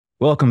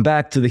Welcome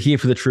back to the Here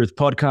for the Truth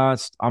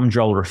podcast. I'm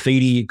Joel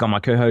Rafidi. Got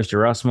my co-host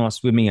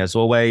Erasmus with me as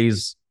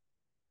always.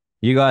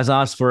 You guys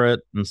asked for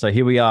it, and so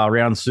here we are,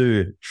 round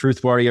two,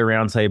 Truth Warrior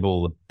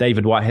Roundtable.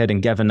 David Whitehead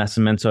and Gavin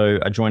Nascimento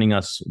are joining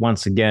us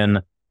once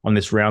again on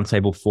this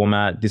roundtable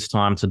format, this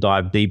time to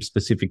dive deep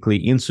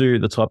specifically into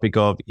the topic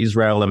of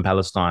Israel and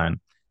Palestine.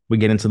 We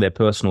get into their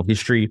personal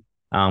history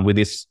with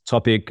this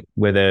topic,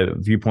 where their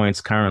viewpoints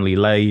currently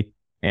lay,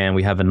 and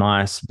we have a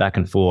nice back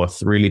and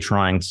forth, really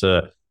trying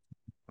to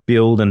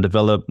build and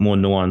develop more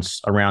nuance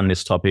around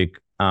this topic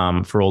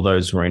for all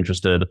those who are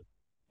interested.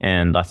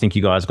 And I think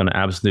you guys are going to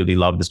absolutely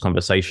love this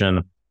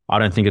conversation. I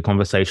don't think a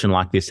conversation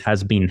like this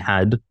has been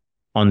had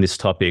on this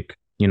topic.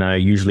 You know,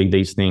 usually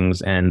these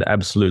things end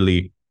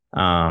absolutely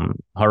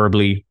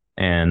horribly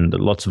and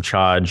lots of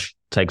charge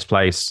takes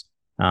place.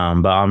 But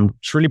I'm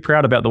just really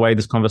proud about the way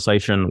this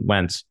conversation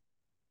went.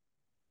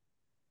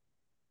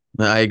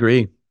 I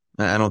agree.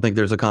 I don't think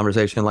there's a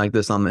conversation like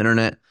this on the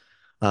internet,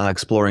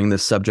 exploring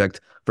this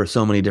subject from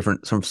so many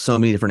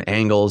different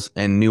angles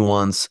and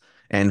nuance,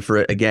 and for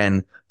it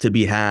again to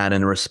be had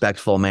in a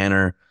respectful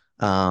manner,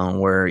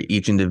 where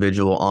each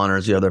individual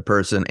honors the other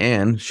person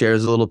and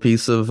shares a little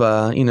piece of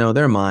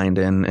their mind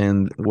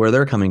and where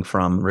they're coming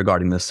from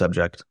regarding this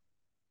subject.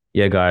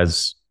 Yeah,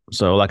 guys.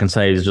 So all I can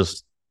say is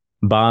just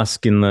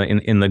bask in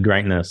the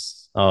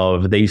greatness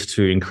of these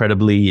two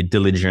incredibly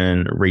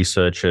diligent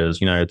researchers.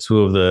 You know,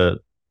 two of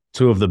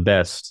the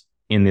best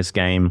in this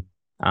game,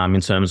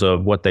 in terms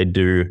of what they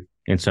do,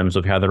 in terms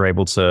of how they're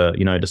able to,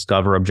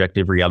 discover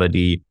objective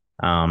reality,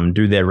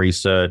 do their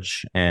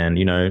research, and,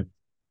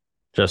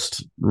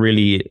 just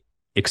really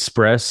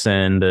express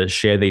and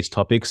share these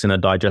topics in a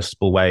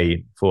digestible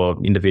way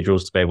for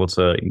individuals to be able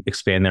to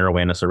expand their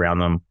awareness around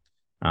them.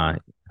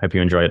 Hope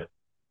you enjoy it.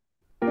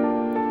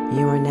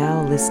 You are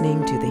now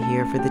listening to the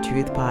Here for the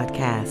Truth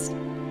podcast,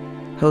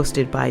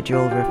 hosted by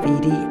Joel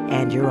Rafidi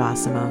and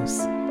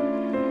Yerasimos.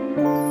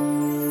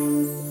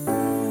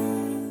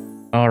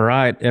 All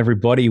right,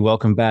 everybody,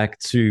 welcome back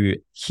to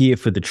Here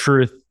for the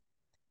Truth.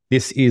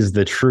 This is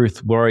the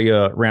Truth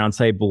Warrior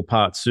Roundtable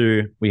Part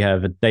 2. We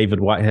have David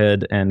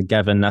Whitehead and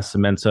Gavin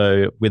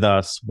Nascimento with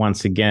us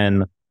once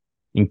again.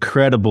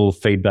 Incredible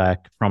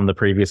feedback from the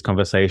previous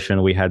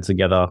conversation we had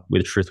together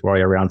with Truth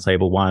Warrior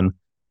Roundtable 1.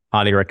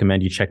 Highly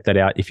recommend you check that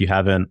out if you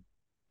haven't.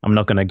 I'm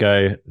not going to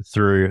go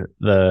through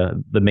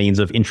the means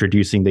of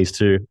introducing these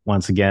two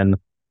once again.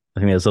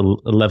 I think there's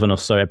 11 or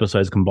so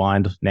episodes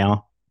combined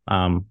now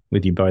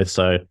with you both.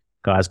 So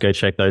guys, go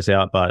check those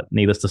out. But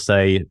needless to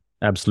say,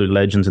 absolute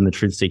legends in the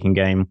truth-seeking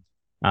game,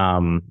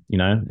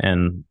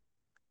 and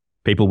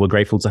people we're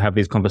grateful to have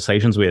these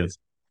conversations with.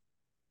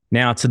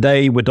 Now,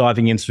 today we're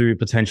diving into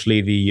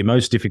potentially the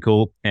most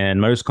difficult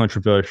and most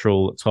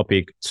controversial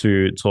topic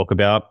to talk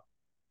about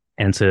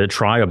and to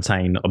try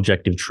obtain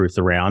objective truth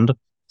around,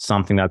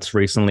 something that's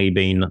recently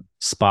been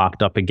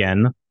sparked up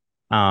again,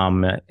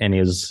 and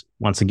is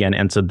once again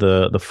entered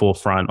the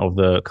forefront of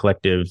the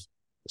collective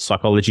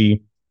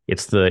psychology.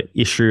 It's the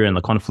issue and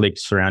the conflict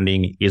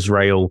surrounding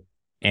Israel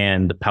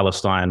and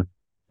Palestine.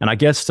 And I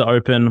guess to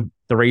open,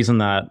 the reason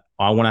that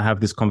I want to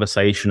have this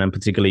conversation and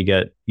particularly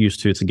get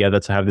used to together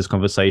to have this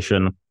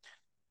conversation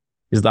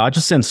is that I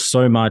just sense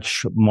so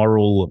much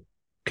moral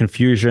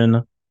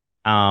confusion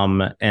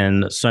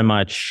and so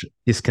much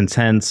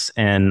discontent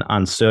and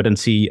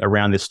uncertainty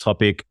around this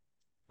topic.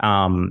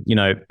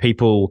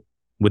 People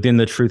within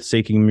the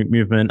truth-seeking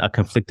movement are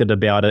conflicted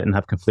about it and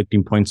have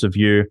conflicting points of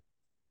view.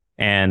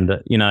 And,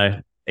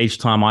 each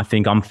time I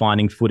think I'm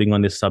finding footing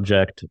on this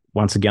subject,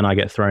 once again, I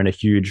get thrown a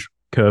huge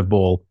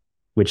curveball,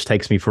 which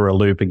takes me for a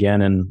loop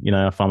again. And,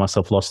 I find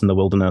myself lost in the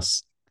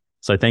wilderness.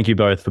 So thank you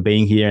both for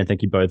being here. And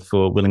thank you both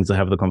for willing to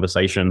have the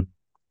conversation.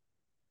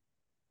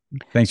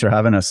 Thanks for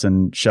having us,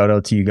 and shout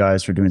out to you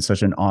guys for doing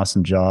such an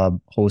awesome job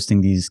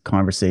hosting these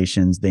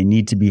conversations. They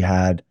need to be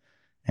had.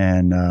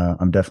 And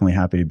I'm definitely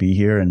happy to be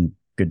here, and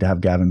good to have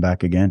Gavin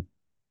back again.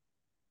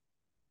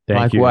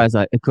 Thank Likewise, you.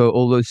 I echo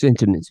all those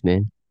sentiments,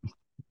 man.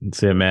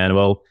 That's it, man.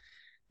 Well,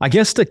 I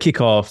guess to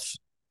kick off,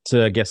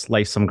 to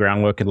lay some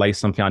groundwork and lay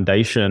some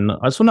foundation,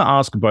 I just want to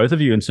ask both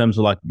of you in terms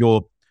of like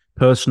your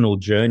personal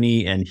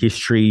journey and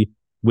history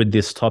with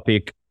this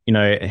topic,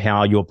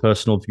 how your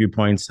personal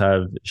viewpoints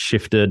have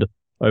shifted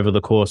over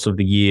the course of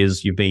the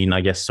years you've been,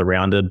 I guess,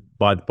 surrounded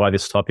by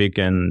this topic,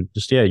 and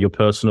just, your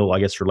personal, I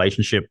guess,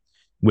 relationship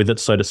with it,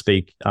 so to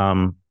speak.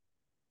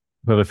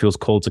 Whoever feels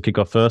called to kick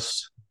off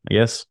first, I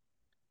guess.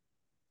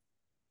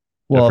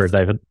 Go for it,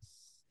 David.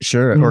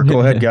 Sure. Or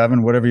go ahead,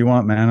 Gavin, whatever you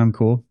want, man. I'm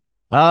cool.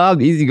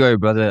 Easy go,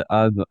 brother.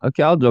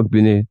 Okay, I'll jump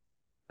in here.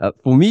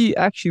 For me,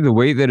 actually, the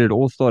way that it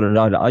all started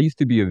out, I used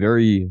to be a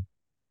very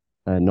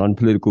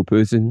non-political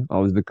person. I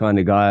was the kind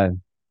of guy,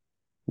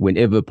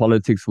 whenever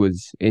politics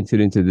was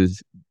entered into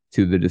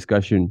the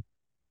discussion,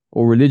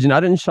 or religion,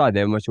 I didn't shy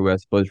that much away, I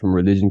suppose, from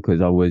religion, because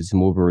I was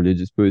more of a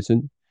religious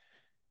person.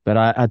 But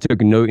I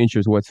took no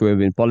interest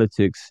whatsoever in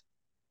politics.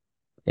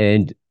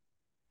 And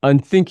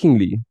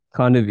unthinkingly,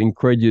 kind of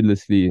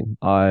incredulously,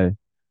 I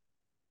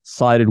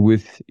sided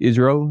with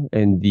Israel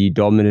and the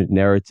dominant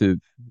narrative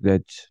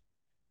that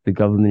the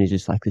government is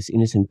just like this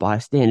innocent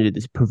bystander,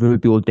 this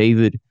proverbial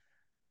David,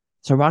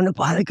 surrounded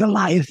by the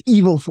Goliath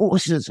evil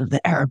forces of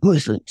the Arab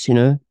Muslims, you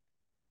know?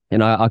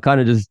 And I kind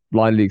of just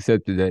blindly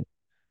accepted that.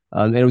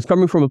 And it was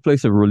coming from a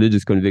place of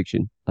religious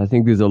conviction. I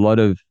think there's a lot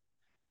of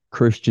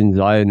Christian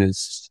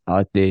Zionists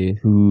out there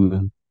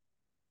who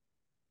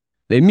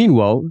they mean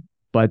well,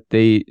 but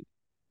they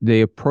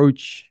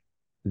approach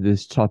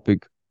this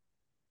topic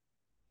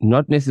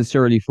not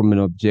necessarily from an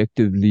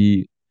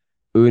objectively,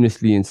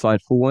 earnestly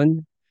insightful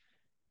one,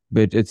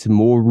 but it's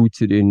more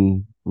rooted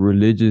in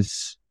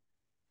religious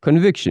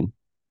conviction.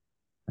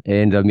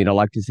 And I mean, I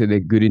like to say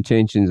that good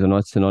intentions are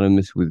not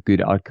synonymous with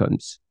good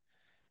outcomes.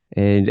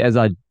 And as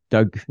I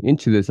dug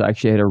into this, I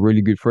actually had a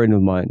really good friend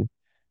of mine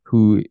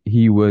who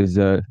he was,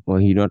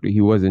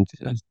 he wasn't,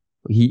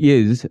 he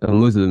is a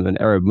Muslim, an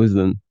Arab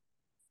Muslim.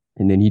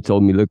 And then he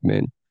told me, look,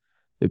 man,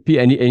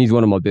 and he's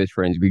one of my best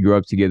friends. We grew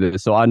up together.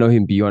 So I know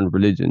him beyond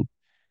religion.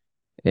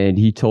 And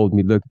he told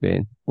me, look,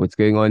 man, what's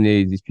going on there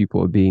is these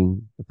people are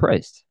being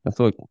oppressed. I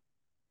thought,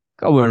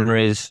 come on,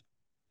 Rez,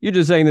 you're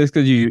just saying this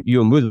because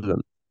you're a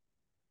Muslim.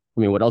 I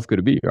mean, what else could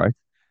it be, right?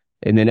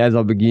 And then as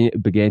I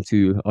began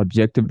to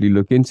objectively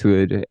look into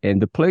it,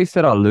 and the place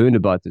that I learned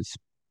about this,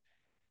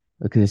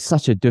 because it's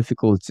such a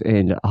difficult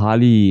and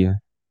highly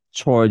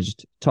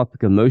charged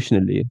topic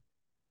emotionally,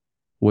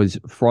 was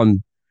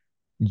from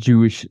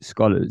Jewish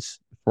scholars,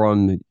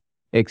 from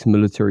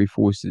ex-military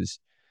forces.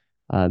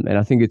 And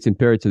I think it's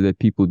imperative that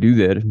people do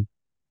that.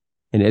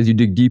 And as you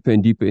dig deeper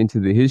and deeper into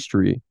the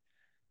history,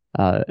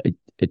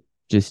 it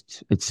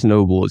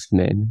snowballs,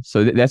 man.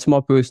 So that's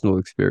my personal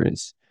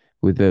experience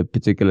with a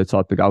particular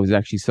topic. I was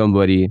actually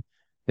somebody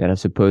that I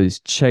suppose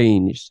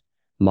changed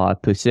my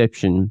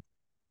perception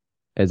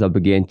as I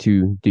began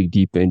to dig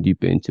deeper and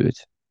deeper into it.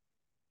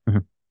 Mm-hmm.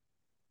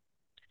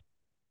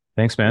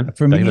 Thanks, man.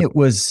 For me, it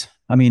was,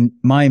 I mean,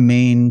 my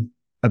main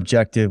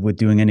objective with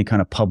doing any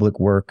kind of public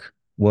work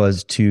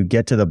was to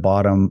get to the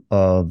bottom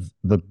of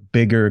the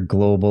bigger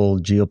global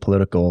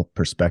geopolitical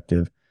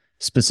perspective,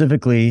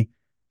 specifically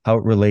how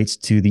it relates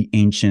to the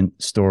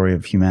ancient story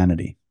of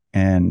humanity.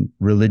 And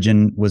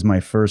religion was my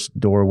first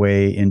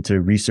doorway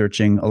into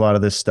researching a lot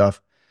of this stuff.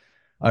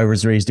 I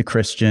was raised a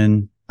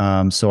Christian,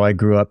 so I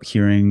grew up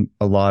hearing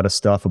a lot of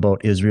stuff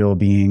about Israel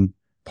being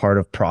part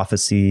of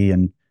prophecy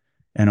and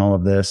all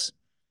of this.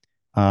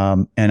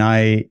 And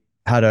I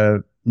had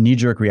a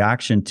knee-jerk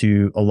reaction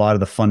to a lot of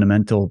the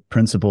fundamental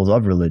principles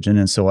of religion.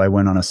 And so I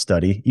went on a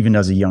study, even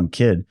as a young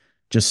kid,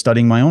 just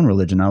studying my own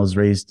religion. I was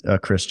raised a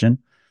Christian.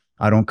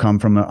 I don't come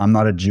from I'm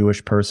not a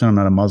Jewish person. I'm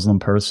not a Muslim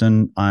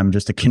person. I'm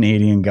just a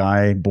Canadian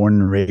guy born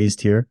and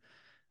raised here.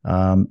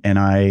 And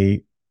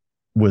I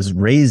was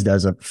raised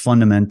as a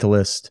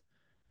fundamentalist,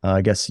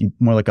 I guess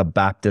more like a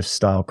Baptist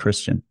style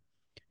Christian,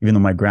 even though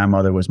my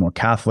grandmother was more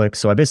Catholic.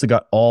 So I basically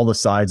got all the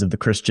sides of the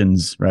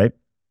Christians, right,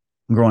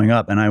 growing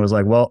up. And I was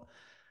like, well,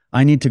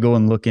 I need to go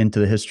and look into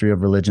the history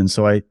of religion.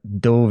 So I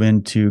dove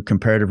into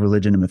comparative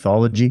religion and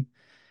mythology,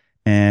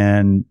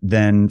 and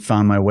then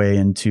found my way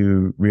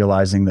into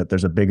realizing that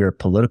there's a bigger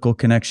political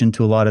connection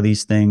to a lot of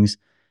these things.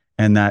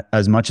 And that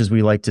as much as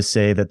we like to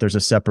say that there's a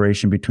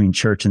separation between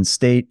church and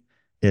state,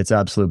 it's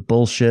absolute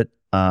bullshit.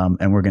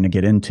 And we're going to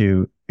get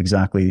into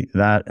exactly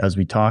that as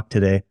we talk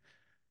today,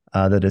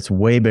 that it's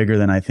way bigger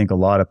than I think a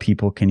lot of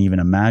people can even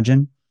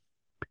imagine.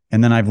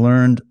 And then I've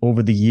learned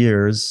over the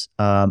years,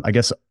 I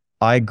guess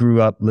I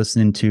grew up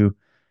listening to,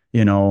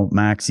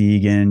 Max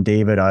Egan,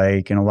 David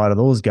Icke, and a lot of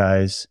those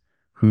guys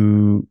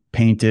who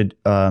painted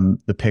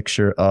the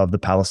picture of the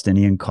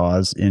Palestinian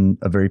cause in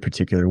a very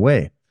particular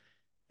way.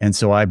 And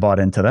so I bought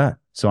into that.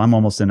 So I'm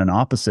almost in an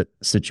opposite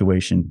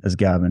situation as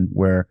Gavin,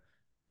 where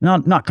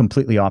not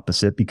completely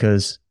opposite,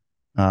 because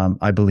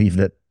I believe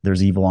that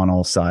there's evil on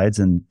all sides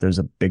and there's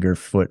a bigger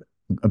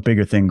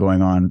thing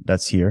going on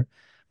that's here.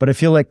 But I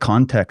feel like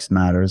context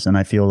matters. And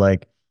I feel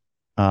like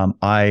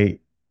I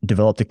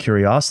developed a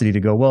curiosity to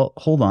go, well,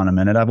 hold on a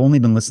minute. I've only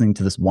been listening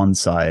to this one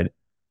side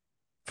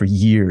for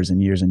years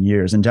and years and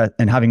years, and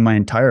having my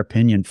entire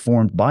opinion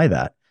formed by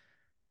that.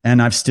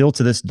 And I've still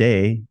to this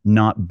day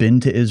not been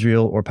to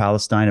Israel or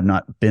Palestine. I've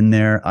not been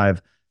there.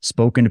 I've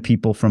spoken to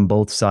people from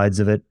both sides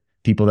of it,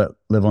 people that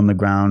live on the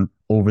ground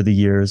over the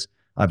years.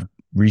 I've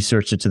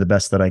researched it to the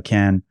best that I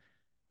can.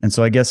 And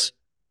so I guess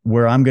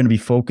where I'm going to be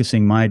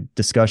focusing my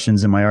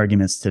discussions and my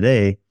arguments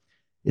today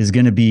is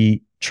going to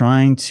be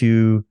trying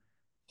to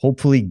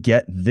hopefully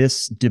get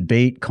this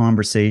debate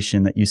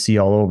conversation that you see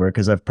all over,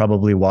 because I've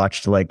probably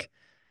watched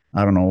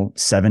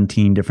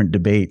 17 different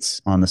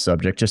debates on the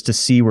subject just to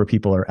see where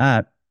people are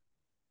at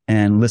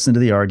and listen to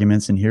the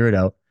arguments and hear it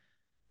out,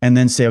 and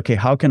then say, okay,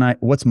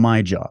 what's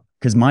my job?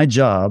 Because my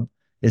job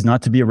is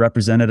not to be a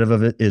representative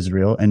of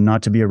Israel and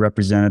not to be a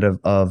representative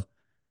of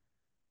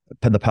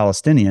the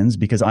Palestinians,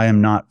 because I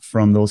am not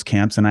from those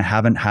camps and I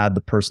haven't had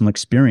the personal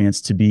experience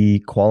to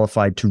be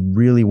qualified to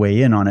really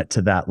weigh in on it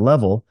to that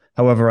level.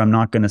 However, I'm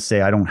not going to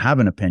say I don't have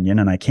an opinion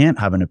and I can't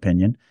have an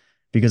opinion,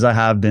 because I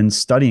have been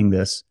studying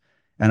this,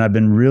 and I've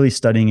been really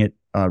studying it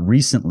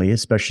recently,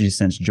 especially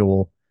since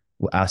Joel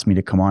asked me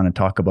to come on and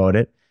talk about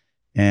it.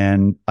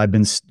 And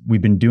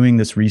we've been doing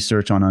this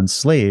research on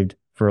Unslaved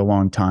for a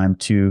long time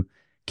to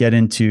get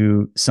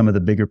into some of the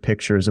bigger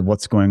pictures of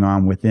what's going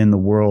on within the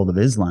world of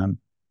Islam,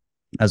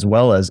 as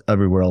well as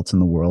everywhere else in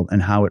the world,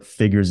 and how it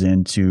figures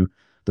into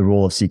the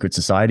role of secret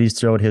societies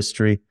throughout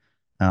history,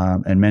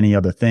 and many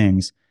other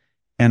things.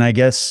 And I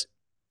guess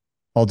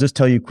I'll just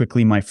tell you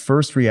quickly my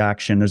first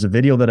reaction. There's a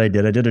video that I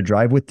did a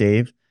drive with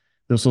Dave.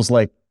 This was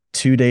like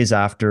 2 days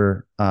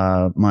after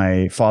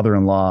my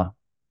father-in-law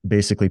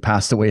basically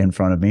passed away in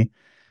front of me.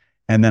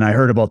 And then I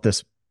heard about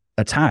this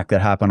attack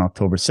that happened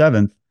October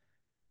 7th.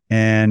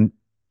 And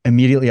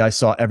immediately I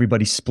saw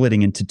everybody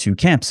splitting into two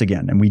camps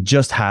again. And we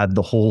just had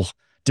the whole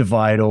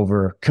divide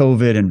over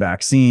COVID and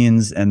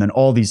vaccines. And then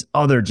all these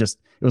other it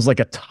was like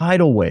a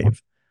tidal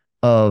wave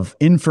of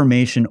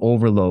information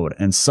overload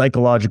and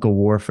psychological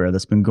warfare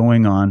that's been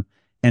going on.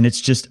 And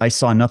it's just, I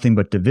saw nothing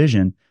but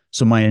division.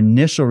 So my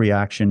initial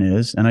reaction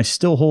is, and I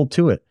still hold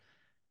to it,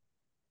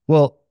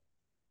 well,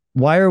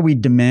 why are we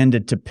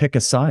demanded to pick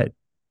a side,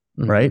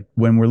 right?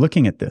 When we're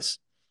looking at this.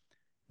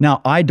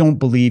 Now, I don't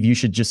believe you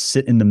should just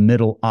sit in the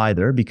middle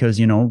either,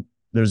 because,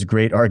 there's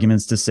great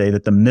arguments to say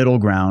that the middle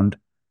ground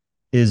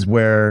is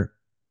where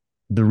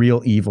the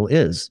real evil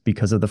is,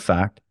 because of the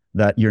fact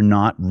that you're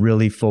not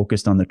really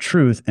focused on the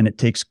truth, and it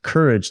takes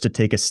courage to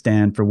take a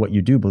stand for what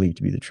you do believe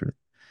to be the truth.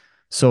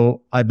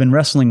 So I've been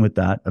wrestling with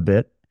that a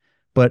bit,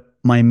 but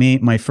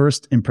my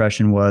first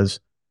impression was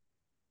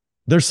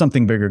there's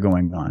something bigger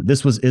going on.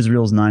 This was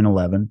Israel's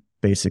 9/11,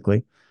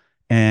 basically,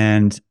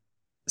 and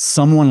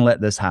someone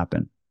let this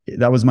happen.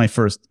 That was my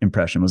first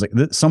impression, was like,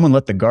 someone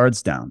let the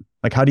guards down.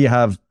 Like, how do you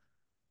have,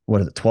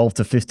 12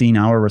 to 15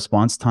 hour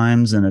response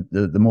times and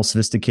the most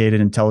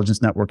sophisticated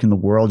intelligence network in the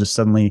world just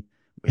suddenly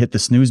hit the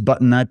snooze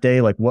button that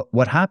day? Like,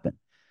 what happened?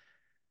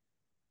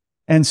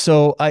 And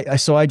so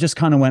I just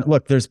kind of went,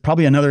 look, there's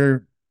probably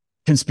another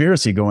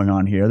conspiracy going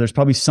on here. There's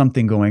probably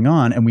something going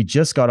on. And we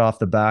just got off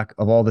the back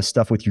of all this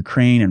stuff with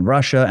Ukraine and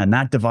Russia, and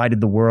that divided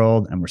the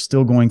world. And we're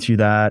still going through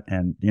that.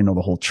 And,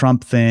 the whole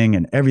Trump thing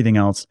and everything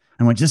else.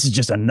 I went, this is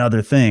just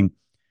another thing.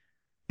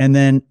 And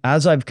then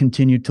as I've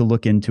continued to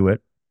look into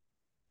it,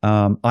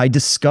 I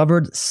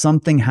discovered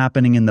something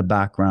happening in the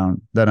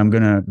background that I'm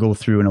going to go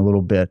through in a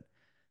little bit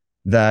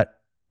that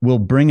will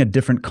bring a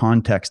different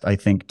context, I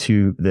think,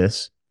 to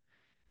this.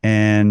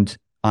 And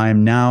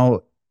I'm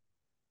now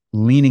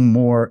leaning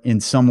more in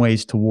some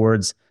ways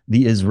towards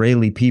the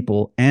Israeli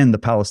people and the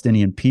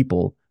Palestinian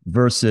people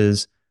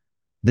versus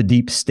the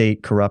deep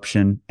state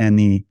corruption and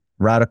the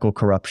radical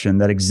corruption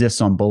that exists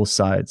on both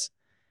sides.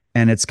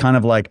 And it's kind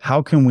of like,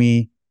 how can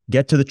we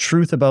get to the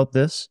truth about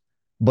this,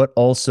 but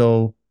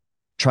also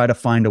try to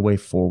find a way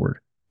forward?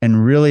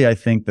 And really, I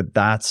think that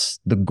that's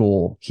the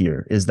goal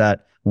here, is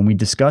that when we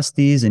discuss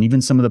these and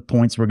even some of the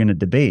points we're going to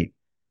debate,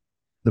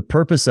 the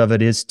purpose of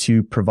it is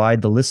to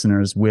provide the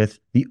listeners with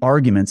the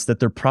arguments that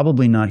they're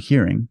probably not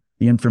hearing,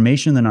 the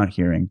information they're not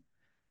hearing,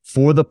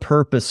 for the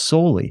purpose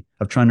solely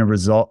of trying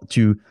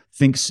to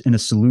think in a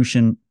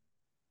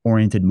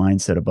solution-oriented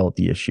mindset about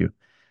the issue.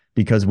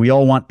 Because we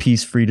all want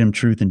peace, freedom,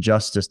 truth, and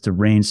justice to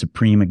reign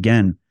supreme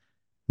again,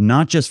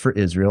 not just for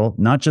Israel,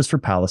 not just for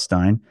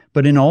Palestine,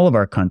 but in all of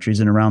our countries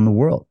and around the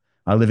world.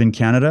 I live in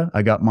Canada.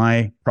 I got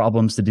my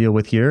problems to deal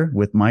with here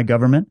with my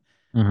government,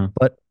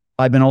 but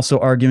I've been also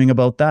arguing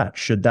about that.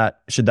 Should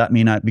that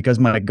mean because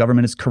my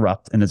government is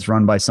corrupt and it's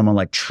run by someone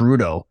like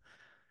Trudeau,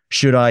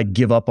 should I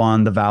give up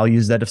on the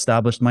values that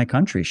established my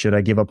country? Should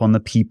I give up on the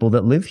people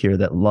that live here,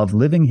 that love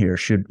living here?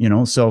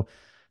 So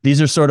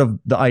these are sort of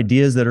the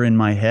ideas that are in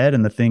my head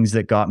and the things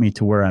that got me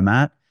to where I'm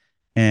at.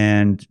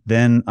 And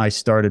then I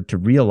started to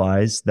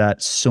realize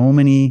that so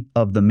many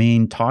of the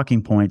main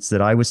talking points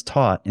that I was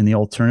taught in the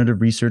alternative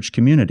research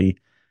community,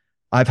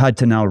 I've had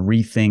to now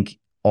rethink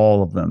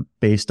all of them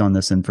based on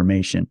this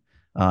information.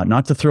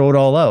 Not to throw it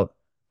all out,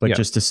 but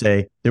just to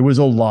say there was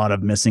a lot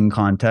of missing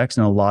context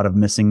and a lot of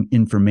missing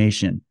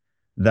information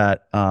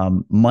that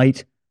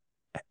might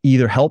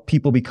either help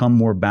people become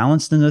more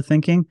balanced in their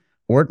thinking,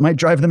 or it might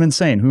drive them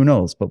insane. Who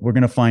knows? But we're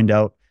going to find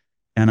out.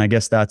 And I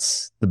guess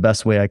that's the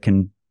best way I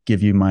can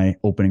give you my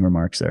opening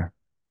remarks there.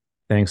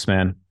 Thanks,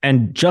 man.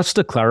 And just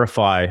to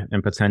clarify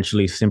and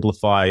potentially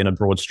simplify in a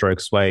broad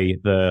strokes way,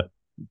 the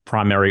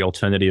primary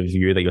alternative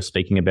view that you're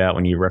speaking about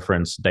when you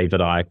reference David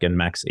Icke and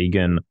Max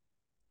Egan,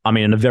 I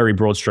mean, in a very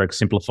broad stroke,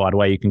 simplified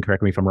way, you can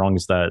correct me if I'm wrong,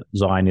 is that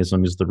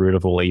Zionism is the root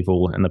of all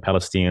evil and the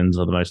Palestinians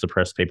are the most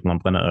oppressed people on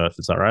planet Earth.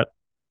 Is that right?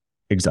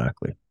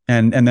 Exactly.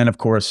 And then, of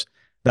course,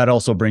 that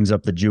also brings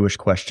up the Jewish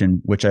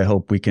question, which I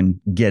hope we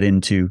can get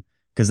into,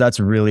 because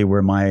that's really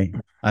where I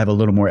have a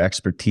little more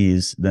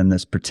expertise than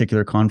this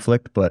particular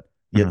conflict. But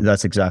yeah,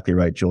 that's exactly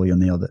right, Joel. You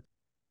nailed it.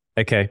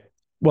 Okay.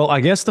 Well,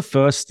 I guess the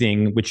first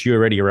thing, which you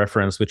already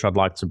referenced, which I'd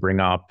like to bring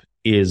up,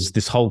 is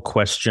this whole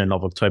question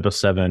of October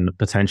 7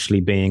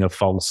 potentially being a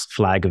false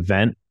flag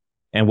event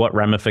and what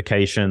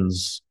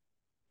ramifications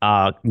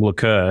will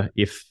occur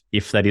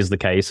if that is the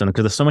case. And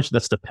because there's so much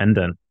that's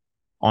dependent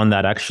on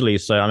that, actually.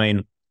 So, I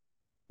mean,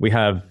 we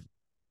have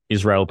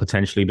Israel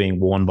potentially being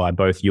warned by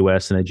both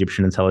US and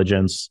Egyptian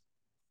intelligence.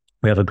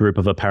 We have a group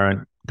of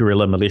apparent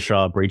guerrilla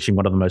militia breaching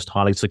one of the most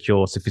highly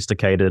secure,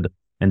 sophisticated,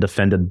 and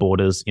defended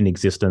borders in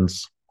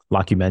existence.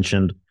 Like you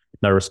mentioned,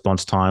 no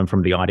response time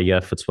from the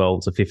IDF for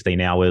 12 to 15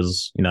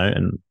 hours,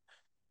 and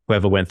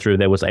whoever went through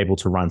there was able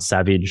to run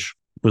savage.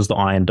 Was the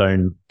Iron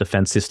Dome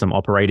defense system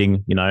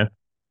operating?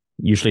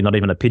 Usually not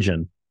even a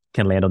pigeon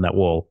can land on that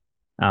wall.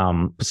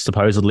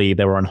 Supposedly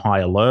they were on high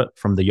alert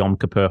from the Yom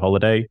Kippur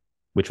holiday,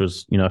 which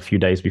was, a few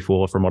days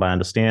before, from what I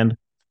understand.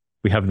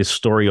 We have this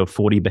story of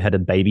 40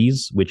 beheaded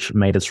babies, which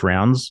made its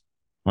rounds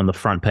on the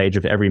front page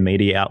of every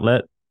media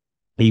outlet,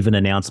 even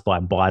announced by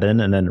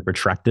Biden and then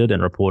retracted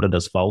and reported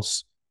as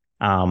false.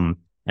 And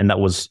that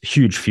was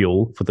huge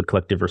fuel for the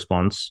collective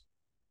response.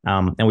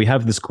 And we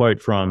have this quote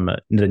from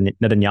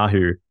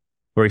Netanyahu,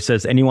 where he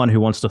says, anyone who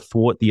wants to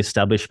thwart the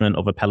establishment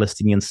of a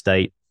Palestinian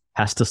state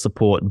has to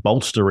support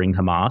bolstering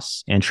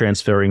Hamas and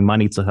transferring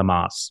money to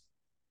Hamas.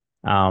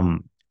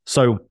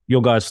 So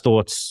your guys'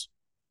 thoughts,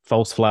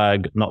 false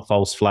flag, not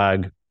false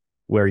flag,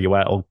 where are you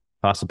at? I'll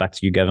pass it back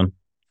to you, Gavin.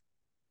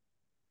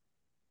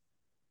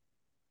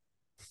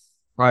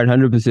 Right,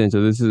 100%.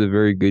 So this is a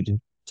very good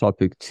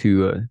topic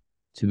to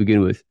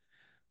begin with.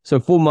 So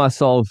for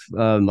myself,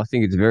 I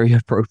think it's very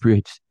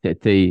appropriate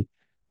that they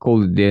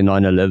called it their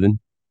 9/11.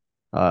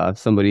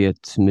 Somebody had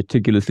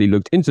meticulously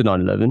looked into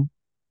 9/11,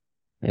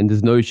 and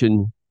this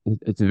notion,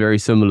 it's very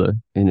similar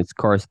in its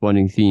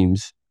corresponding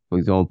themes. For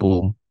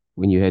example,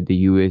 when you had the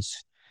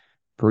US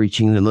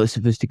breaching the most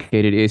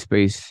sophisticated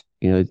airspace,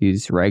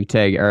 these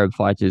ragtag Arab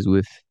fighters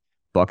with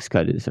box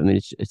cutters. I mean,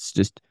 it's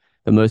just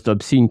the most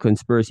obscene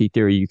conspiracy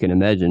theory you can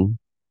imagine.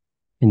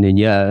 And then,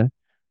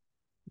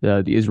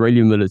 the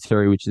Israeli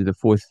military, which is the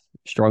fourth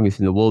strongest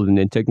in the world, and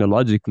then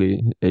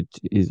technologically, it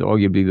is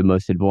arguably the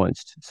most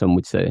advanced, some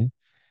would say.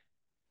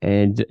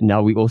 And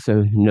now we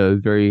also know,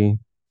 very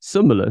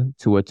similar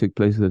to what took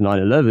place with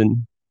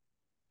 9/11,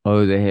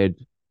 they had,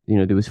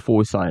 there was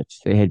foresight.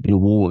 They had been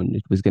warned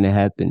it was going to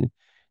happen.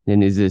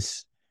 Then there's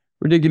this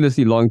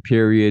ridiculously long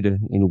period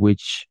in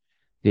which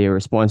their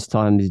response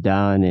time is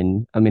down.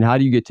 And I mean, how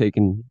do you get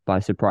taken by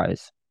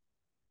surprise?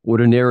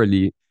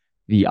 Ordinarily,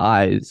 the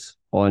eyes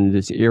on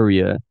this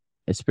area,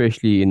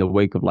 especially in the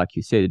wake of, like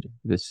you said,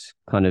 this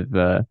kind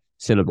of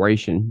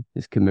celebration,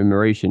 this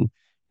commemoration,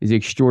 is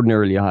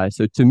extraordinarily high.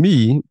 So to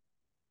me,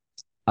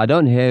 I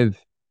don't have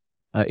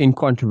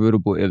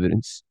incontrovertible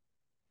evidence.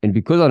 And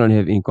because I don't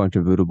have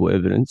incontrovertible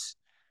evidence,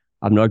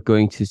 I'm not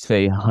going to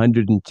say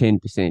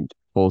 110%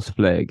 false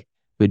flag.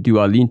 But do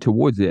I lean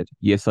towards that?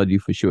 Yes, I do,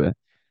 for sure.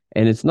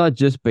 And it's not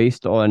just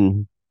based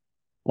on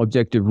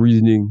objective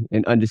reasoning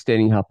and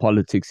understanding how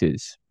politics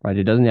is, right?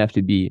 It doesn't have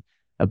to be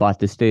about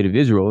the state of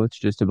Israel. It's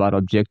just about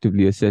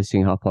objectively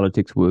assessing how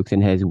politics works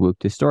and has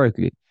worked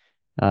historically.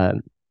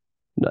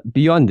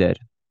 Beyond that,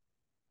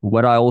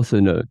 what I also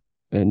know,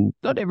 and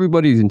not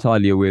everybody is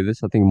entirely aware of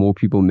this, I think more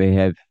people may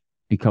have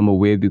become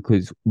aware,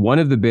 because one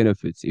of the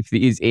benefits, if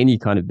there is any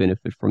kind of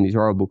benefit from these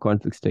horrible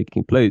conflicts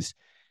taking place,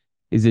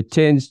 is it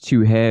tends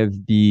to have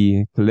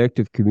the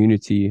collective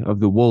community of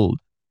the world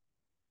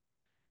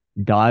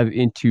dive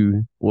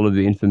into all of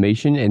the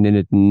information, and then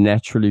it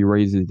naturally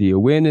raises the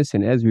awareness.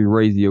 And as we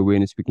raise the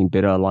awareness, we can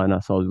better align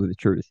ourselves with the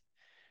truth.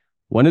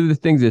 One of the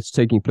things that's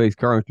taking place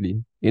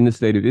currently in the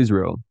state of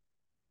Israel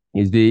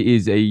is there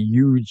is a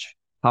huge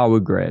power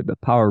grab, a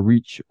power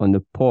reach on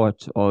the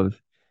part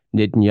of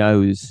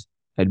Netanyahu's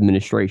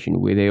administration,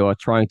 where they are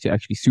trying to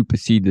actually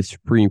supersede the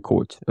Supreme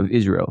Court of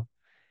Israel.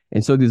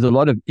 And so there's a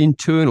lot of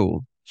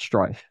internal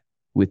strife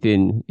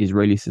within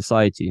Israeli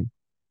society.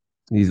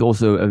 There's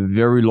also a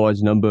very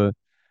large number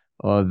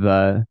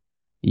of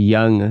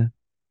young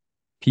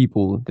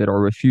people that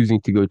are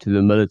refusing to go to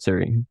the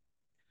military.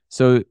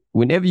 So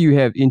whenever you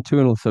have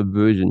internal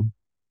subversion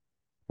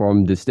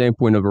from the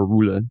standpoint of a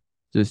ruler,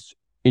 just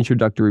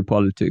introductory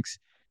politics,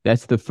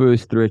 that's the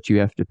first threat you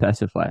have to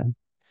pacify.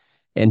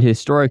 And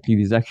historically,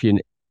 there's actually an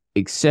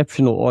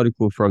exceptional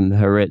article from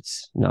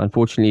Haaretz. Now,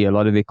 unfortunately, a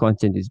lot of their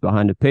content is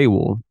behind a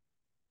paywall,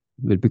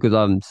 but because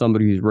I'm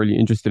somebody who's really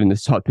interested in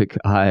this topic,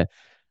 I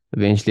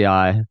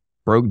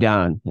broke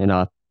down and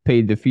I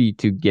paid the fee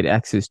to get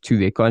access to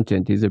their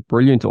content. There's a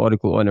brilliant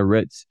article on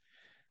Haaretz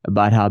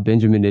about how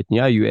Benjamin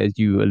Netanyahu, as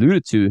you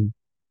alluded to,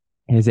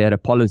 has had a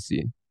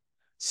policy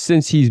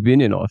since he's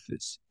been in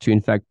office to,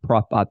 in fact,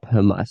 prop up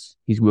Hamas.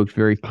 He's worked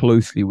very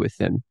closely with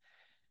them.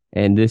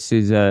 And this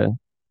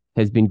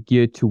has been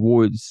geared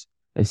towards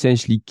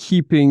essentially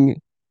keeping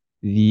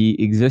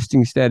the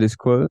existing status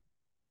quo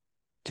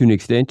to an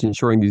extent,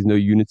 ensuring there's no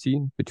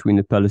unity between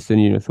the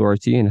Palestinian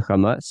Authority and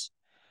Hamas.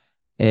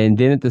 And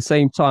then at the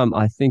same time,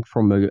 I think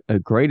from a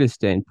greater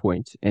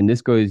standpoint, and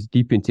this goes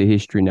deep into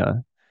history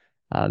now,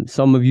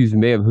 some of you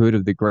may have heard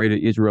of the Greater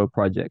Israel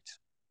Project.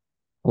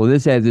 Well,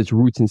 this has its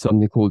roots in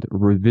something called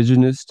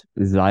revisionist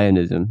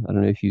Zionism. I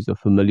don't know if you are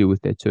familiar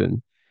with that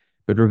term.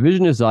 But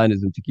revisionist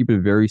Zionism, to keep it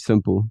very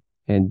simple,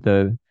 and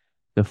the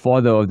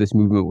father of this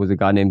movement was a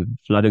guy named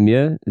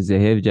Vladimir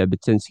Ze'ev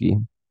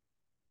Jabotinsky.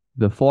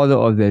 The father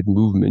of that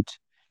movement,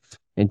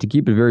 and to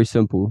keep it very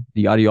simple,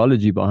 the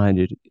ideology behind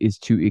it is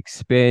to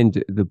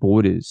expand the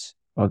borders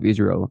of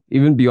Israel,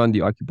 even beyond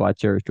the occupied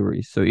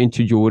territories, so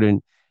into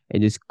Jordan,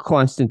 and just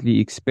constantly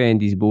expand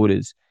these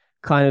borders,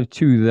 kind of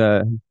to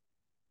the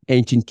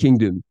ancient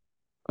kingdom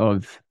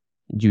of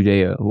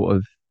Judea, or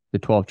of the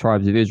 12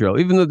 tribes of Israel.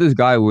 Even though this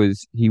guy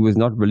was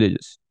not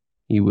religious,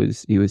 he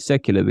was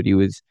secular, but he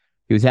was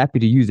happy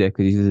to use that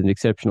because he's an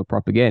exceptional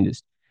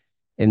propagandist.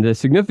 And the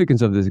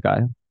significance of this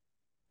guy,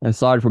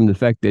 aside from the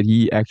fact that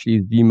he actually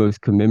is the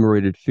most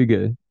commemorated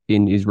figure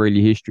in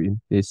Israeli history,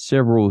 there's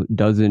several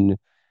dozen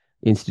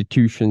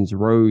institutions,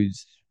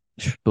 roads,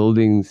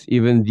 buildings,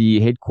 even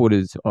the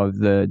headquarters of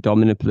the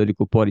dominant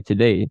political party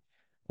today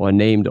are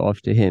named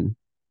after him.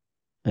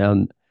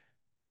 Um,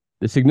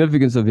 the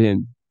significance of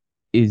him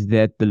is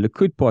that the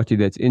Likud party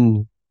that's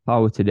in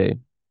power today,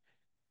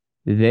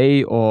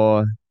 they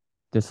are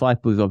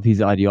disciples of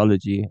his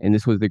ideology, and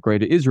this was the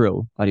Greater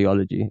Israel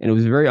ideology, and it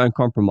was very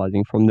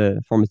uncompromising from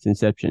its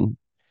inception,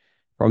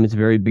 from its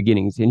very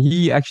beginnings. And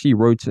he actually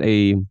wrote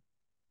a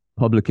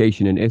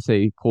publication, an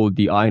essay called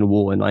The Iron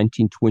Wall in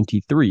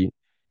 1923,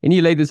 and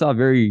he laid this out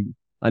very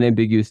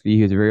unambiguously.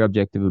 He was very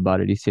objective about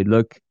it. He said,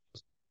 look,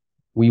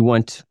 we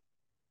want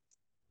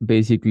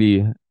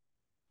basically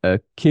a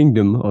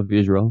kingdom of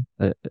Israel,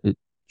 a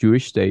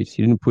Jewish state.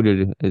 He didn't put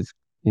it as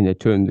in the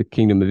term the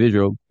kingdom of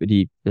Israel, but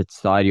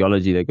that's the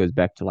ideology that goes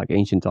back to like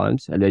ancient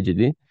times,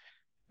 allegedly.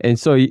 And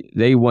so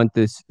they want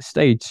this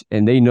state,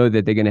 and they know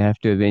that they're going to have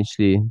to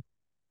eventually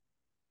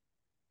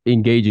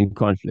engage in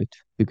conflict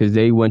because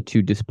they want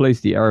to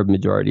displace the Arab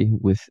majority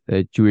with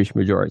a Jewish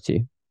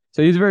majority.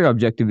 So he's very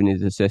objective in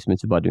his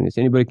assessments about doing this.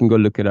 Anybody can go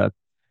look it up.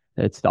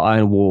 It's The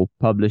Iron Wall,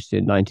 published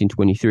in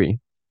 1923.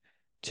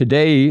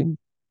 Today,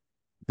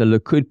 the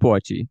Likud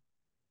party,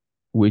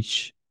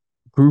 which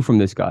grew from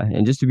this guy,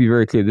 and just to be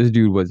very clear, this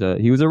dude was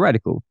a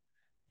radical.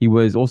 He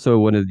was also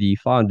one of the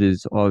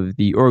founders of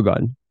the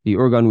Irgun. The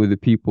Irgun were the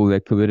people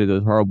that committed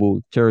those horrible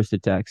terrorist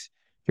attacks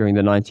during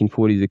the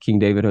 1940s, the King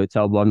David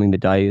Hotel bombing, the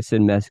Dar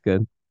Yassin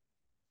massacre.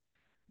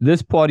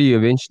 This party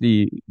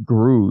eventually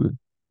grew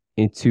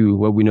into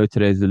what we know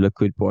today as the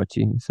Likud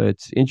party. So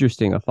it's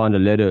interesting. I found a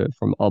letter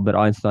from Albert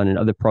Einstein and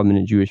other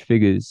prominent Jewish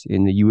figures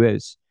in the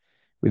US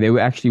where they were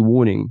actually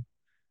warning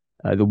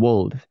the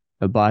world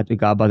about a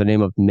guy by the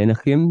name of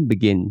Menachem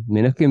Begin.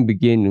 Menachem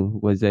Begin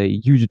was a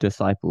huge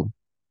disciple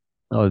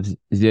of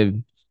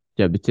Zev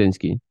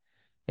Jabotinsky.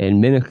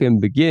 And Menachem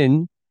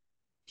Begin,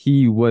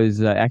 he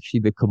was actually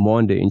the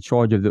commander in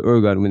charge of the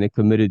Irgun when they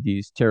committed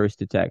these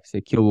terrorist attacks.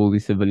 They killed all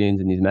these civilians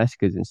and these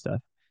massacres and stuff.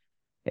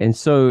 And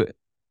so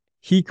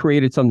he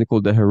created something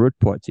called the Herut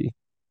Party.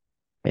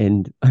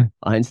 And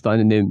Einstein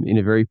and them, in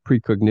a very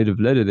precognitive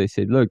letter, they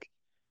said, look,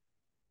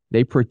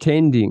 they're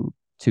pretending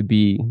to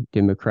be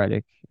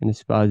democratic and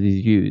espouse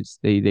these views.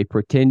 They're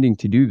pretending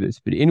to do this,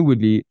 but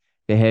inwardly,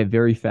 they have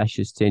very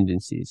fascist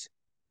tendencies.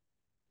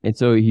 And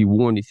so he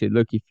warned, he said,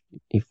 look,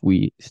 if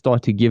we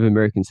start to give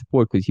American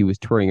support, because he was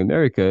touring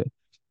America,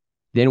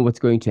 then what's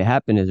going to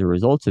happen as a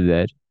result of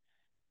that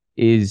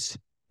is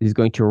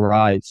going to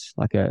rise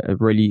like a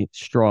really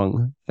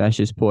strong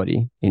fascist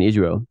party in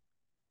Israel.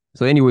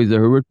 So anyways, the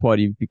Herut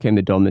party became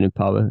the dominant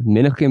power.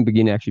 Menachem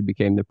Begin actually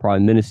became the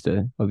prime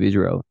minister of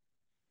Israel.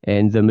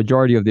 And the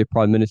majority of their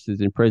prime ministers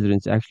and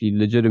presidents actually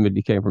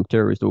legitimately came from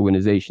terrorist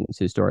organizations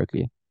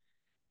historically.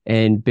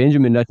 And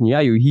Benjamin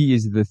Netanyahu, he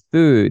is the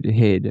third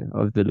head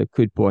of the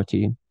Likud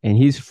party. And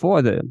his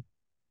father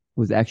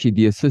was actually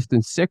the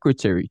assistant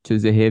secretary to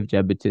Zev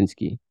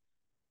Jabotinsky.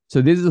 So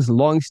there's this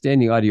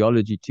long-standing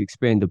ideology to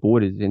expand the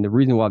borders. And the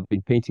reason why I've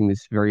been painting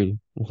this very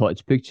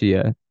large picture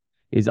here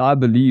is I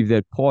believe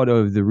that part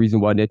of the reason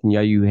why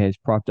Netanyahu has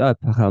propped up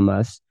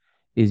Hamas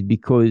is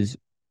because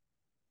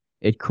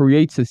it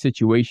creates a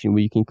situation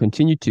where you can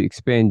continue to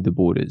expand the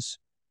borders,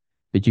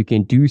 but you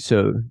can do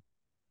so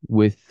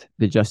with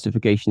the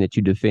justification that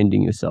you're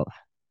defending yourself.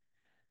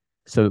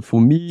 So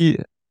for me,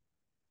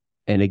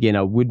 and again,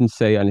 I wouldn't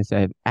say unless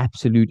I have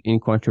absolute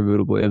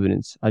incontrovertible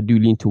evidence, I do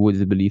lean towards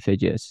the belief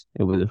that yes,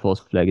 it was a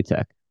false flag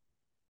attack.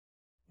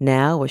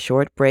 Now a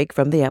short break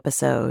from the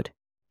episode.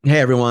 Hey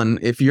everyone,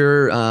 if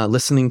you're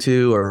listening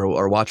to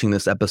or watching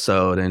this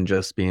episode and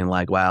just being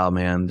like, wow,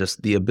 man,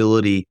 just the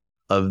ability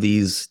of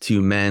these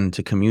two men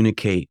to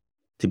communicate,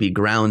 to be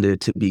grounded,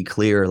 to be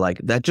clear, like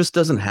that just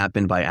doesn't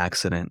happen by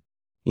accident.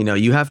 You know,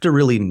 you have to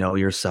really know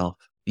yourself.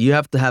 You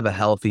have to have a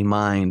healthy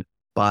mind,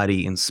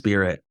 body, and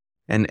spirit.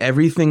 And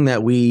everything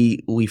that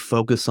we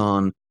focus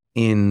on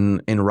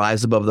in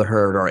Rise Above the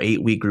Herd, our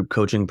 8-week group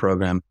coaching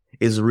program,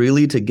 is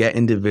really to get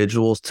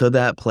individuals to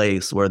that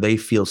place where they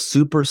feel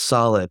super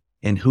solid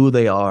in who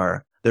they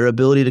are, their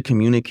ability to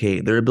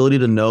communicate, their ability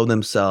to know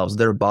themselves,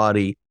 their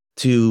body,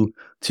 to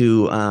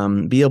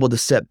be able to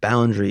set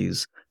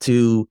boundaries,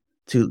 to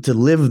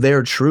live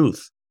their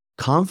truth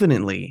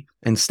confidently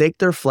and stake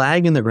their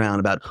flag in the ground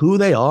about who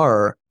they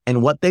are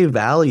and what they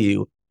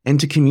value, and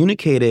to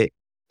communicate it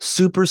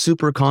super,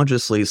 super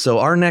consciously. So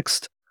our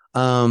next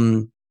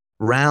round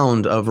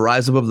of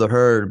Rise Above the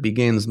Herd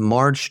begins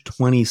March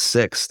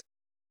 26th.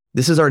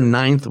 This is our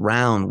 9th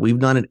round. We've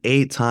done it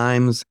 8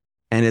 times,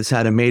 and it's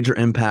had a major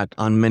impact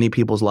on many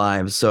people's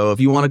lives. So if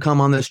you want to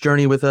come on this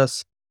journey with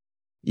us,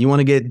 you want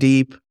to get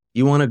deep,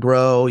 you want to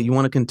grow, you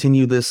want to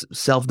continue this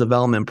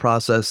self-development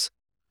process,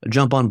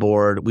 jump on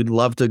board. We'd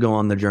love to go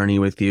on the journey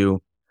with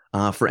you.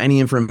 For any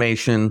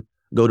information,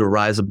 go to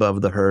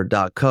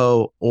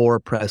riseabovetheherd.co or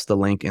press the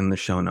link in the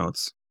show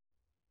notes.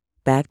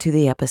 Back to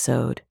the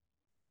episode.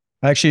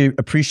 I actually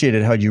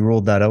appreciated how you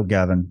rolled that out,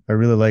 Gavin. I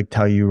really liked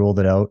how you rolled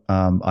it out.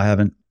 I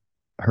haven't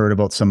heard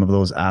about some of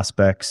those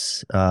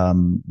aspects,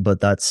 but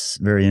that's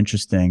very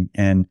interesting.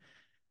 And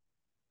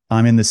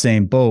I'm in the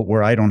same boat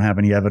where I don't have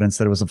any evidence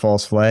that it was a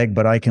false flag,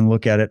 but I can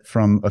look at it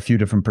from a few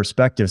different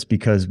perspectives,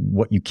 because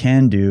what you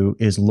can do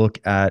is look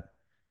at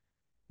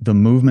the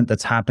movement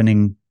that's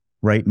happening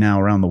right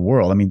now around the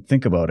world. I mean,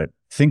 think about it.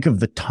 Think of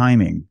the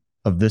timing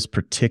of this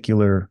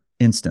particular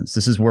instance.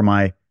 This is where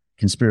my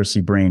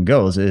conspiracy brain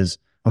goes is,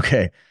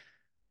 okay,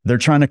 they're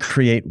trying to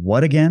create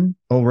what again?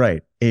 Oh,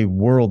 right. A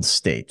world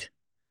state.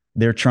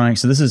 They're trying.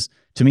 So this is,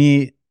 to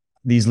me,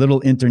 these little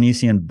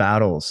internecine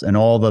battles and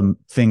all the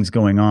things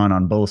going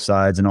on both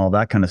sides and all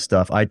that kind of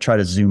stuff. I try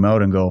to zoom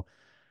out and go,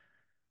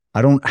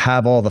 I don't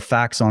have all the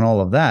facts on all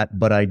of that,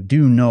 but I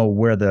do know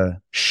where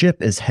the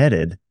ship is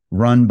headed,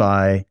 run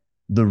by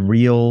the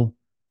real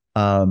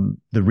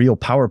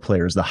power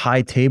players, the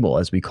high table,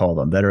 as we call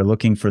them, that are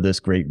looking for this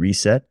great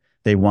reset.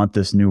 They want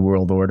this new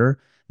world order.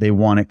 They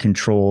want it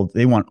controlled.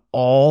 They want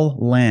all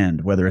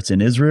land, whether it's in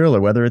Israel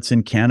or whether it's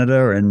in Canada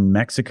or in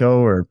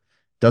Mexico, or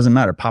doesn't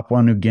matter,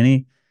 Papua New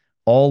Guinea,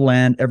 all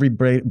land, every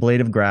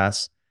blade of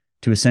grass,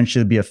 to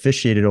essentially be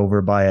officiated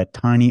over by a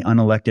tiny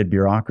unelected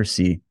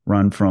bureaucracy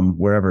run from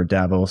wherever,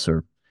 Davos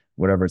or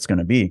whatever it's going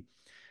to be.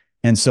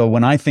 And so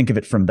when I think of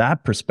it from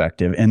that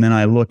perspective, and then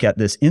I look at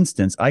this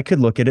instance, I could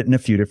look at it in a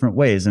few different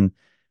ways. And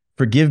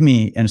forgive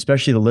me, and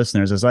especially the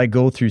listeners, as I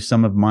go through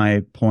some of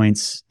my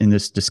points in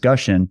this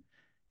discussion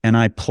and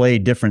I play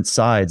different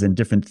sides and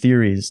different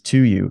theories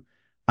to you,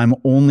 I'm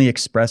trying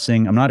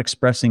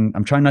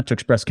not to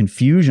express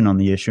confusion on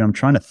the issue. I'm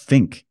trying to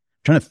think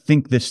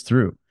this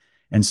through.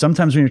 And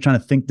sometimes when you're trying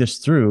to think this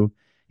through,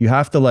 you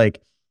have to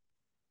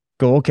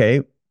go,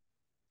 okay,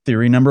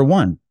 theory number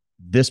one,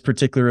 this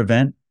particular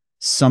event,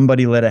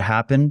 somebody let it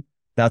happen.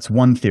 That's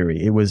one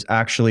theory. It was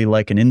actually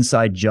like an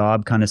inside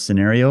job kind of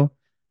scenario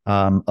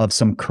of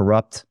some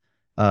corrupt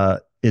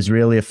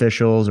Israeli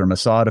officials or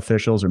Mossad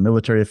officials or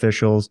military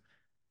officials.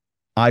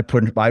 I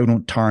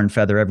don't tar and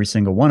feather every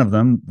single one of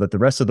them, but the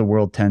rest of the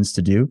world tends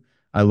to do.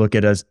 I look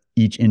at it as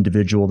each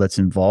individual that's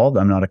involved.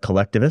 I'm not a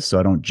collectivist, so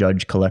I don't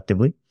judge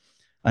collectively.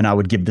 And I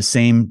would give the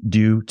same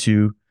due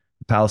to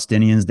the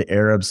Palestinians, the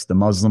Arabs, the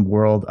Muslim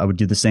world. I would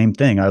do the same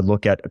thing. I would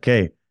look at,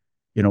 okay,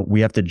 we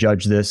have to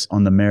judge this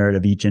on the merit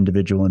of each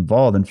individual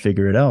involved and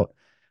figure it out.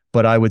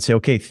 But I would say,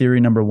 okay,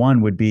 theory number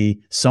one would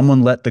be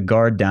someone let the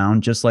guard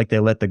down, just like they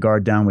let the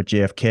guard down with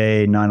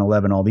JFK,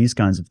 9/11, all these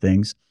kinds of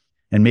things.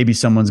 And maybe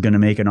someone's going to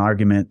make an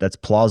argument that's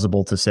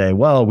plausible to say,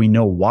 well, we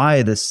know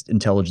why this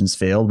intelligence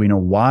failed. We know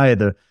why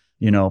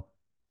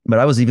but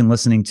I was even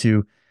listening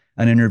to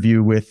an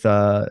interview with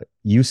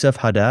Youssef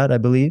Haddad, I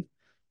believe,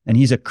 and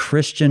he's a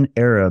Christian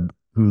Arab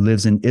who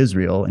lives in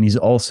Israel, and he's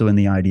also in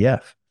the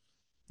IDF.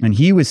 And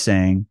he was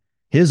saying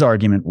his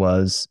argument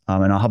was,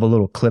 and I'll have a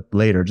little clip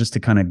later just to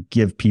kind of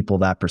give people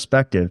that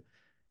perspective,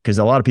 because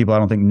a lot of people I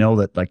don't think know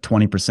that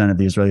 20% of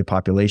the Israeli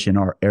population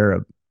are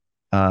Arab.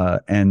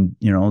 And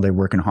they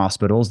work in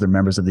hospitals, they're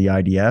members of the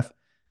IDF.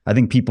 I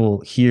think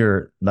people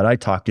here that I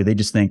talk to, they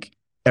just think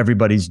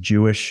everybody's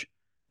Jewish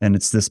and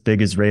it's this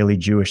big Israeli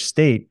Jewish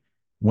state,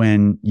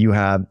 when you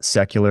have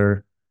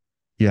secular,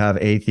 you have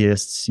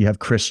atheists, you have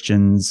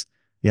Christians,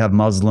 you have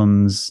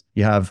Muslims,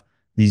 you have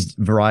these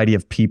variety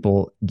of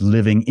people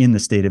living in the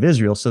state of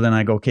Israel. So then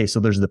I go, okay, so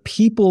there's the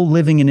people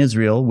living in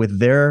Israel with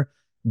their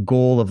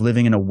goal of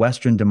living in a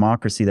Western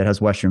democracy that has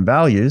Western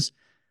values,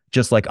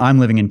 just like I'm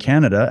living in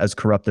Canada, as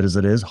corrupted as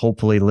it is,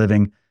 hopefully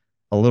living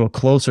a little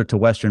closer to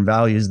Western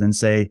values than,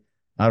 say,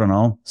 I don't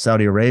know,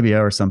 Saudi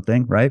Arabia or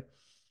something, right?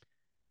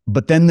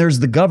 But then there's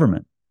the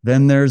government.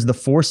 Then there's the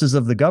forces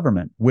of the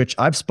government, which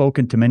I've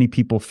spoken to many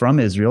people from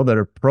Israel that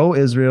are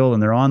pro-Israel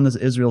and they're on this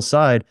Israel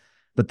side,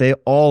 but they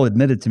all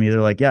admitted to me,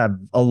 they're like, yeah,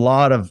 a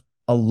lot of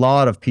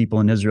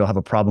people in Israel have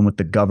a problem with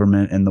the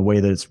government and the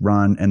way that it's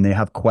run, and they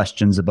have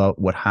questions about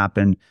what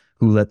happened,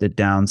 who let it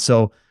down.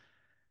 So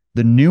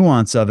the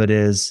nuance of it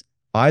is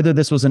either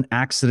this was an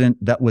accident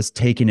that was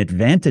taken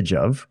advantage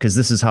of, because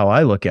this is how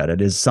I look at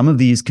it, is some of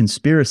these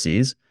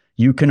conspiracies,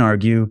 you can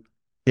argue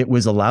it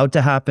was allowed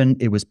to happen.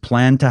 It was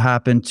planned to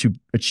happen to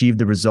achieve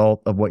the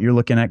result of what you're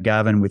looking at,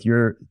 Gavin, with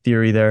your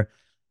theory there,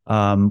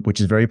 which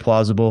is very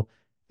plausible.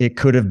 It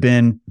could have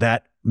been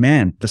that,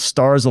 man, the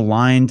stars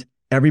aligned.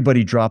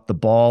 Everybody dropped the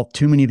ball.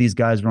 Too many of these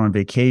guys were on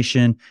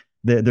vacation.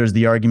 There's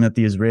the argument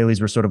that the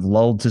Israelis were sort of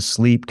lulled to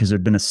sleep because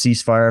there'd been a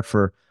ceasefire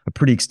for a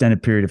pretty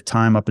extended period of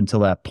time up until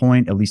that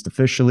point, at least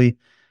officially.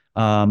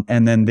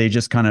 And then they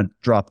just kind of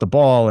dropped the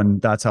ball, and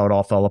that's how it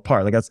all fell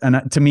apart.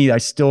 To me,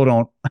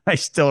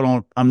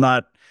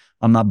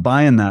 I'm not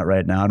buying that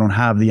right now. I don't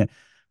have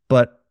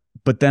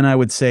but then I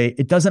would say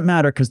it doesn't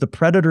matter, because the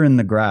predator in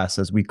the grass,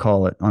 as we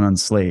call it on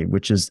Unslaved,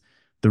 which is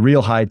the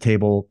real high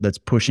table that's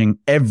pushing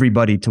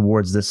everybody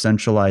towards this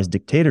centralized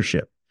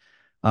dictatorship.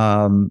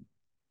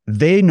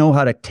 They know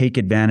how to take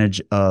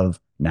advantage of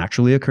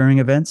naturally occurring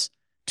events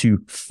to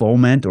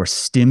foment or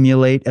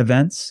stimulate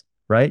events,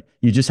 right?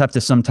 You just have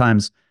to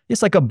sometimes,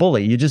 it's like a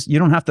bully. You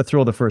don't have to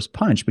throw the first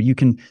punch, but you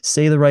can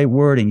say the right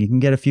wording. You can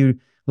get a few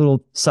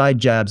little side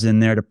jabs in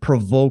there to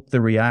provoke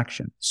the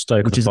reaction,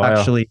 which is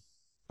actually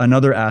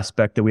another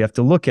aspect that we have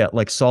to look at.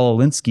 Like Saul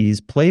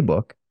Alinsky's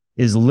playbook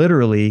is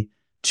literally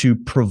to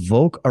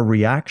provoke a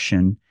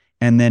reaction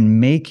and then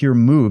make your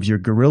moves, your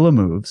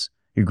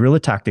guerrilla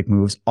tactic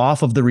moves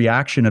off of the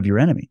reaction of your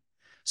enemy.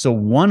 So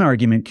one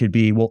argument could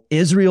be, well,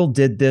 Israel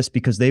did this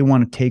because they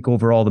want to take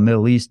over all the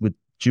Middle East with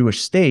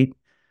Jewish state.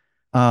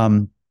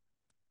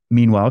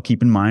 Meanwhile,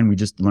 keep in mind, we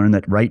just learned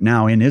that right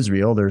now in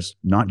Israel, there's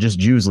not just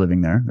Jews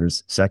living there.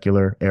 There's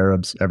secular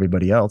Arabs,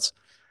 everybody else.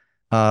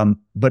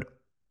 But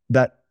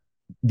that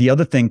the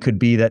other thing could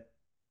be that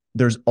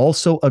there's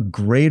also a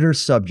greater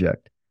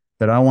subject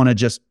that I want to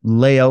just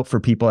lay out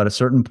for people at a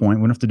certain point.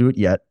 We don't have to do it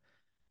yet,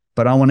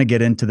 but I want to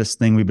get into this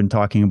thing we've been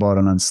talking about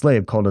on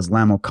Enslaved called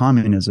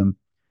Islamo-communism,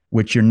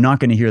 which you're not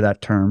going to hear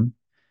that term.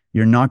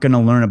 You're not going to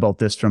learn about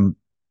this from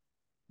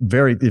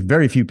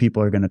very few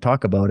people are going to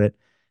talk about it.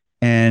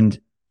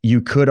 And you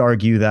could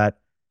argue that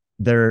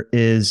there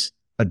is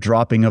a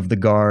dropping of the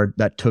guard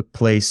that took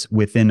place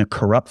within a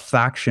corrupt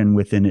faction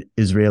within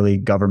Israeli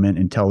government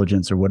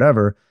intelligence or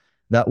whatever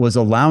that was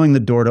allowing the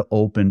door to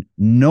open,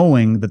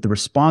 knowing that the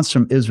response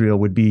from Israel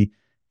would be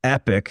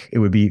epic. It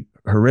would be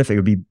horrific. It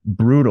would be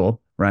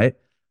brutal, right?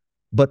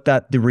 But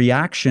that the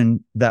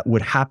reaction that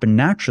would happen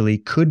naturally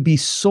could be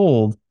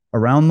sold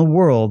around the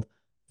world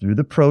through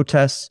the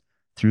protests,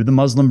 through the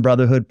Muslim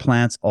Brotherhood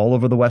plants all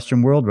over the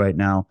Western world right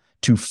now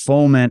to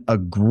foment a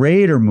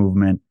greater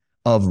movement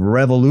of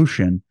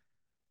revolution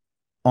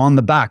on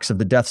the backs of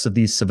the deaths of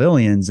these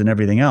civilians and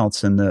everything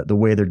else, and the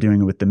way they're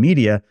doing it with the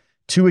media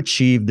to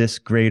achieve this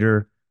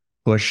greater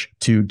push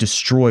to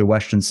destroy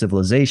Western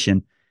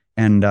civilization.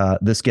 And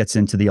this gets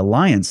into the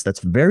alliance that's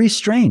very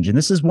strange. And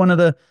this is one of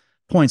the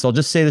points. I'll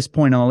just say this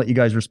point and I'll let you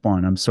guys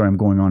respond. I'm sorry I'm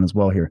going on as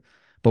well here.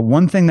 But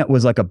one thing that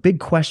was like a big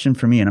question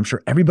for me, and I'm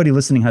sure everybody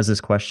listening has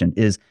this question,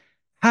 is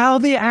how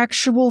the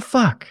actual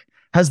fuck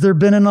has there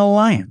been an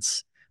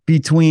alliance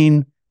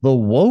between the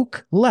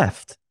woke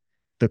left,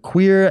 the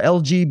queer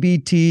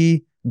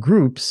LGBT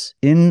groups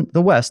in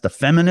the West, the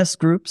feminist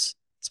groups?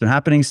 It's been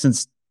happening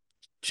since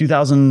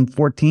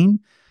 2014,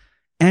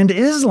 and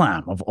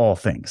Islam of all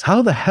things.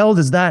 How the hell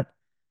does that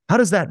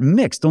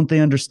mix? Don't they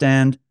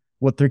understand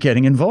what they're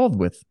getting involved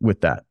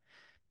with that?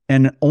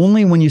 And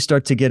only when you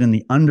start to get in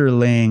the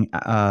underlying,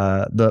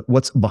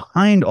 what's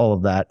behind all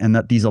of that, and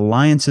that these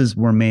alliances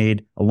were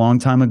made a long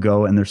time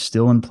ago and they're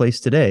still in place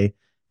today,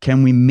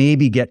 can we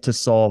maybe get to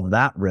solve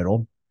that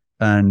riddle?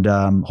 And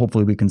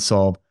hopefully we can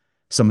solve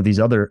some of these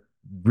other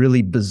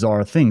really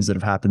bizarre things that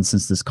have happened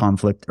since this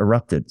conflict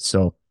erupted.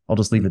 So I'll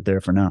just leave it there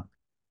for now.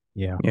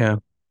 Yeah.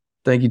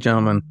 Thank you,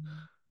 gentlemen,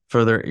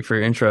 for your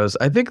intros.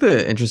 I think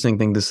the interesting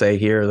thing to say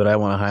here that I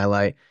want to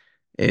highlight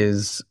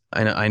is,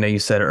 I know you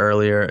said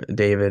earlier,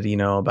 David,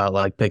 about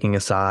like picking a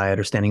side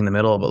or standing in the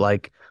middle, but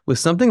like with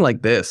something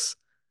like this,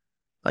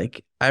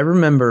 like I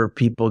remember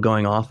people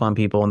going off on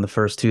people in the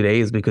first 2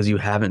 days because you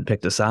haven't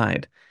picked a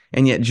side.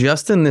 And yet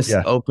just in this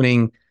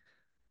opening,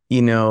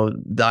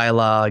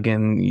 dialogue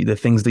and the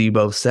things that you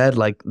both said,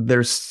 like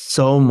there's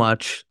so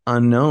much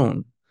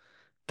unknown.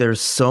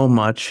 There's so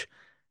much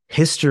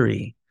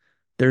history.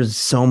 There's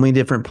so many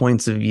different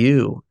points of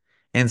view.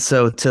 And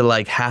so to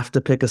like have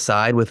to pick a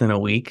side within a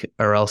week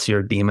or else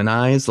you're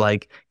demonized,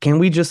 like, can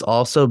we just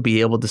also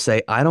be able to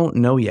say, I don't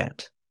know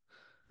yet.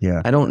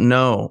 Yeah. I don't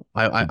know.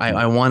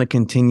 I want to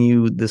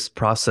continue this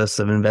process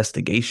of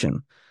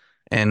investigation.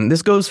 And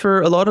this goes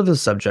for a lot of the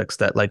subjects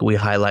that like we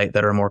highlight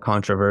that are more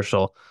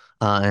controversial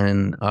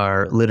and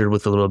are littered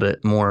with a little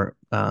bit more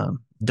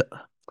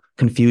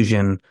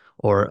confusion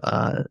or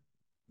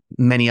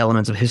many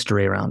elements of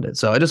history around it.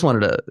 So I just wanted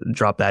to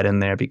drop that in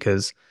there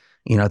because,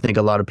 I think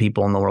a lot of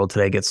people in the world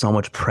today get so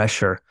much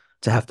pressure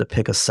to have to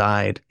pick a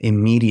side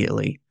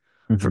immediately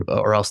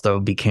or else they'll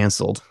be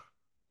canceled.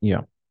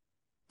 Yeah.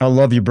 I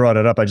love you brought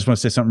it up. I just want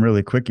to say something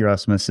really quick,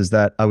 Erasmus, is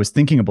that I was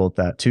thinking about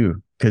that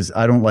too, because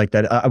I don't like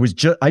that.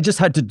 I just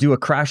had to do a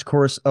crash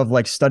course of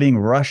like studying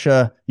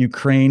Russia,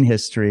 Ukraine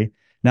history.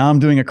 Now I'm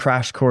doing a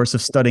crash course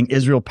of studying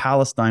Israel,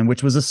 Palestine,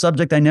 which was a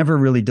subject I never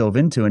really dove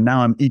into. And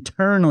now I'm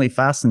eternally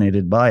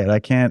fascinated by it. I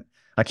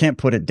can't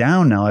put it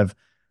down now.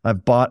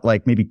 I've bought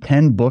like maybe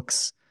 10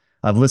 books.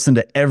 I've listened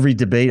to every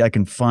debate I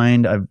can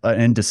find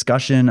and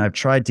discussion. I've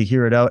tried to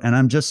hear it out and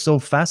I'm just so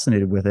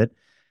fascinated with it.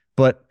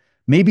 But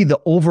maybe the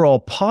overall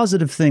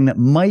positive thing that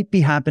might be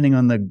happening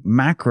on the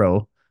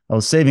macro, I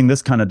was saving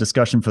this kind of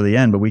discussion for the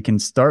end, but we can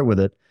start with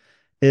it,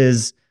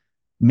 is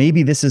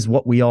maybe this is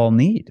what we all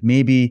need.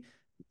 Maybe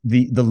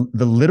the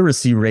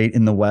literacy rate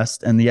in the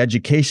West and the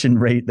education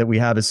rate that we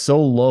have is so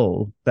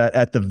low that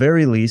at the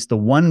very least, the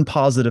one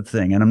positive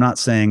thing, and I'm not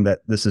saying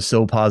that this is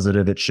so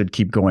positive it should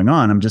keep going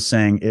on. I'm just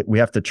saying we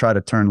have to try to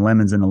turn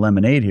lemons into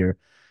lemonade here,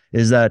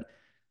 is that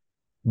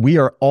we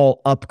are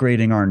all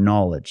upgrading our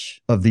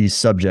knowledge of these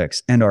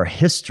subjects and our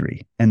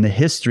history,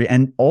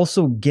 and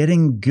also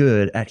getting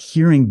good at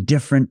hearing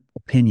different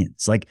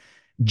opinions. Like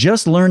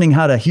just learning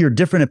how to hear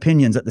different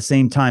opinions at the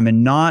same time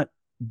and not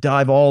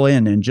dive all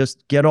in and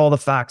just get all the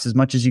facts as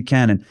much as you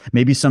can. And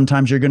maybe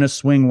sometimes you're going to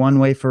swing one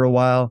way for a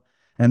while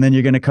and then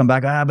you're going to come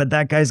back, but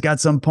that guy's got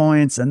some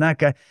points and that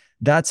guy,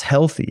 that's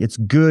healthy. It's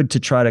good to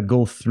try to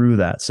go through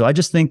that. So I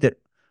just think that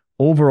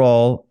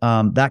overall,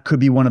 that could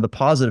be one of the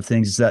positive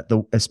things, is that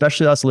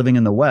especially us living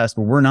in the West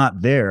where we're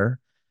not there,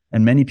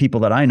 and many people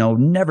that I know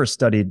never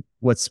studied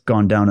what's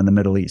gone down in the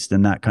Middle East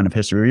and that kind of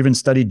history, or even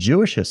studied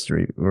Jewish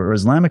history or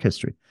Islamic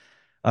history.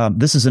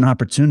 This is an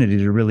opportunity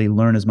to really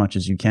learn as much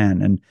as you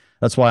can. And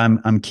that's why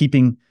I'm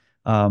keeping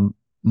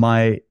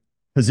my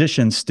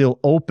position still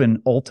open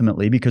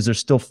ultimately, because there's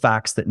still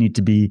facts that need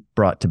to be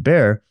brought to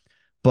bear.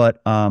 But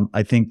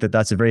I think that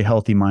that's a very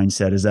healthy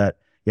mindset, is that,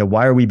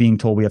 why are we being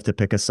told we have to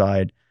pick a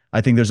side? I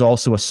think there's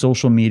also a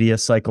social media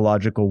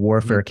psychological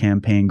warfare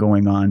campaign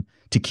going on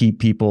to keep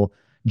people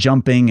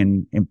jumping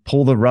and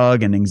pull the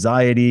rug, and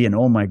anxiety and,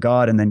 oh my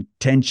God, and then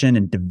tension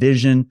and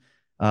division.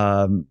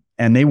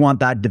 And they want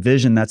that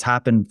division that's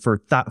happened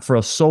for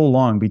so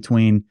long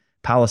between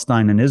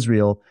Palestine and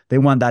Israel. They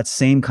want that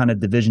same kind of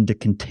division to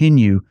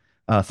continue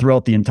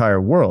throughout the entire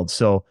world.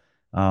 So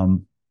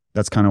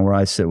that's kind of where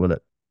I sit with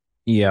it.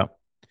 Yeah.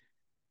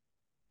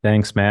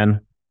 Thanks,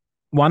 man.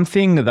 One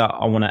thing that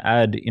I want to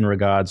add in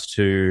regards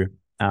to,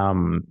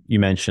 you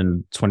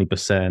mentioned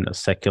 20% of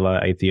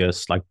secular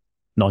atheists, like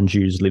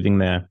non-Jews living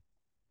there.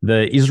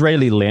 The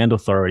Israeli Land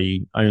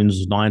Authority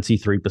owns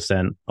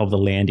 93% of the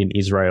land in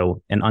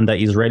Israel, and under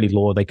Israeli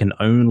law, they can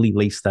only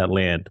lease that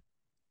land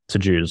to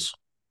Jews.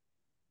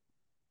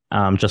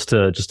 Just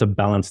to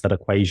balance that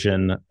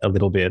equation a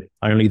little bit,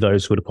 only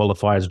those who would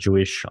qualify as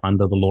Jewish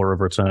under the law of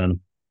return.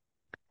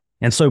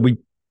 And so we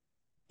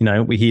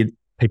hear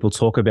people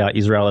talk about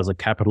Israel as a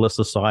capitalist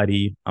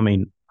society. I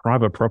mean,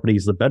 private property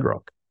is the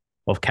bedrock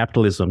of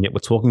capitalism, yet we're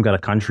talking about a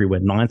country where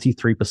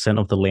 93%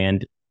 of the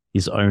land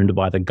is owned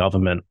by the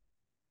government,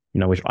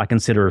 which I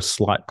consider a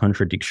slight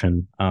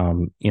contradiction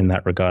in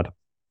that regard.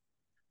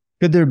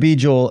 Could there be,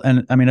 Joel?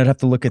 And I mean, I'd have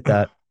to look at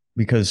that,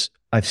 because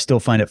I still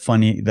find it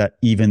funny that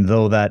even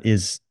though that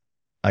is,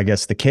 I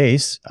guess, the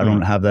case, I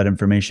don't have that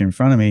information in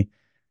front of me.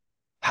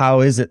 How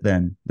is it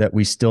then that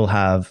we still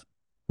have,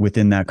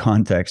 within that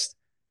context,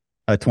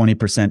 a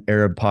 20%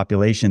 Arab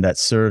population that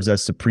serves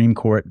as Supreme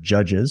Court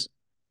judges,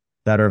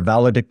 that are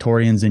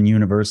valedictorians in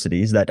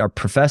universities, that are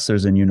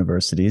professors in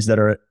universities, that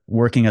are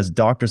working as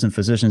doctors and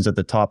physicians at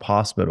the top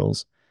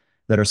hospitals,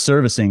 that are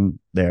servicing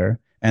there,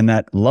 and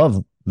that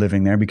love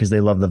living there because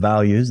they love the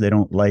values. They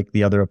don't like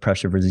the other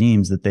oppressive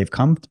regimes that they've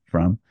come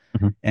from.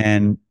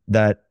 And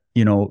that,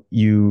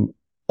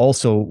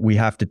 we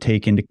have to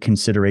take into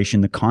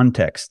consideration the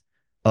context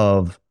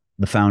of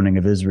the founding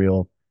of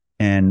Israel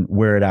and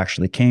where it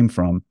actually came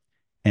from.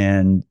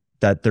 And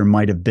that there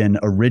might have been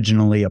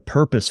originally a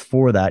purpose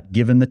for that,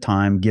 given the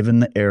time, given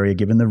the area,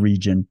 given the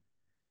region,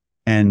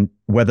 and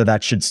whether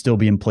that should still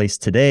be in place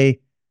today.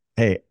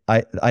 Hey,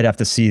 I'd have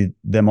to see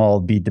them all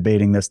be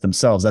debating this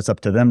themselves. That's up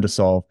to them to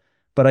solve.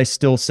 But I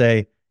still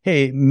say,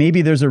 hey,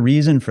 maybe there's a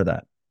reason for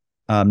that.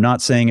 I'm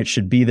not saying it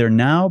should be there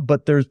now,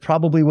 but there's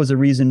probably was a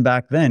reason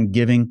back then,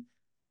 given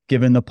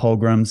the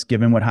pogroms,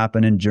 given what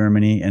happened in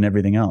Germany and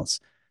everything else.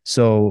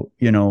 So,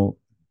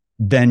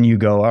 then you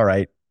go, all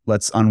right,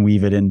 let's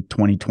unweave it in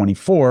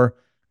 2024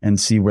 and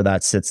see where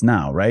that sits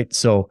now, right?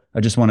 So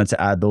I just wanted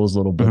to add those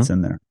little bits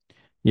in there.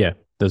 Yeah.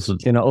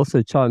 Can I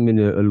also chime in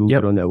a little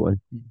bit on that one?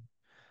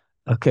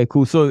 Okay,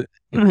 cool. So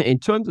in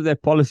terms of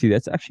that policy,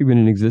 that's actually been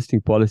an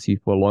existing policy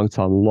for a long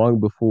time, long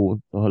before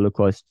the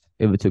Holocaust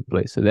ever took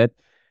place. So that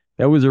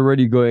was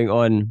already going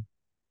on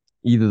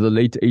either the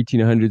late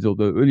 1800s or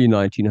the early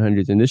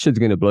 1900s, and this shit's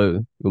going to blow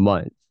your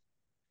mind.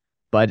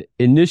 But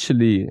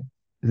initially,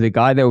 the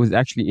guy that was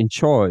actually in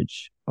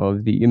charge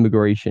of the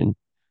immigration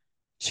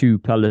to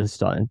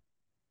Palestine,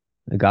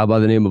 a guy by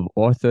the name of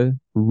Arthur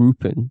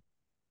Rupen.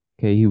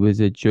 Okay, he was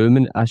a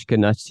German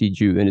Ashkenazi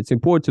Jew. And it's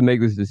important to make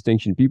this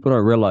distinction. People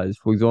don't realize,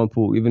 for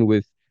example,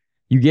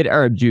 you get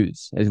Arab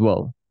Jews as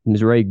well,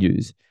 Mizrahi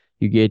Jews,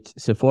 you get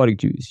Sephardic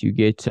Jews, you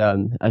get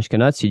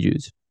Ashkenazi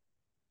Jews.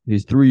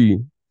 There's three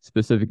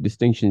specific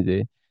distinctions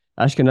there.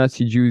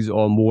 Ashkenazi Jews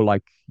are more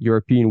like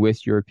European,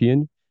 West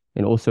European,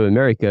 and also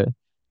America.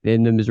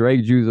 Then the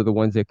Mizrahi Jews are the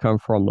ones that come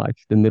from like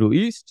the Middle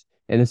East,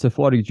 and the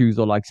Sephardic Jews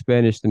are like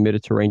Spanish, the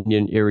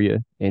Mediterranean area,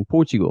 and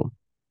Portugal.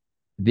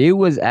 There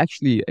was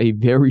actually a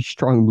very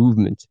strong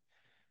movement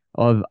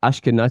of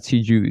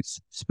Ashkenazi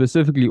Jews,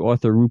 specifically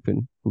Arthur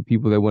Rupen, for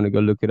people that want to go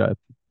look it up.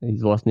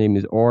 His last name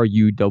is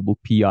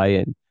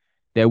Ruppin,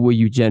 that were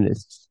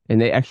eugenists.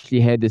 And they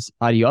actually had this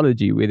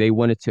ideology where they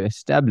wanted to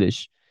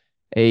establish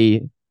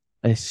a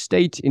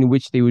state in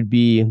which they would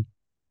be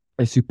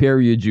a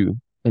superior Jew,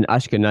 an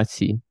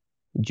Ashkenazi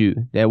Jew.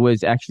 That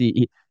was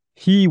actually,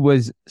 he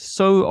was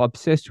so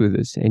obsessed with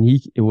this, and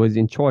he was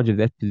in charge of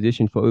that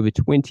position for over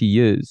 20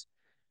 years,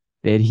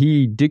 that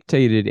he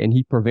dictated and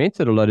he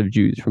prevented a lot of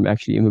Jews from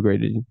actually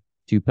immigrating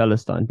to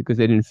Palestine because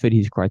they didn't fit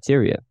his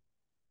criteria.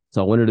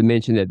 So I wanted to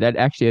mention that that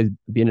actually has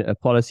been a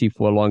policy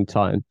for a long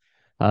time.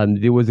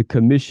 There was a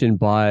commission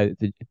by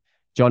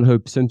John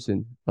Hope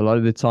Simpson. A lot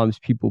of the times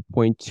people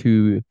point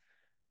to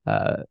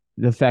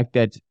the fact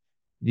that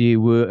there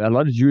were a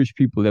lot of Jewish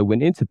people that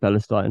went into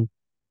Palestine,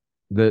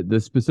 the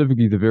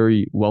specifically the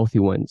very wealthy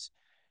ones,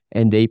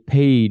 and they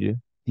paid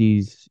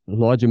these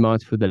large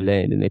amounts for the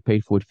land, and they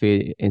paid for it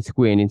fair and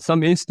square. And in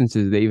some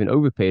instances, they even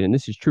overpaid. And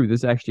this is true.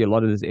 This actually, a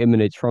lot of this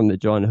emanates from the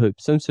John Hope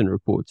Simpson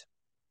report.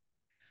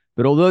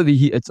 But although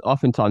it's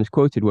oftentimes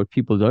quoted, what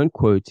people don't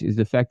quote is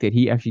the fact that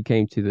he actually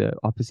came to the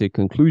opposite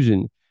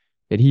conclusion,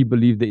 that he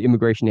believed that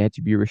immigration had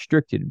to be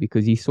restricted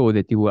because he saw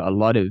that there were a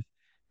lot of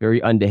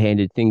very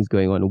underhanded things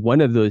going on. One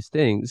of those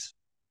things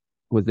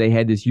was they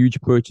had this huge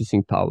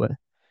purchasing power.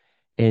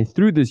 And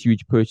through this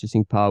huge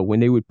purchasing power, when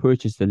they would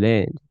purchase the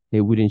land,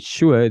 they would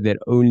ensure that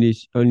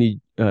only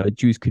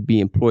Jews could be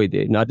employed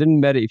there. Now, it didn't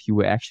matter if you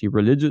were actually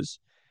religious,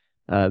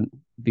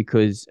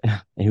 because,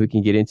 and we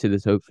can get into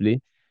this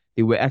hopefully,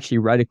 there were actually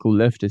radical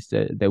leftists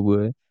that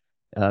were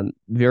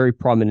very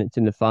prominent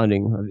in the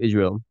founding of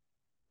Israel.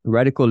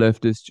 Radical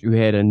leftists who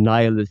had a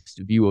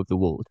nihilist view of the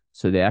world.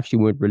 So they actually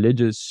weren't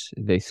religious.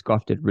 They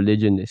scoffed at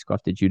religion. They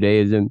scoffed at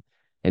Judaism.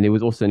 And there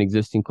was also an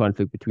existing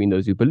conflict between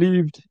those who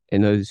believed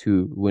and those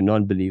who were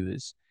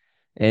non-believers.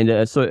 And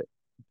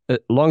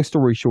long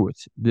story short,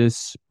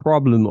 this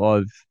problem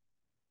of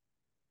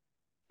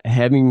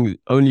having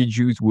only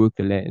Jews work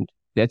the land,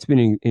 that's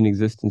been in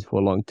existence for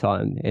a long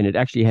time. And it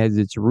actually has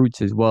its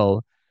roots as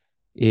well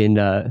in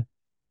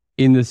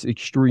this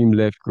extreme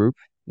left group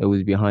that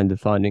was behind the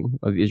founding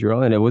of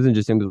Israel. And it wasn't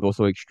just them, it was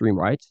also extreme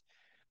right.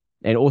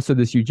 And also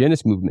this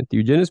eugenist movement. The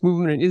eugenist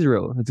movement in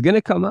Israel, it's going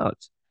to come out,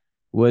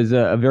 was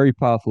a very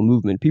powerful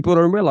movement. People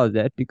don't realize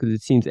that because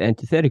it seems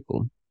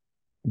antithetical.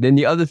 Then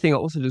the other thing I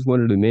also just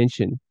wanted to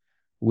mention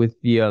with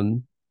the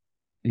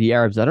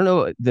Arabs, I don't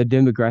know the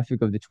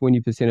demographic of the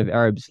 20% of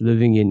Arabs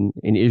living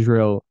in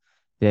Israel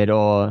that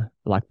are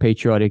like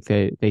patriotic,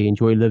 they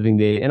enjoy living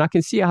there. And I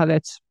can see how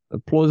that's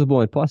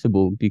plausible and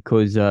possible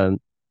because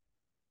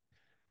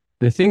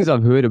the things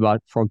I've heard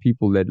about from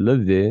people that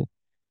live there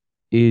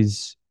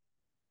is,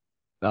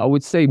 I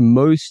would say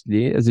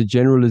mostly as a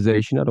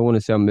generalization, I don't want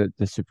to say I'm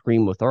the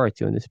supreme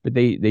authority on this, but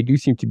they do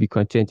seem to be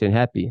content and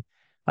happy.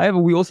 However,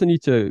 we also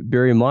need to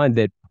bear in mind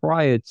that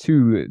prior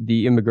to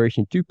the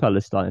immigration to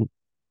Palestine,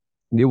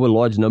 there were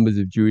large numbers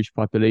of Jewish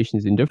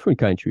populations in different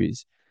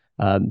countries.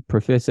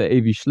 Professor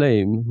Avi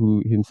Shlaim,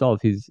 who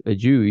himself is a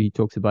Jew, he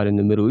talks about in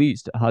the Middle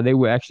East, how they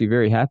were actually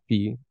very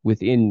happy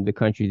within the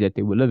countries that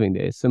they were living.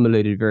 They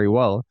assimilated very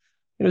well.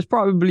 It was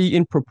probably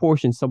in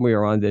proportion somewhere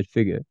around that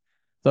figure.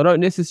 So I don't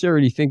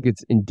necessarily think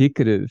it's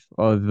indicative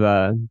of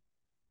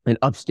an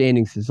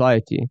upstanding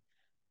society.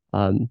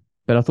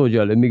 But I thought,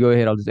 yeah, let me go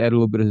ahead. I'll just add a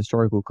little bit of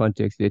historical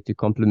context there to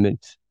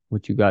complement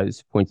what you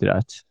guys pointed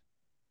out.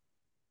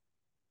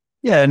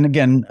 Yeah, and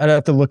again, I'd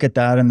have to look at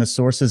that and the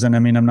sources. And I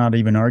mean, I'm not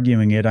even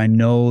arguing it. I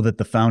know that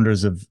the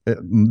founders of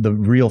the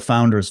real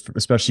founders,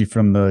 especially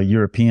from the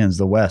Europeans,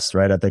 the West,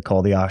 right, that they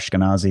call the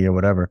Ashkenazi or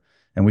whatever.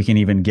 And we can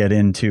even get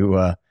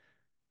into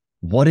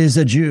what is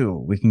a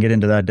Jew? We can get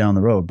into that down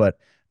the road. But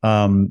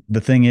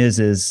the thing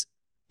is,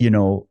 you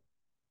know,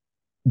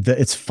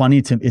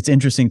 it's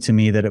interesting to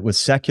me that it was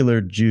secular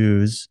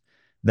Jews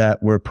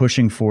that were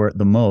pushing for it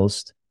the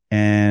most.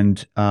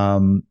 And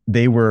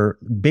they were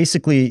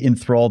basically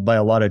enthralled by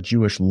a lot of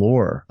Jewish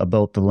lore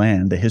about the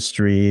land, the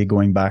history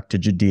going back to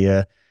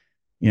Judea,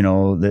 you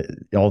know,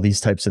 all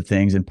these types of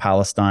things, and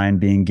Palestine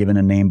being given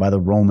a name by the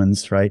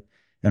Romans, right?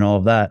 And all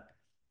of that.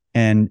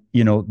 And,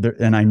 you know,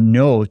 and I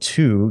know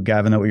too,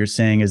 Gavin, that what you're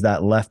saying is that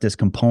leftist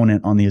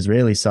component on the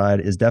Israeli side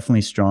is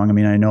definitely strong. I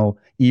mean, I know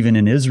even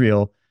in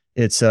Israel,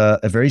 it's a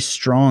very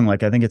strong,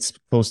 like I think it's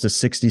close to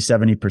 60,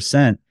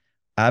 70%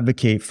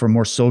 advocate for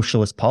more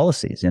socialist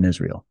policies in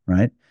Israel,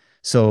 right?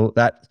 So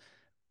that,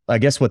 I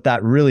guess what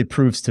that really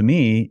proves to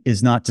me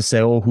is not to say,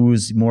 oh,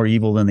 who's more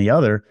evil than the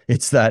other.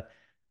 It's that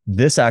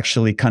this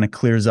actually kind of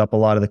clears up a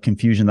lot of the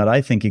confusion that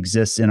I think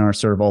exists in our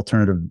sort of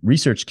alternative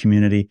research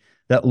community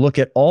that look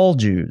at all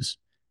Jews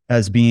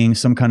as being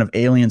some kind of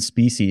alien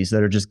species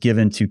that are just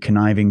given to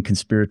conniving,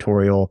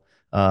 conspiratorial,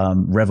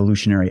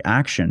 revolutionary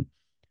action.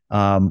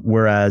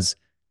 Whereas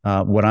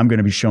what I'm going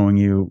to be showing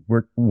you,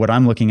 what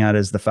I'm looking at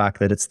is the fact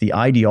that it's the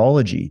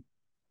ideology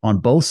on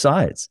both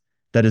sides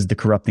that is the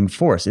corrupting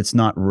force. It's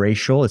not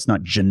racial. It's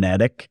not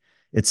genetic.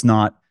 It's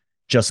not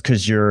just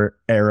because you're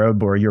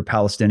Arab or you're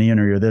Palestinian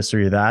or you're this or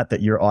you're that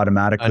you're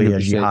automatically 100%. A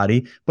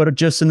jihadi, but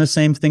just in the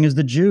same thing as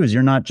the Jews.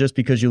 You're not just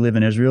because you live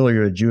in Israel or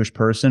you're a Jewish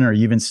person or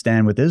you even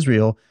stand with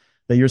Israel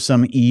that you're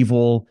some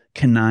evil,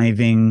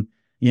 conniving,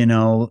 you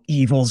know,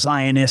 evil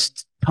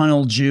Zionist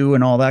tunnel Jew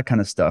and all that kind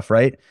of stuff,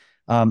 right?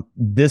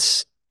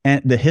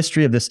 The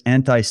history of this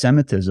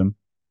anti-Semitism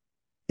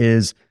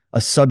is a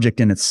subject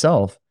in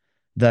itself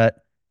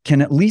that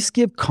can at least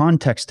give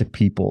context to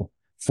people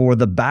for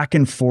the back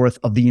and forth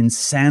of the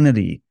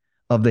insanity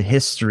of the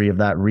history of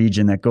that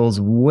region that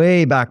goes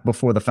way back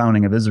before the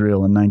founding of Israel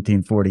in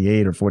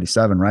 1948 or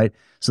 47, right?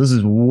 So this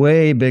is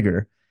way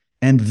bigger.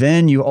 And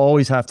then you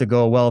always have to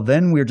go, well,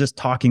 then we're just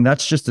talking,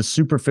 that's just a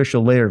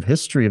superficial layer of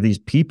history of these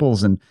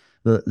peoples. And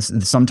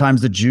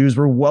sometimes the Jews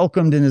were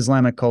welcomed in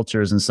Islamic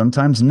cultures and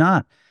sometimes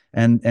not.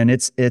 And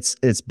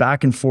it's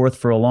back and forth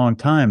for a long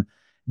time.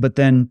 But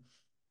then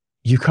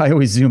you can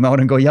always zoom out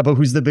and go, yeah, but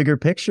who's the bigger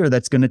picture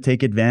that's going to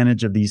take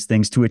advantage of these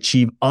things to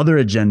achieve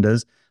other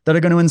agendas that are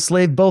going to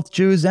enslave both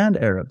Jews and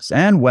Arabs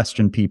and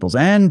Western peoples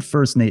and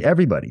First Nation,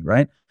 everybody,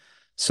 right?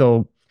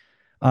 So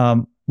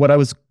what I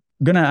was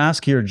going to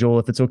ask here, Joel,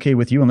 if it's okay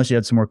with you, unless you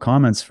had some more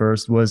comments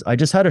first, was I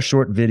just had a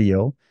short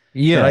video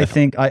that I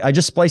think I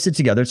just spliced it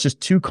together. It's just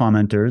 2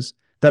 commenters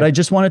that I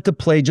just wanted to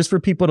play just for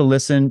people to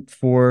listen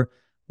for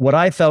what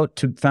I found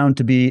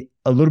to be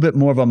a little bit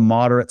more of a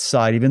moderate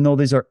side, even though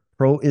these are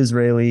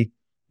pro-Israeli,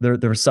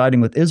 they're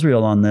siding with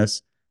Israel on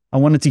this. I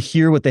wanted to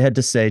hear what they had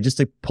to say, just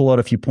to pull out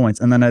a few points,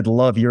 and then I'd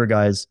love your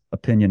guys'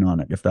 opinion on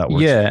it, if that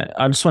works. Yeah,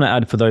 I just want to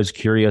add for those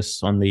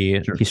curious on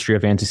the history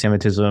of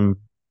anti-Semitism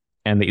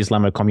and the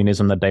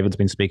Islamo-communism that David's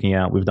been speaking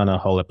out. We've done a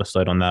whole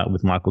episode on that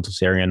with Michael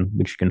Tsarian,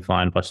 which you can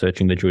find by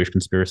searching the Jewish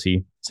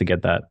conspiracy to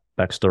get that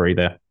backstory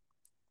there.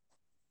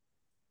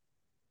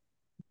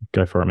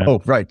 Go for it, man.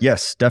 Oh, right.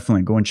 Yes,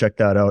 definitely. Go and check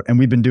that out. And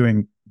we've been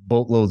doing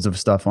boatloads of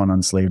stuff on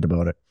Unslaved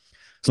about it.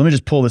 So let me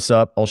just pull this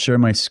up. I'll share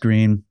my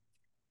screen.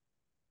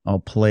 I'll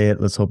play it.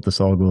 Let's hope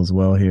this all goes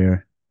well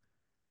here.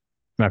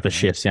 I have to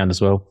share sound as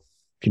well,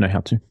 if you know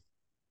how to.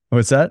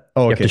 What's that?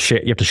 Oh, okay.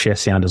 You have to share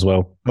sound as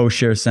well. Oh,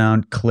 share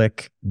sound.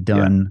 Click.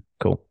 Done. Yeah,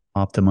 cool.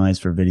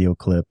 Optimize for video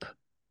clip.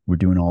 We're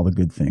doing all the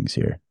good things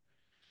here.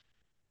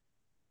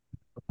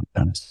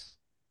 I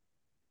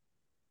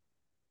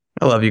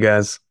love you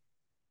guys.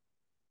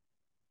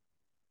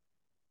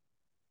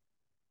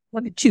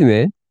 Look at you,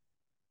 man.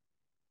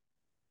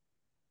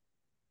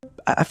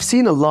 I've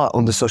seen a lot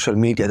on the social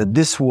media that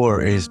this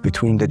war is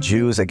between the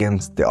Jews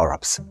against the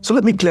Arabs. So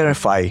let me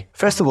clarify.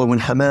 First of all, when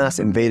Hamas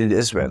invaded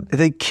Israel,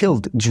 they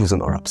killed Jews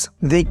and Arabs.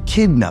 They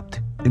kidnapped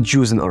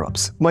Jews and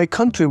Arabs. My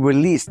country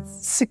released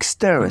 6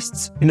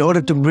 terrorists in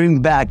order to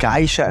bring back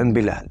Aisha and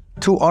Bilal,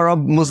 2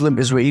 Arab Muslim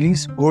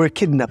Israelis who were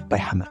kidnapped by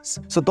Hamas.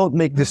 So don't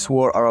make this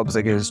war Arabs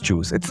against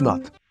Jews. It's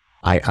not.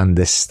 I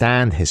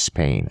understand his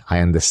pain. I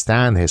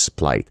understand his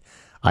plight.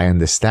 I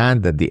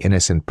understand that the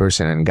innocent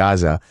person in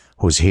Gaza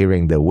who's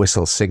hearing the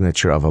whistle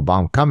signature of a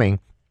bomb coming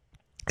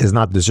is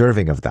not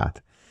deserving of that.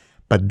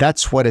 But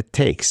that's what it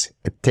takes.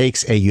 It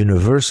takes a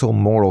universal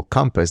moral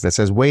compass that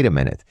says, wait a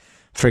minute,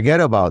 forget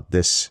about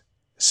this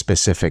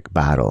specific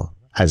battle,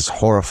 as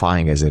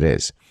horrifying as it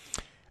is.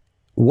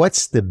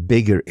 What's the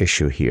bigger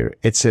issue here?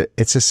 It's a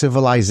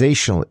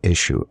civilizational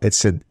issue.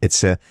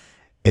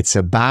 It's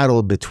a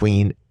battle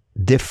between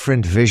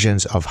different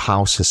visions of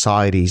how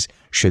societies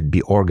should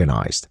be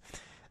organized.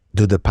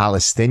 Do the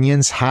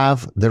Palestinians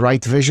have the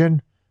right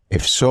vision?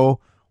 If so,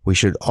 we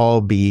should all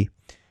be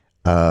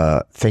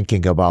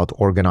thinking about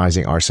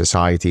organizing our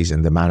societies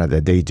in the manner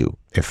that they do.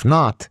 If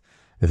not,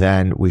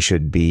 then we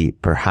should be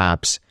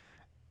perhaps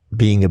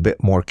being a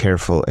bit more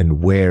careful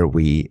in where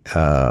we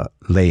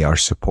lay our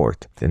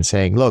support and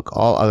saying, look,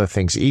 all other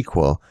things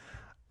equal,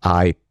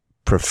 I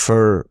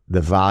prefer the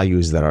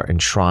values that are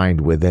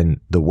enshrined within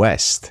the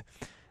West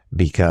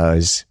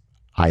because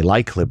I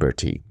like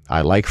liberty.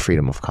 I like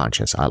freedom of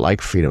conscience. I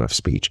like freedom of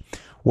speech.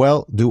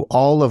 Well, do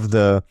all of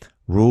the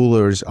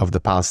rulers of the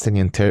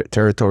Palestinian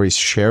territories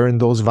share in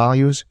those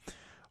values?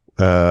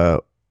 If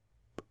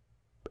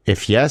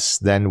yes,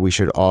 then we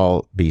should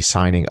all be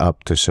signing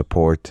up to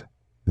support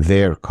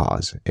their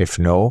cause. If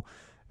no,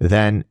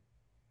 then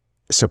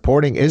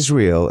supporting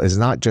Israel is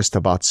not just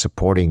about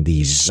supporting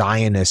the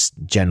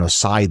Zionist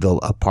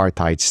genocidal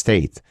apartheid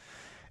state.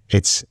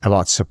 It's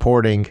about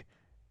supporting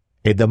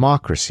a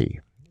democracy.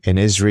 In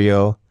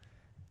Israel,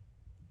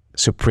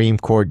 Supreme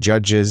Court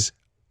judges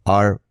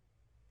are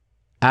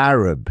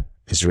Arab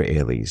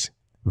Israelis.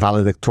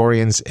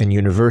 Valedictorians in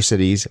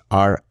universities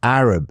are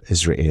Arab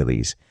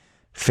Israelis.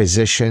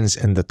 Physicians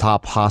in the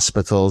top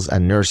hospitals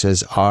and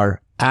nurses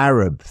are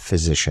Arab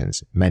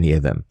physicians, many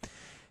of them.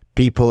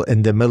 People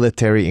in the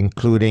military,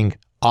 including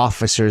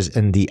officers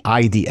in the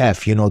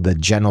IDF, you know, the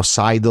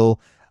genocidal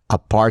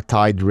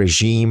apartheid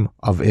regime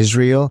of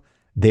Israel,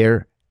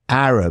 they're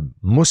Arab,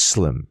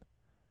 Muslim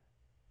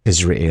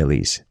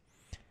Israelis.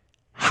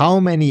 How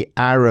many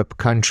Arab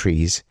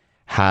countries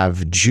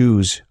have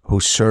Jews who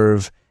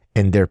serve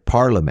in their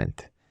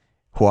parliament,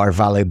 who are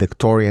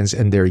valedictorians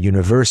in their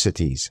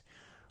universities,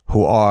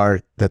 who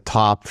are the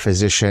top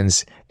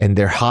physicians in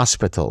their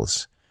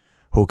hospitals,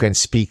 who can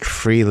speak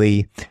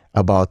freely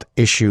about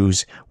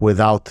issues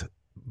without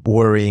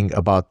worrying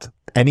about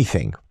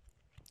anything?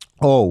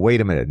 Oh, wait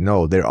a minute.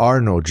 No, there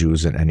are no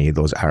Jews in any of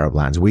those Arab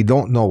lands. We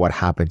don't know what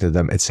happened to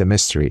them. It's a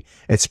mystery.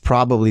 It's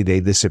probably they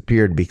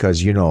disappeared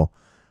because, you know,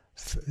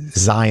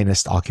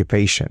 Zionist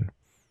occupation.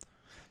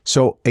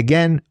 So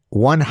again,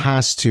 one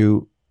has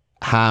to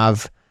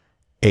have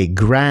a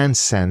grand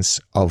sense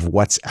of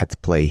what's at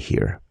play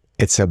here.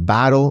 It's a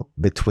battle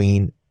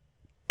between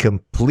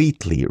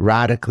completely,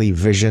 radically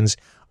visions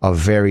of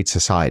varied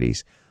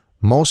societies.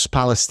 Most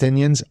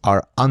Palestinians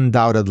are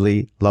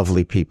undoubtedly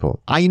lovely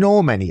people. I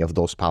know many of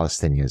those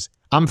Palestinians.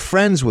 I'm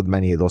friends with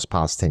many of those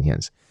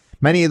Palestinians.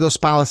 Many of those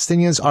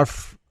Palestinians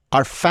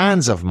are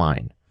fans of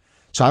mine.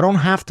 So I don't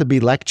have to be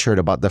lectured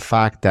about the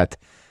fact that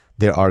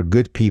there are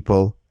good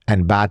people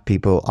and bad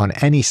people on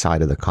any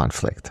side of the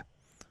conflict,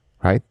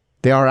 right?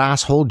 They are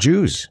asshole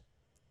Jews.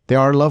 They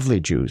are lovely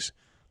Jews.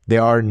 They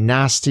are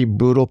nasty,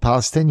 brutal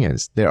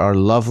Palestinians. They are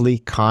lovely,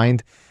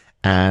 kind,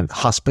 and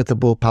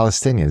hospitable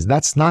Palestinians.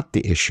 That's not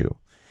the issue.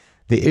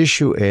 The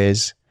issue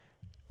is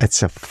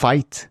it's a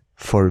fight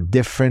for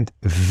different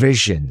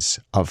visions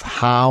of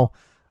how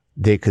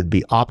they could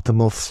be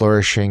optimal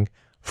flourishing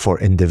for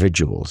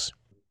individuals.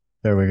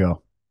 There we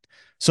go.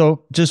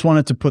 So just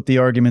wanted to put the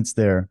arguments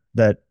there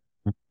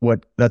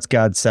that's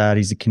Gad Saad.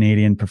 He's a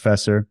Canadian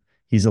professor.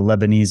 He's a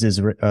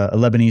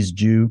Lebanese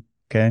Jew.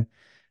 Okay.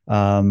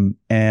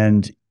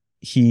 And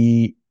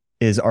he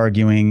is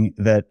arguing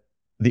that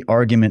the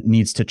argument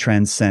needs to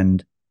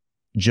transcend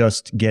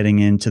just getting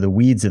into the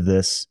weeds of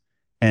this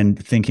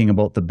and thinking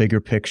about the bigger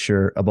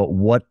picture about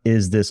what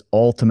is this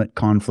ultimate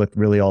conflict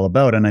really all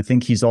about. And I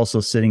think he's also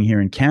sitting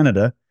here in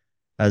Canada,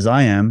 as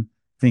I am,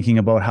 thinking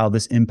about how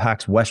this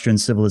impacts Western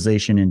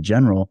civilization in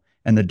general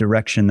and the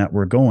direction that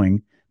we're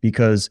going,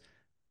 because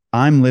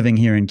I'm living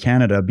here in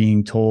Canada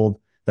being told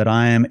that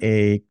I am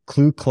a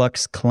Ku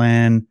Klux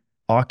Klan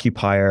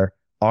occupier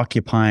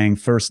occupying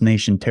First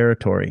Nation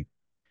territory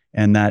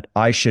and that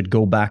I should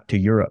go back to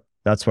Europe.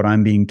 That's what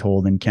I'm being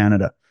told in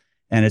Canada.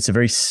 And it's a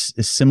very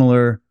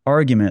similar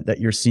argument that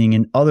you're seeing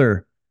in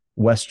other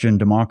Western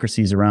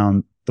democracies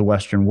around the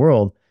Western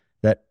world,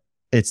 that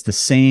it's the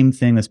same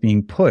thing that's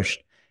being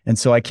pushed. And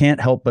so I can't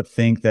help but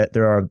think that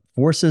there are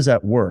forces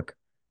at work.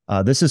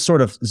 This is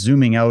sort of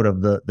zooming out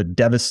of the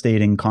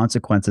devastating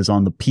consequences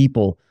on the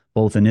people,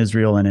 both in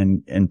Israel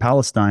and in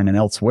Palestine and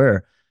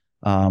elsewhere.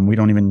 We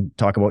don't even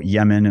talk about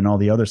Yemen and all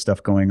the other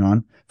stuff going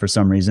on for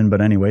some reason.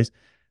 But anyways,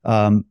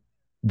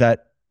 that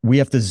we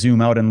have to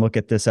zoom out and look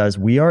at this as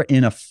we are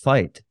in a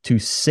fight to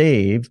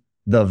save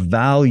the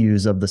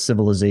values of the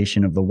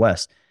civilization of the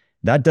West.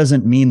 That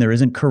doesn't mean there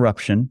isn't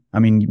corruption. I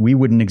mean, we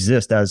wouldn't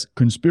exist as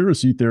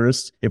conspiracy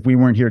theorists if we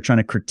weren't here trying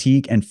to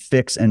critique and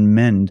fix and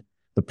mend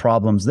the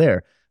problems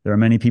there. There are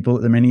many people,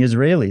 there are many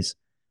Israelis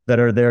that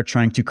are there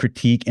trying to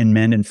critique and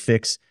mend and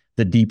fix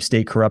the deep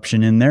state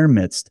corruption in their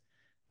midst.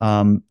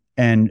 And,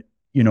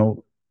 you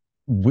know,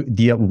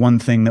 the one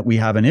thing that we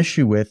have an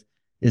issue with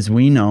is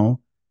we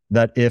know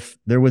that if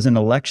there was an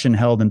election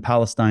held in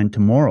Palestine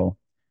tomorrow,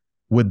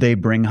 would they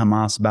bring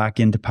Hamas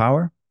back into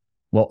power?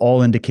 Well,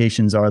 all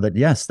indications are that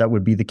yes, that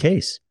would be the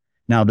case.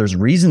 Now, there's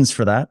reasons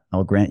for that.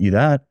 I'll grant you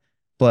that.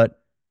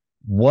 But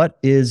what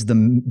is the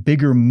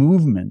bigger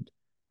movement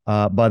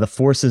by the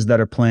forces that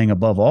are playing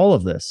above all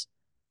of this?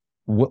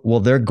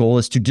 Well, their goal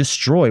is to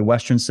destroy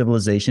Western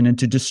civilization and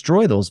to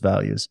destroy those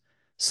values.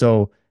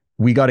 So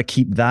we got to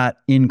keep that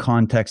in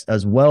context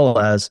as well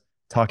as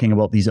talking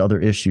about these other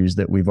issues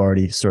that we've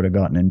already sort of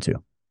gotten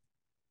into.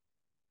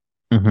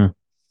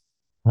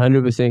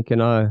 100%.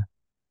 Can I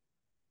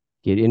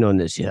get in on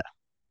this? Yeah.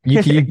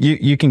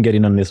 You can get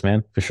in on this,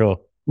 man, for sure.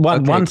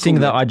 One thing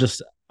cool. that I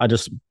just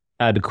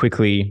add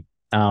quickly,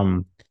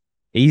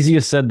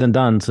 easier said than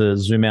done to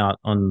zoom out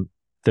on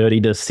 30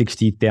 to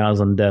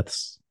 60,000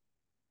 deaths.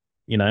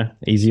 You know,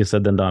 easier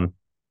said than done.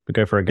 But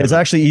go for it. It's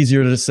actually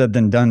easier said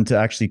than done to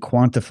actually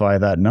quantify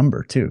that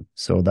number too.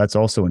 So that's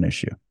also an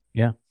issue.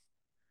 Yeah.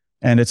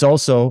 And it's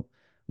also,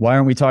 why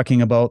aren't we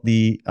talking about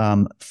the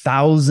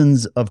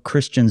thousands of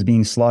Christians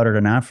being slaughtered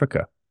in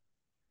Africa?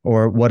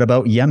 Or what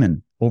about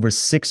Yemen? Over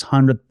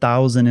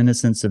 600,000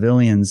 innocent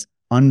civilians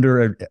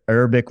under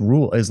Arabic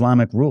rule,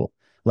 Islamic rule.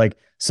 Like,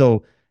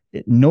 so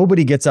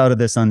nobody gets out of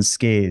this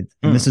unscathed.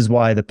 And this is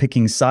why the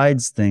picking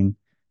sides thing,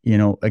 you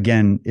know,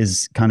 again,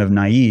 is kind of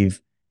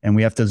naive. And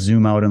we have to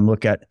zoom out and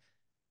look at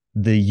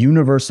the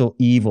universal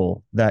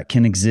evil that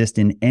can exist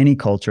in any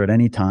culture at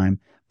any time.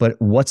 But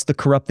what's the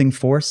corrupting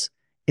force?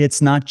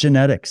 It's not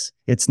genetics.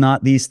 It's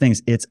not these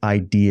things. It's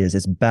ideas.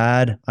 It's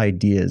bad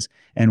ideas.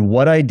 And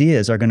what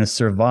ideas are going to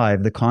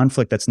survive the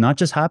conflict that's not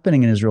just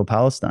happening in Israel,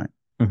 Palestine?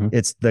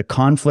 It's the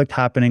conflict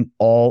happening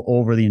all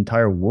over the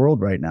entire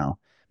world right now,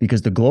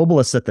 because the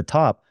globalists at the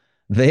top,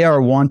 they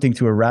are wanting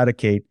to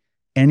eradicate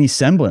any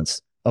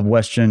semblance of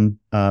Western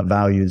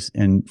values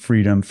and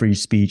freedom, free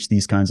speech,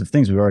 these kinds of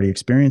things. We've already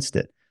experienced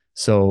it.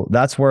 So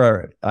that's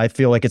where I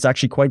feel like it's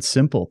actually quite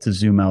simple to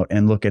zoom out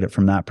and look at it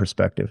from that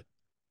perspective.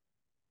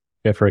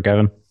 Go for it,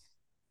 Gavin.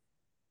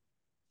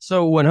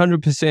 So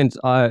 100%,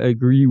 I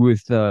agree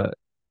with, I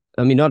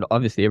mean, not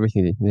obviously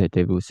everything that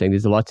David was saying.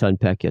 There's a lot to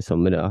unpack here. So I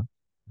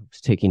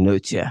was taking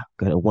notes. Yeah.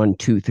 Got a 1,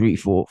 2, 3,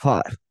 4,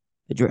 5.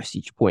 Address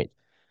each point.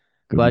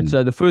 Good.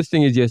 But the first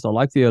thing is, yes, I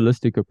like the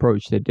holistic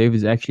approach that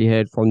David's actually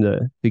had from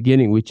the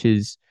beginning, which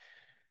is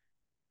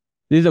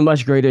there's a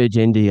much greater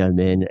agenda here,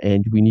 man,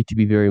 and we need to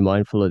be very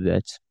mindful of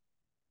that.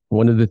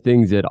 One of the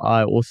things that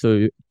I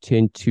also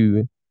tend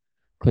to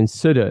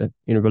consider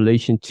in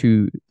relation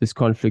to this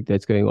conflict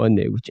that's going on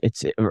there, which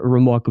it's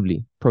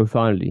remarkably,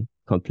 profoundly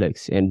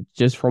complex. And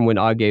just from when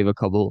I gave a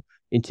couple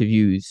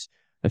interviews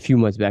a few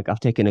months back, I've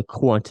taken a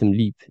quantum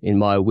leap in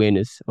my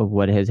awareness of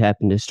what has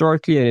happened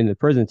historically and in the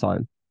present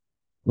time.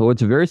 But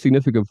what's very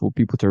significant for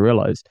people to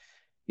realize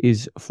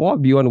is far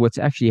beyond what's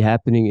actually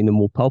happening in the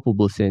more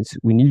palpable sense.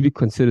 We need to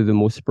consider the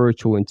more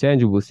spiritual and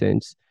tangible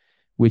sense,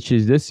 which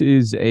is this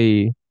is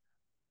a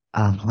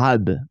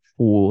hub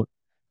for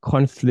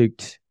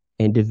conflict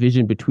and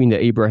division between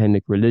the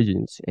Abrahamic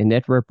religions. And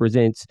that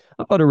represents,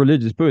 I'm not a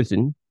religious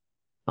person.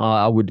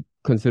 I would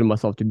consider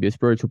myself to be a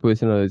spiritual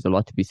person. There's a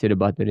lot to be said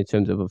about that in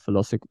terms of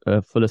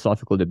a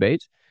philosophical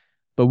debate.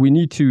 But we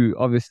need to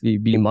obviously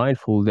be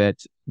mindful that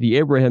the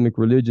Abrahamic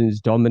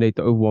religions dominate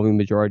the overwhelming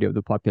majority of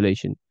the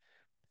population.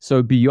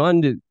 So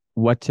beyond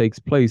what takes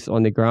place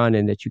on the ground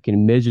and that you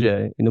can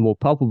measure in a more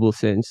palpable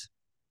sense,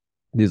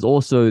 there's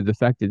also the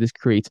fact that this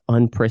creates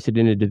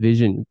unprecedented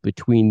division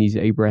between these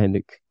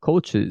Abrahamic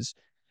cultures.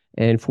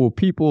 And for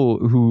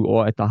people who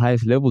are at the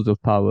highest levels of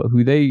power,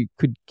 who they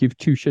could give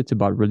two shits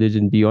about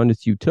religion beyond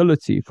its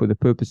utility for the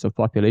purpose of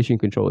population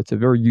control, it's a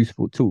very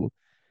useful tool.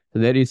 So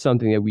that is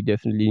something that we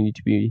definitely need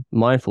to be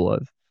mindful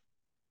of.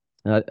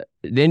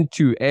 Then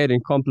to add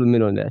and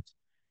complement on that,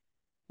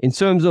 in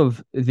terms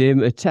of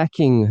them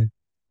attacking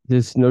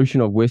this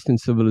notion of Western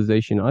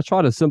civilization, I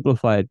try to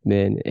simplify it,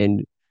 man,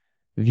 and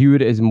view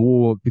it as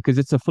more, because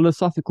it's a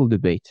philosophical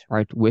debate,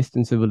 right?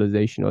 Western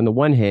civilization. On the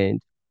one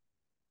hand,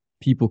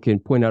 people can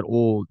point out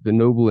all the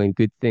noble and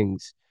good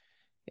things,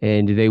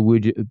 and they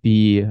would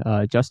be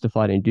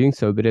justified in doing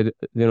so. But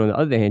then on the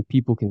other hand,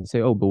 people can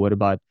say, oh, but what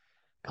about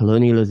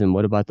colonialism?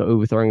 What about the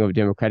overthrowing of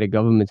democratic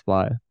governments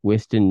by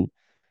Western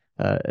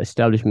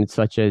establishments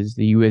such as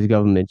the US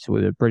government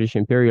or the British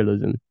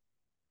imperialism?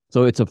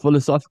 So it's a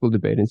philosophical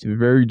debate, and it's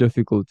very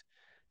difficult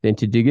then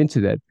to dig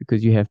into that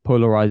because you have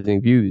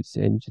polarizing views.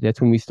 And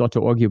that's when we start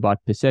to argue about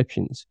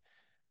perceptions.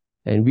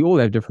 And we all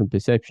have different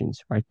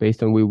perceptions, right?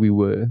 Based on where we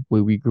were,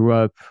 where we grew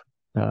up,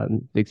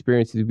 the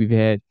experiences we've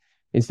had.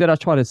 Instead, I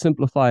try to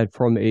simplify it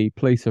from a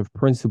place of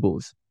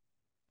principles.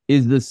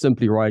 Is this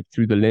simply right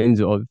through the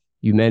lens of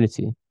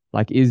humanity?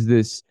 Like, is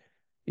this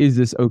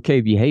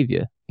okay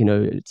behavior? You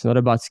know, it's not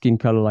about skin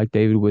color, like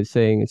David was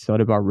saying. It's not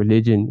about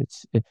religion.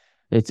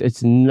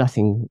 It's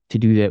nothing to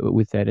do that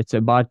with that. It's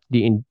about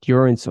the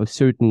endurance of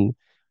certain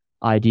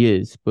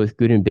ideas, both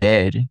good and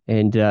bad.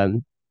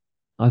 And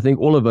I think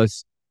all of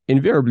us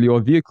invariably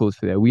are vehicles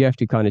for that. We have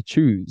to kind of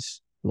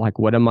choose, like,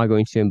 what am I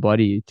going to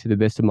embody to the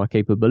best of my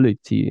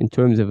capability in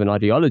terms of an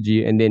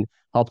ideology, and then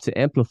help to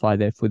amplify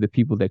that for the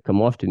people that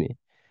come after me.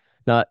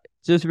 Now,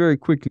 just very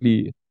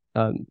quickly,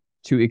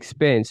 to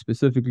expand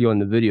specifically on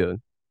the video,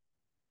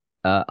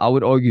 I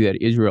would argue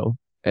that Israel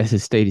as a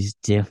state is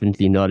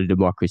definitely not a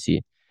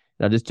democracy.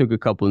 I just took a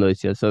couple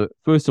notes here. So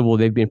first of all,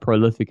 they've been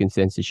prolific in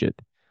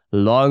censorship.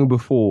 Long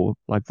before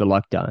like the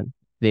lockdown,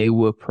 they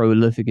were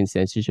prolific in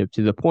censorship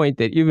to the point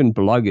that even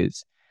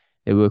bloggers,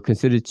 they were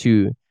considered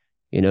to,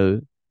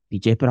 be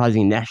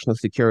jeopardizing national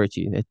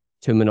security. That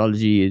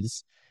terminology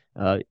is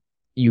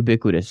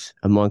ubiquitous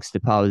amongst the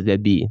powers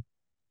that be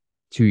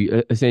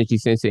to essentially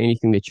censor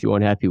anything that you're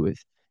unhappy with,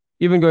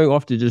 even going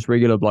after just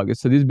regular bloggers.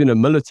 So there's been a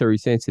military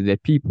censor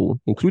that people,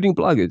 including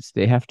bloggers,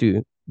 they have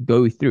to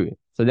go through.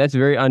 So that's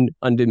very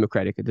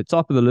undemocratic. At the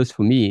top of the list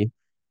for me,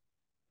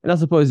 and I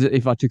suppose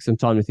if I took some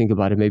time to think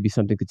about it, maybe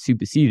something could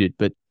supersede it,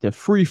 but the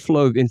free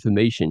flow of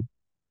information,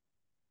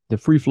 the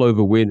free flow of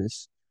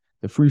awareness,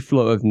 the free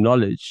flow of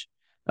knowledge,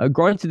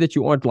 granted that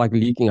you aren't like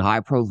leaking high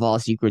profile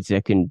secrets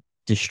that can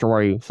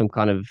destroy some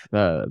kind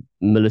of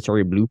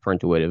military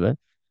blueprint or whatever,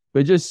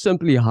 but just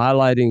simply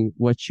highlighting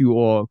what you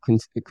are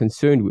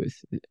concerned with.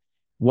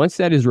 Once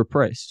that is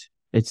repressed,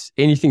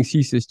 anything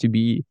ceases to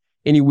be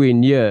anywhere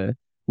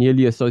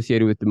nearly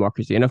associated with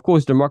democracy. And of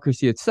course,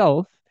 democracy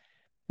itself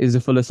is a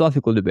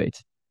philosophical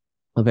debate.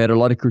 I've had a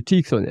lot of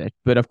critiques on that,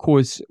 but of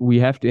course, we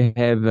have to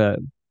have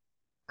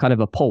kind of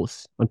a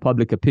pulse on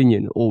public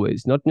opinion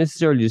always, not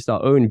necessarily just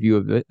our own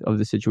view of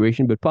the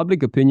situation, but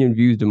public opinion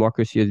views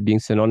democracy as being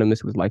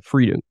synonymous with like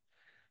freedom.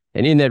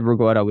 And in that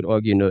regard, I would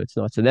argue, no, it's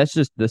not. So that's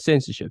just the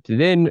censorship.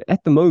 Then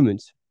at the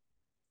moment,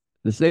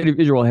 the state of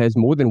Israel has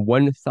more than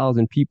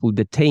 1,000 people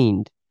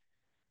detained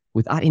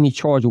without any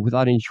charge or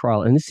without any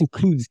trial. And this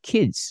includes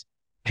kids.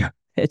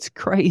 It's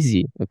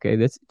crazy. Okay.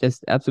 That's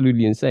just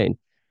absolutely insane.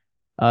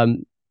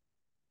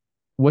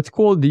 What's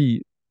called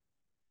the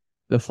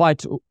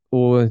fight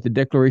or the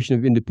Declaration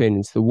of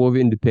Independence, the War of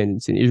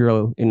Independence in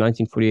Israel in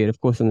 1948, of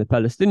course, on the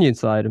Palestinian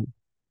side,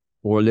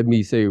 or let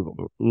me say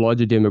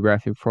larger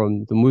demographic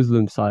from the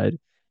Muslim side,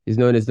 is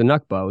known as the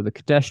Nakba, or the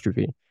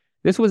catastrophe.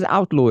 This was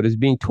outlawed as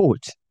being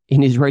taught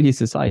in Israeli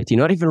society,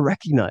 not even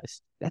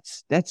recognized.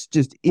 That's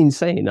just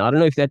insane. I don't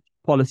know if that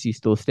policy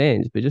still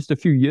stands, but just a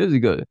few years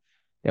ago,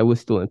 that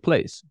was still in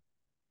place.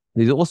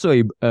 There's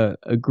also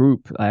a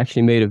group. I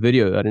actually made a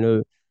video. I don't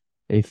know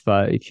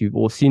if you've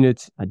all seen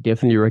it. I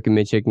definitely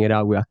recommend checking it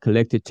out, where I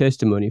collected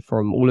testimony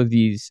from all of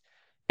these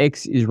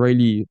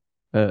ex-Israeli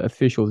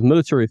officials,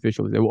 military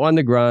officials. They were on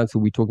the ground. So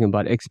we're talking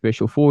about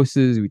ex-special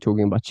forces. We're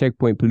talking about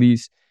checkpoint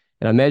police.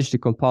 And I managed to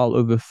compile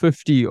over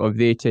 50 of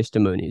their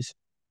testimonies.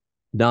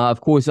 Now,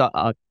 of course,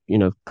 I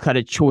cut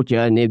it short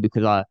here and there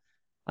because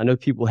I know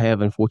people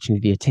have, unfortunately,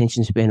 the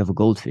attention span of a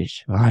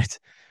goldfish, all right?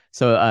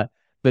 So,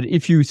 but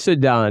if you sit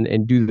down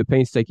and do the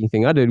painstaking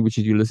thing I did, which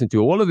is you listen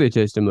to all of their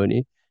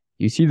testimony,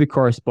 you see the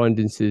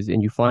correspondences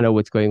and you find out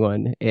what's going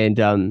on.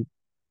 And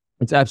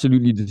it's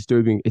absolutely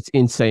disturbing. It's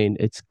insane.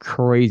 It's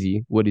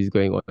crazy what is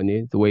going on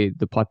there, the way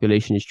the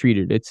population is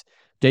treated. It's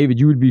David,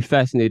 you would be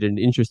fascinated and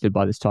interested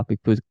by this topic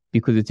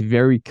because it's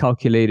very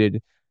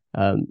calculated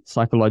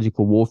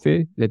psychological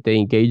warfare that they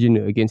engage in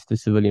against the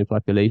civilian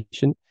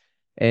population.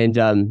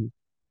 And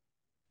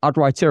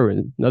outright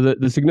terrorism. Now,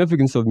 the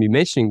significance of me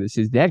mentioning this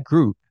is that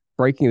group,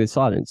 Breaking the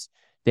Silence,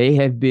 they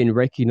have been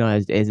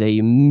recognized as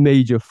a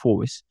major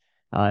force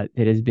that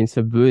has been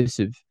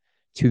subversive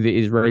to the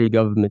Israeli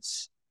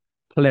government's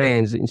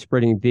plans in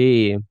spreading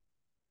their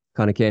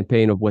kind of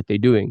campaign of what they're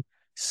doing.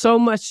 So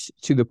much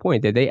to the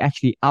point that they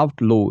actually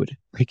outlawed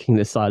Breaking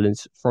the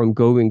Silence from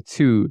going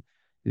to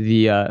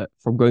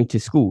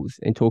schools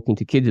and talking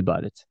to kids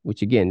about it,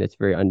 which again, that's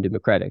very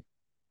undemocratic.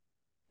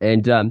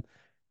 And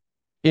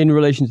in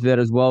relation to that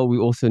as well, we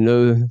also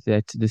know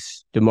that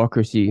this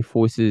democracy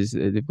forces,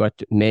 they've got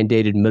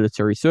mandated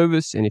military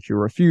service. And if you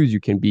refuse, you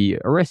can be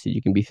arrested.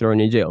 You can be thrown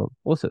in jail.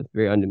 Also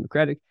very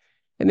undemocratic.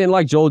 And then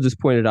like Joel just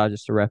pointed out,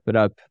 just to wrap it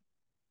up,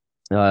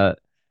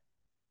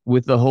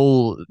 with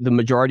the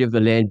majority of the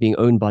land being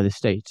owned by the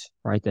state,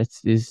 right?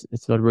 It's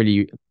not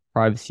really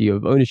privacy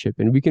of ownership.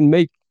 And we can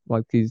make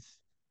like these,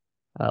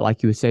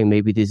 like you were saying,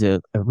 maybe there's a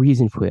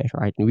reason for that,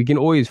 right? And we can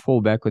always fall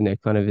back on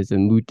that kind of as a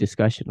moot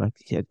discussion. Like,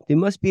 yeah, there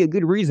must be a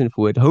good reason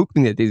for it,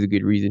 hoping that there's a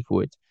good reason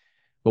for it.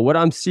 But what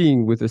I'm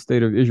seeing with the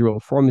state of Israel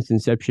from its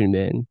inception,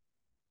 man,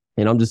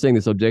 and I'm just saying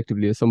this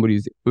objectively as somebody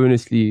who's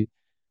earnestly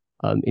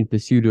in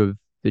pursuit of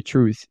the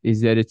truth,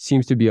 is that it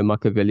seems to be a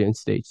Machiavellian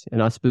state.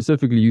 And I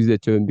specifically use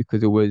that term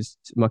because it was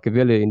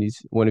Machiavelli in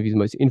one of his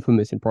most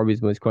infamous and probably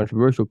his most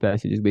controversial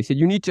passages, where he said,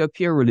 you need to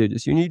appear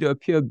religious, you need to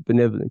appear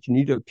benevolent, you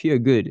need to appear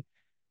good,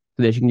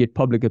 so that you can get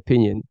public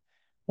opinion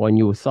on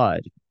your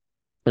side.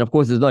 And of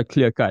course, it's not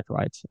clear cut,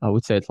 right? I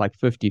would say it's like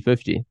 50-50.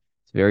 It's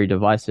very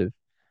divisive.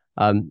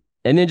 And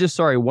then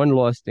one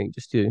last thing,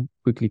 just to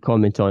quickly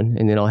comment on,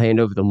 and then I'll hand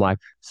over the mic.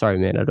 Sorry,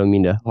 man, I don't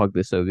mean to hog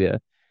this over here.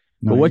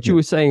 No, but what you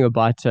were saying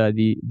about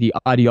the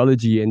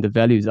ideology and the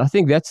values, I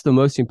think that's the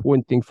most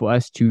important thing for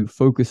us to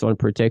focus on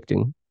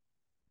protecting.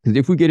 Because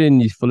if we get in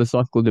these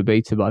philosophical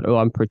debates about,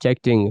 I'm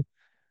protecting,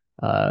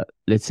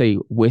 let's say,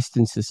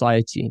 Western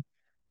society,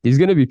 there's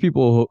going to be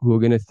people who are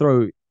going to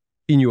throw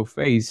in your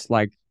face,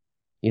 like,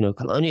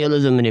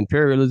 colonialism and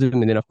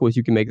imperialism. And then, of course,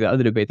 you can make the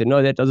other debate that,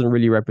 no, that doesn't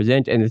really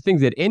represent. And the things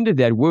that ended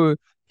that were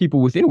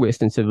people within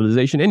Western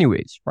civilization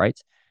anyways, right?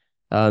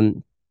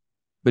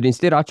 But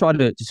instead, I try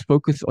to just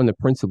focus on the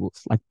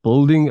principles, like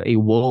building a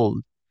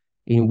world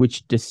in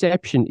which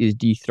deception is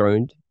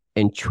dethroned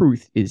and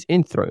truth is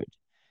enthroned,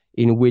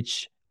 in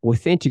which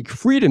authentic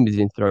freedom is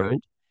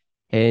enthroned,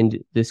 and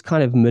this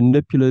kind of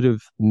manipulative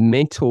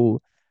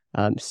mental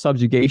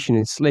subjugation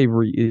and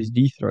slavery is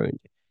dethroned,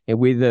 and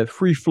where the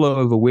free flow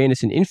of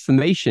awareness and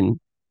information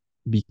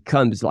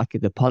becomes like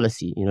the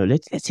policy.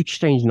 Let's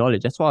exchange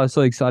knowledge. That's why I was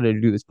so excited to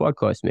do this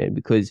podcast, man,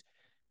 because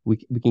we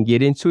can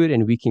get into it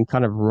and we can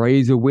kind of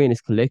raise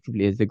awareness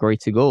collectively as the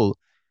greater goal,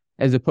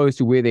 as opposed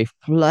to where they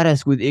flood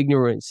us with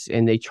ignorance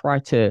and they try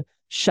to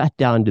shut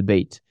down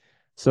debate.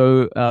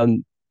 So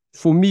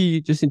for me,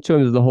 just in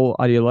terms of the whole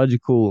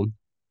ideological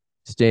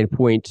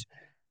standpoint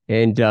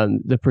and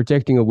the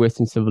protecting of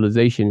Western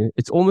civilization,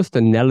 it's almost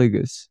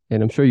analogous,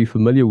 and I'm sure you're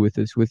familiar with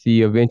this, with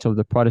the event of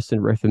the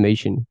Protestant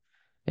Reformation.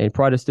 And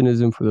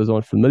Protestantism, for those who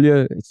aren't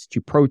familiar, it's to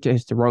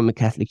protest the Roman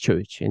Catholic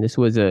Church. And this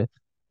was a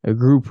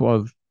group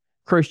of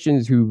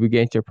Christians who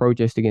began to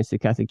protest against the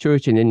Catholic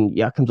Church, and then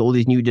comes all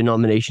these new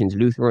denominations,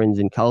 Lutherans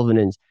and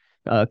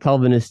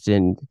Calvinists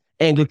and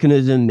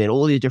Anglicanism and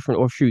all these different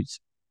offshoots.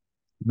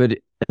 But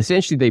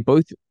essentially, they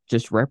both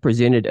just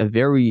represented a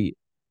very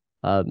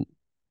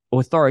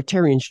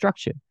authoritarian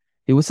structure.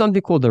 There was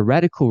something called the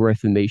Radical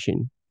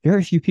Reformation.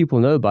 Very few people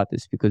know about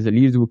this because the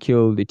leaders were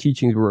killed, the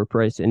teachings were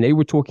repressed, and they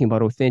were talking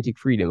about authentic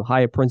freedom,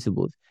 higher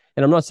principles.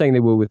 And I'm not saying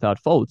they were without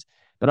fault,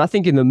 but I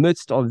think in the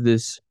midst of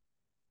this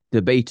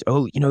debate,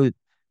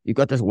 you've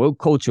got this woke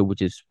culture,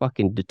 which is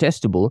fucking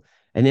detestable.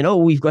 And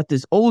then, we've got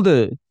this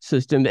older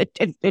system.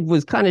 It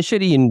was kind of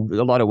shitty in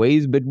a lot of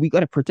ways, but we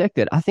got to protect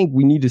it. I think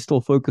we need to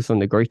still focus on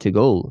the greater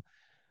goal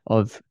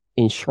of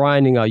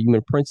enshrining our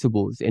human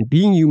principles and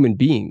being human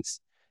beings,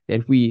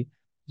 that we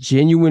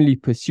genuinely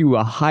pursue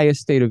a higher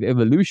state of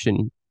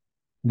evolution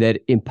that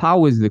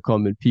empowers the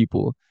common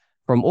people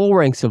from all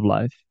ranks of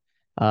life,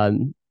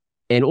 and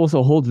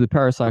also holds the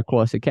parasite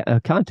class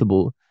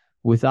accountable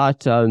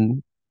without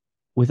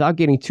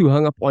getting too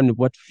hung up on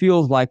what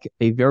feels like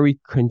a very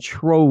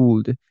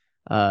controlled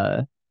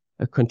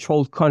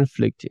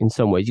conflict in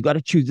some ways. You got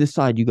to choose this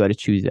side, you got to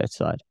choose that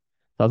side.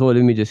 So I thought,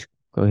 let me just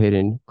go ahead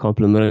and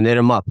compliment on that.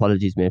 And my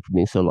apologies, man, for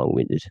being so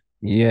long-winded.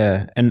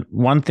 Yeah. And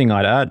one thing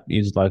I'd add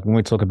is, like, when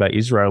we talk about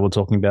Israel, we're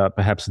talking about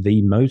perhaps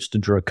the most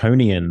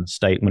draconian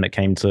state when it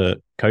came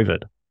to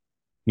COVID.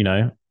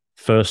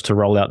 First to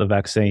roll out the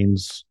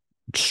vaccines,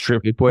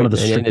 Good one point. of the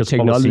And the strictest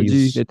technology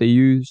policies. that they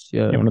use,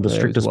 yeah, One of the as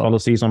strictest well.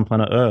 policies on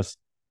planet Earth.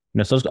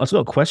 So I've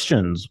got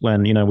questions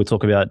when we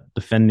talk about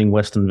defending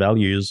Western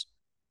values.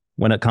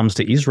 When it comes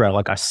to Israel,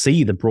 like I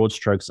see the broad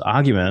strokes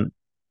argument,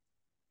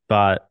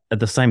 but at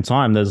the same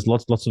time, there's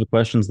lots of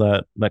questions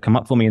that come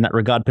up for me in that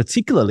regard,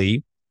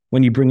 particularly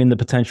when you bring in the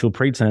potential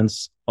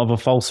pretense of a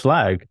false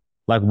flag.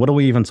 Like, what are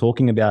we even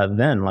talking about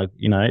then? Like,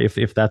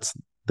 if that's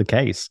the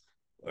case,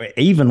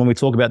 even when we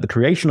talk about the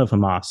creation of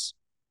Hamas,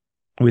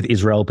 with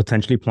Israel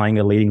potentially playing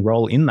a leading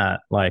role in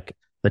that, like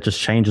that just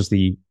changes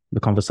the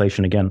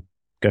conversation again.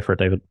 Go for it,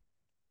 David.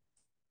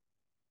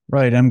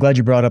 Right. I'm glad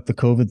you brought up the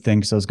COVID thing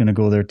because I was going to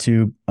go there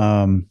too.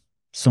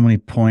 So many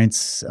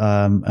points.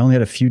 I only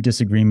had a few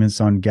disagreements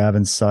on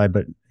Gavin's side,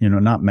 but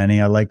not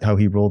many. I liked how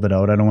he rolled it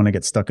out. I don't want to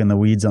get stuck in the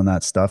weeds on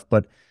that stuff,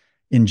 but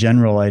in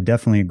general, I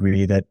definitely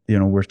agree that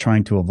we're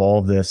trying to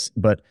evolve this.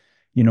 But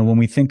when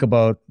we think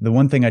about the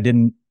one thing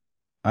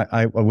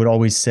I would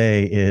always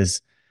say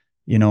is,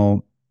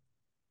 when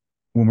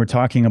we're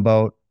talking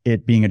about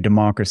it being a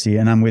democracy,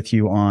 and I'm with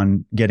you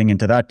on getting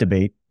into that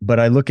debate, but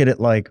I look at it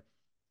like,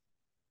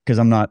 because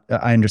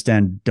I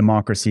understand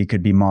democracy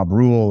could be mob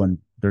rule, and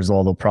there's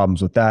all the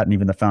problems with that. And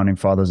even the founding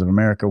fathers of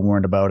America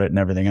warned about it and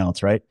everything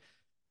else, right?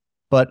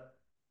 But,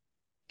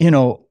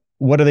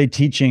 what are they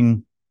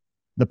teaching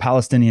the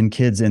Palestinian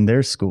kids in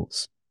their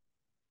schools,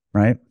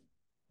 right?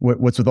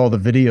 What's with all the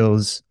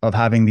videos of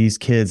having these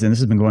kids, and this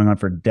has been going on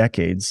for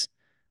decades,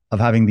 of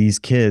having these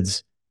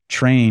kids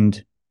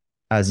trained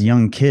as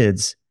young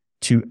kids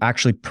to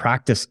actually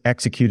practice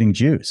executing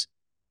Jews,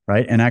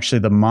 right? And actually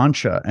the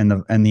mantra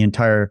and the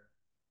entire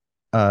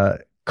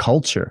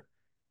culture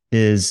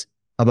is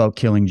about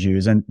killing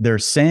Jews. And they're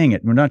saying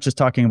it. We're not just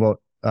talking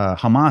about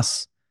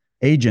Hamas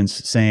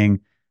agents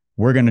saying,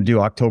 we're going to do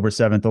October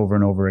 7th over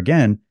and over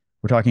again.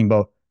 We're talking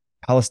about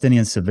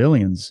Palestinian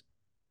civilians,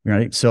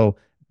 right? So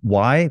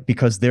why?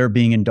 Because they're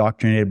being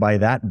indoctrinated by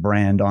that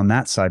brand on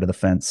that side of the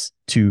fence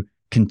to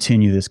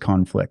continue this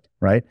conflict,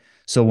 right?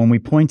 So when we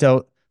point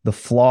out the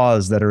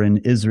flaws that are in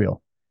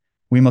Israel,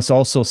 we must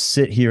also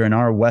sit here in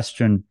our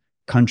Western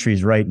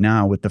countries right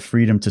now with the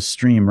freedom to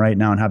stream right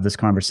now and have this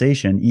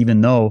conversation,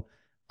 even though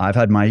I've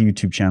had my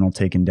YouTube channel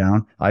taken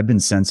down. I've been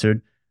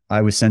censored.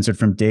 I was censored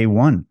from day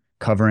one,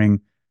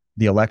 covering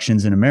the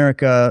elections in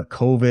America,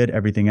 COVID,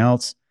 everything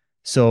else.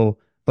 So,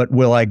 but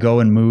will I go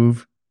and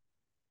move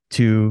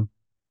to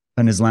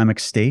an Islamic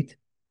state?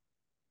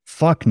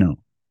 Fuck no.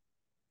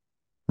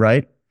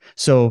 Right?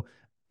 So,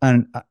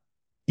 and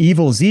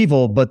evil's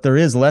evil, but there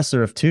is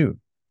lesser of two.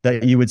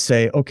 That you would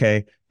say,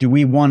 okay, do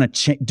we want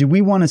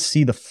to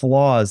see the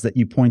flaws that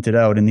you pointed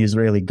out in the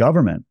Israeli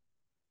government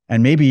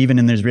and maybe even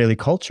in the Israeli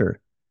culture?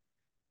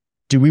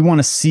 Do we want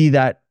to see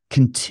that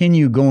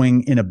continue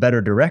going in a better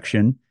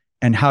direction?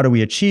 And how do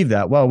we achieve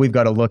that? Well, we've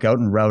got to look out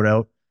and rout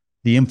out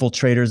the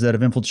infiltrators that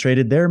have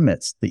infiltrated their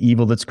midst, the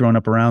evil that's grown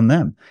up around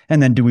them.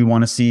 And then do we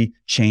want to see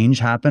change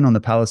happen on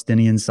the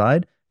Palestinian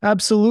side?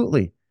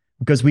 Absolutely.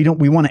 Because we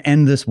want to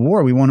end this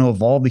war. We want to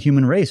evolve the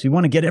human race. We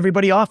want to get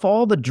everybody off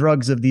all the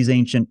drugs of these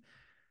ancient,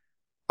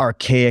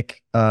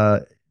 archaic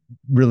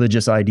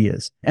religious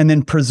ideas, and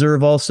then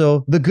preserve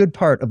also the good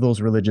part of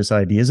those religious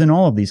ideas in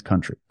all of these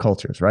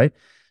cultures, right?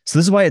 So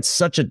this is why it's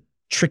such a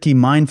tricky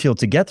minefield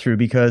to get through,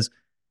 because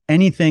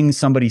anything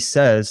somebody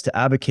says to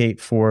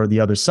advocate for the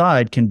other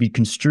side can be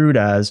construed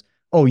as,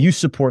 oh, you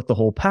support the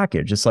whole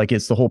package. It's like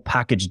it's the whole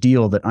package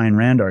deal that Ayn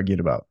Rand argued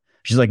about.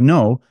 She's like,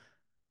 no,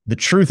 the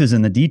truth is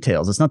in the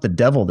details. It's not the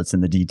devil that's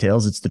in the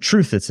details. It's the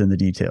truth that's in the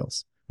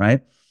details,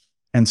 right?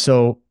 And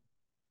so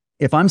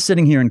if I'm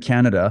sitting here in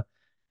Canada,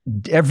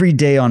 every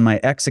day on my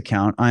X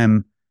account,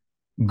 I'm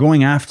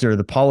going after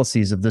the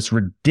policies of this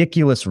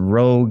ridiculous,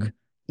 rogue,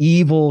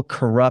 evil,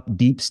 corrupt,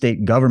 deep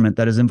state government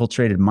that has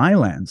infiltrated my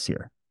lands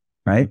here,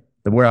 right?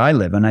 Where I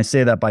live. And I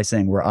say that by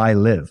saying where I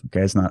live,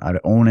 okay? It's not, I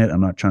own it.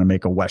 I'm not trying to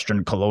make a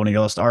Western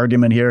colonialist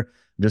argument here.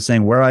 I'm just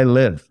saying where I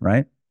live,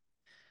 right?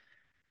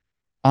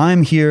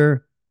 I'm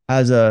here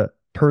as a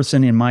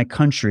person in my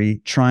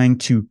country trying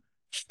to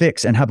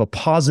fix and have a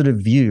positive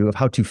view of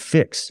how to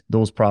fix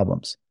those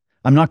problems.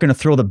 I'm not going to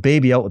throw the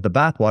baby out with the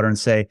bathwater and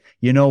say,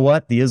 you know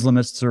what, the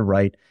Islamists are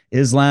right.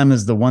 Islam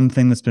is the one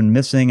thing that's been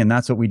missing, and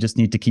that's what we just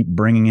need to keep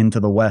bringing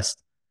into the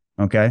West,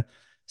 okay?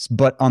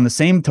 But on the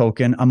same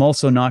token, I'm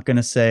also not going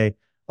to say,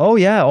 oh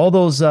yeah, all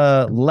those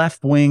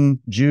left-wing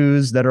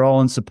Jews that are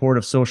all in support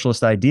of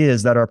socialist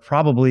ideas that are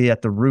probably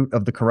at the root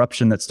of the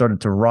corruption that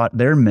started to rot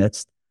their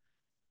midst,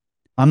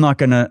 I'm not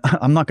gonna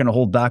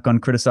hold back on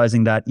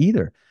criticizing that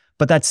either.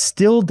 But that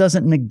still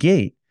doesn't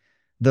negate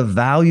the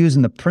values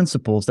and the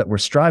principles that we're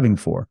striving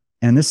for.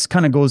 And this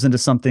kind of goes into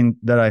something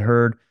that I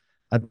heard,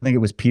 I think it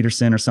was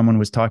Peterson or someone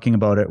was talking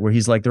about it, where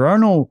he's like, there are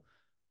no,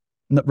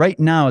 right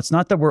now, it's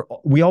not that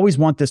we always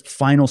want this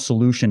final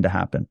solution to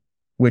happen,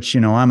 which,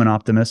 I'm an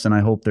optimist and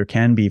I hope there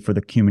can be for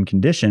the human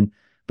condition.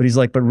 But he's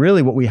like, but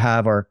really what we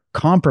have are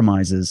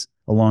compromises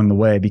along the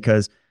way,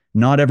 because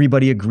not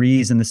everybody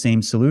agrees in the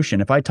same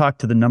solution. If I talk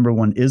to the number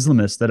one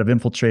Islamists that have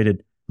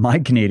infiltrated my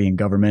Canadian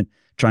government,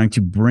 trying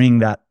to bring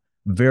that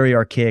very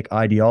archaic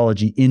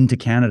ideology into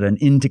Canada and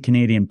into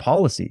Canadian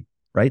policy,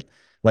 right?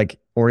 Like,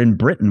 or in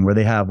Britain, where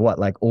they have what,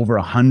 like over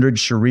 100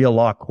 Sharia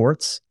law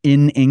courts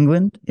in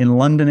England, in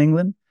London,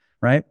 England,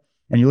 right?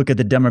 And you look at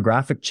the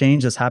demographic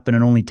change that's happened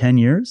in only 10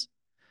 years,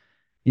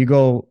 you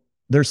go,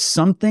 there's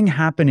something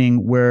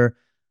happening where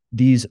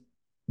the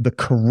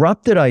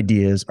corrupted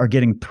ideas are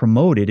getting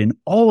promoted in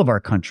all of our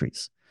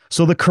countries.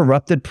 So the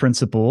corrupted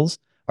principles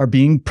are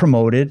being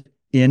promoted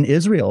in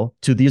Israel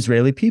to the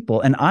Israeli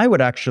people. And I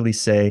would actually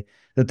say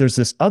that there's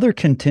this other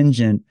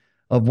contingent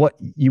of what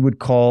you would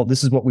call,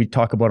 this is what we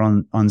talk about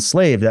on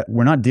Slave, that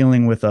we're not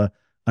dealing with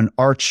an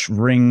arch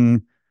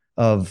ring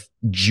of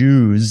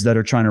Jews that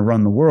are trying to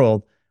run the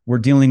world. We're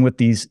dealing with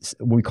these,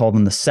 we call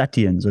them the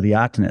Setians or the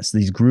Atonists,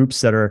 these groups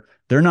that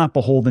they're not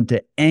beholden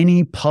to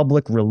any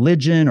public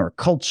religion or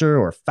culture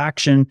or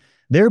faction.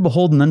 They're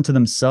beholden unto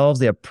themselves.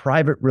 They have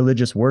private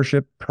religious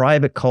worship,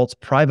 private cults,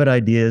 private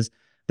ideas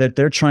that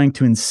they're trying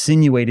to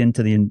insinuate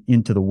into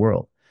the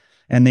world.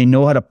 And they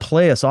know how to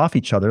play us off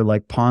each other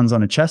like pawns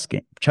on a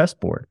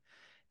chessboard.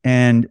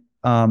 And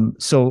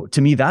so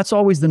to me, that's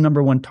always the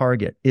number one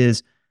target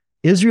is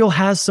Israel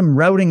has some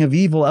routing of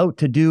evil out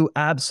to do,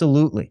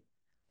 absolutely.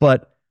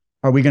 But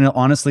are we going to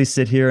honestly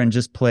sit here and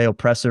just play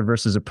oppressor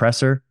versus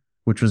oppressor,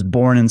 which was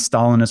born in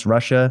Stalinist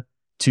Russia,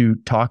 to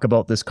talk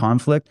about this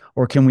conflict?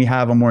 Or can we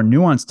have a more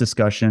nuanced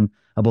discussion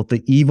about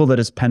the evil that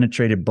has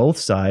penetrated both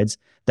sides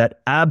that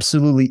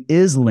absolutely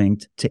is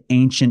linked to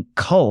ancient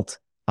cult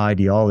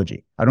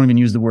ideology? I don't even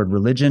use the word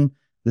religion.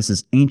 This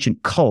is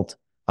ancient cult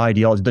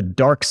ideology, the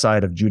dark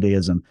side of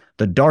Judaism,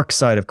 the dark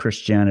side of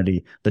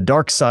Christianity, the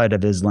dark side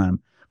of Islam.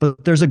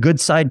 But there's a good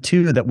side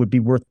too that would be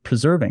worth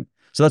preserving.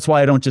 So that's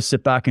why I don't just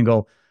sit back and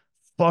go,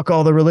 fuck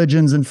all the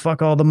religions and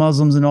fuck all the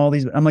Muslims and all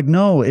these. I'm like,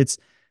 no,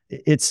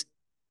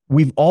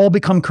 we've all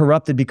become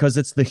corrupted because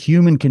it's the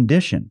human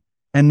condition.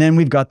 And then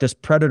we've got this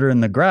predator in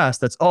the grass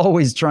that's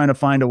always trying to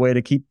find a way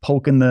to keep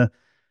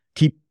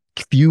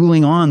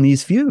fueling on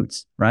these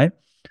feuds, right?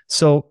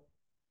 So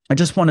I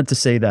just wanted to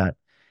say that.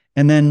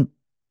 And then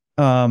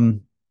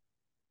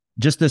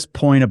just this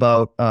point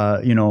about,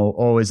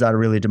 is that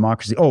really a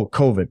democracy? Oh,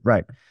 COVID,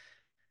 right.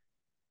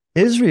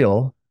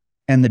 Israel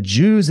and the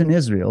Jews in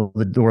Israel,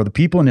 or the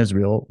people in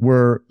Israel,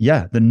 were,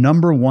 the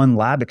number one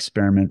lab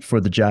experiment for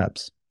the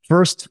jabs.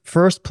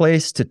 First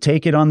place to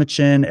take it on the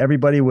chin.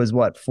 Everybody was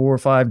 4 or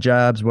 5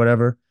 jabs,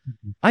 whatever.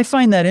 Mm-hmm. I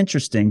find that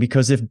interesting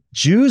because if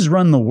Jews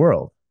run the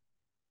world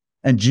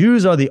and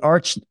Jews are the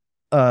arch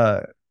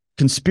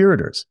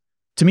conspirators,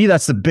 to me,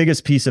 that's the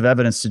biggest piece of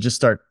evidence to just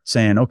start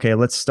saying, okay,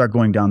 let's start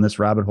going down this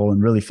rabbit hole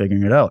and really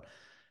figuring it out.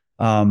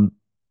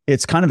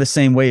 It's kind of the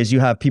same way as you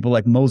have people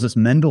like Moses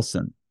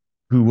Mendelssohn,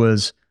 who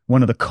was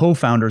one of the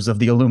co-founders of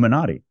the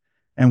Illuminati,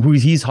 and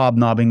he's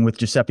hobnobbing with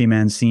Giuseppe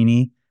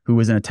Mazzini, who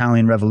was an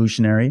Italian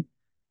revolutionary,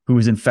 who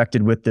was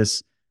infected with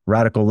this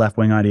radical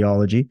left-wing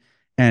ideology.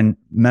 And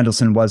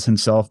Mendelssohn was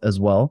himself as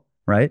well,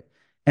 right?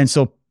 And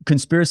so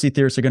conspiracy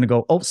theorists are going to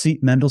go, oh, see,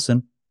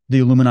 Mendelssohn, the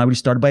Illuminati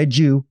started by a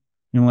Jew.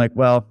 And you're like,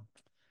 well,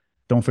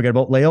 don't forget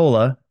about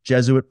Loyola,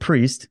 Jesuit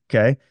priest,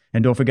 okay?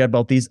 And don't forget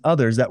about these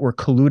others that were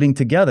colluding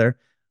together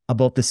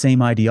about the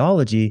same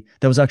ideology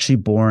that was actually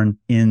born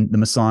in the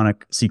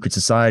Masonic secret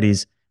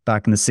societies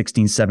back in the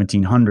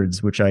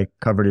 1700s, which I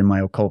covered in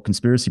my occult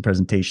conspiracy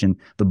presentation,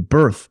 the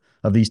birth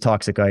of these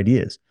toxic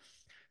ideas.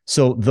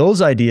 So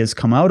those ideas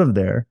come out of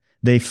there.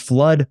 They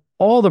flood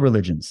all the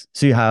religions.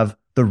 So you have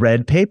the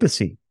Red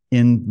Papacy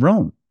in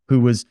Rome,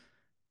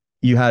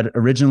 you had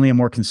originally a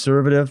more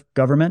conservative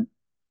government.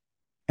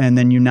 And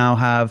then you now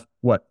have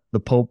the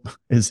Pope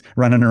is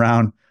running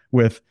around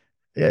with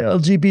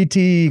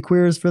LGBT,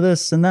 queers for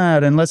this and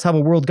that, and let's have a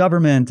world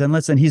government,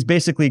 and he's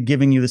basically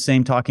giving you the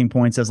same talking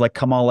points as like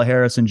Kamala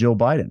Harris and Joe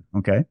Biden.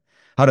 Okay.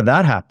 How did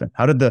that happen?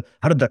 How did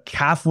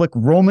the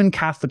Roman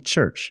Catholic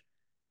Church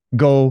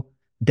go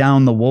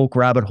down the woke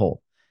rabbit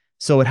hole?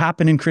 So it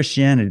happened in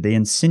Christianity. They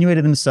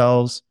insinuated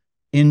themselves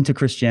into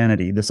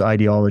Christianity, this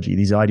ideology,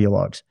 these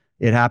ideologues.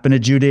 It happened to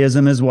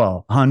Judaism as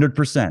well,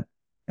 100%.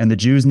 And the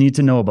Jews need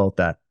to know about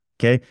that.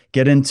 Okay.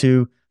 Get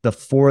into the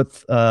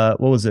fourth,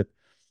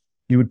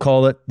 you would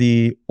call it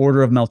the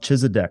Order of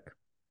Melchizedek,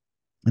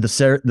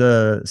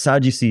 the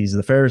Sadducees,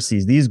 the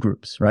Pharisees, these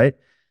groups, right?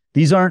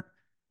 These aren't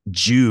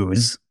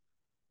Jews.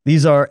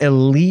 These are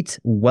elite,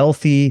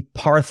 wealthy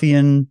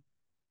Parthian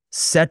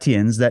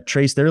Setians that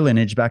trace their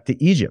lineage back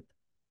to Egypt,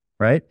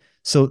 right?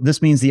 So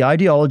this means the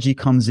ideology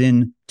comes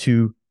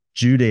into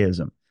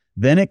Judaism.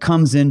 Then it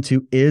comes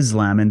into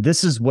Islam. And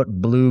this is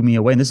what blew me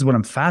away. And this is what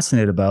I'm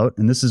fascinated about.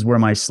 And this is where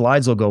my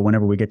slides will go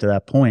whenever we get to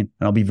that point.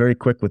 And I'll be very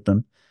quick with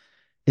them,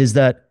 is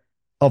that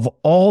of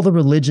all the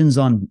religions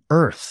on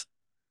earth,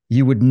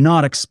 you would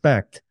not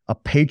expect a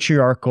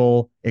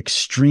patriarchal,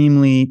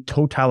 extremely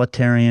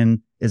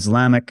totalitarian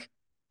Islamic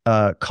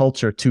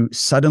culture to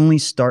suddenly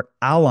start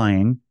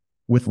allying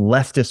with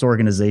leftist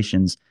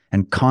organizations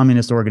and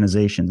communist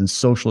organizations and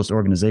socialist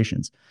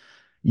organizations.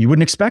 You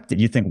wouldn't expect it.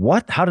 You think,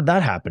 what? How did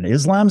that happen?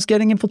 Islam's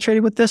getting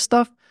infiltrated with this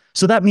stuff?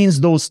 So that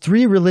means those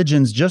 3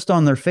 religions just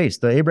on their face,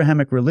 the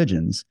Abrahamic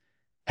religions,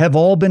 have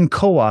all been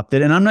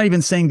co-opted. And I'm not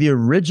even saying the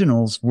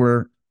originals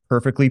were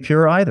perfectly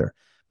pure either,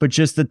 but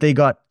just that they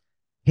got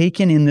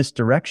taken in this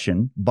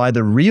direction by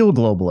the real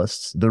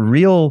globalists, the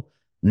real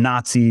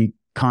Nazi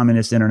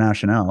Communist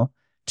International,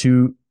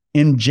 to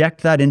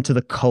inject that into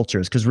the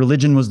cultures, because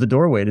religion was the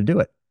doorway to do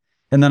it.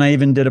 And then I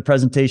even did a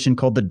presentation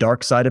called The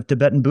Dark Side of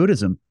Tibetan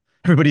Buddhism.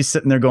 Everybody's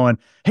sitting there going,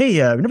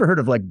 hey, I've never heard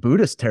of like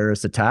Buddhist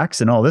terrorist attacks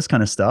and all this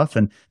kind of stuff.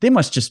 And they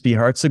must just be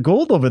hearts of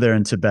gold over there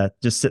in Tibet,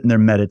 just sitting there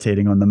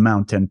meditating on the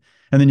mountain.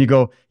 And then you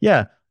go,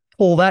 yeah,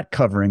 pull that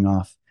covering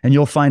off and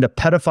you'll find a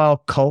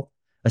pedophile cult,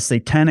 a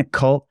satanic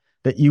cult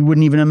that you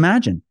wouldn't even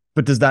imagine.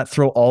 But does that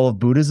throw all of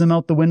Buddhism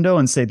out the window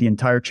and say the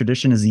entire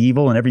tradition is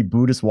evil and every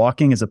Buddhist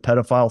walking is a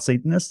pedophile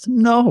Satanist?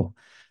 No.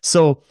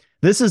 So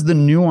this is the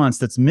nuance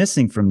that's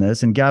missing from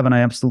this. And Gavin, I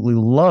absolutely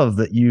love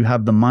that you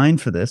have the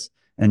mind for this.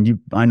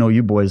 And I know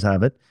you boys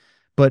have it.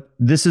 But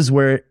this is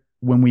where,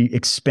 when we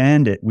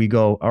expand it, we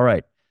go, all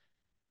right,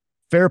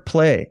 fair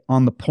play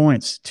on the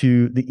points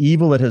to the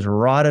evil that has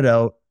rotted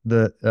out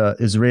the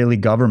Israeli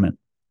government.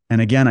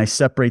 And again, I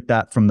separate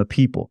that from the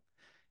people.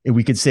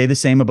 We could say the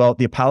same about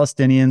the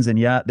Palestinians, and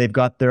yeah, they've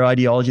got their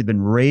ideology. They've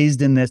been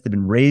raised in this. They've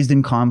been raised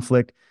in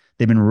conflict.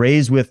 They've been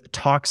raised with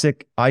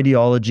toxic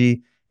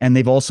ideology, and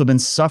they've also been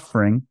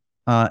suffering.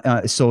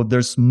 So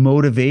there's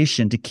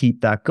motivation to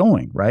keep that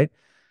going, right?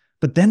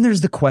 But then there's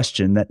the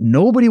question that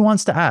nobody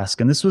wants to ask,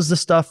 and this was the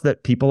stuff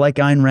that people like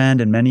Ayn Rand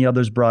and many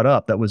others brought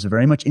up that was a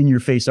very much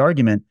in-your-face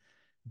argument.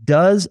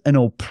 Does an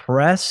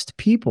oppressed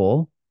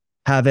people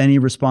have any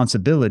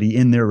responsibility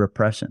in their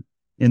repression,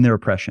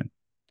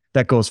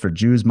 That goes for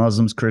Jews,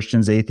 Muslims,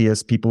 Christians,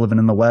 atheists, people living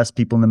in the West,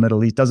 people in the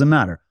Middle East, doesn't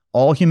matter.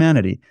 All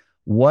humanity.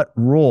 What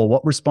role,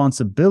 what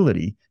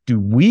responsibility do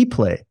we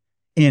play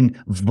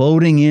in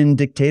voting in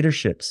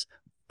dictatorships,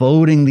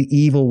 voting the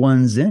evil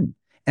ones in,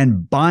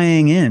 and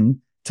buying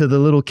in to the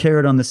little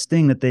carrot on the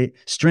string that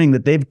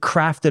they've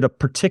crafted, a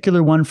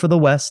particular one for the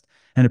West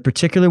and a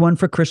particular one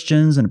for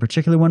Christians and a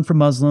particular one for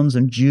Muslims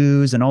and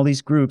Jews and all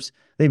these groups.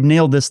 They've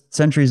nailed this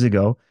centuries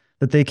ago,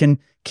 that they can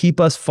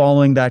keep us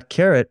following that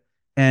carrot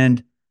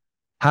and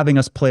having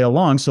us play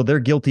along. So they're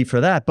guilty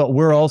for that, but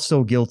we're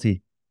also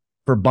guilty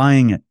for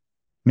buying it.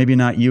 Maybe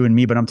not you and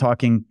me, but I'm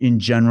talking in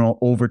general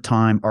over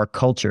time, our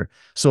culture.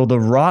 So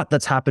the rot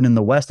that's happened in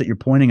the West that you're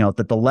pointing out,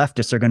 that the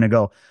leftists are going to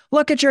go,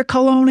 look at your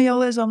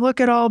colonialism, look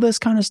at all this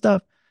kind of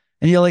stuff.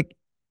 And you're like,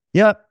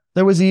 yeah,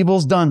 there was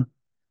evils done,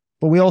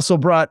 but we also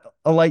brought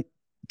a light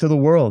to the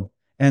world,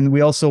 and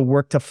we also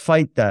worked to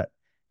fight that.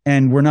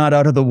 And we're not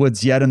out of the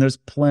woods yet, and there's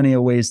plenty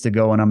of ways to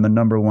go, and I'm the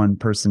number one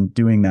person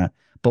doing that.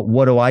 But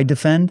what do I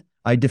defend?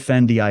 I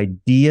defend the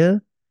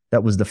idea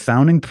that was the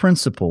founding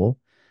principle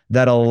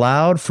that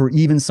allowed for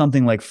even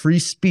something like free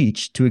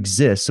speech to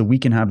exist so we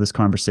can have this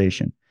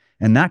conversation.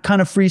 And that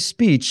kind of free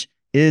speech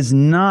is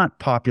not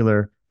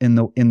popular in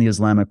the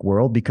Islamic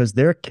world, because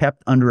they're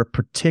kept under a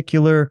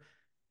particular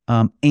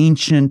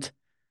ancient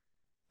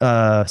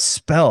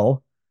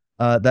spell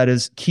that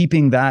is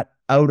keeping that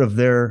out of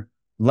their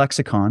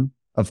lexicon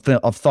of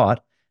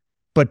thought.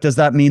 But does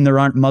that mean there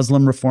aren't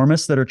Muslim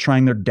reformists that are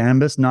trying their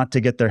damnedest not to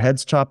get their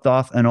heads chopped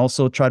off and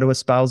also try to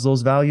espouse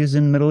those values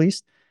in the Middle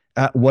East?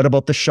 What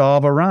about the Shah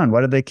of Iran?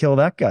 Why did they kill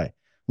that guy?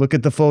 Look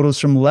at the photos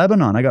from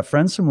Lebanon. I got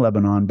friends from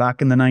Lebanon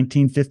back in the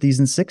 1950s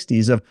and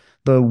 60s of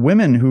the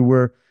women who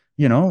were,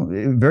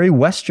 very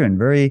Western,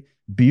 very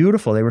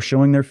beautiful. They were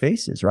showing their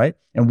faces, right?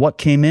 And what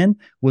came in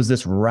was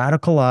this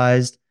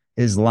radicalized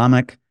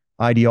Islamic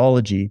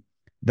ideology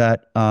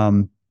that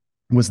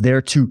was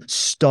there to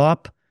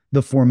stop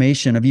the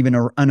formation of even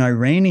an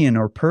Iranian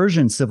or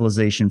Persian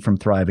civilization from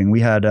thriving. We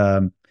had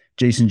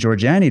Jason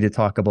Georgiani to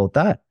talk about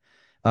that.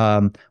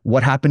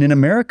 What happened in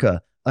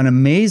America? An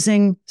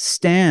amazing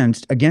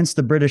stand against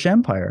the British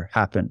Empire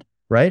happened,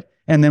 right?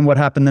 And then what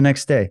happened the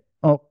next day?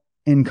 Oh,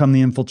 in come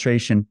the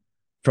infiltration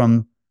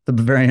from the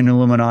Bavarian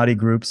Illuminati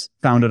groups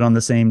founded on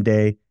the same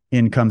day.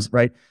 In comes,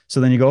 right?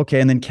 So then you go, okay,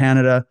 and then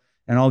Canada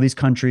and all these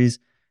countries.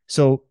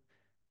 So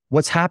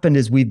what's happened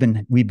is we've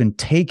been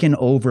taken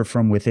over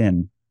from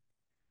within,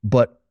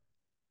 but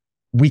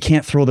we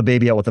can't throw the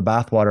baby out with the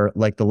bathwater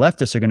like the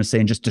leftists are going to say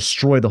and just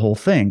destroy the whole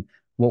thing.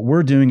 What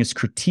we're doing is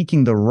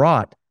critiquing the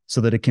rot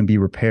so that it can be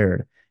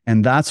repaired.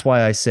 And that's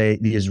why I say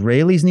the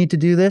Israelis need to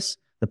do this.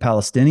 The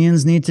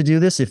Palestinians need to do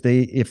this if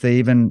they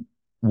even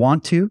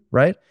want to,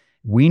 right?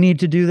 We need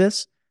to do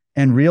this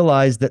and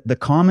realize that the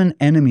common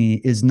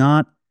enemy is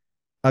not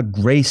a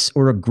race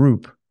or a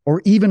group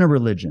or even a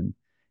religion.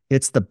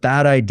 It's the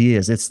bad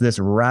ideas. It's this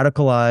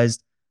radicalized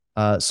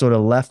sort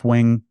of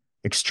left-wing,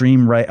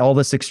 extreme right, all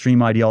this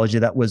extreme ideology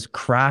that was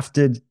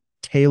crafted,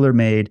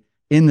 tailor-made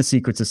in the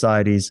secret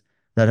societies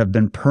that have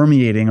been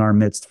permeating our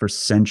midst for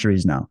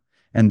centuries now.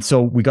 And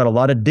so we got a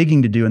lot of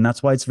digging to do, and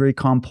that's why it's very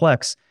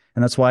complex.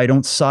 And that's why I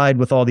don't side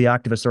with all the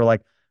activists that are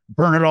like,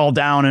 burn it all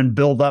down and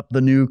build up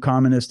the new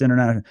communist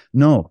international.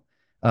 No,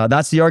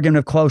 that's the argument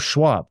of Klaus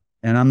Schwab.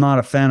 And I'm not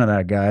a fan of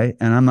that guy,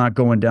 and I'm not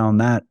going down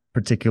that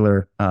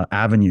particular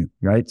avenue,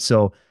 right?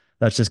 So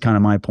that's just kind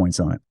of my points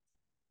on it.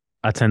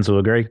 I tend to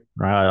agree,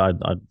 right?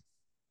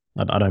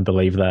 I don't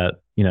believe that,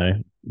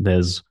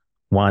 there's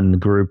one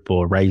group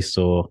or race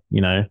or,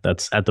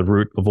 that's at the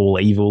root of all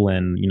evil.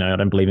 And, I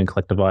don't believe in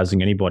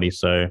collectivizing anybody.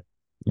 So, I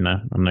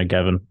don't know,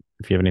 Gavin,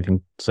 if you have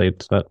anything to say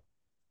to that.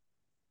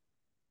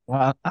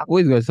 Well, I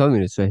always got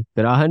something to say,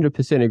 but I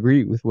 100%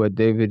 agree with what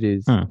David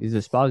is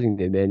espousing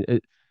there, man.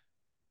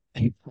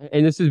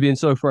 And this has been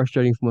so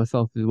frustrating for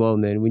myself as well,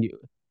 man. When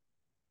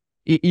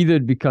either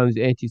it becomes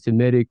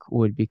anti-Semitic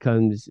or it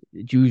becomes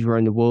Jews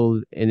run the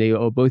world, and they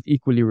are both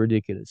equally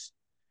ridiculous.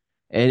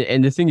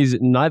 And the thing is,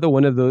 neither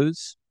one of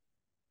those.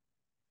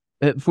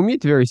 For me,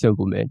 it's very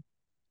simple, man.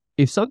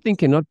 If something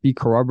cannot be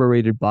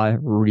corroborated by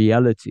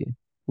reality,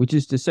 which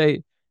is to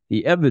say,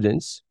 the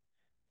evidence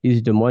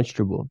is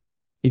demonstrable.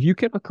 If you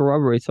cannot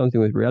corroborate something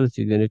with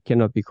reality, then it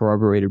cannot be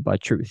corroborated by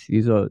truth.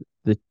 These are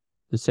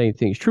the same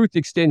things. Truth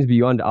extends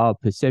beyond our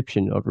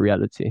perception of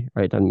reality,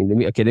 right? I mean, let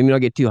me not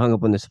get too hung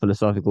up on this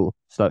philosophical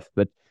stuff,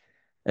 but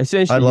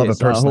essentially, I love yes,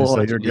 it personally,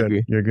 so you're good.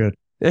 agree. You're good.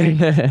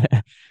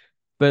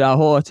 But I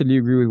wholeheartedly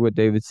agree with what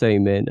David's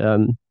saying,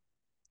 man.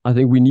 I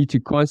think we need to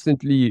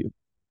constantly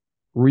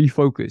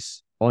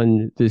refocus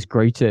on this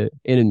greater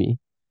enemy,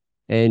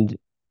 and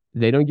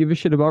they don't give a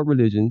shit about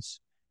religions.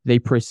 They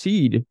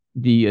precede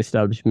the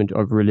establishment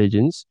of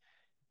religions,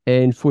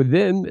 and for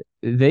them,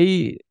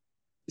 they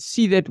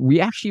see that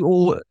we actually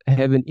all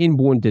have an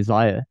inborn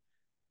desire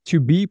to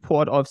be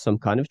part of some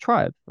kind of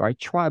tribe, right?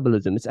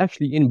 Tribalism, it's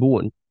actually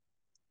inborn,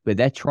 but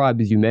that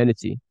tribe is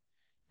humanity.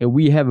 And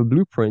we have a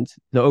blueprint.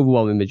 The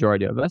overwhelming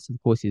majority of us, of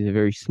course, is a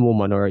very small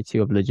minority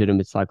of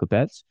legitimate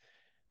psychopaths,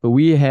 but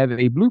we have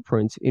a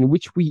blueprint in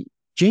which we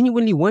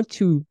genuinely want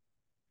to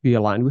be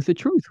aligned with the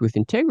truth, with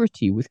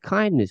integrity, with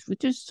kindness, with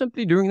just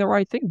simply doing the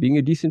right thing, being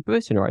a decent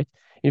person, right?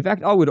 In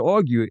fact, I would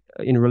argue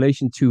in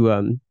relation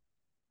to,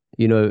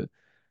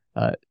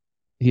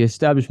 the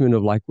establishment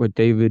of like what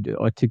David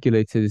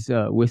articulates as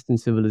Western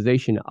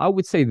civilization, I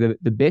would say the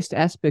best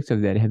aspects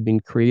of that have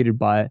been created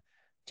by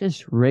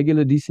just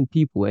regular decent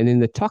people. And then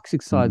the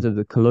toxic sides of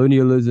the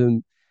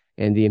colonialism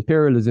and the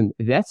imperialism,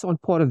 that's on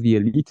part of the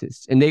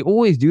elitists. And they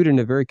always do it in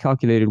a very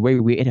calculated way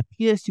where it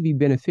appears to be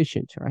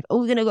beneficent, right? Oh,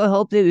 we're going to go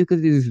help them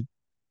because there's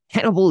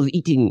cannibals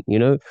eating,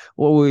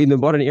 or in the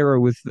modern era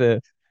with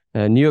the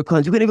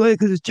neocons, we're going to go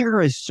because it's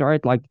terrorists,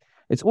 right? Like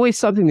it's always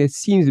something that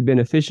seems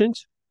beneficent,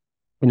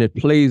 and it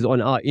plays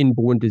on our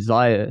inborn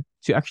desire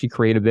to actually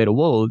create a better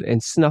world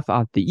and snuff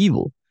out the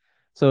evil.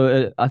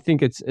 So I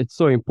think it's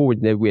so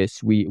important that we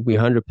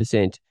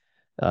 100%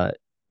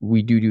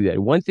 we do that.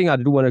 One thing I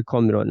do want to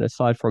comment on,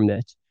 aside from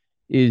that,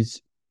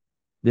 is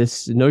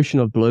this notion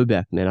of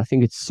blowback, man. I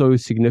think it's so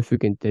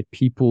significant that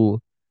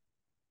people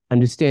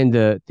understand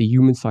the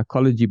human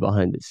psychology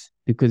behind this,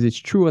 because it's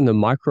true on the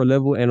micro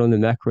level and on the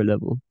macro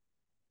level.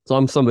 So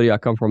I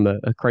come from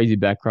a crazy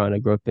background. I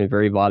grew up in a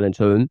very violent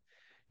home.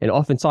 And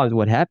oftentimes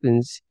what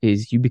happens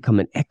is you become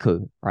an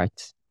echo,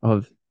 right,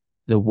 of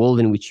the world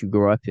in which you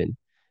grew up in.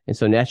 And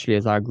so naturally,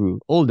 as I grew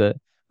older, it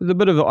was a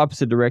bit of the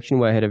opposite direction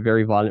where I had a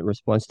very violent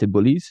response to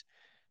bullies.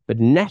 But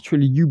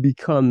naturally, you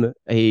become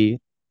a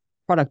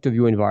product of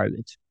your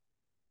environment.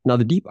 Now,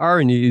 the deep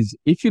irony is,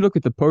 if you look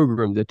at the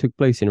pogroms that took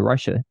place in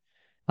Russia,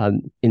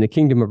 in the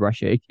Kingdom of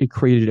Russia, it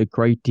created a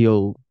great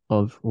deal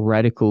of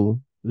radical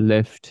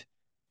left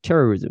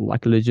terrorism,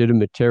 like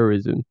legitimate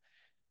terrorism.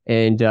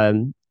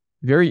 And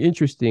very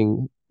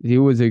interesting,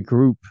 there was a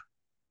group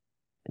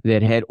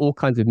that had all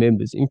kinds of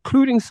members,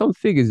 including some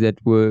figures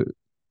that were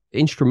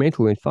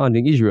instrumental in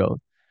founding Israel.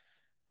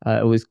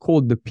 It was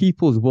called the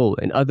People's Will,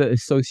 and other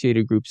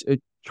associated groups,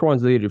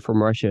 translated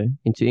from Russia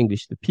into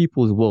English, the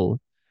People's Will.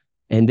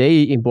 And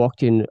they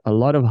embarked in a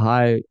lot of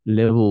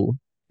high-level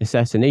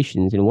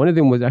assassinations, and one of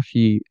them was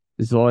actually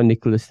Tsar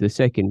Nicholas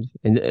II.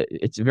 And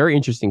it's very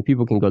interesting.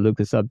 People can go look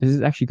this up. This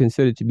is actually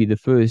considered to be the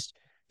first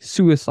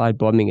suicide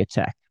bombing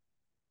attack.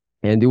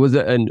 And there was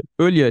an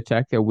earlier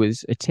attack that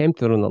was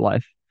attempted on the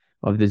life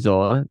of the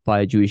Tsar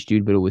by a Jewish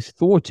dude, but it was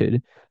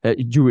thwarted.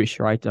 Jewish,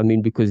 right? I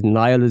mean, because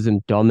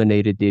nihilism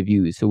dominated their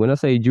views. So when I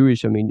say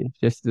Jewish, I mean,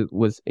 just it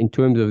was in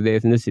terms of their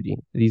ethnicity.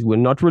 These were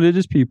not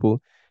religious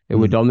people. They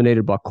were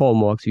dominated by Karl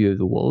Marx view of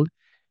the world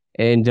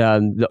and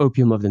the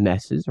opium of the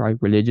masses, right?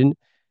 Religion.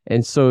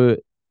 And so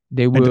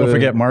they were. And don't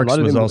forget, Marx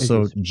was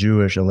also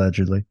Jewish,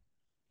 allegedly.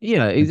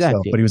 Yeah,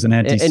 exactly. But he was an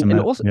anti-Semite. And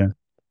also,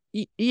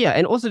 yeah,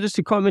 and also just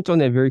to comment on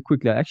that very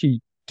quickly, I actually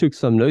took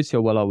some notes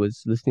here while I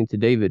was listening to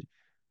David.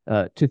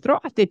 To throw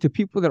out there to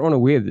people that aren't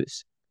aware of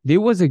this, there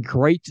was a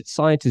great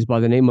scientist by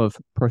the name of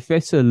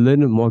Professor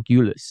Lynn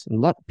Margulis. A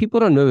lot of people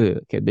don't know her,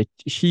 okay, but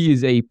she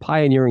is a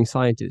pioneering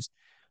scientist.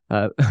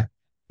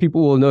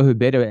 People will know her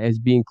better as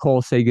being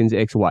Carl Sagan's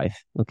ex-wife,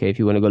 okay, if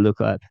you want to go look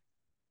her up.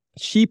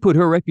 She put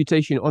her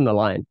reputation on the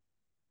line.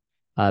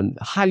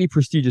 Highly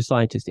prestigious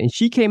scientist. And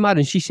she came out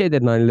and she said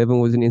that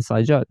 9/11 was an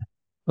inside job.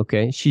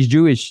 Okay, she's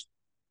Jewish.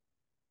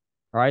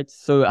 Right?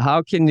 So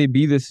how can there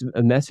be this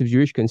a massive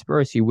Jewish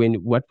conspiracy when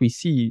what we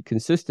see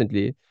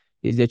consistently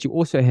is that you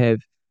also have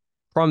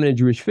prominent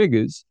Jewish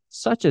figures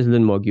such as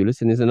Lynn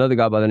Margulis, and there's another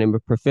guy by the name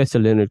of Professor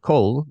Leonard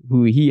Cole,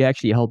 who he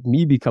actually helped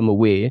me become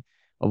aware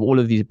of all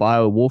of these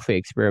bio warfare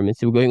experiments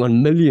that were going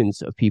on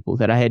millions of people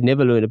that I had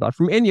never learned about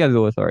from any other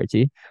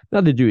authority,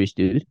 not the Jewish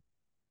dude.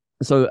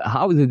 So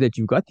how is it that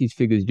you've got these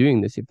figures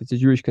doing this if it's a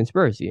Jewish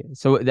conspiracy?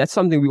 So that's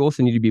something we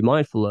also need to be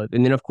mindful of.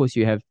 And then, of course,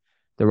 you have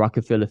the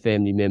Rockefeller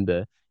family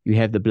member, you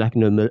have the black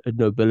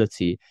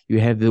nobility, you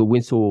have the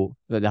Windsor,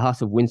 the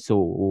House of Windsor,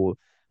 or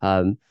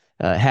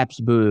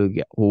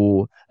Habsburg,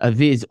 or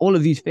Aviz, all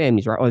of these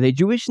families, right? Are they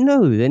Jewish?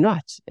 No, they're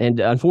not. And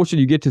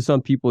unfortunately, you get to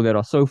some people that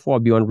are so far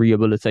beyond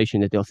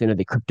rehabilitation that they'll say, no,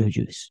 they're crypto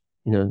Jews.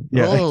 You know,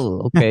 Yeah.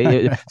 oh,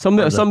 okay. Some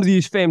of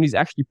these families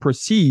actually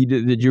precede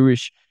the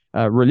Jewish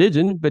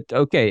religion, but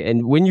okay.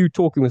 And when you're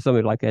talking with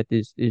somebody like that,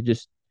 there's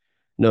just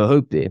no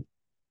hope there.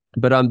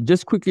 But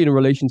just quickly in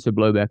relation to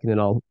blowback, and then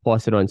I'll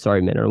pass it on.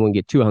 Sorry, man, I don't want to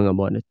get too hung up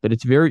on it. But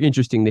it's very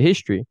interesting, the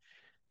history,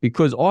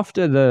 because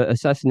after the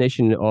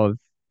assassination of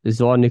the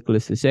Tsar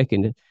Nicholas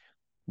II,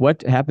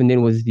 what happened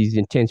then was these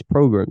intense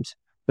pogroms.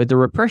 But the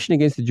repression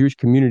against the Jewish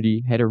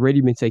community had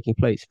already been taking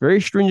place very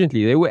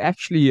stringently. They were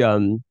actually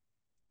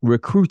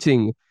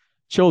recruiting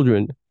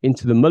children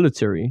into the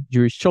military,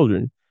 Jewish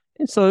children.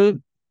 And so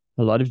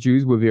a lot of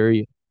Jews were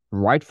very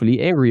rightfully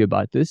angry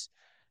about this.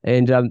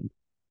 And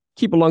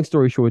keep a long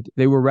story short,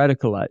 they were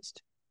radicalized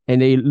and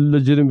they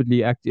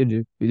legitimately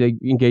they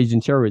engaged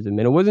in terrorism.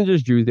 And it wasn't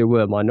just Jews, they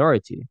were a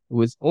minority. It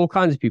was all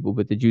kinds of people,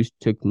 but the Jews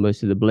took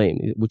most of the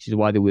blame, which is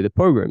why there were the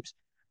pogroms.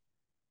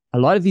 A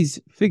lot of these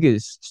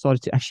figures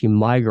started to actually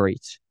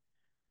migrate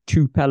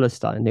to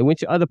Palestine. They went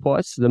to other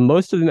parts.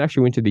 Most of them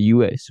actually went to the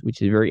US,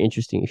 which is very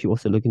interesting if you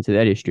also look into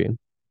that history.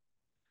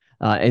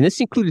 And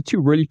this included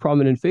two really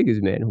prominent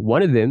figures, man.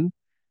 One of them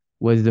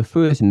was the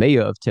first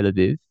mayor of Tel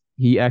Aviv.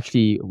 He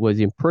actually was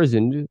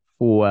imprisoned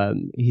for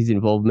his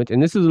involvement.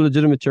 And this is a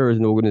legitimate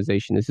terrorism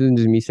organization. This isn't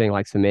just me saying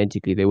like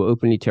semantically. They were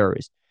openly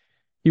terrorists.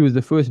 He was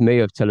the first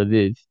mayor of Tel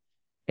Aviv.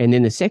 And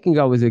then the second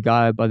guy was a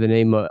guy by the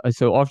name of,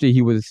 so after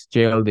he was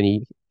jailed and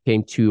he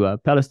came to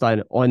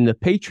Palestine on the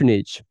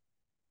patronage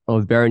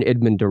of Baron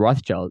Edmund de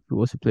Rothschild, who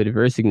also played a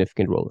very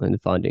significant role in the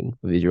founding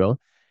of Israel.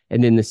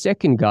 And then the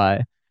second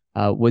guy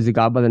was a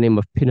guy by the name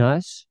of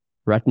Pinhas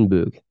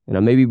Rattenberg. And I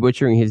may be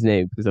butchering his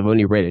name because I've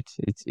only read it.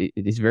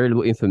 It's very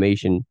little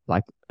information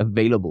like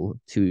available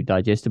to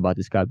digest about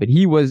this guy. But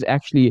he was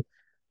actually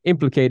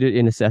implicated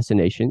in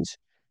assassinations.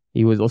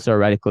 He was also a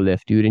radical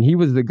left dude. And he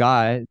was the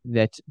guy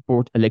that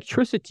brought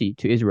electricity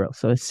to Israel.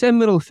 So a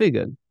seminal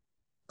figure,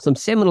 some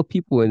seminal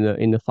people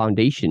in the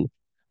foundation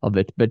of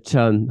it. But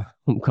I'm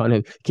kind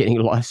of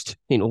getting lost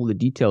in all the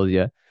details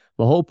here.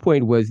 The whole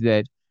point was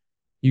that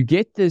you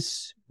get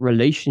this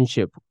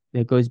relationship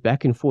that goes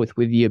back and forth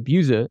where the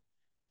abuser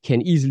can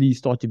easily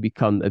start to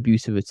become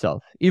abusive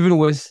itself. Even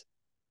with,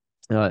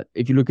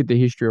 if you look at the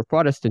history of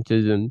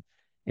Protestantism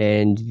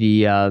and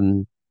the, I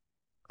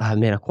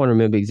can't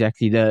remember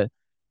exactly the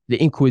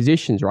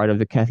inquisitions, right, of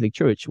the Catholic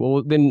Church.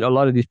 Well, then a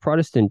lot of these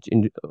Protestant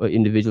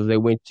individuals, they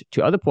went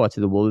to other parts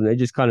of the world and they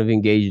just kind of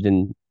engaged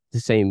in the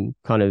same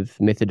kind of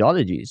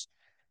methodologies.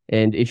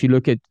 And if you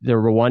look at the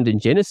Rwandan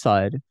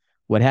genocide,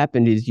 what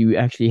happened is you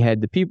actually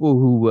had the people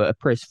who were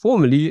oppressed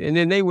formerly, and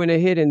then they went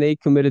ahead and they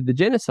committed the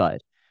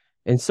genocide.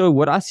 And so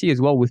what I see as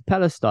well with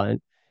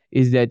Palestine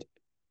is that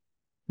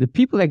the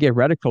people that get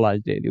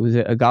radicalized there was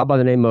a guy by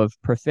the name of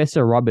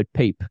Professor Robert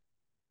Pape.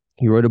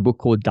 He wrote a book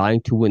called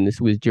Dying to Win.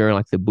 This was during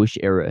like the Bush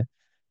era.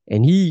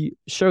 And he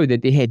showed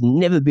that there had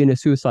never been a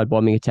suicide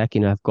bombing attack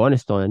in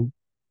Afghanistan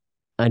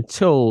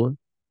until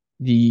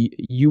the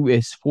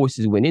US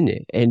forces went in there.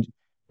 And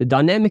the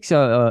dynamics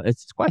are,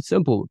 it's quite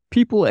simple.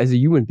 People as a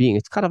human being,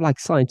 it's kind of like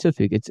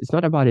scientific. It's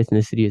not about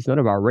ethnicity. It's not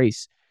about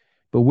race.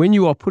 But when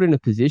you are put in a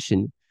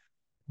position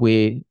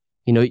where,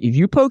 you know, if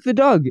you poke the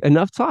dog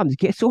enough times,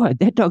 guess what?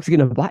 That dog's going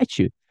to bite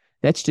you.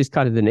 That's just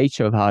kind of the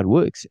nature of how it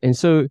works. And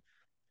so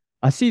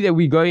I see that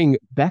we're going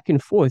back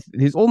and forth.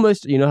 There's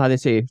almost, you know how they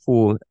say,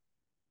 for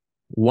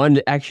one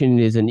action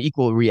is an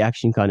equal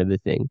reaction kind of a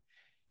thing.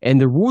 And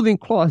the ruling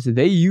class,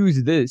 they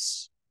use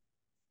this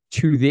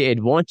to their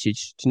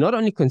advantage to not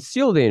only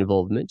conceal their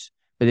involvement,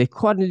 but they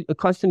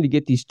constantly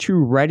get these two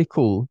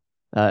radical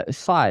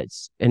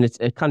sides. And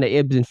it kind of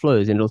ebbs and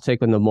flows. And it'll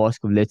take on the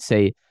mask of, let's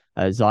say,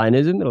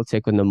 Zionism. It'll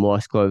take on the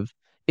mask of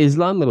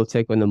Islam. It'll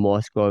take on the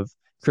mask of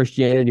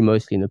Christianity,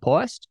 mostly in the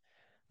past.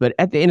 But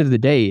at the end of the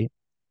day,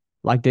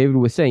 like David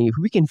was saying, if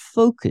we can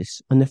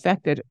focus on the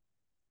fact that,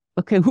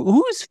 okay,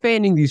 who's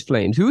fanning these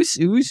flames?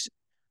 Who's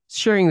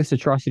sharing this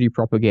atrocity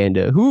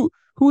propaganda? Who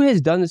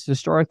has done this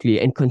historically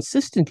and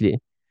consistently?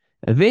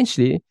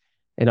 Eventually,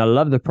 and I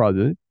love the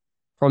proverb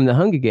from the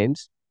Hunger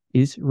Games,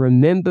 is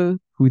remember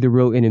who the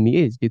real enemy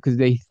is, because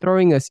they're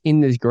throwing us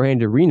in this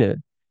grand arena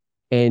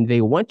and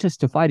they want us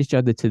to fight each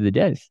other to the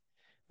death.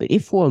 But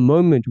if for a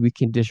moment we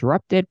can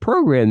disrupt that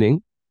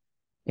programming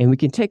and we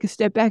can take a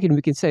step back and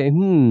we can say,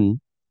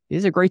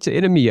 there's a greater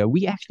enemy here.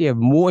 We actually have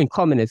more in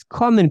common as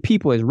common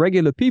people, as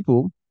regular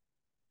people,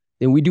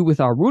 than we do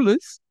with our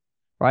rulers,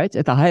 right?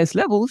 At the highest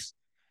levels,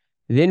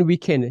 then we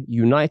can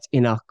unite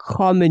in our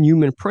common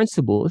human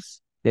principles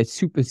that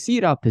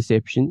supersede our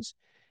perceptions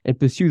and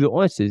pursue the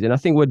answers. And I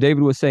think what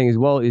David was saying as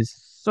well is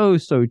so,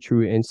 so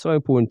true and so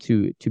important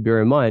to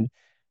bear in mind,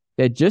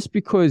 that just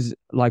because,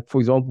 like,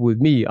 for example, with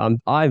me,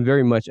 I'm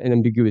very much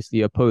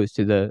unambiguously opposed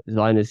to the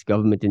Zionist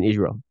government in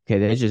Israel. Okay,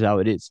 that's just how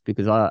it is,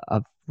 because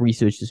I've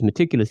researched this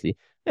meticulously.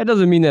 That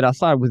doesn't mean that I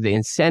side with the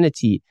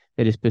insanity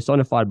that is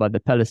personified by the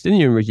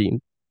Palestinian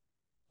regime,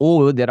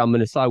 or that I'm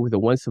going to side with the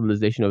one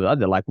civilization over the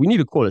other. Like, we need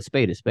to call a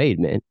spade,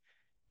 man.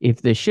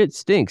 If the shit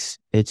stinks,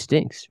 it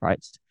stinks,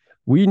 right?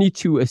 We need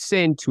to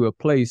ascend to a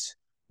place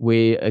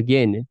where,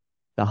 again,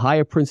 the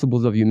higher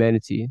principles of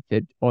humanity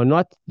that are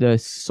not the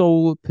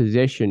sole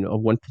possession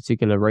of one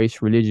particular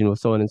race, religion, or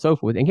so on and so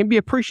forth, and can be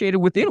appreciated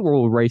within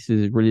all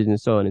races,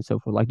 religions, so on and so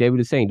forth. Like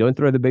David is saying, don't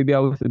throw the baby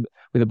out with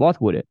the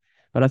bathwater.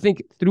 But I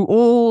think through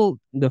all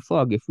the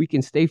fog, if we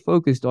can stay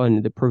focused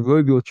on the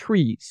proverbial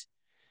trees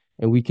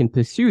and we can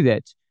pursue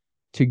that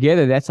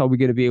together, that's how we're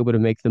going to be able to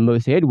make the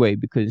most headway,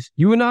 because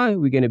you and I,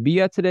 we're going to be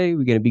here today,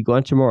 we're going to be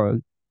gone tomorrow.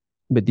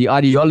 But the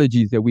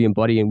ideologies that we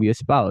embody and we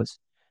espouse,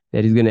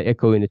 that is going to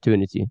echo in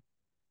eternity.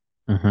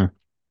 Mm-hmm.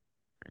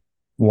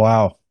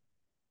 Wow.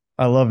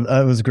 I love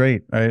that. Was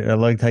great. I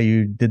liked how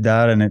you did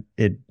that. And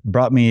it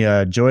brought me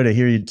joy to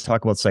hear you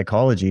talk about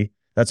psychology.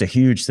 That's a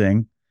huge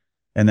thing.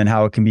 And then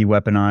how it can be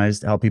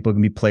weaponized, how people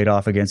can be played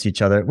off against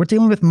each other. We're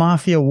dealing with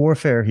mafia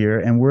warfare here,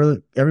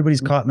 and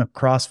everybody's caught in a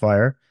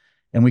crossfire,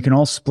 and we can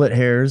all split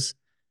hairs.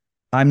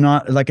 I'm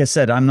not, like I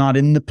said, I'm not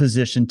in the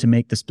position to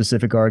make the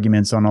specific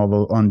arguments on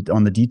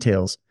on the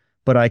details,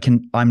 but I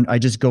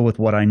just go with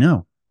what I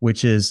know,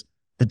 which is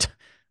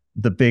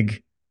the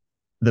big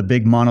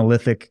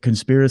monolithic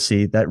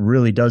conspiracy that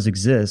really does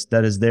exist,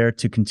 that is there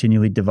to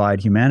continually divide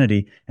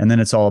humanity. And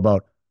then it's all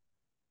about,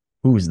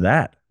 who's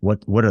that?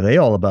 What are they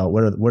all about?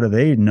 What do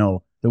they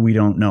know that we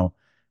don't know?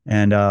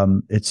 And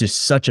it's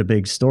just such a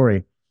big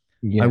story.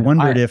 Yeah, I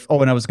wondered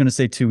and I was going to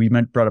say too, we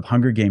brought up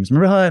Hunger Games.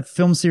 Remember how that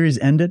film series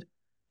ended?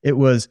 It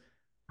was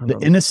the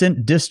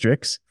innocent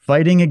districts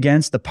fighting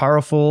against the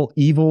powerful,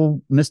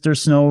 evil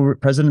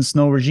President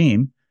Snow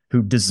regime,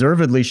 who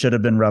deservedly should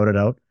have been routed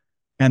out.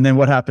 And then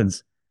what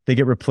happens? They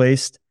get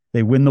replaced.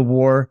 They win the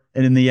war.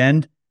 And in the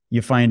end,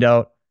 you find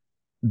out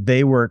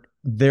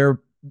their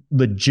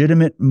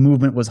legitimate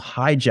movement was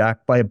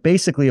hijacked by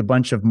basically a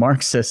bunch of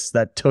Marxists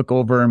that took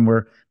over and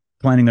were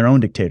planning their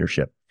own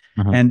dictatorship.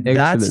 Uh-huh. And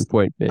that's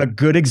a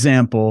good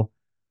example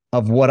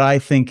of what I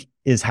think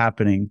is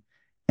happening.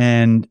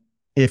 And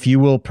if you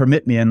will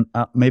permit me, and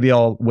maybe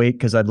I'll wait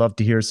because I'd love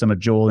to hear some of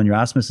Joel and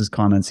Erasmus's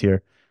comments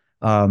here.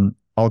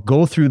 I'll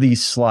go through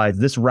these slides,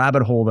 this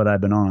rabbit hole that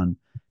I've been on,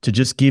 to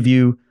just give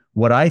you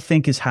what I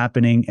think is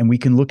happening. And we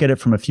can look at it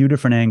from a few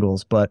different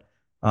angles, but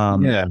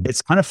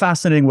it's kind of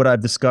fascinating what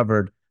I've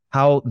discovered,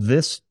 how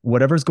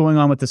whatever's going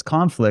on with this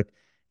conflict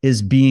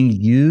is being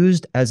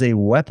used as a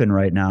weapon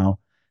right now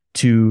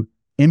to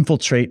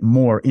infiltrate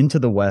more into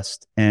the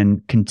West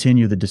and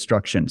continue the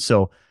destruction.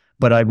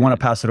 But I want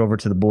to pass it over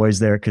to the boys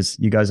there, because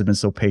you guys have been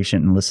so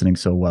patient and listening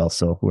so well.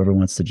 So whoever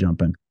wants to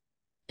jump in.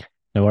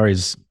 No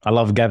worries. I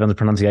love Gavin's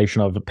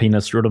pronunciation of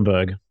penis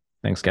Rudenberg.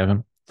 Thanks,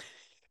 Gavin.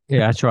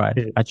 Yeah,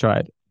 I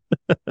tried.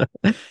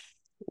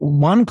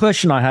 One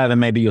question I have, and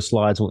maybe your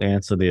slides will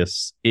answer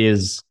this,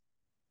 is,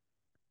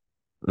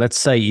 let's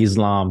say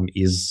Islam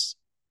is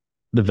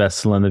the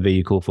vessel and the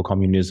vehicle for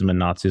communism and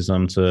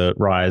Nazism to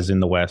rise in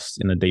the West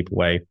in a deeper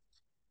way.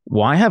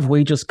 Why have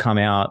we just come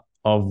out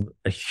of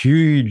a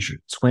huge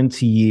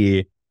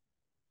 20-year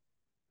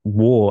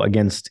war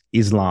against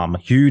Islam, a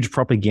huge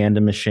propaganda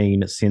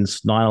machine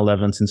since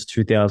 9/11, since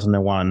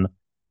 2001,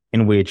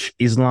 in which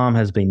Islam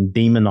has been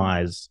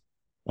demonized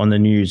on the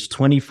news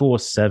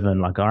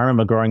 24/7? Like, I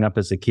remember growing up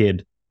as a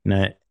kid,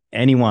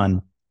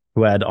 anyone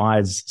who had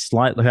eyebrows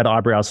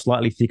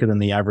slightly thicker than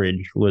the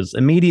average was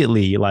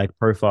immediately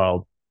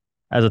profiled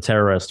as a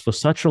terrorist for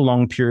such a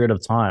long period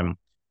of time.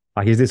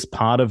 Like, is this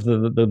part of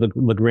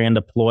the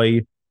grander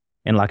ploy?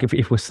 And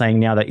if we're saying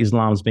now that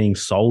Islam's being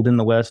sold in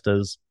the West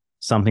as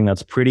something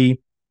that's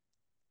pretty,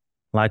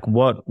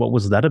 what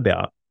was that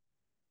about?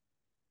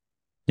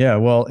 Yeah,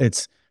 well,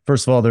 it's,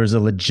 first of all, there's a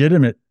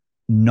legitimate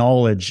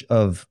knowledge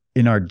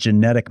in our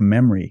genetic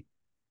memory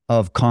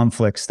of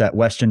conflicts that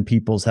Western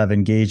peoples have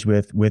engaged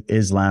with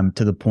Islam,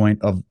 to the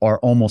point of our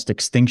almost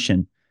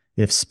extinction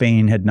if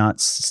Spain had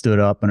not stood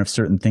up and if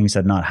certain things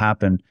had not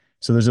happened.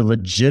 So there's a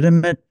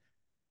legitimate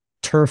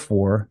turf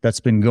war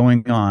that's been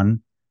going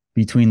on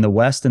between the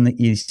West and the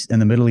East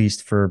and the Middle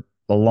East for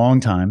a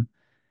long time.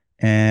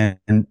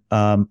 And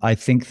I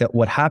think that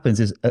what happens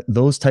is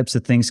those types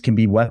of things can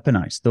be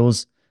weaponized.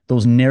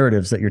 Those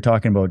narratives that you're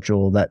talking about,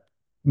 Joel, that,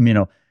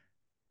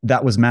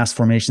 that was mass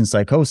formation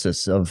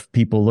psychosis of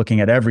people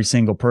looking at every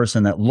single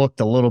person that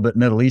looked a little bit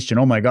Middle Eastern.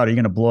 Oh my God, are you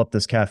going to blow up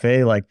this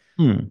cafe?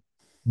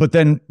 But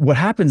then what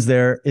happens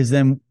there is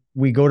then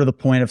we go to the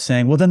point of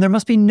saying, well, then there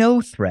must be no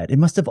threat. It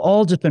must have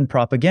all just been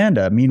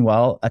propaganda.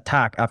 Meanwhile,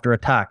 attack after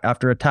attack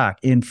after attack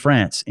in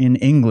France, in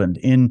England,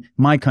 in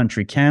my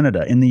country,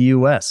 Canada, in the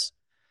US,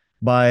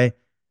 by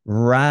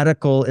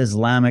radical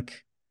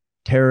Islamic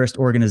terrorist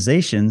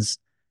organizations.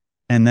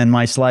 And then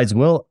my slides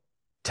will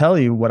tell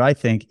you what I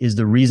think is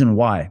the reason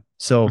why.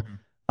 So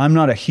I'm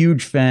not a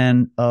huge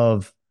fan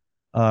of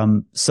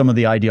some of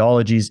the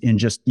ideologies in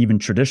just even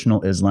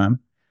traditional Islam.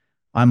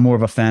 I'm more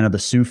of a fan of the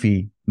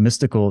Sufi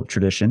mystical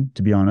tradition,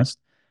 to be honest.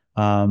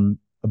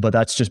 But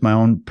that's just my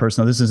own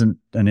personal. This isn't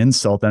an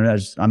insult.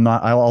 I'm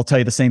not. I'll tell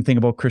you the same thing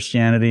about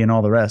Christianity and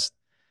all the rest.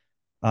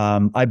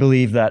 I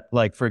believe that,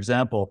 like, for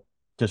example,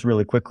 just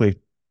really quickly,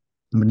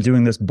 I've been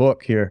doing this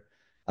book here,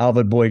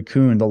 Alva Boyd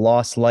Kuhn, The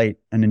Lost Light,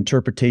 an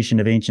Interpretation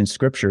of Ancient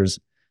Scriptures.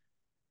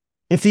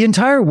 If the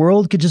entire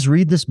world could just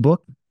read this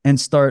book and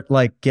start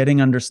like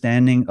getting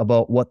understanding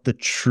about what the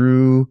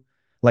true,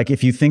 like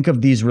if you think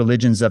of these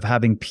religions of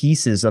having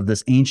pieces of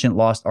this ancient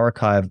lost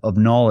archive of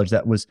knowledge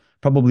that was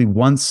probably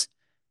once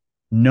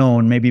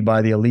known, maybe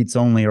by the elites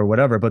only or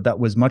whatever, but that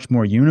was much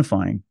more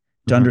unifying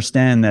to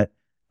understand that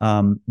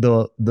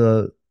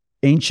the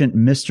ancient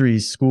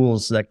mysteries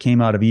schools that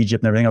came out of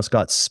Egypt and everything else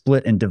got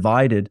split and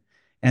divided,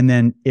 and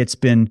then it's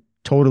been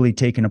totally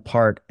taken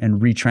apart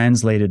and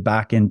retranslated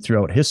back in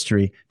throughout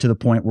history to the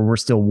point where we're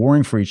still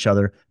warring for each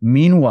other.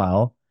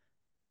 Meanwhile,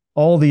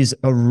 all these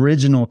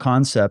original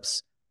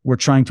concepts were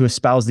trying to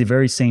espouse the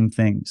very same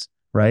things,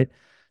 right?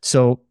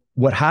 So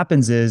what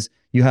happens is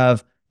you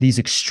have these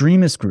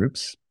extremist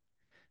groups,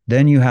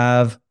 then you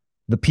have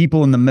the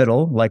people in the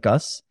middle, like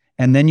us,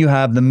 and then you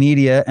have the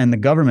media and the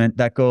government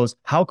that goes,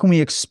 how can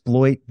we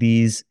exploit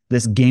this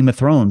Game of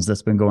Thrones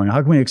that's been going on?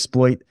 How can we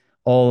exploit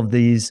all of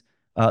these,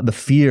 the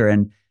fear,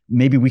 and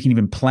maybe we can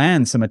even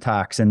plan some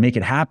attacks and make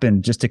it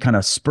happen just to kind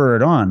of spur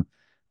it on.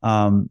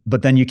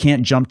 But then you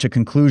can't jump to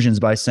conclusions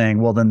by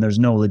saying, well, then there's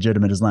no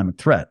legitimate Islamic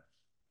threat.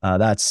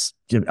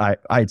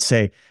 I'd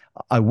say,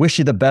 I wish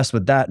you the best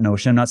with that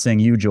notion. I'm not saying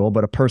you, Joel,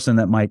 but a person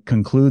that might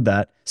conclude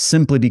that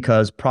simply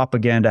because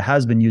propaganda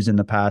has been used in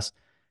the past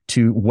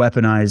to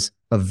weaponize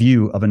a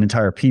view of an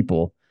entire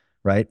people,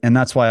 right? And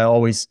that's why I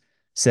always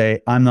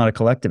say I'm not a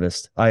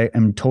collectivist. I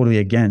am totally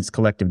against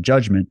collective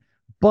judgment.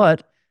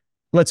 But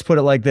let's put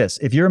it like this.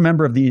 If you're a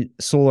member of the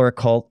solar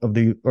cult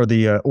or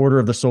the Order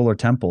of the Solar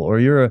Temple, or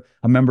you're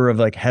a member of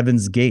like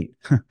Heaven's Gate,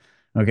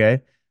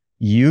 okay,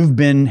 you've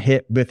been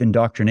hit with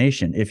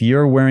indoctrination. If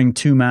you're wearing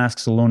 2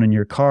 masks alone in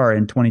your car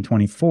in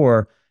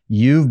 2024,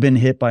 you've been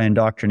hit by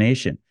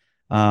indoctrination.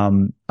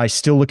 I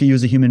still look at you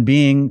as a human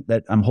being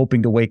that I'm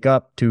hoping to wake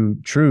up to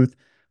truth,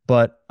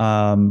 but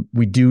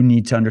we do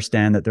need to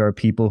understand that there are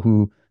people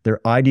who their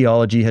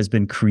ideology has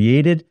been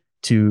created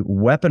to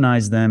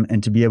weaponize them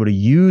and to be able to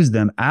use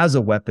them as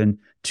a weapon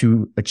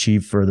to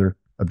achieve further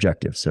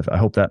objectives. So I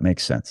hope that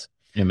makes sense.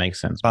 It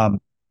makes sense. Now,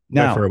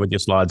 go for it with your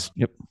slides.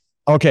 Yep.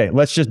 Okay,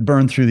 let's just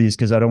burn through these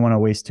because I don't want to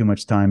waste too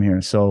much time here.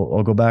 So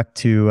I'll go back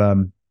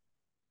to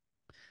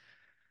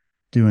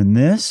doing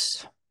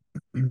this.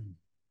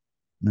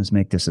 Let's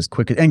make this as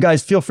quick. And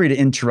guys, feel free to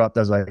interrupt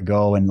as I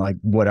go and like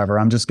whatever.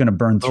 I'm just going to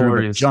burn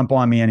through it. Jump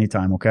on me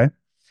anytime, okay?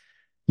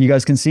 You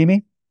guys can see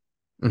me?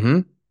 Mm-hmm.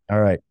 All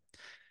right.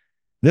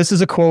 This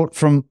is a quote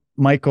from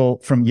Michael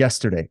from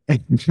yesterday.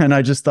 And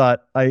I just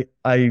thought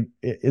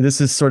this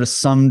is sort of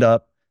summed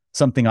up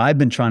something I've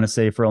been trying to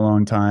say for a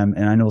long time,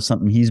 and I know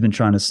something he's been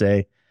trying to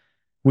say,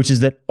 which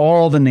is that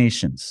all the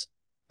nations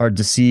are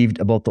deceived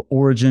about the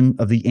origin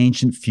of the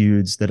ancient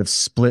feuds that have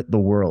split the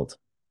world.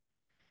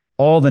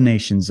 All the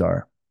nations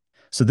are.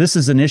 So this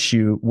is an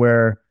issue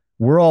where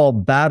we're all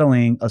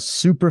battling a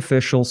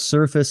superficial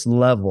surface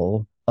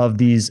level of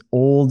these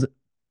old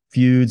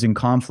feuds and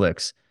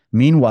conflicts.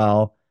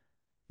 Meanwhile,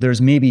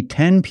 there's maybe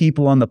 10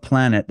 people on the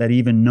planet that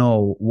even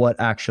know what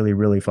actually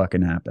really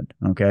fucking happened,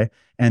 okay?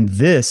 And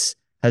this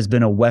has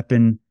been a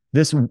weapon.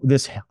 This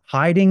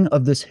hiding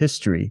of this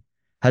history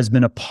has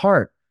been a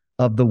part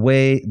of the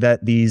way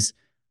that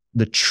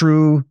the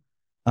true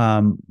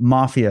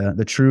mafia,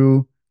 the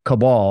true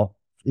cabal,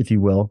 if you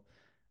will,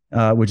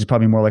 which is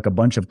probably more like a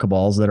bunch of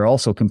cabals that are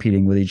also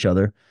competing with each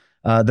other,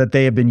 that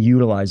they have been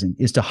utilizing,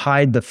 is to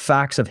hide the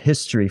facts of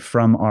history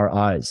from our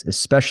eyes,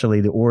 especially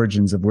the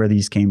origins of where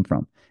these came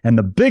from. And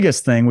the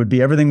biggest thing would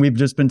be everything we've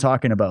just been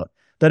talking about,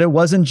 that it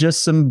wasn't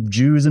just some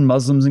Jews and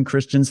Muslims and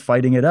Christians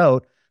fighting it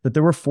out, that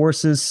there were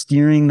forces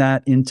steering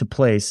that into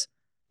place,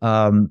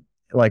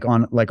 like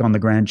on the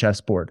grand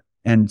chessboard,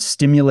 and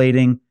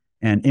stimulating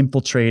and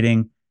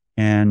infiltrating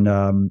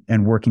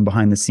and working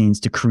behind the scenes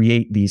to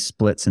create these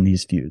splits and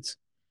these feuds.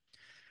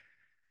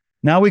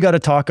 Now we got to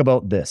talk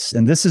about this.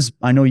 And this is,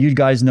 I know you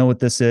guys know what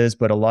this is,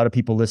 but a lot of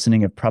people listening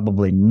have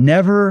probably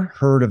never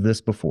heard of this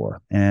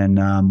before. And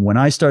when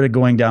I started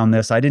going down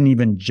this, I didn't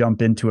even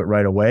jump into it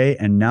right away.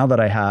 And now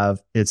that I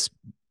have, it's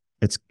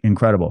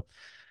incredible.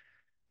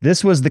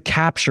 This was the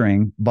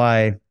capturing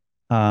by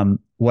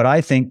what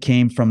I think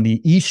came from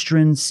the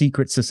Eastern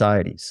secret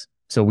societies.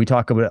 So we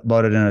talk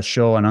about it in a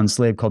show on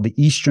Unslaved called the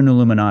Eastern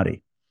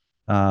Illuminati.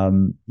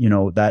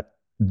 That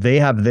they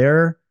have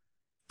their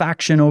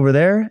faction over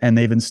there and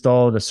they've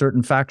installed a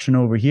certain faction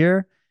over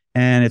here,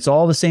 and it's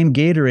all the same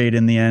Gatorade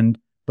in the end,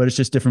 but it's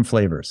just different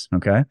flavors.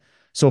 Okay.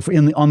 So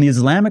on the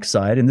Islamic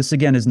side, and this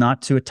again is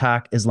not to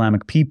attack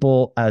Islamic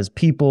people as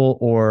people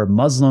or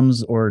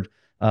Muslims or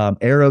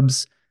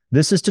Arabs.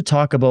 This is to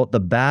talk about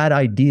the bad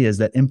ideas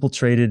that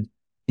infiltrated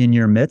in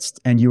your midst,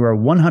 and you are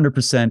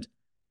 100%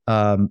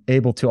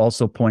 able to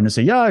also point and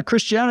say, yeah,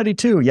 Christianity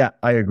too. Yeah,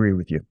 I agree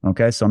with you.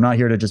 Okay. So I'm not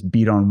here to just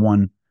beat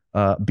one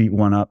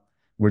up.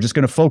 We're just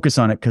going to focus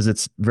on it because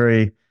it's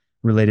very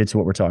related to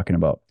what we're talking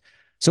about.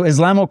 So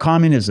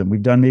Islamo-communism,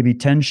 we've done maybe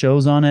 10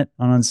 shows on it,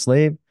 on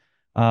Enslaved.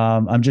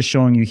 I'm just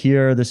showing you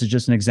here. This is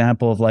just an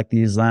example of like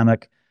the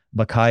Islamic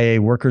Bakaye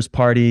Workers'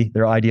 Party.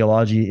 Their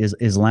ideology is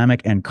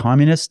Islamic and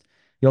communist.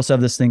 You also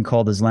have this thing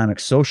called Islamic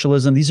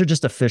socialism. These are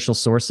just official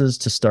sources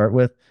to start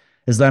with.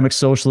 Islamic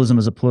socialism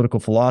is a political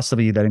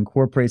philosophy that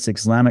incorporates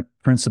Islamic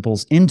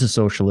principles into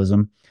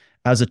socialism.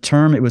 As a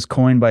term, it was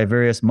coined by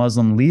various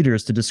Muslim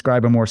leaders to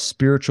describe a more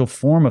spiritual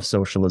form of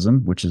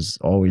socialism, which is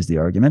always the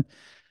argument.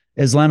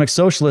 Islamic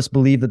socialists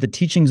believe that the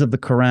teachings of the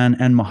Quran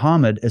and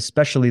Muhammad,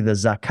 especially the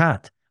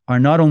zakat, are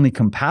not only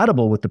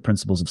compatible with the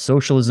principles of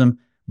socialism,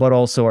 but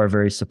also are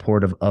very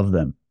supportive of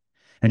them.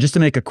 And just to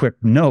make a quick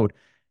note,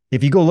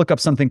 if you go look up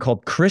something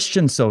called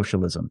Christian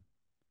socialism,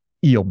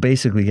 you'll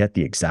basically get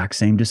the exact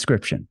same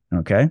description,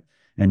 okay?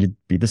 And it'd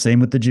be the same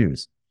with the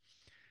Jews.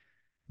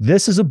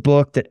 This is a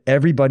book that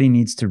everybody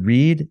needs to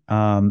read.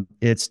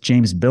 It's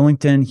James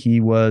Billington.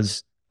 He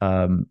was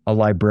a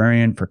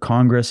librarian for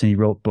Congress, and he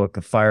wrote a book,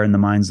 A Fire in the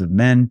Minds of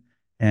Men.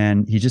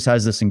 And he just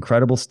has this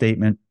incredible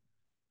statement.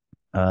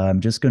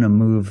 I'm just going to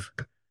move.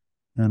 I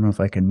don't know if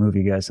I can move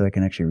you guys so I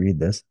can actually read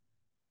this.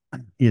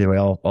 Either way,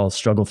 I'll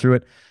struggle through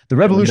it. The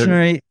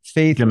revolutionary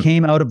faith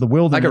came out of the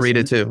wilderness. I can read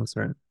it too.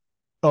 Sorry.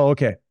 Oh,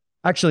 okay.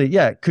 Actually,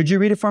 yeah. Could you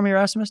read it for me,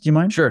 Erasmus? Do you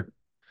mind? Sure.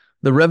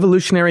 The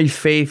revolutionary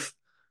faith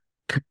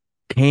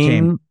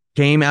came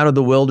out of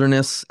the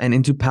wilderness and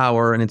into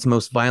power in its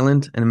most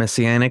violent and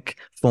messianic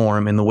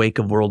form in the wake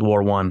of World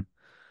War I.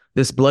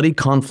 This bloody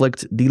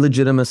conflict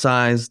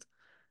delegitimized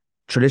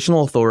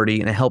traditional authority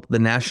and helped the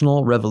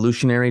national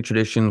revolutionary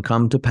tradition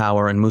come to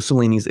power in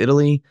Mussolini's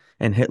Italy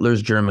and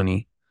Hitler's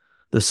Germany.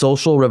 The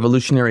social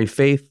revolutionary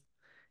faith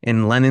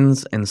in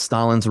Lenin's and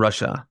Stalin's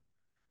Russia.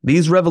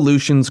 These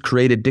revolutions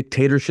created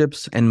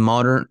dictatorships and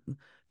modern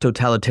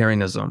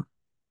totalitarianism.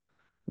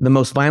 The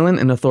most violent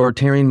and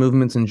authoritarian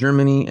movements in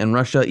Germany and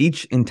Russia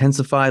each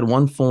intensified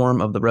one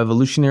form of the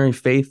revolutionary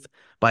faith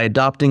by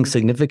adopting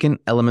significant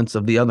elements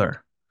of the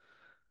other.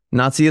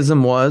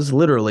 Nazism was,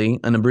 literally,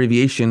 an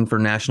abbreviation for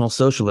National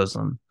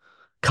Socialism.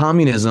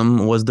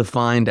 Communism was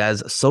defined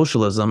as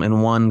socialism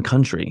in one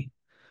country.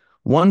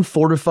 One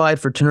fortified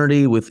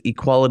fraternity with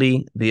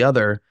equality, the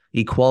other,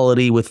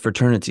 equality with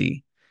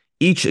fraternity.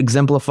 Each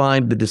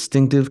exemplified the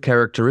distinctive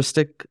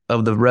characteristic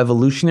of the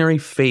revolutionary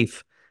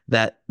faith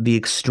that the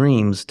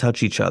extremes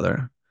touch each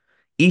other.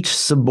 Each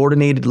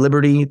subordinated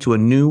liberty to a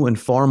new and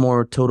far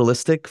more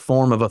totalistic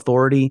form of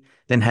authority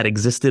than had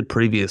existed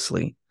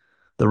previously.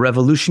 The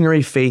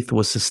revolutionary faith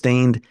was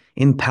sustained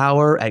in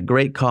power at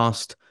great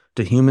cost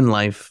to human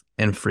life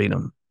and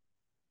freedom.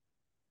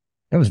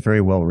 That was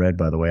very well read,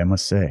 by the way, I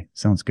must say.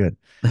 Sounds good.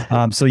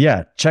 So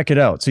yeah, check it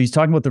out. So he's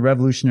talking about the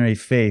revolutionary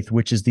faith,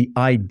 which is the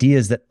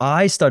ideas that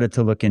I started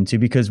to look into,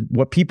 because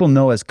what people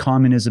know as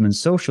communism and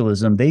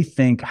socialism, they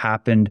think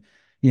happened,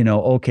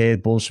 okay,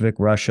 Bolshevik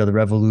Russia, the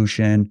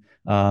revolution,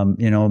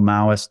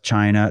 Maoist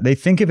China. They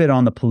think of it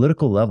on the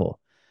political level.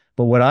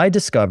 But what I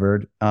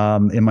discovered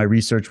in my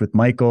research with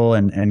Michael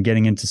and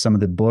getting into some of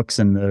the books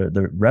and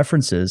the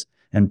references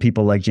and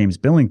people like James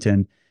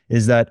Billington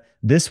is that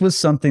this was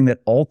something that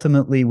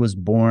ultimately was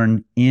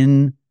born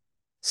in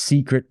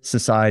secret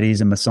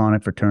societies and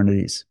Masonic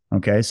fraternities.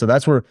 Okay, so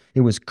that's where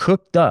it was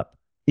cooked up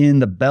in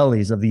the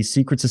bellies of these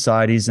secret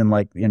societies in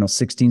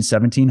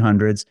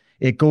 1700s.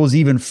 It goes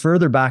even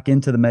further back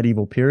into the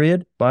medieval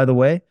period, by the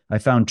way. I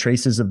found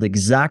traces of the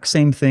exact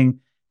same thing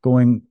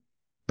going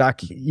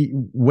back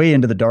way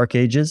into the Dark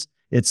Ages.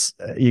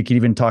 You could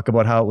even talk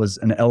about how it was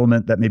an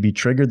element that maybe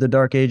triggered the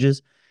Dark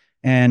Ages.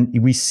 And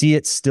we see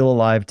it still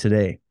alive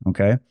today,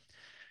 okay?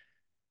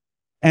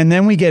 And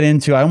then we get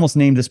into, I almost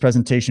named this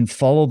presentation,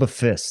 Follow the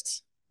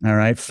Fists, all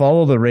right?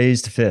 Follow the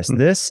raised fist.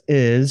 This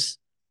is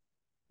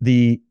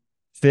the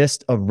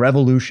fist of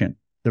revolution,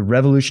 the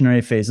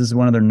revolutionary face. This is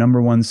one of their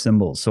number one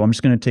symbols. So I'm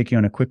just going to take you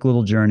on a quick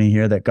little journey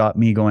here that got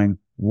me going,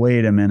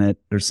 wait a minute,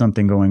 there's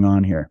something going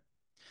on here.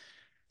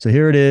 So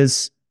here it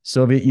is,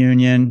 Soviet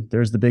Union.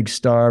 There's the big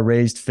star,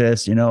 raised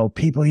fist,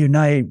 people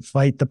unite,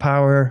 fight the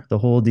power, the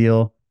whole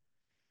deal.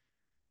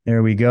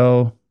 There we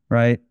go,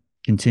 right?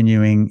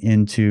 Continuing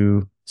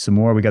into some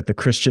more. We got the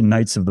Christian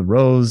Knights of the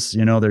Rose.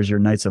 There's your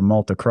Knights of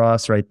Malta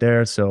Cross right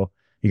there. So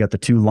you got the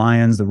two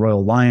lions, the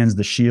royal lions,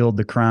 the shield,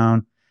 the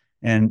crown,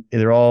 and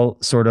they're all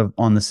sort of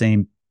on the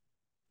same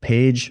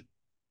page.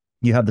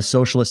 You have the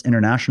Socialist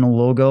International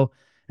logo.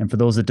 And for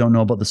those that don't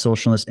know about the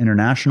Socialist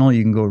International,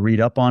 you can go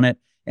read up on it.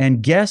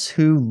 And guess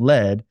who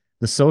led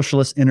the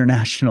Socialist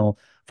International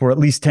for at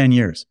least 10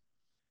 years?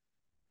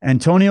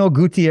 Antonio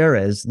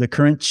Gutierrez, the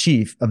current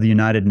chief of the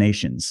United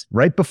Nations.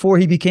 Right before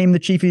he became the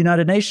chief of the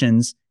United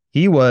Nations,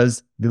 he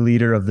was the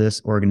leader of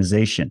this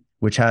organization,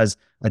 which has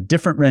a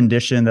different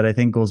rendition that I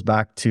think goes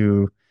back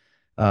to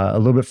a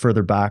little bit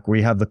further back, where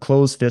you have the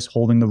closed fist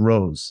holding the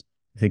rose.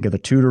 Think of the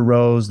Tudor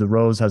rose. The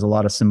rose has a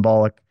lot of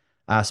symbolic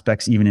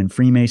aspects, even in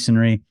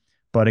Freemasonry.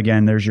 But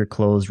again, there's your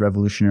closed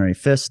revolutionary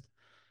fist.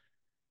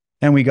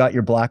 And we got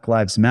your Black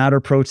Lives Matter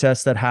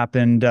protests that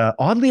happened,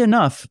 oddly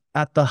enough,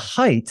 at the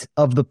height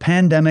of the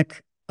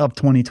pandemic of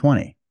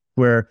 2020,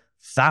 where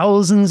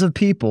thousands of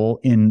people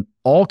in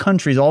all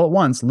countries all at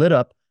once lit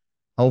up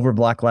over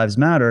Black Lives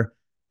Matter.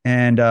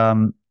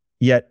 And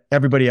yet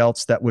everybody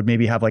else that would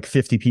maybe have like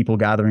 50 people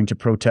gathering to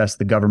protest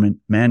the government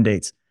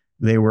mandates,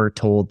 they were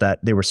told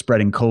that they were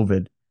spreading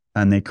COVID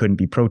and they couldn't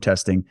be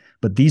protesting.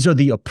 But these are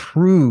the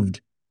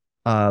approved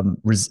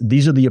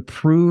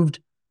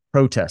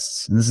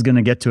protests. And this is going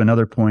to get to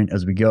another point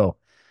as we go.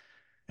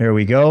 There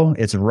we go.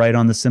 It's right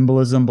on the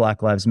symbolism.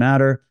 Black Lives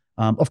Matter.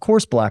 Of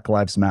course, Black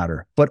Lives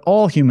Matter, but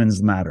all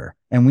humans matter.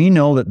 And we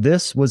know that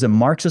this was a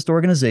Marxist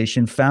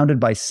organization founded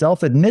by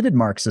self-admitted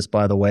Marxists,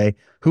 by the way,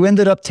 who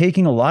ended up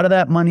taking a lot of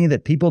that money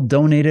that people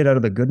donated out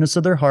of the goodness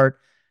of their heart,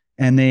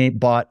 and they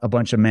bought a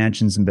bunch of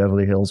mansions in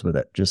Beverly Hills with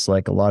it, just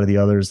like a lot of the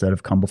others that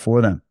have come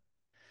before them.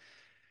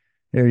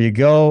 There you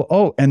go.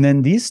 Oh, and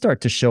then these start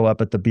to show up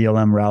at the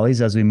BLM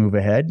rallies as we move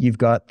ahead. You've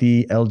got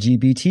the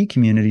LGBT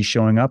community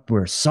showing up.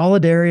 We're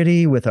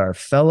solidarity with our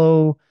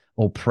fellow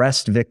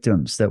oppressed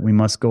victims that we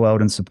must go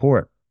out and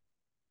support.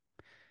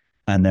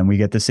 And then we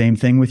get the same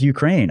thing with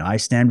Ukraine. I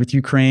stand with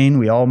Ukraine.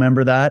 We all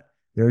remember that.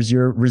 There's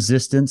your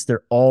resistance.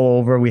 They're all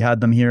over. We had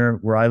them here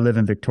where I live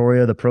in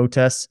Victoria, the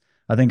protests.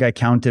 I think I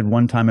counted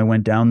one time I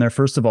went down there.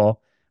 First of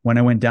all, when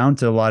I went down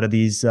to a lot of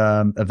these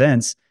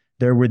events,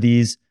 there were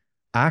these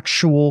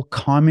actual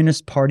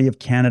Communist Party of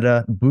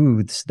Canada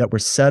booths that were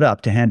set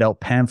up to hand out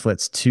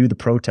pamphlets to the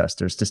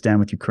protesters to stand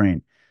with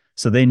Ukraine.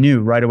 So they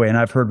knew right away. And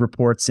I've heard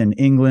reports in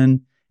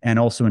England and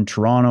also in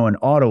Toronto and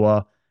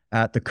Ottawa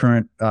at the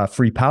current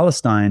Free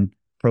Palestine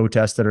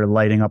protests that are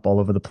lighting up all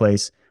over the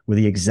place, where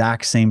the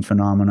exact same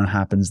phenomena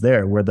happens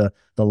there, where the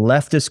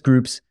leftist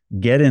groups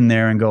get in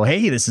there and go,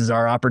 hey, this is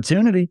our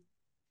opportunity.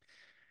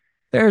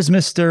 There's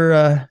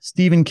Mr.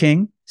 Stephen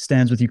King,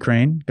 stands with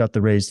Ukraine, got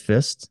the raised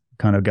fist.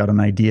 Kind of got an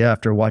idea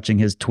after watching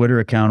his Twitter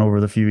account over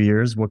the few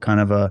years, what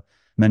kind of a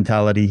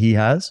mentality he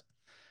has.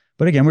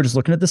 But again, we're just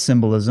looking at the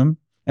symbolism.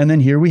 And then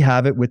here we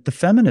have it with the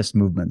feminist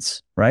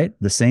movements, right?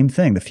 The same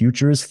thing. The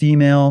future is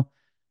female,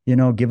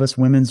 give us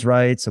women's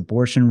rights,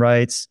 abortion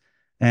rights.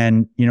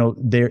 And,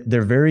 they're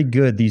very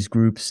good, these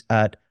groups,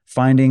 at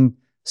finding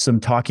some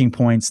talking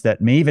points that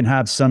may even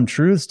have some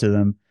truths to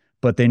them,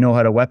 but they know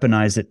how to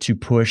weaponize it to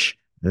push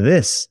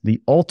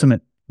the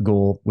ultimate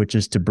goal, which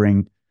is to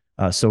bring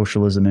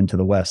socialism into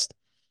the West.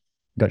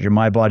 Got your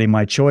My Body,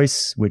 My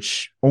Choice,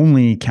 which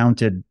only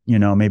counted,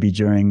 maybe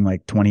during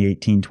like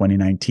 2018,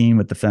 2019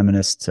 with the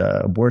feminist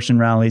abortion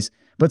rallies.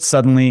 But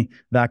suddenly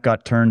that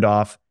got turned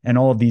off. And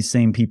all of these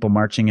same people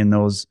marching in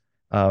those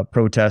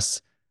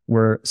protests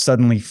were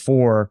suddenly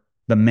for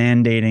the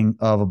mandating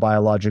of a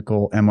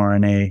biological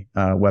mRNA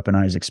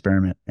weaponized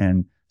experiment.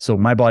 And so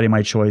My Body,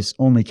 My Choice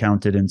only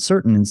counted in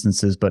certain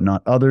instances, but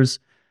not others.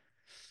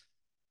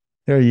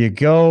 There you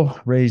go.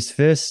 Raised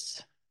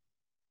fist.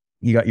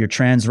 You got your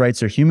trans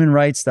rights or human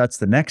rights. That's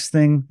the next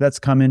thing that's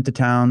come into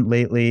town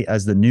lately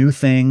as the new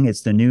thing.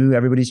 It's the new,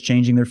 everybody's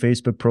changing their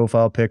Facebook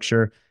profile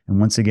picture. And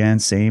once again,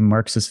 same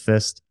Marxist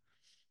fist.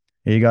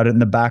 You got it in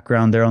the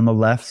background there on the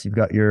left. You've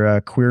got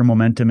your Queer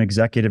Momentum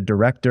executive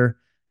director,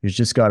 who's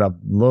just got a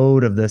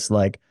load of this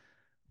like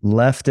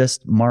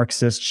leftist,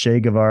 Marxist, Che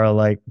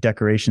Guevara-like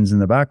decorations in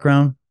the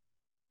background,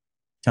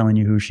 telling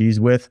you who she's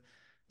with.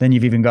 Then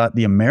you've even got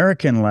the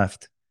American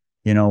left,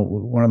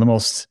 one of the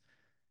most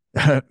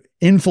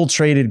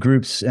infiltrated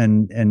groups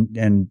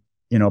and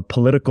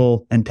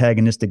political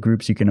antagonistic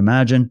groups you can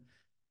imagine,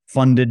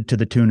 funded to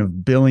the tune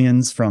of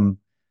billions from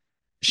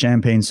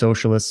champagne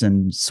socialists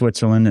in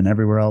Switzerland and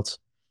everywhere else.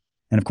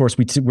 And of course,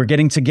 we're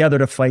getting together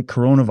to fight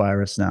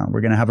coronavirus now.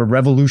 We're going to have a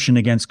revolution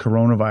against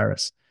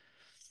coronavirus.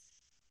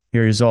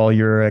 Here's all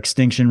your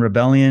Extinction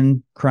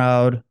Rebellion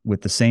crowd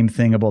with the same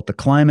thing about the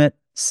climate,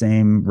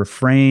 same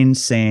refrain,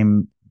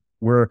 same,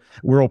 we're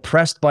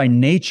oppressed by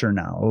nature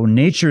now. Oh,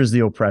 nature is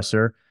the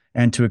oppressor.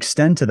 And to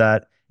extend to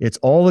that, it's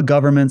all the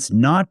governments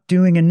not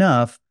doing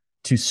enough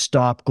to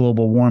stop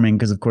global warming,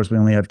 because of course we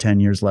only have 10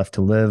 years left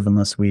to live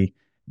unless we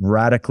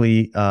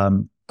radically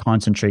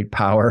concentrate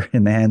power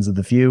in the hands of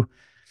the few.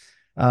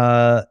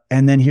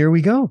 And then here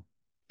we go.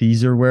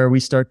 These are where we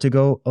start to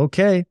go,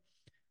 okay,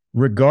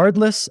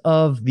 regardless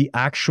of the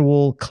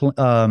actual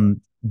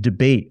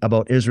debate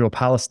about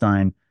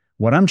Israel-Palestine,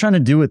 what I'm trying to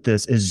do with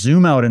this is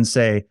zoom out and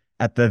say,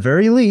 at the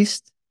very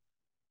least,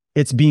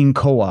 it's being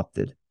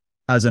co-opted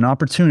as an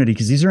opportunity,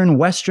 because these are in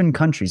Western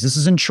countries. This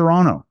is in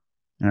Toronto.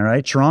 All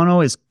right.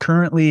 Toronto is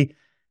currently,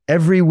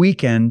 every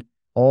weekend,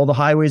 all the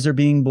highways are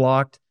being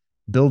blocked.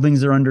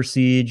 Buildings are under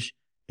siege.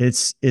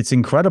 It's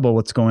incredible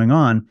what's going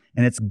on.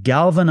 And it's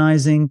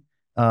galvanizing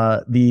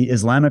the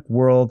Islamic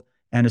world,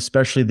 and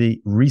especially the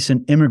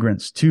recent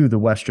immigrants to the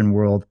Western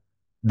world.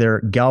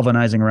 They're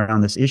galvanizing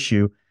around this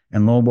issue.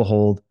 And lo and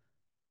behold,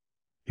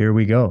 here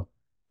we go.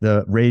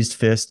 The raised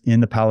fist in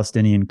the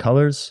Palestinian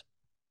colors.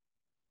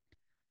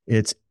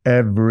 It's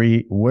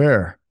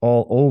everywhere,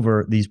 all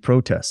over these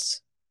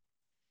protests.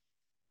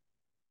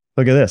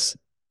 Look at this.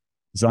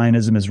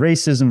 Zionism is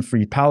racism,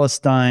 Free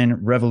Palestine,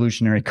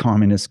 revolutionary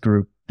communist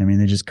group. I mean,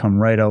 they just come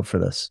right out for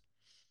this.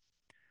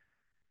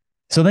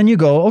 So then you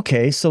go,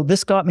 okay, so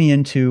this got me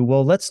into,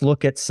 well, let's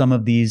look at some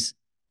of these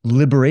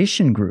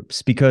liberation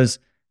groups. Because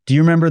do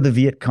you remember the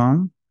Viet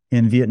Cong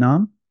in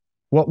Vietnam?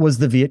 What was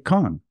the Viet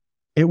Cong?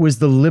 It was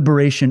the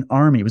Liberation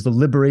Army. It was the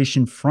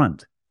Liberation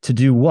Front. To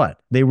do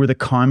what? They were the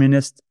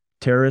communist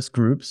terrorist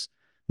groups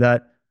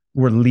that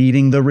were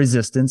leading the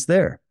resistance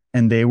there.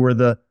 And they were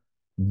the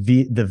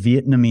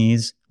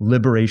Vietnamese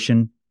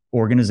Liberation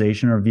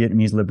Organization or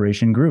Vietnamese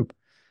Liberation Group.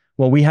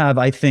 Well, we have,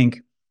 I think,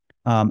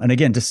 and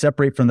again, to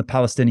separate from the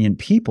Palestinian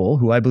people,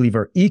 who I believe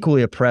are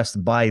equally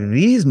oppressed by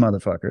these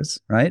motherfuckers,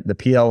 right? The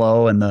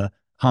PLO and the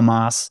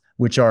Hamas,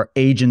 which are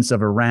agents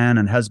of Iran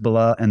and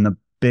Hezbollah and the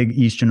big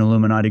Eastern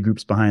Illuminati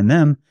groups behind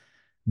them.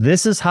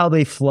 This is how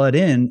they flood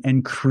in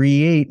and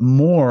create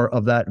more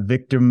of that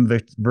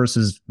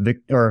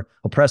or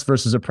oppressed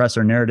versus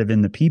oppressor narrative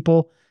in the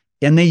people.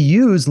 And they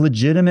use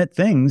legitimate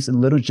things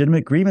and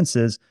legitimate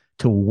grievances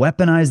to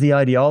weaponize the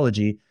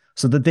ideology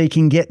so that they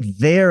can get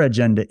their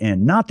agenda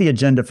in, not the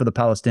agenda for the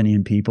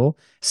Palestinian people.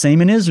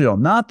 Same in Israel,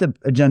 not the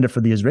agenda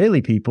for the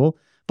Israeli people,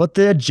 but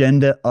the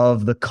agenda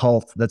of the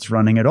cult that's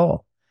running it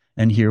all.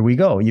 And here we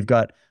go. You've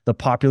got the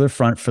Popular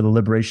Front for the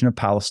Liberation of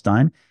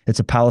Palestine. It's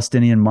a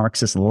Palestinian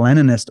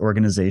Marxist-Leninist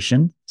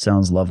organization.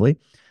 Sounds lovely.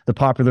 The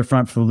Popular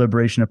Front for the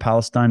Liberation of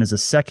Palestine is a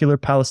secular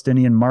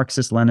Palestinian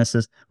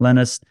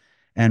Marxist-Leninist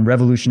and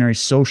revolutionary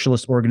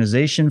socialist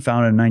organization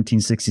founded in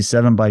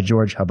 1967 by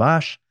George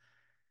Habash.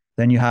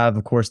 Then you have,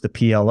 of course, the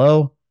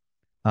PLO.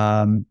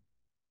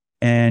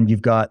 And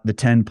you've got the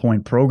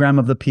 10-point program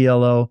of the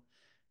PLO.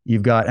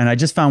 You've got, and I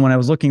just found when I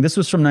was looking, this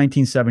was from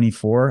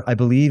 1974. I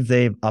believe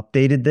they've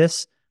updated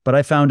this, but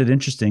I found it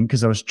interesting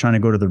because I was trying to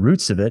go to the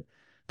roots of it,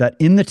 that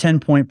in the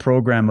 10-point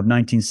program of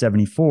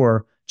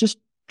 1974, just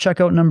check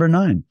out number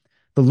 9.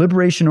 The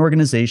Liberation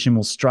Organization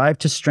will strive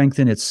to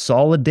strengthen its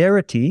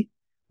solidarity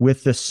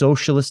with the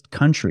socialist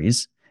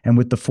countries and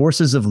with the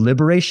forces of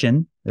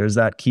liberation, there's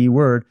that key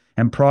word,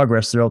 and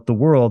progress throughout the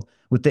world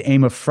with the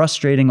aim of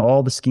frustrating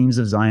all the schemes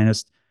of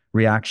Zionist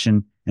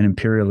reaction and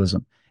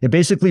imperialism. It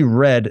basically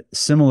read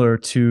similar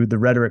to the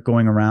rhetoric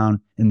going around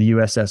in the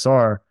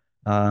USSR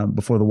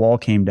before the wall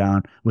came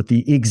down, with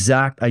the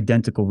exact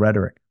identical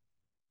rhetoric.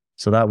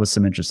 So that was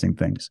some interesting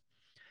things.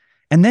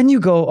 And then you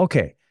go,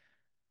 okay,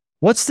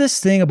 what's this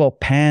thing about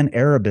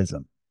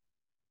pan-Arabism?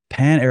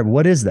 Pan-Arab,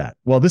 what is that?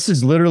 Well, this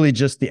is literally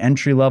just the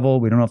entry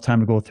level. We don't have time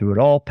to go through it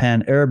all.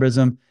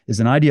 Pan-Arabism is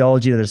an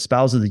ideology that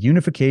espouses the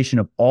unification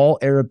of all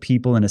Arab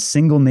people in a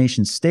single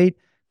nation state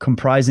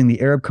comprising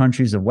the Arab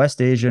countries of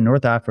West Asia,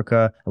 North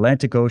Africa,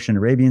 Atlantic Ocean,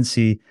 Arabian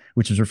Sea,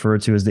 which is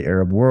referred to as the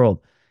Arab world.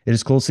 It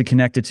is closely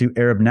connected to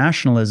Arab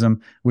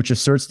nationalism, which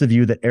asserts the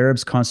view that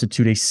Arabs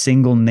constitute a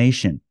single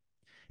nation.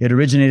 It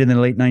originated in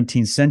the late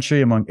 19th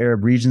century among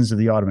Arab regions of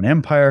the Ottoman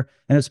Empire,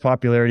 and its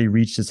popularity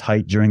reached its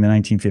height during the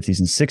 1950s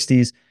and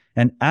 60s.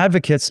 And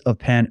advocates of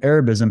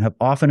pan-Arabism have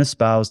often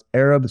espoused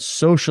Arab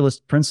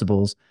socialist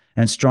principles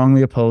and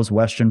strongly opposed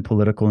Western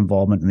political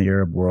involvement in the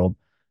Arab world,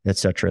 et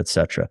cetera, et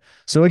cetera.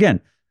 So again,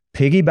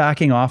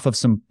 piggybacking off of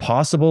some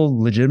possible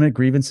legitimate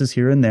grievances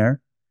here and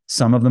there.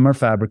 Some of them are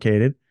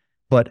fabricated,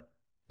 but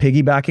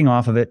piggybacking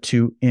off of it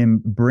to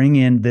bring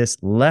in this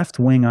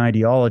left-wing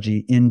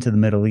ideology into the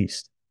Middle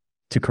East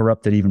to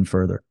corrupt it even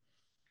further.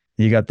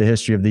 You got the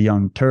history of the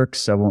Young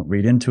Turks. I won't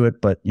read into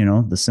it, but you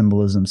know, the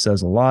symbolism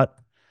says a lot.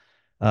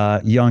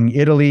 Young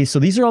Italy. So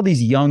these are all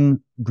these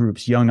young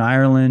groups, Young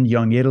Ireland,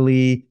 Young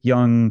Italy,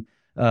 Young,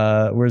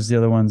 where's the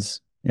other ones?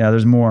 Yeah,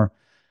 there's more.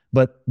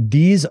 But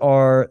these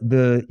are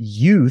the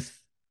youth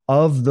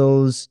of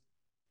those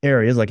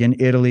areas, like in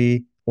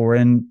Italy or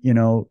in, you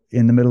know,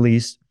 in the Middle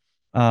East,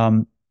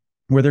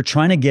 where they're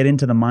trying to get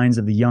into the minds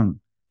of the young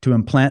to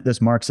implant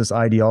this Marxist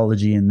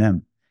ideology in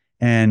them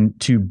and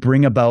to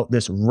bring about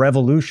this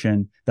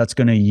revolution that's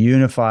going to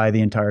unify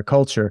the entire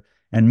culture.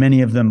 And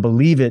many of them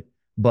believe it,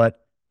 but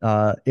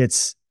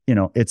it's, you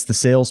know, it's the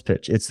sales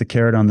pitch. It's the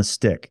carrot on the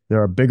stick.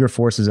 There are bigger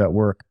forces at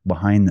work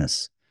behind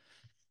this.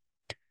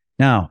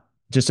 Now,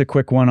 just a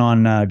quick one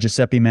on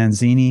Giuseppe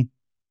Manzini.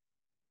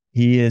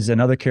 He is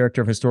another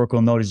character of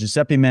historical note.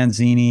 Giuseppe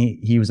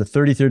Manzini, he was a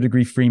 33rd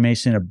degree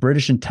Freemason, a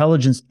British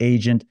intelligence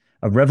agent,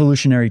 a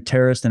revolutionary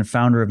terrorist, and a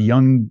founder of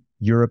Young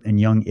Europe and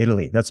Young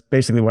Italy. That's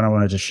basically what I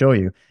wanted to show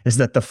you, is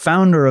that the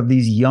founder of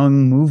these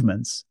young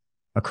movements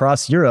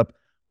across Europe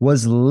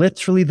was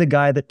literally the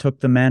guy that took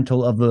the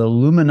mantle of the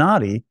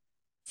Illuminati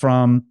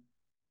from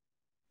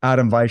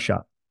Adam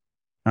Weishaupt.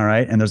 All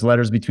right. And there's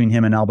letters between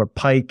him and Albert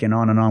Pike, and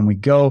on we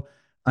go.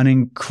 An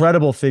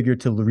incredible figure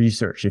to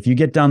research. If you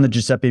get down the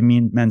Giuseppe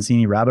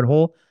Manzini rabbit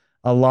hole,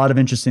 a lot of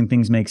interesting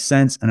things make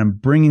sense. And I'm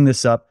bringing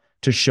this up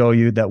to show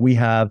you that we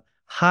have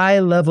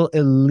high-level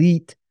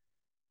elite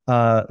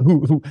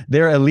who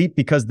they're elite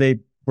because they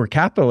were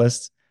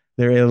capitalists.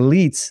 They're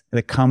elites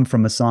that come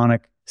from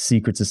Masonic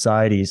secret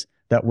societies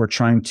that were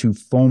trying to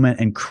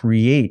foment and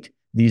create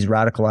these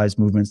radicalized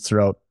movements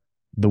throughout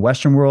the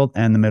Western world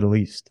and the Middle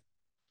East.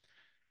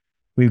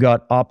 We've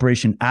got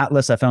Operation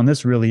Atlas. I found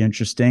this really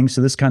interesting.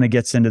 So this kind of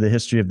gets into the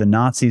history of the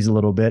Nazis a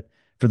little bit.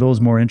 For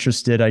those more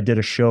interested, I did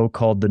a show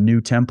called The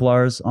New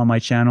Templars on my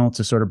channel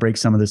to sort of break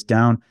some of this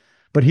down.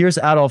 But here's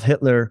Adolf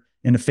Hitler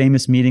in a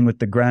famous meeting with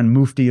the Grand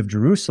Mufti of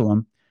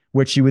Jerusalem,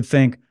 which you would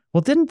think,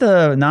 well, didn't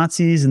the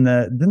Nazis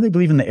didn't they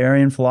believe in the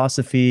Aryan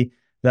philosophy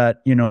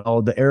that,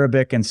 the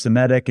Arabic and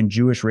Semitic and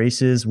Jewish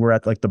races were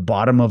at like the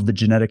bottom of the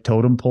genetic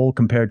totem pole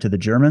compared to the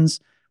Germans?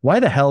 Why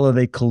the hell are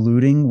they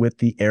colluding with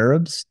the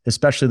Arabs,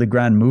 especially the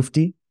Grand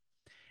Mufti?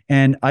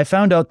 And I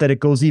found out that it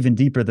goes even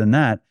deeper than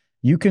that.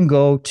 You can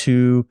go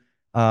to,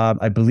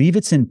 I believe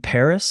it's in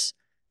Paris.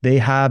 They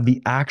have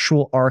the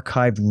actual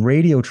archived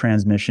radio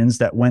transmissions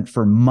that went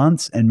for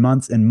months and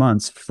months and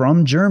months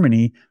from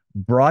Germany,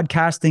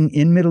 broadcasting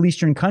in Middle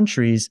Eastern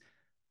countries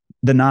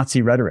the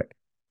Nazi rhetoric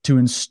to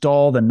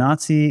install the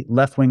Nazi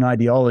left-wing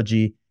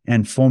ideology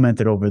and foment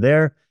it over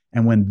there.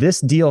 And when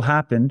this deal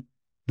happened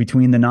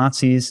between the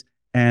Nazis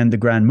and the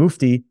Grand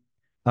Mufti,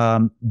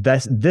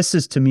 this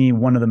is to me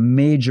one of the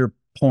major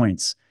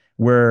points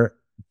where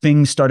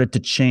things started to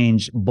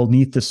change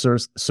beneath the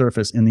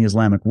surface in the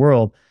Islamic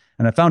world.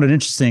 And I found it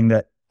interesting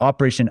that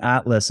Operation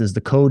Atlas is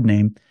the code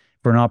name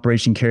for an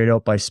operation carried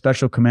out by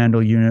Special Commando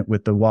Unit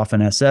with the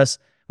Waffen SS,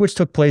 which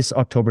took place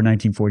October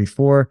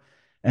 1944.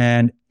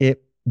 And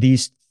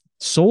these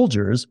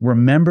soldiers were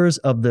members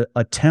of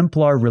a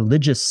Templar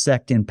religious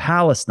sect in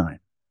Palestine.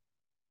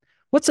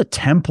 What's a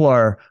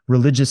Templar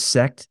religious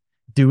sect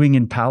doing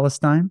in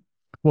Palestine?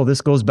 Well,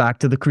 this goes back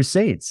to the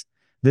Crusades.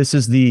 This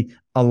is the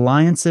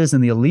alliances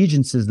and the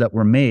allegiances that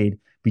were made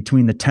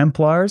between the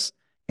Templars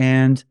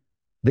and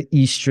the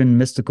Eastern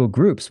mystical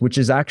groups, which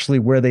is actually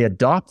where they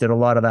adopted a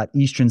lot of that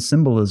Eastern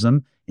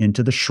symbolism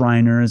into the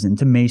Shriners,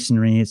 into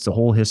Masonry. It's the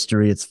whole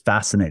history. It's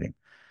fascinating.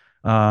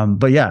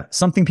 But yeah,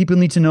 something people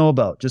need to know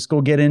about. Just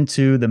go get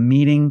into the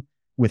meeting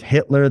with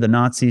Hitler, the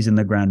Nazis, and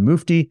the Grand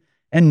Mufti,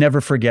 and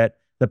never forget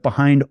that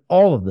behind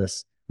all of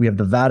this, we have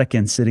the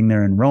Vatican sitting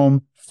there in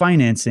Rome,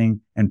 financing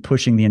and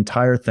pushing the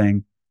entire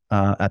thing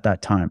at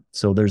that time.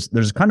 So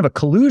there's kind of a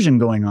collusion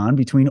going on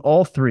between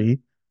all three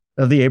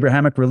of the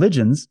Abrahamic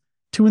religions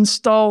to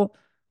install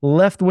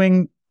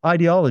left-wing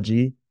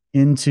ideology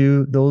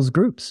into those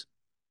groups.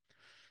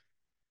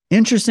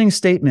 Interesting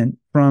statement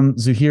from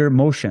Zuhair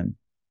Moshen.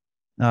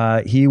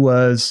 He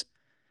was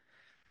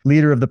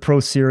leader of the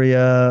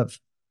pro-Syria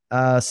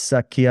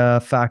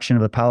Sakia faction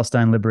of the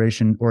Palestine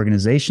Liberation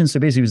Organization. So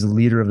basically he was the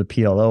leader of the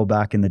PLO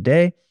back in the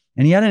day.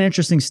 And he had an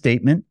interesting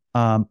statement.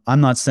 I'm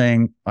not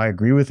saying I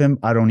agree with him.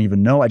 I don't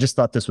even know. I just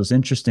thought this was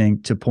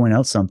interesting to point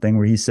out something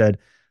where he said,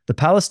 the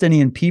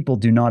Palestinian people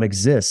do not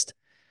exist.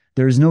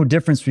 There is no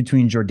difference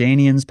between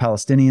Jordanians,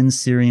 Palestinians,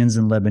 Syrians,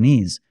 and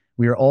Lebanese.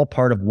 We are all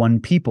part of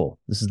one people.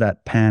 This is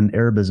that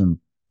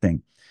pan-Arabism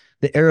thing.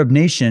 The Arab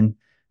nation,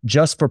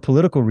 just for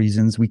political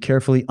reasons, we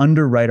carefully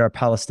underwrite our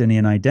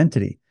Palestinian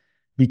identity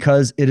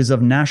because it is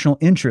of national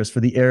interest for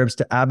the Arabs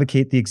to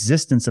advocate the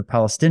existence of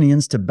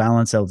Palestinians to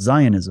balance out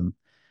Zionism.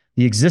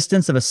 The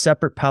existence of a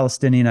separate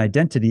Palestinian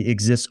identity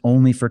exists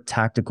only for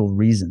tactical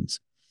reasons.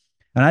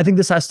 And I think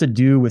this has to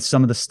do with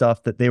some of the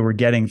stuff that they were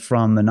getting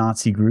from the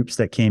Nazi groups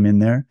that came in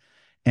there.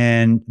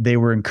 And they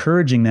were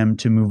encouraging them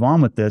to move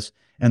on with this.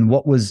 And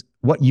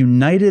what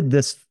united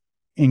this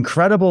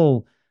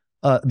incredible,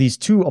 these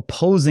two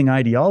opposing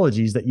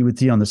ideologies that you would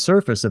see on the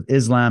surface of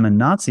Islam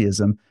and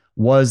Nazism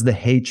was the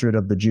hatred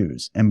of the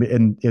Jews.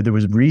 And there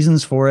was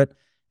reasons for it.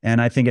 And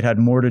I think it had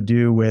more to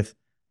do with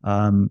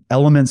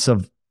elements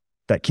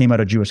that came out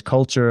of Jewish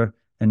culture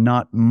and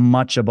not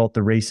much about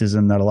the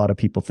racism that a lot of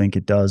people think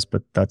it does,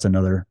 but that's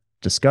another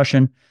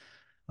discussion.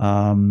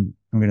 I'm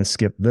going to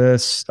skip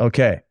this.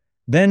 Okay.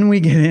 Then we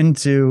get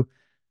into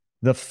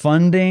the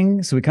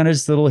funding. So we kind of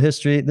just a little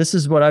history. This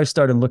is what I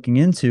started looking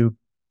into.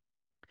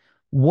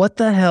 What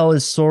the hell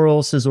is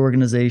Soros's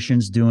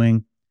organizations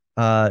doing,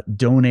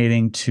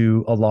 donating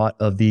to a lot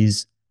of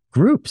these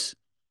groups?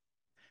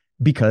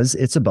 Because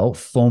it's about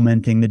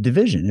fomenting the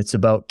division. It's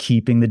about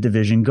keeping the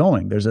division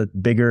going. There's a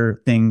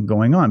bigger thing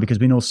going on because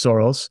we know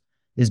Soros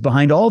is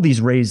behind all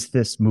these raised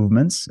fist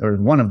movements, or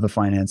one of the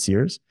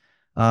financiers.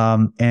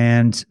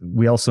 And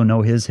we also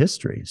know his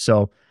history.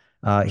 So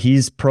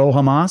he's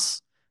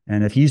pro-Hamas.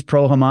 And if he's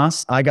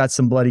pro-Hamas, I got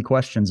some bloody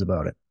questions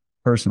about it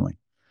personally.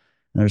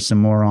 There's some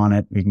more on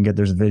it.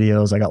 There's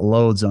videos. I got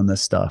loads on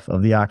this stuff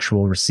of the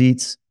actual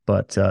receipts.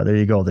 But there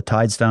you go. The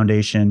Tides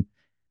Foundation.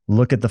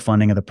 Look at the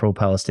funding of the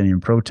pro-Palestinian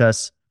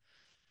protests.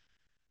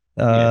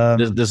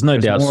 There's no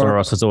doubt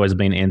Soros has always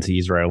been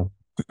anti-Israel.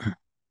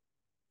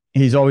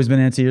 He's always been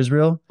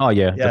anti-Israel? Oh,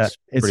 yeah.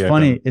 It's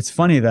funny. Open. It's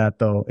funny that,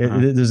 though.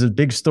 There's a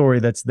big story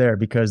that's there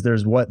because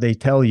there's what they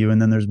tell you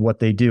and then there's what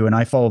they do. And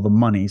I follow the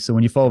money. So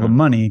when you follow the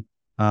money,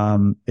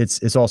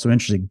 it's also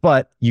interesting.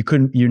 But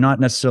you're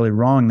not necessarily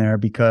wrong there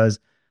because,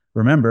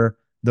 remember,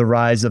 the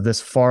rise of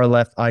this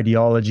far-left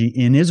ideology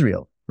in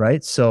Israel,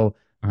 right? So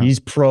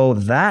he's pro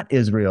that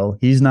Israel.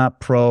 He's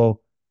not pro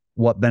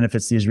what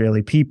benefits the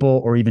Israeli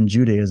people or even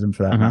Judaism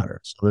for that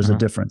matter. So there's a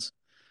difference.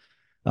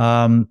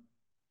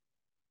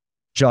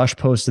 Josh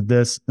posted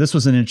this. This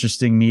was an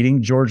interesting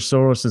meeting. George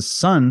Soros'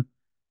 son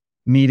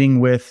meeting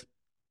with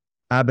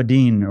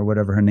Abedin or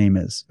whatever her name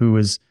is, who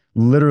is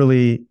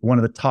literally one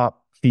of the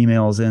top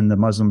females in the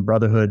Muslim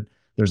Brotherhood.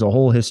 There's a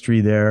whole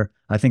history there.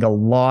 I think a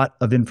lot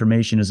of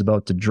information is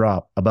about to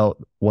drop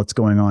about what's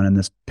going on in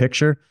this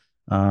picture.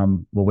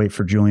 We'll wait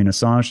for Julian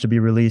Assange to be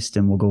released,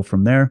 and we'll go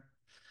from there.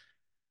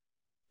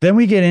 Then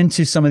we get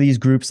into some of these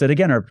groups that,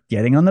 again, are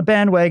getting on the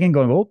bandwagon,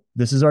 going, oh,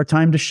 this is our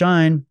time to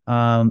shine.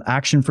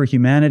 Action for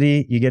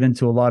Humanity. You get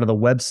into a lot of the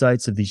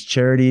websites of these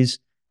charities.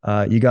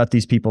 You got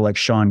these people like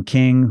Sean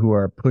King who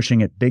are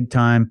pushing it big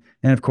time.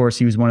 And of course,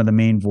 he was one of the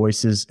main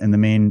voices and the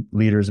main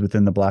leaders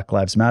within the Black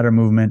Lives Matter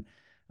movement.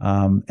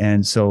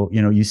 And so,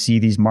 you see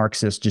these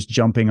Marxists just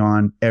jumping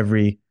on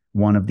every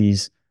one of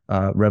these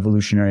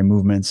revolutionary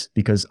movements,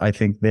 because I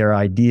think their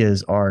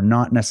ideas are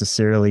not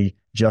necessarily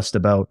just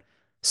about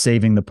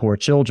saving the poor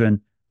children,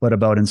 but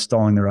about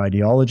installing their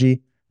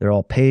ideology. They're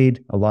all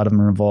paid. A lot of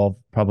them are involved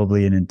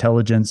probably in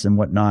intelligence and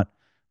whatnot,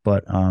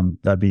 but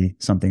that'd be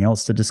something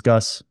else to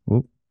discuss.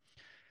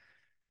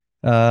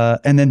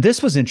 And then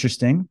this was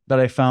interesting that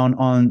I found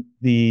on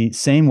the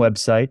same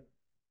website,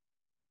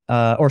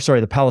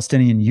 the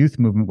Palestinian Youth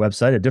Movement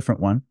website, a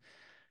different one.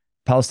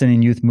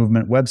 Palestinian Youth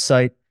Movement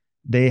website.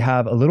 They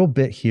have a little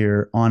bit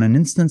here on an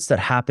instance that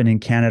happened in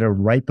Canada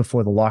right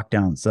before the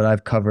lockdowns that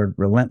I've covered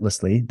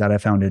relentlessly, that I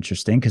found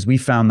interesting, because we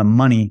found the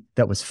money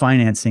that was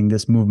financing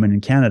this movement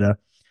in Canada.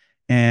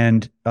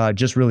 And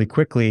just really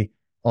quickly,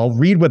 I'll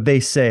read what they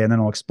say and then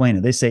I'll explain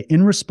it. They say,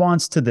 in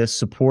response to this,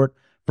 support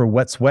for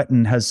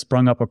Wet'suwet'en has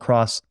sprung up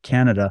across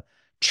Canada.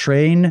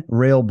 Train,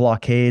 rail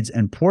blockades,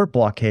 and port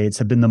blockades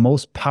have been the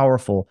most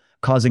powerful,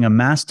 causing a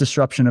mass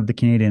disruption of the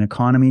Canadian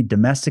economy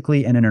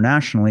domestically and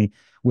internationally,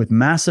 with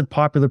massive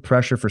popular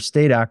pressure for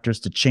state actors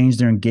to change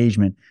their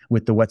engagement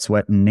with the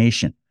Wet'suwet'en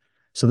nation.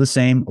 So the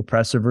same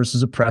oppressor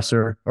versus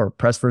oppressor, or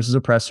oppressed versus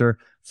oppressor,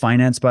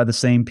 financed by the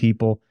same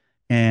people.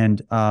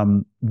 And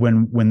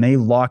when they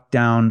locked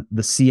down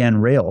the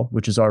CN Rail,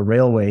 which is our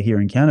railway here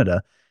in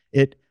Canada,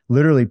 it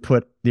literally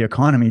put the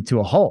economy to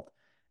a halt.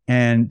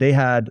 And they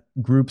had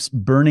groups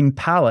burning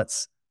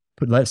pallets,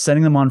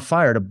 setting them on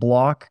fire to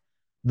block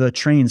the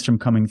trains from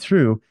coming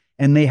through.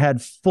 And they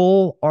had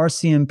full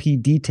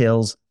RCMP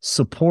details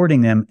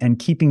supporting them and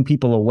keeping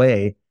people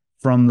away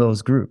from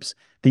those groups.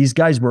 These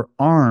guys were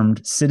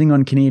armed, sitting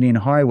on Canadian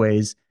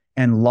highways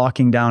and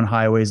locking down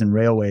highways and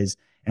railways.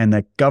 And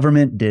the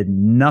government did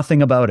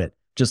nothing about it,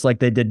 just like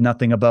they did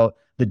nothing about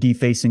the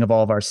defacing of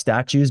all of our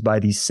statues by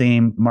these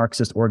same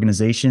Marxist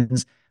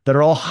organizations that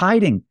are all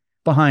hiding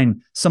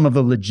behind some of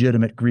the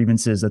legitimate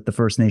grievances that the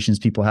First Nations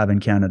people have in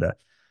Canada.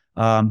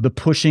 The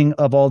pushing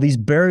of all these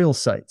burial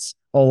sites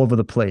all over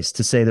the place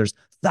to say there's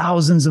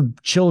thousands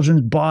of children's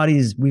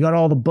bodies. We got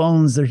all the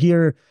bones. They're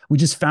here. We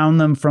just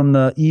found them from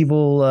the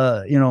evil,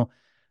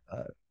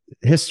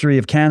 history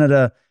of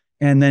Canada.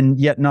 And then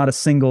yet not a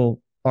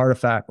single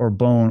artifact or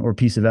bone or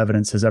piece of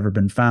evidence has ever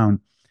been found.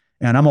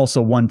 And I'm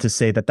also one to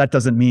say that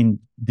doesn't mean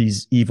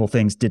these evil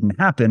things didn't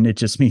happen. It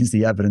just means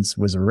the evidence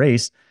was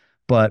erased.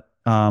 But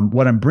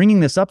what I'm bringing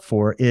this up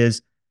for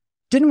is,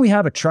 didn't we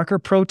have a trucker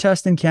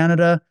protest in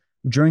Canada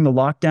during the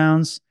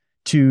lockdowns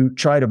to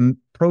try to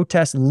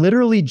protest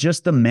literally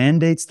just the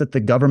mandates that the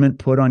government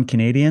put on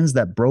Canadians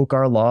that broke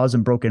our laws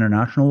and broke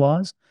international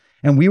laws?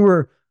 And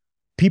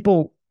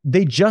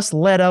they just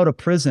let out of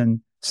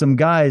prison some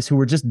guys who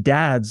were just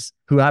dads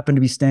who happened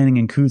to be standing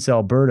in Coutts,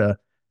 Alberta,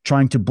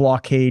 trying to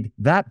blockade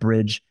that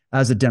bridge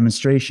as a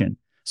demonstration.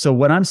 So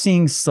when I'm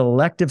seeing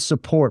selective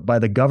support by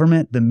the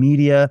government, the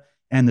media,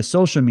 and the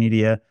social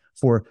media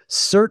for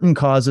certain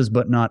causes,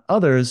 but not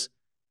others,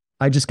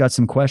 I just got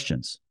some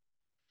questions.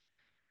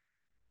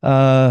 Just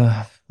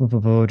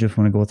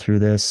want to go through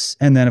this.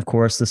 And then, of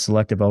course, the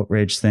selective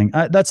outrage thing.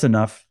 That's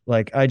enough.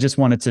 I just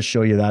wanted to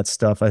show you that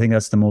stuff. I think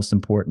that's the most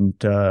important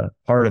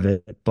part of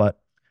it. But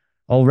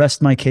I'll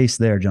rest my case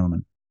there,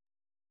 gentlemen.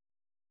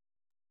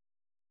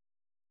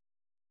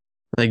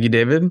 Thank you,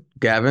 David.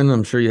 Gavin,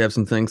 I'm sure you have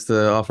some things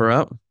to offer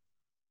up.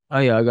 Oh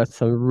yeah, I got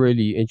some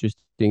really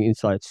interesting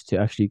insights to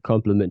actually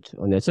complement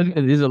on that. So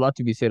there's a lot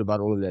to be said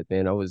about all of that,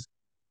 man.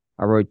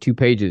 I wrote 2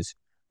 pages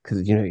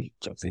because you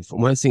jump in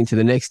from one thing to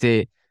the next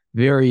day.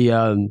 Very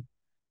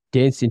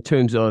dense in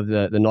terms of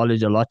the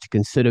knowledge, a lot to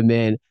consider,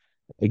 man.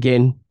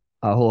 Again,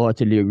 I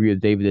wholeheartedly agree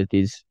with David that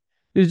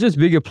there's just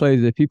bigger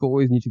plays that people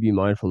always need to be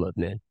mindful of,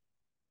 man.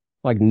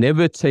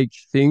 Never take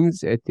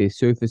things at their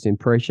surface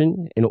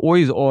impression, and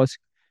always ask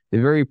the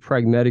very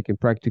pragmatic and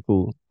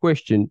practical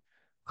question: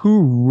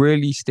 who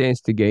really stands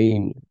to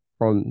gain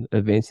from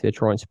events that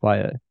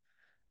transpire?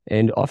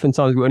 And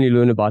oftentimes we only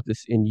learn about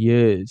this in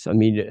years. I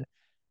mean,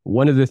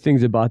 one of the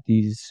things about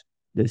this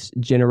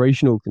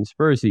generational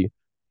conspiracy,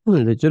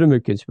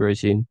 legitimate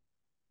conspiracy,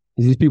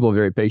 is these people are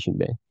very patient,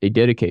 man. They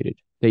dedicated.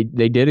 They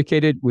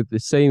dedicated with the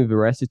same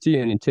veracity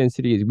and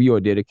intensity as we are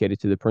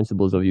dedicated to the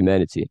principles of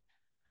humanity.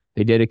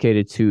 They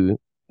dedicated to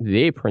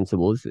their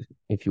principles,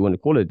 if you want to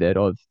call it that,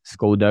 of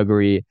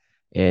skullduggery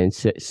and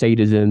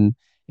sadism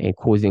and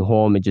causing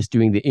harm and just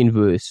doing the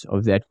inverse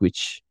of that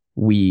which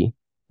we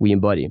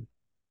embody.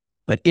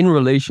 But in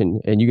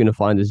relation, and you're going to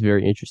find this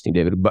very interesting,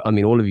 David, but I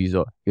mean, all of you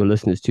are, your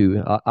listeners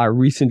too, I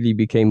recently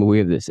became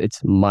aware of this.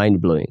 It's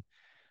mind-blowing.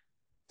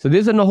 So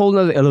there's a whole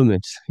other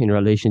element in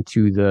relation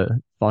to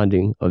the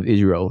founding of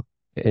Israel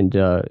and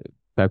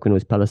back when it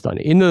was Palestine.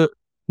 In the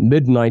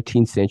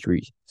mid-19th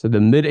century, so the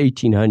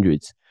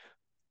mid-1800s,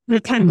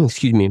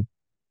 excuse me,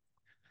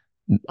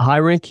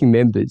 high-ranking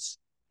members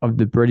of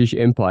the British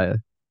Empire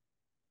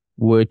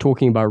were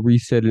talking about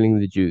resettling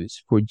the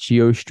Jews for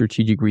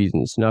geostrategic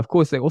reasons. Now, of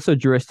course, they also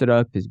dressed it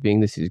up as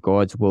being this is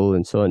God's will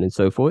and so on and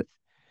so forth.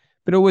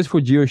 But always for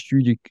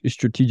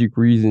geostrategic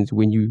reasons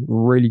when you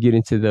really get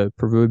into the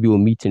proverbial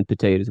meat and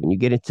potatoes, when you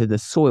get into the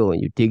soil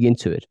and you dig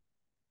into it.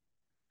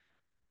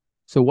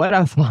 So what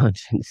I found,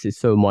 and this is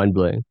so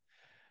mind-blowing,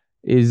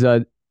 is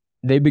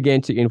they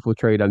began to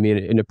infiltrate. I mean,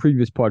 in a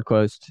previous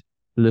podcast,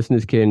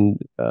 listeners can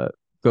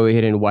go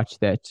ahead and watch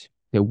that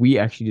we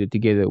actually did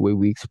together, where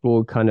we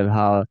explored kind of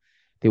how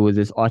there was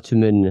this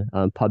Ottoman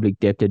public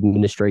debt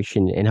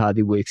administration and how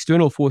there were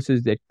external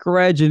forces that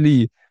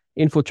gradually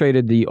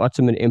infiltrated the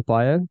Ottoman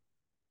Empire,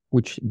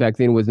 which back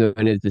then was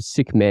known as the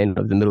sick man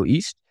of the Middle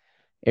East,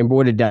 and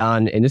brought it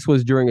down. And this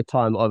was during a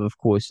time of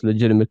course,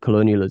 legitimate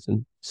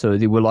colonialism. So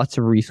there were lots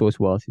of resource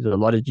wealth. There's a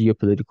lot of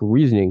geopolitical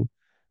reasoning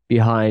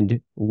behind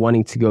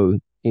wanting to go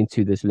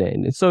into this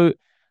land. And so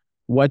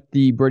what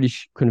the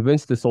British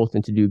convinced the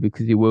Sultan to do,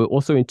 because there were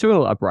also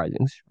internal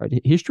uprisings,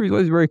 right? History is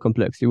always very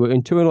complex. There were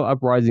internal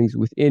uprisings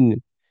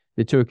within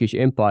the Turkish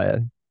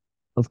Empire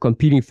of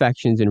competing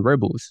factions and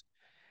rebels.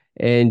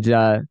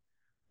 And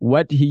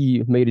what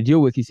he made a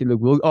deal with, he said, look,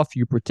 we'll offer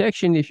you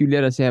protection if you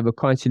let us have a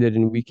consulate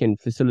and we can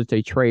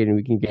facilitate trade and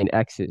we can gain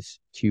access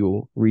to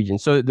your region.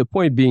 So the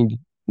point being,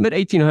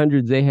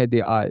 mid-1800s, they had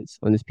their eyes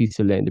on this piece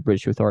of land, the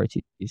British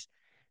authorities. This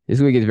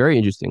is where it gets very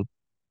interesting.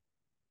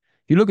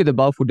 If you look at the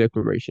Balfour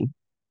Declaration,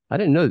 I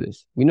didn't know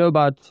this. We know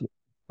about,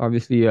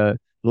 obviously,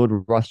 Lord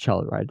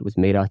Rothschild, right? It was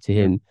made out to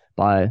him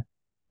by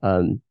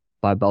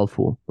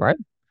Balfour, right?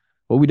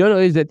 What we don't know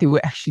is that there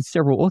were actually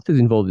several authors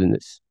involved in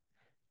this.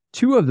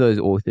 Two of those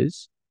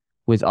authors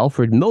was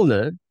Alfred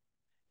Milner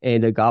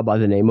and a guy by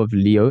the name of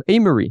Leo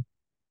Amery.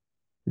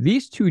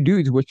 These two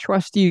dudes were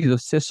trustees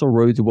of Cecil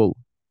Rhodes' will.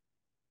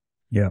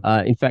 Yeah.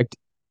 In fact,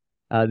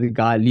 the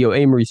guy, Leo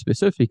Amery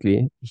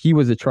specifically, he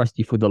was a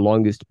trustee for the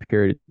longest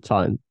period of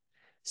time.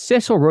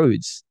 Cecil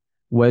Rhodes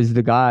was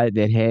the guy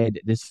that had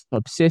this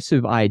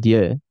obsessive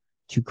idea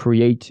to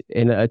create,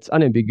 and it's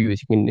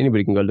unambiguous,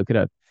 anybody can go look it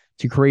up,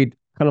 to create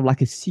kind of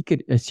like a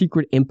secret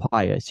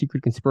empire, a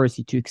secret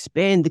conspiracy to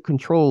expand the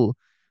control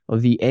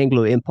of the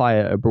Anglo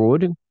Empire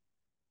abroad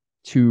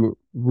to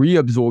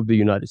reabsorb the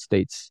United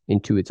States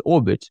into its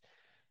orbit.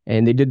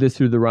 And they did this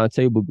through the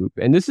Roundtable group.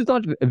 And this is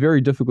not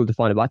very difficult to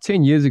find. About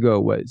 10 years ago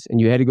it was,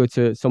 and you had to go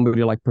to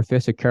somebody like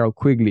Professor Carroll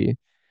Quigley,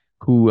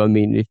 who, I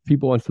mean, if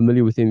people aren't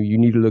familiar with him, you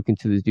need to look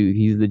into this dude.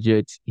 He's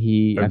legit.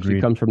 He actually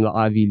comes from the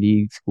Ivy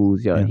League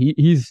schools. Yeah.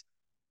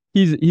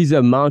 He's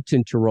a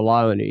mountain to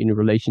rely on in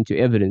relation to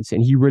evidence.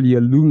 And he really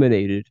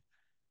illuminated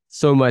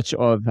so much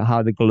of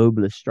how the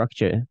globalist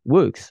structure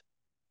works.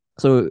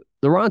 So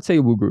the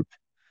Roundtable group,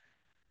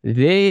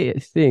 their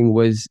thing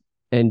was,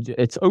 and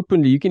it's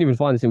openly, you can even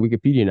find this in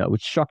Wikipedia now,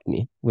 which shocked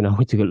me when I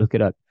went to go look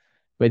it up.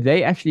 But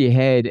they actually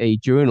had a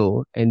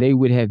journal and they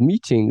would have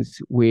meetings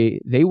where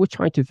they were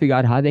trying to figure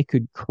out how they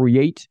could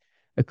create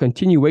a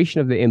continuation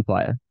of the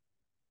empire,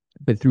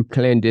 but through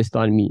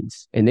clandestine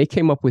means. And they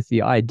came up with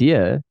the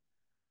idea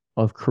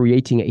of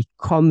creating a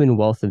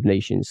commonwealth of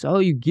nations. So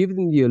you give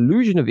them the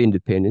illusion of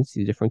independence,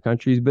 these different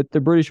countries, but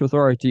the British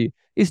authority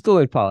is still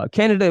in power.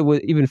 Canada will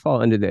even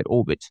fall under that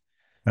orbit,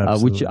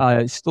 which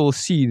I still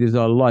see there's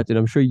a lot, and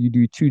I'm sure you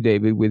do too,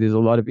 David, where there's a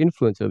lot of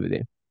influence over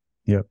there.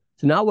 Yeah.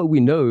 So now what we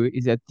know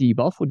is that the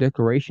Balfour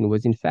Declaration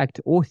was in fact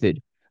authored.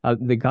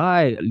 The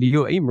guy,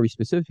 Leo Amery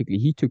specifically,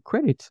 he took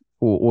credit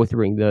for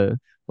authoring the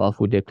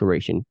Balfour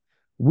Declaration.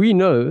 We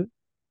know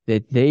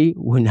that they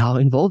were now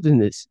involved in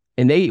this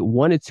and they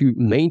wanted to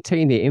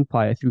maintain their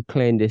empire through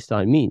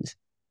clandestine means.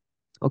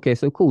 Okay,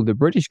 so cool. The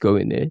British go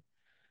in there.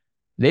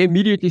 They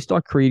immediately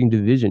start creating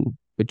division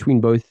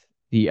between both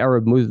the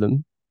Arab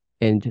Muslim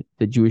and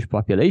the Jewish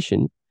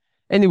population.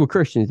 And there were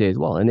Christians there as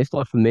well. And they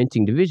start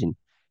fomenting division.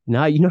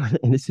 Now, you know,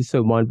 and this is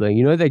so mind-blowing,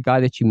 you know that guy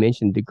that you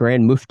mentioned, the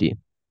Grand Mufti?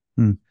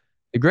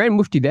 The Grand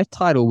Mufti, that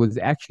title was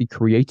actually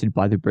created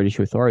by the British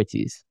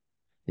authorities.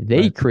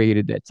 They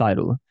created that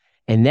title.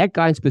 And that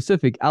guy in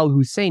specific,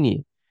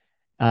 Al-Husseini,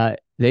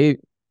 they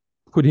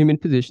put him in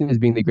position as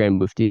being the Grand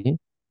Mufti,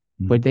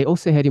 but they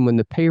also had him on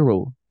the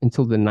payroll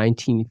until the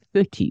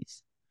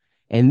 1930s.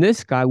 And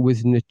this guy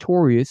was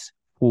notorious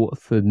for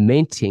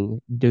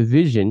fomenting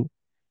division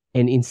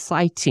and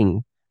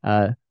inciting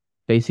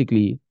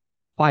basically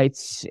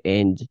fights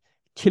and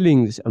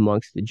killings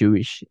amongst the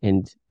Jewish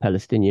and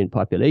Palestinian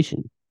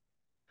population.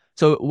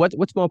 So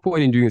what's my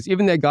point in doing this?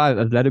 Even that guy,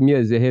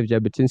 Vladimir Zehev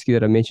Jabotinsky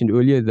that I mentioned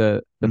earlier,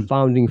 the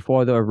founding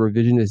father of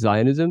revisionist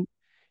Zionism,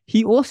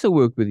 he also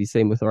worked with these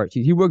same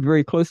authorities. He worked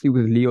very closely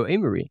with Leo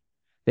Amery.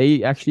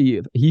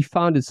 He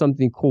founded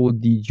something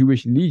called the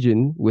Jewish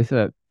Legion with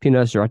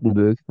Pinhas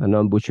Rottenberg. I know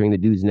I'm butchering the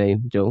dude's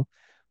name, Joel,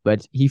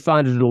 but he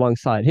founded it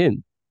alongside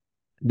him.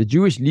 The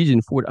Jewish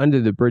Legion fought under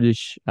the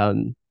British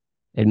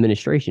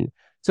administration.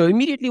 So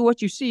immediately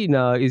what you see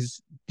now is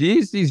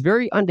these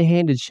very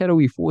underhanded,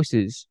 shadowy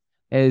forces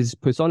as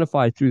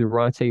personified through the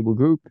Roundtable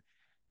group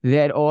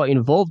that are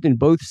involved in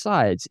both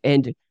sides.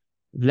 And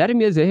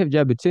Vladimir Zahev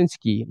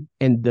Jabotinsky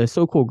and the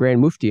so-called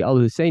Grand Mufti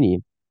al-Husseini,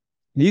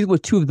 these were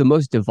two of the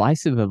most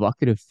divisive,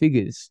 evocative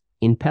figures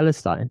in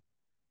Palestine.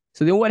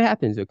 So then what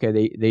happens?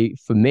 Okay, they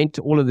foment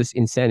all of this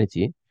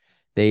insanity.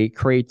 They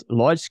create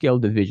large-scale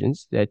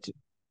divisions that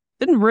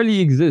didn't really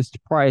exist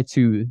prior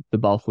to the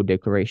Balfour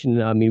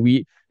Declaration. I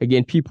mean,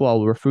 people,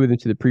 I'll refer them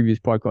to the previous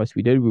podcast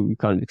we did, where we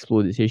kind of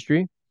explored this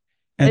history.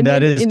 And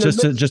that is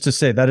just to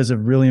say, that is a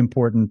really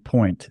important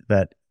point,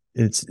 that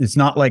it's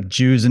not like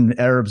Jews and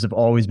Arabs have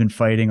always been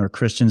fighting, or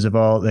Christians have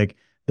all, like,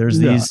 there's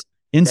these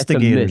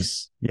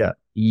instigators. Yeah.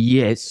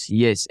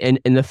 Yes. And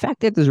the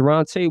fact that this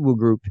Roundtable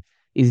group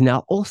is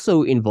now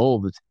also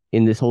involved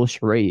in this whole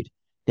charade,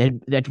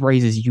 that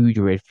raises huge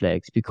red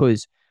flags,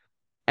 because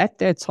at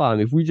that time,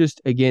 if we just,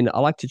 again, I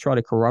like to try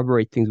to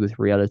corroborate things with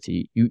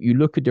reality. You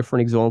look at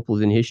different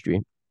examples in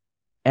history.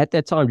 At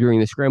that time, during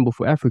the scramble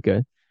for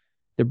Africa,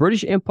 the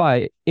British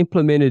Empire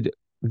implemented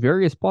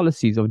various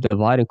policies of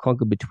divide and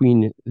conquer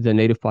between the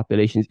native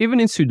populations, even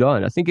in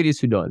Sudan. I think it is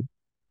Sudan.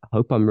 I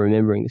hope I'm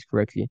remembering this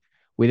correctly,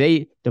 where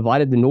they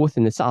divided the North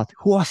and the South,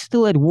 who are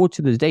still at war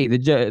to this day. The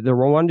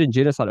Rwandan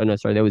genocide, oh no,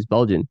 sorry, that was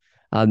Belgian.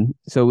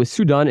 So it was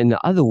Sudan, and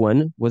the other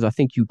one was, I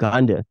think,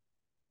 Uganda.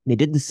 They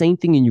did the same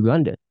thing in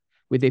Uganda,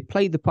 where they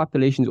played the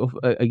populations off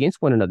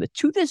against one another.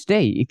 To this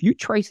day, if you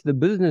trace the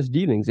business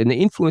dealings and the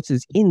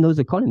influences in those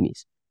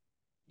economies,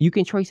 you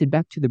can trace it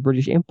back to the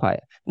British Empire.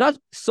 Not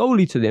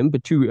solely to them,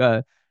 but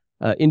to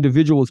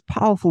individuals,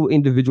 powerful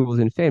individuals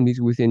and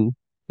families within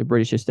the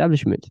British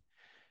establishment.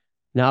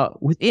 Now,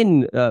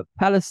 within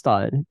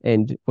Palestine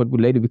and what would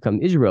later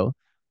become Israel,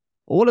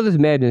 all of this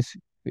madness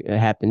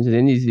happens, and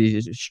then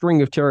there's a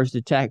string of terrorist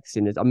attacks,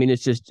 and it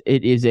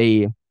is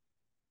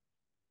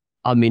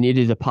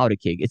a powder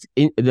keg. It's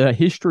in the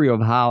history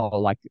of how,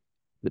 like,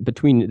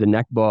 between the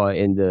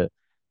Nakba and the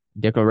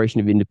Declaration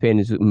of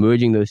Independence,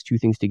 merging those two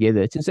things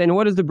together, it's insane. And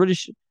what does the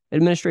British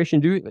administration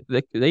do?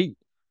 They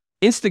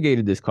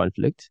instigated this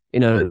conflict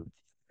in a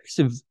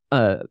aggressive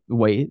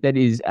way that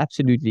is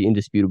absolutely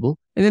indisputable,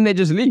 and then they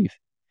just leave.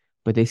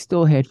 But they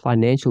still had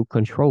financial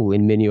control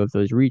in many of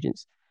those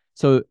regions.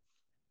 So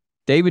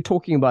David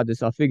talking about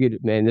this, I figured,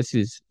 man, this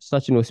is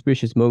such an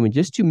auspicious moment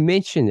just to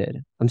mention that.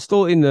 I'm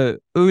still in the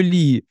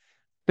early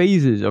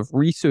phases of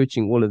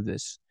researching all of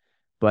this,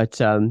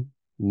 but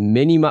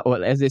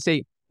as they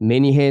say,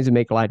 many hands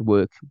make light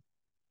work,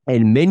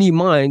 and many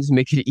minds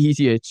make it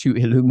easier to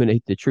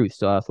illuminate the truth.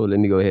 So I thought, let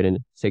me go ahead and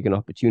take an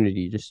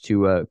opportunity just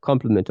to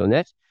compliment on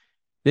that.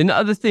 Then the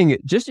other thing,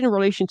 just in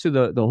relation to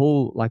the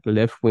whole, like,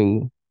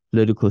 left-wing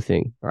political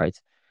thing, right?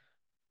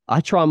 I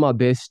try my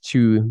best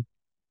to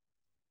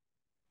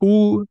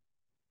pull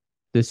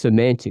the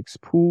semantics,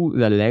 pull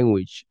the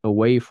language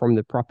away from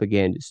the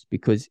propagandists,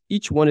 because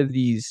each one of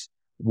these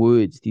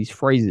words, these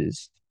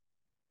phrases,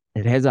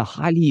 it has a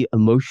highly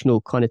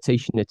emotional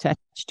connotation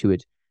attached to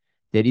it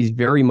that is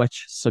very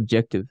much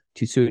subjective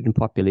to certain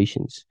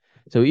populations.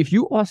 So if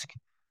you ask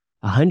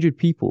 100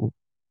 people,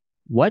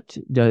 what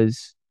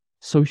does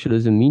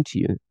socialism mean to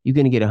you? You're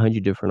going to get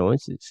 100 different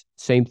answers.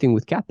 Same thing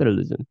with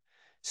capitalism.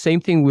 Same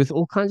thing with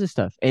all kinds of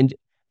stuff. And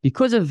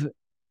because of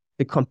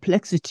the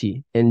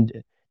complexity and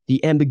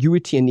the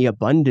ambiguity and the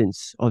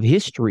abundance of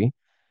history,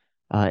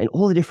 and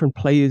all the different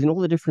players and all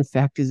the different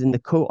factors and the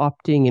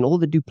co-opting and all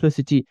the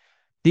duplicity,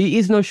 there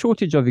is no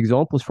shortage of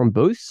examples from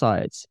both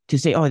sides to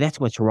say, oh, that's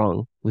what's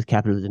wrong with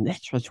capitalism,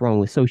 that's what's wrong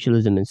with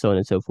socialism, and so on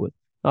and so forth.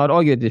 I'd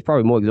argue that there's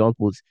probably more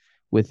examples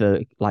with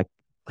like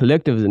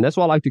collectivism. That's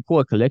why I like to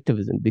call it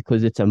collectivism,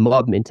 because it's a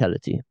mob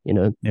mentality, you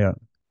know? Yeah.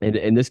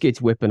 And this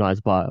gets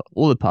weaponized by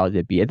all the powers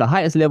that be. At the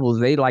highest levels,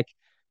 they like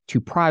to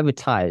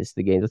privatize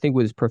the gains. I think it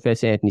was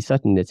Professor Anthony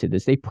Sutton that said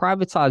this. They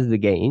privatize the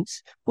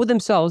gains for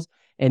themselves,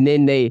 and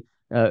then they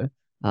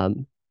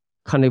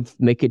kind of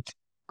make it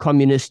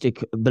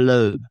communistic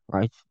below,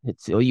 right?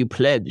 It's, oh, you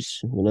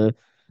plebs, you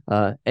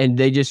know, and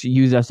they just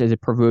use us as a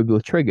proverbial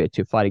trigger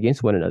to fight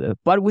against one another.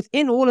 But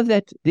within all of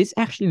that, there's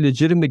actually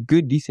legitimate,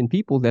 good, decent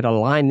people that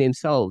align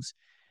themselves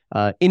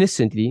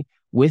innocently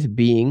with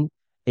being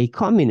a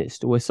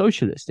communist or a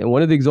socialist. And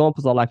one of the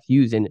examples I like to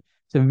use, and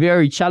it's a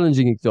very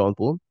challenging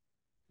example,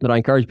 but I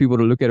encourage people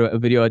to look at a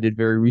video I did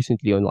very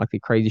recently on, like, the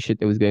crazy shit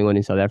that was going on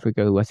in South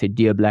Africa, who I said,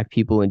 dear black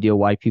people and dear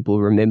white people,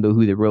 remember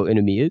who the real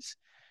enemy is.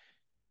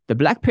 The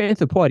Black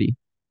Panther Party,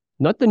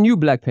 not the new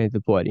Black Panther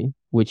Party,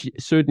 which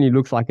certainly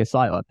looks like a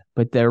psyop,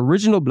 but the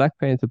original Black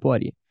Panther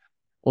Party,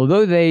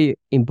 although they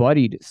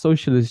embodied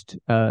socialist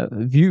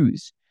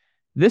views,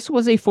 this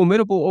was a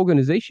formidable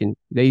organization.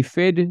 They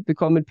fed the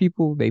common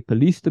people, they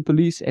policed the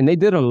police, and they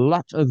did a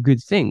lot of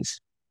good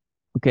things.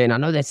 Okay, and I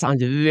know that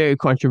sounds very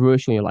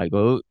controversial. You're like,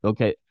 oh,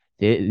 okay,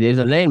 there's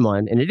a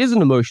landmine, and it is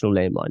an emotional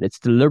landmine. It's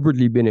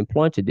deliberately been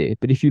implanted there.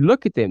 But if you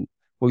look at them,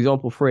 for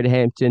example, Fred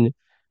Hampton,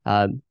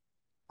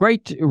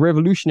 great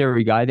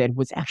revolutionary guy that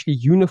was actually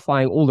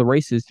unifying all the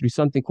races through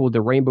something called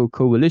the Rainbow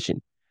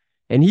Coalition.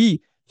 And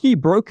he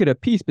brokered a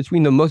peace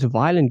between the most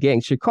violent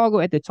gangs. Chicago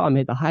at the time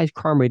had the highest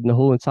crime rate in the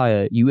whole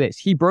entire US.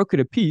 He brokered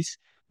a peace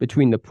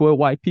between the poor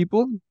white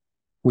people,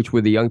 which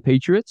were the Young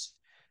Patriots,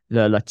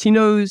 the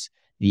Latinos,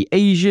 the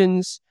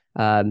Asians,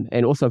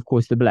 and also, of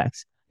course, the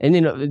blacks. And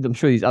then I'm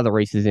sure there's other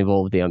races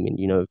involved there. I mean,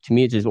 to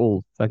me, it's just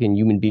all fucking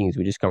human beings.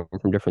 We just come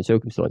from different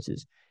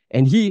circumstances.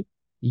 And he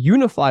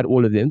unified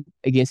all of them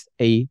against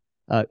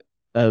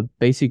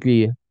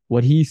basically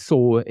what he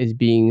saw as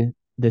being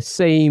the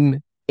same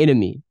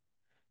enemy.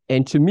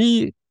 And to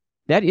me,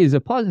 that is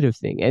a positive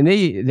thing. And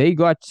they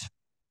got,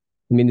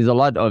 I mean, there's a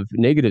lot of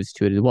negatives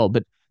to it as well,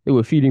 but they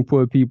were feeding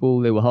poor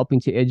people. They were helping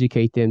to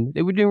educate them.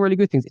 They were doing really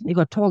good things. And they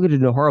got targeted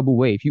in a horrible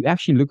way. If you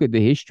actually look at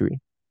the history,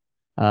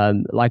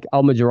 like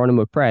Alma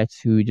Geronimo Pratt,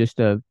 who, just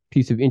a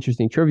piece of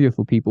interesting trivia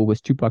for people,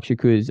 was Tupac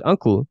Shakur's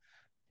uncle.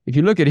 If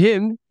you look at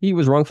him, he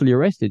was wrongfully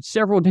arrested.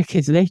 Several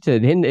decades later,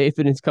 then the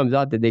evidence comes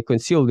out that they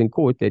concealed in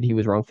court that he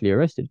was wrongfully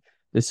arrested.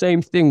 The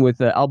same thing with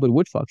Albert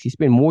Woodfox. He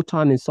spent more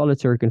time in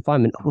solitary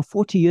confinement, over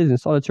 40 years in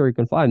solitary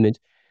confinement,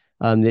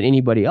 than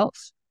anybody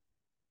else.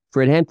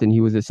 Fred Hampton,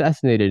 he was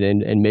assassinated,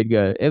 and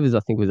Medgar Evers, I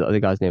think, was the other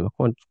guy's name. I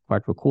can't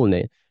quite recall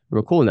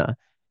now.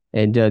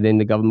 And then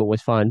the government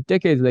was found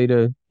decades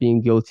later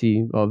being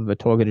guilty of a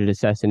targeted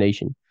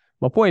assassination.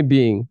 My point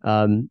being,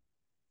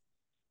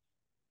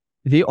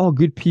 there are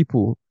good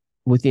people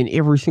within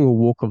every single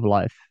walk of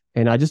life.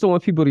 And I just don't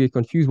want people to get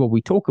confused when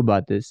we talk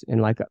about this.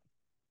 And like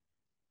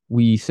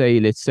we say,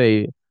 let's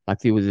say, like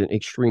there was an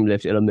extreme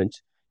left element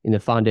in the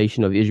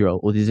foundation of Israel,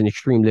 or there's an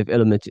extreme left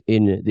element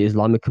in the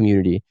Islamic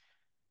community,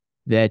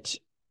 that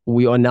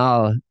we are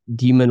now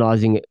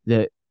demonizing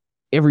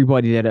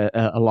everybody that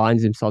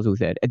aligns themselves with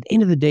that. At the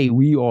end of the day,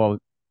 we are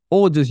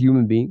all just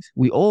human beings.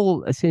 We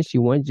all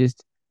essentially want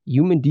just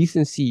human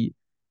decency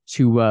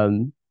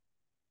to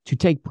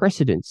take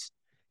precedence.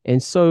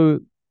 And so,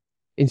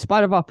 in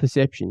spite of our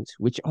perceptions,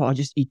 which are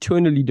just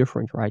eternally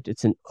different, right?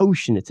 It's an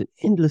ocean. It's an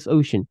endless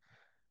ocean.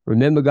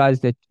 Remember, guys,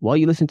 that while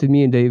you listen to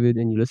me and David,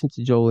 and you listen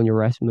to Joel and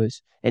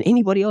Erasmus, and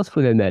anybody else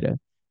for that matter,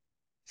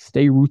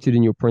 stay rooted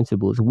in your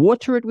principles.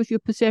 Water it with your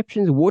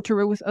perceptions. Water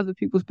it with other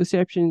people's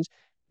perceptions.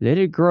 Let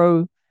it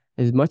grow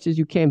as much as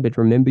you can, but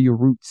remember your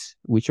roots,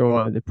 which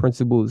are the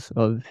principles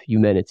of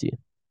humanity.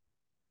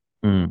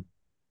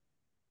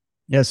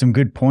 Yeah, some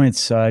good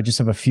points. I just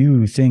have a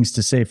few things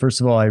to say.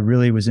 First of all, I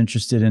really was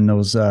interested in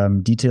those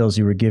details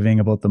you were giving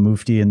about the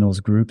Mufti and those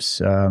groups.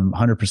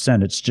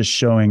 100%. It's just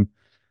showing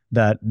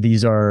that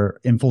these are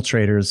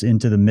infiltrators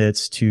into the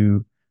midst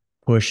to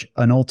push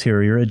an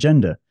ulterior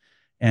agenda.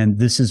 And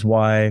this is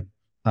why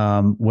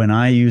when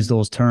I use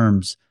those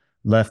terms,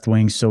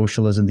 left-wing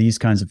socialism, these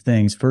kinds of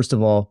things, first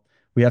of all,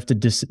 we have to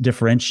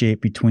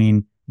differentiate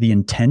between the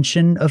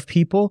intention of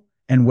people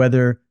and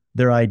whether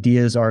their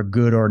ideas are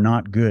good or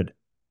not good,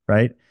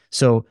 right?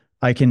 So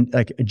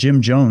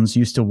Jim Jones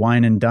used to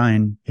wine and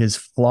dine his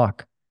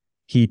flock.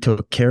 He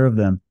took care of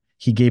them.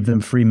 He gave them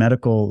free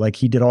medical,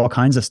 he did all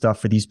kinds of stuff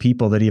for these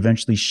people that he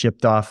eventually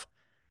shipped off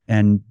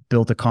and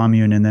built a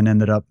commune, and then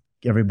ended up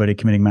everybody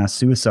committing mass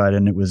suicide.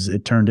 And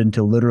it turned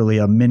into literally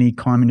a mini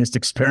communist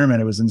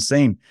experiment. It was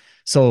insane.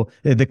 So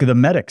the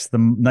medics, the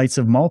Knights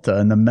of Malta,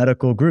 and the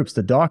medical groups,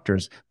 the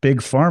doctors, Big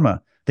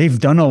Pharma, they've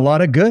done a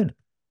lot of good,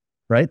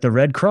 right? The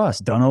Red Cross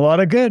done a lot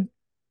of good,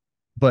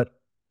 but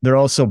they're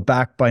also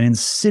backed by an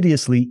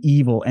insidiously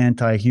evil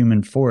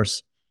anti-human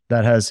force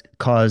that has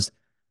caused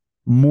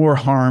more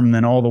harm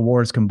than all the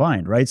wars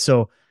combined, right?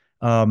 So,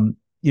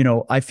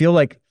 I feel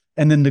like,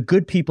 and then the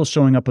good people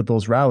showing up at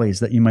those rallies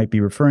that you might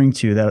be referring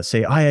to that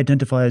say, I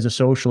identify as a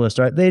socialist,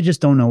 right? They just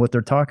don't know what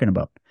they're talking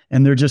about.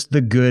 And they're just the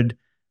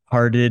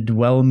good-hearted,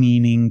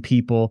 well-meaning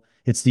people.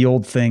 It's the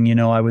old thing,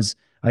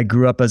 I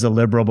grew up as a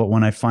liberal, but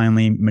when I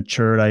finally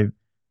matured, I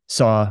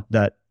saw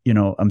that,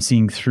 I'm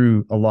seeing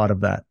through a lot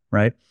of that,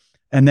 right?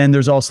 And then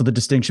there's also the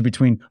distinction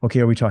between, okay,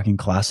 are we talking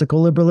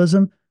classical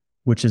liberalism,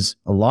 which is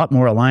a lot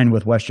more aligned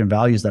with Western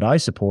values that I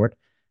support,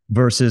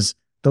 versus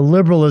the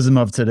liberalism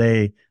of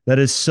today that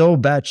is so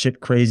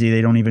batshit crazy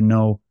they don't even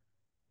know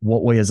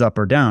what way is up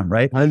or down,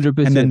 right?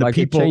 100%. And then the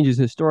it changes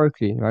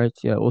historically, right?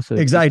 Yeah, also.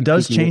 Exactly, it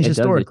does change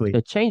historically.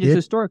 It changes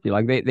historically.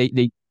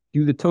 They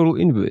do the total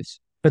inverse.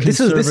 But this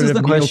is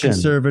the question.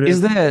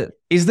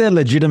 Is there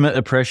legitimate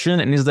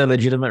oppression, and is there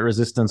legitimate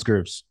resistance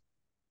groups?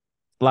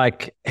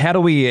 How do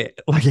we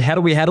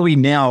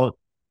now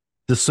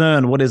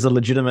discern what is a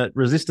legitimate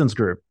resistance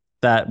group?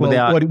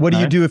 What do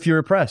you do if you're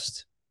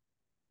oppressed?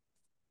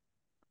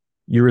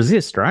 You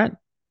resist, right?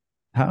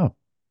 How?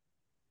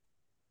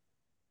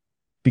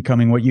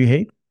 Becoming what you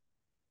hate?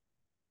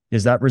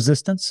 Is that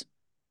resistance?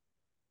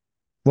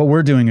 What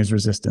we're doing is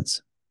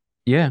resistance.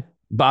 Yeah.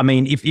 But I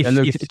mean, if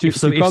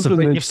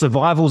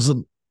survival's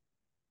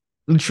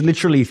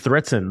literally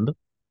threatened,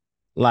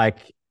 I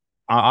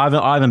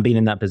haven't been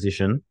in that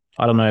position.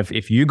 I don't know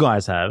if you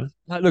guys have.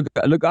 Look,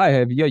 I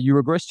have. Yeah, you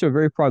regress to a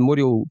very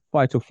primordial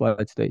fight or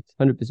flight state,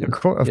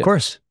 100%. Of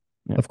course.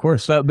 Yeah. Of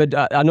course. But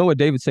I know what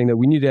David's saying, that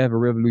we need to have a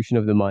revolution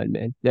of the mind,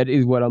 man. That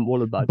is what I'm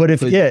all about. But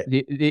there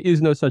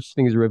is no such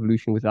thing as a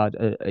revolution without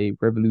a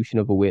revolution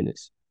of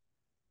awareness.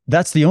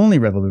 That's the only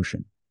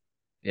revolution.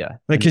 Yeah.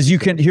 Because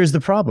here's the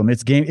problem.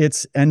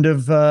 It's end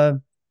of,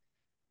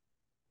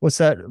 what's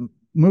that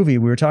movie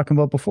we were talking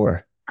about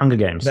before? Hunger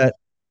Games.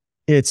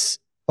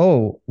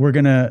 oh, we're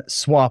going to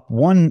swap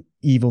one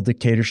evil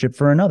dictatorship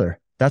for another.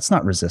 That's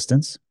not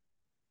resistance.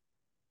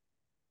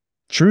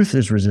 Truth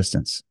is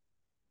resistance.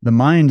 The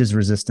mind is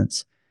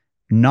resistance.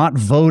 Not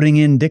voting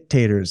in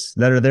dictators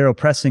that are there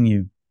oppressing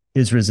you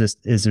is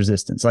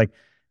resistance. Like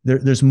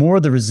there's more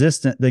of the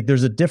resistant, like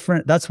there's a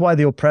different, that's why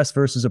the oppressed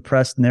versus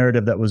oppressed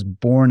narrative that was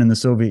born in the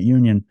Soviet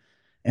Union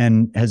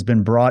and has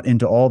been brought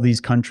into all these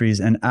countries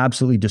and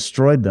absolutely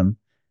destroyed them.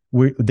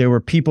 There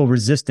were people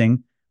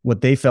resisting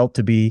what they felt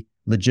to be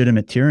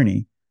legitimate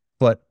tyranny.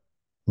 But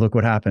look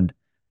what happened.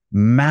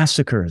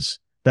 Massacres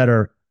that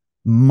are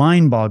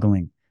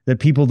mind-boggling, that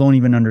people don't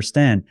even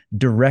understand,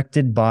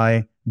 directed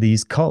by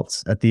these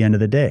cults at the end of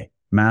the day.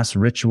 Mass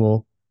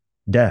ritual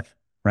death,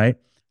 right?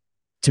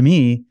 To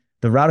me,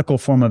 the radical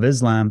form of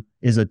Islam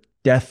is a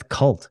death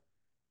cult.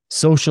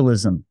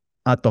 Socialism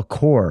at the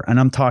core. And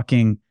I'm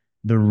talking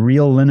the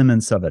real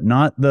lineaments of it,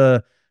 not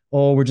the,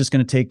 oh, we're just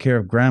going to take care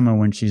of grandma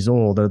when she's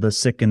old, or the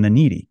sick and the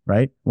needy,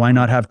 right? Why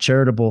not have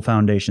charitable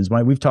foundations?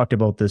 Why we've talked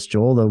about this,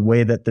 Joel, the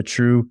way that the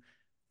true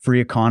free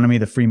economy,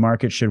 the free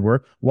market should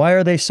work. Why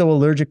are they so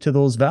allergic to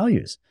those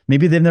values?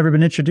 Maybe they've never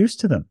been introduced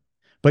to them,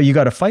 but you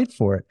got to fight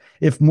for it.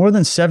 If more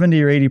than 70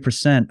 or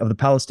 80% of the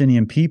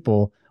Palestinian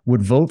people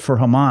would vote for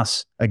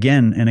Hamas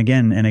again and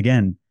again and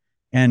again,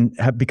 and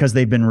because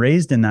they've been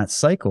raised in that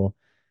cycle,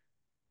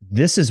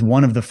 this is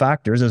one of the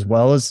factors, as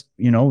well as,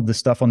 you know, the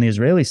stuff on the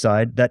Israeli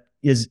side, that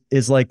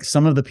is like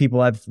some of the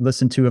people I've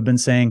listened to have been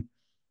saying,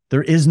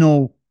 there is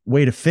no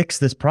way to fix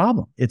this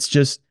problem. It's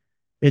just,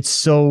 it's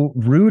so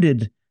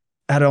rooted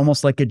at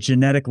almost like a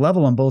genetic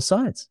level on both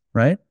sides,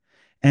 right?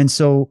 And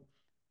so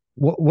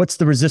what's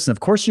the resistance?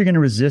 Of course, you're going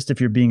to resist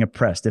if you're being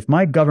oppressed. If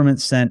my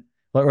government sent,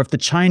 or if the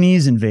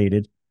Chinese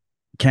invaded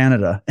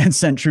Canada and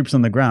sent troops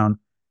on the ground,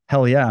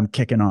 hell yeah, I'm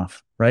kicking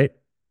off, right?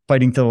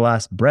 Fighting to the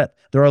last breath.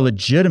 There are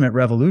legitimate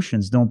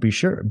revolutions, to be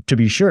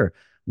sure.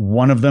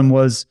 One of them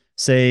was,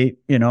 say,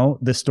 you know,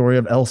 the story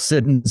of El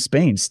Cid in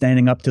Spain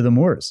standing up to the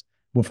Moors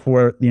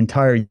before the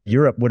entire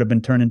Europe would have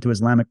been turned into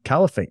Islamic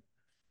caliphate,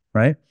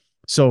 right?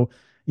 So,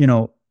 you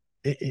know,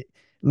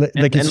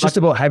 it's just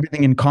about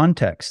everything in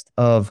context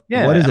of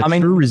what is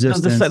true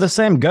resistance. The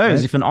same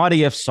goes. Right? If an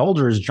IDF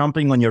soldier is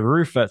jumping on your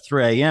roof at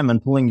 3 a.m.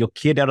 and pulling your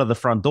kid out of the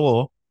front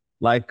door,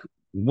 like,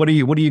 what are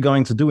you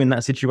going to do in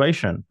that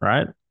situation,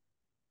 right?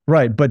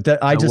 Right, but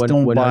I just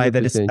don't buy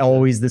that it's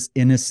always this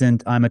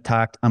innocent, I'm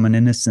attacked, I'm an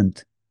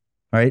innocent,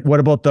 right? What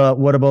about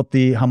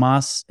the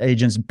Hamas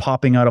agents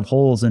popping out of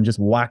holes and just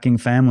whacking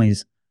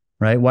families,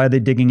 right? Why are they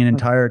digging an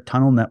entire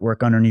tunnel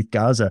network underneath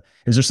Gaza?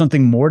 Is there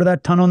something more to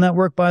that tunnel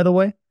network, by the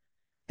way?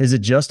 Is it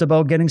just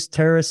about getting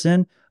terrorists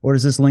in, or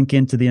does this link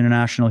into the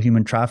international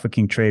human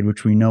trafficking trade,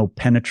 which we know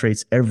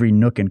penetrates every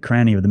nook and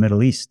cranny of the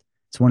Middle East?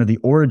 It's one of the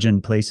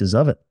origin places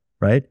of it,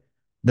 right?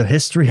 The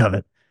history of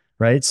it,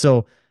 right?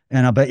 So,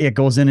 and I bet it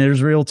goes in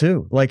Israel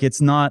too. Like it's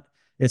not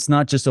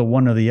just a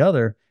one or the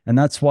other. And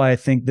that's why I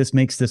think this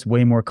makes this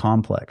way more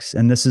complex.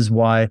 And this is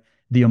why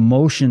the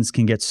emotions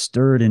can get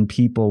stirred in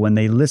people when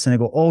they listen. They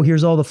go, oh,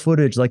 here's all the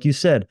footage. Like you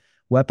said,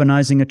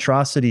 weaponizing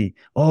atrocity.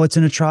 Oh, it's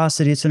an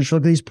atrocity. It's an atrocity.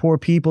 Look at these poor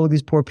people,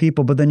 these poor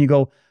people. But then you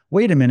go,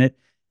 wait a minute,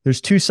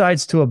 there's two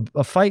sides to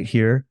a fight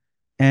here.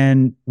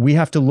 And we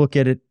have to look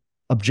at it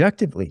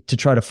objectively to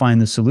try to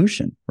find the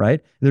solution, right?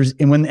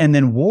 And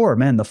then war,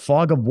 man, the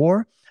fog of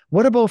war.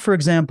 What about, for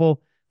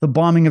example, the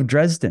bombing of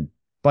Dresden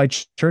by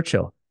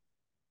Churchill,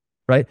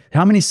 right?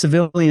 How many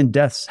civilian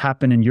deaths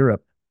happen in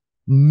Europe?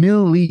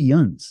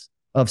 Millions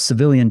of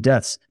civilian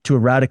deaths to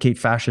eradicate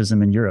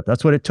fascism in Europe.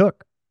 That's what it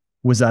took.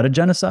 Was that a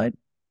genocide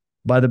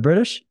by the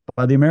British,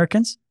 by the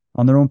Americans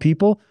on their own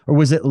people? Or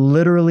was it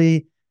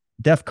literally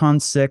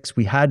DEFCON 6?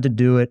 We had to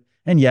do it.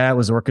 And yeah, it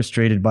was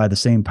orchestrated by the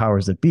same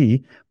powers that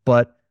be.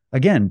 But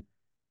again,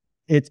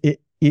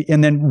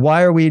 and then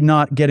why are we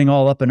not getting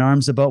all up in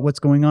arms about what's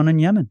going on in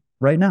Yemen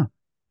right now?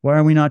 Why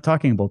are we not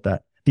talking about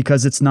that?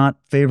 Because it's not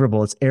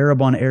favorable. It's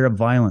Arab on Arab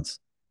violence,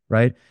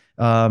 right?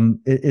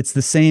 It's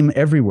the same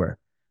everywhere.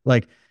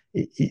 Like,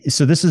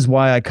 so this is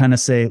why I kind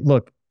of say,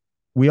 look,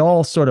 we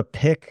all sort of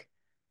pick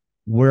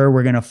where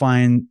we're going to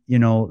find, you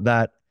know,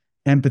 that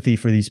empathy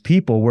for these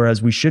people, whereas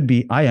I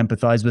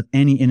empathize with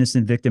any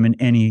innocent victim in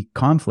any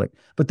conflict.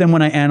 But then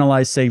when I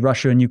analyze, say,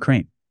 Russia and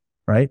Ukraine,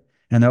 right?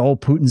 And they're, oh,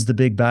 Putin's the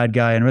big bad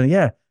guy. And really,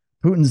 yeah,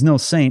 Putin's no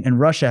saint. And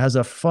Russia has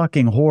a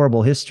fucking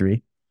horrible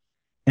history.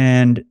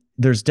 And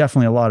there's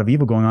definitely a lot of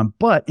evil going on.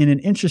 But in an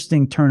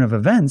interesting turn of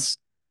events,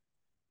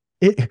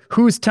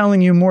 who's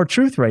telling you more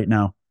truth right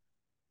now?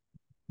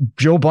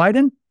 Joe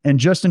Biden and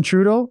Justin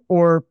Trudeau,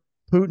 or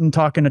Putin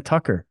talking to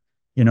Tucker?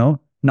 You know,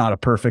 not a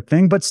perfect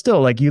thing, but still,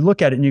 like, you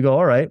look at it and you go,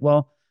 all right,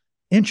 well,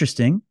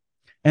 interesting.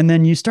 And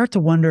then you start to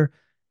wonder,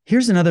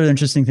 here's another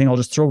interesting thing I'll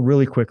just throw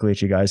really quickly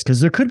at you guys,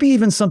 because there could be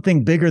even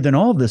something bigger than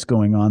all of this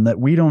going on that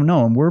we don't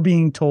know. And we're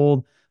being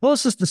told, well,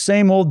 it's just the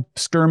same old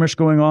skirmish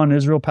going on in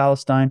Israel,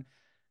 Palestine.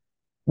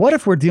 What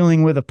if we're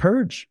dealing with a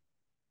purge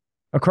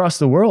across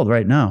the world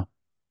right now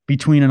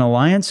between an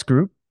alliance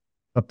group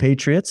of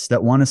patriots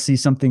that want to see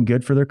something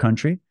good for their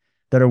country,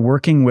 that are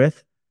working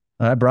with,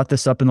 I brought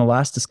this up in the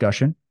last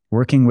discussion,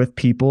 working with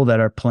people that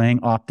are playing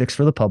optics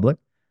for the public,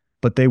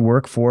 but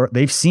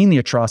they've seen the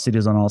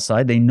atrocities on all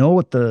sides. They know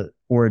what the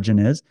origin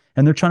is,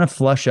 and they're trying to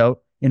flush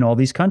out in all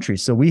these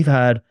countries. So we've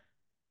had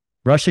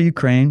Russia,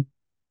 Ukraine.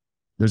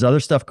 There's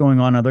other stuff going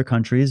on in other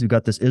countries. We've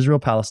got this Israel,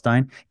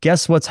 Palestine.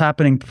 Guess what's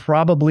happening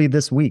probably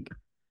this week?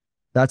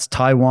 That's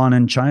Taiwan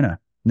and China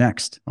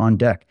next on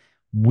deck.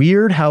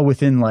 Weird how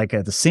within like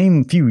the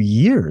same few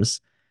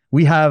years,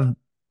 we have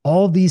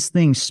all these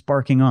things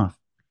sparking off.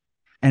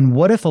 And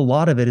what if a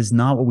lot of it is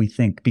not what we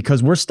think?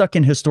 Because we're stuck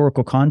in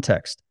historical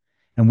context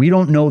and we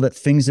don't know that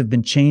things have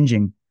been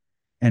changing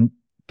and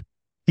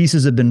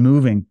pieces have been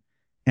moving.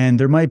 And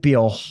there might be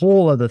a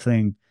whole other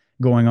thing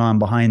going on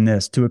behind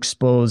this to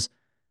expose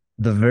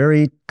the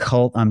very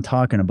cult I'm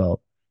talking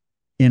about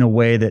in a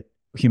way that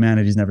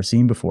humanity's never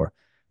seen before.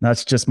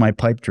 That's just my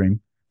pipe dream,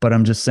 but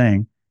I'm just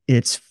saying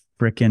it's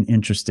freaking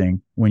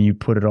interesting when you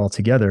put it all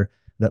together,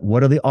 that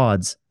what are the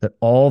odds that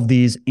all of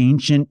these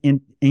ancient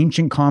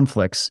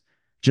conflicts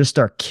just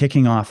start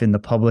kicking off in the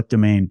public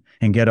domain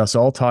and get us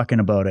all talking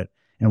about it?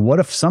 And what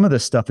if some of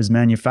this stuff is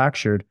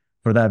manufactured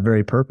for that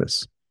very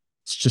purpose?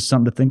 It's just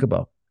something to think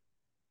about.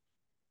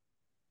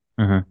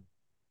 Mm-hmm.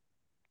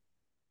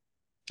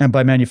 And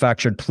by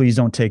manufactured, please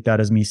don't take that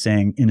as me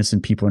saying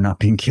innocent people are not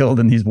being killed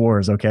in these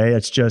wars, okay?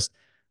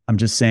 I'm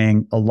just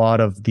saying a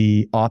lot of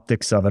the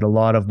optics of it, a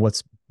lot of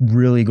what's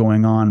really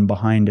going on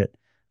behind it,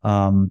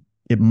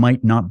 it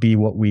might not be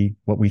what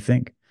we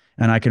think.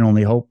 And I can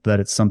only hope that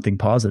it's something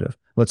positive.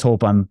 Let's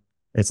hope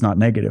it's not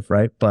negative,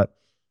 right? But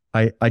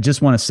I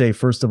just want to say,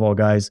 first of all,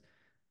 guys,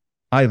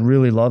 I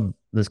really love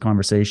this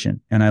conversation.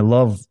 And I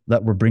love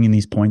that we're bringing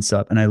these points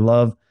up. And I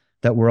love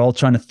that we're all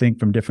trying to think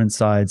from different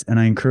sides. And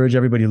I encourage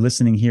everybody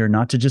listening here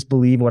not to just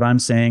believe what I'm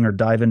saying or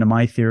dive into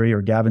my theory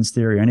or Gavin's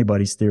theory or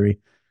anybody's theory.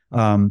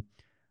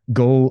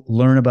 Go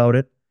learn about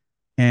it.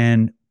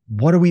 And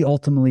what are we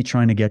ultimately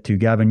trying to get to?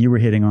 Gavin, you were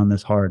hitting on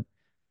this hard.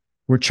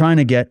 We're trying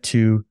to get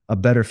to a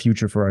better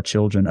future for our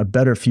children, a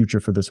better future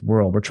for this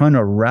world. We're trying to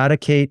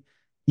eradicate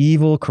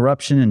evil,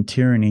 corruption, and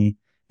tyranny,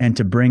 and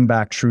to bring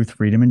back truth,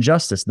 freedom, and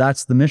justice.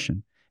 That's the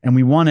mission. And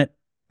we want it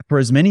for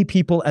as many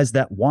people as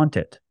that want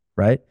it,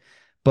 right?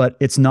 But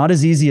it's not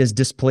as easy as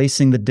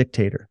displacing the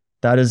dictator.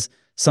 That is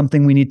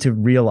something we need to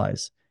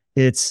realize.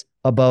 It's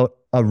about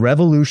a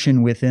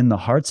revolution within the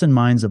hearts and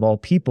minds of all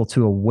people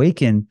to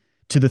awaken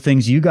to the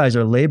things you guys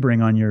are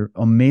laboring on your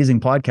amazing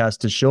podcast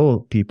to show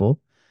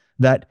people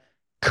that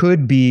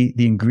could be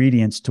the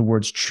ingredients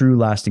towards true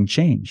lasting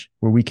change,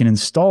 where we can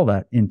install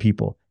that in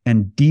people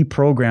and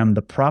deprogram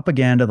the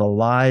propaganda, the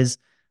lies,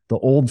 the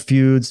old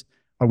feuds.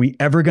 Are we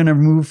ever going to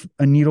move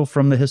a needle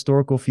from the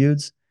historical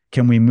feuds?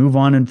 Can we move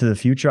on into the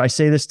future? I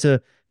say this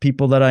to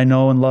people that I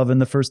know and love in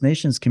the First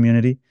Nations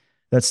community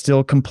that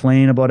still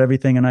complain about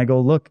everything. And I go,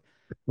 look,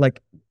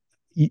 like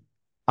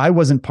I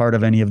wasn't part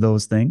of any of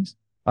those things.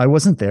 I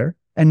wasn't there.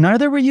 And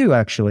neither were you,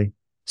 actually.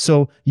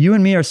 So you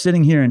and me are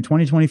sitting here in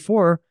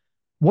 2024.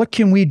 What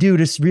can we do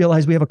to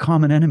realize we have a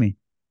common enemy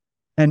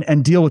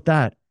and deal with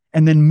that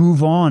and then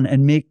move on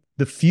and make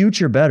the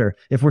future better?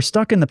 If we're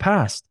stuck in the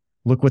past,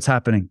 look what's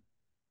happening.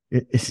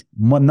 It's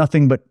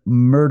nothing but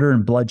murder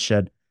and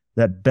bloodshed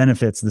that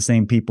benefits the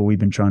same people we've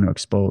been trying to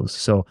expose.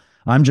 So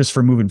I'm just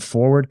for moving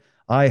forward.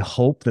 I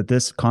hope that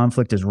this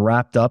conflict is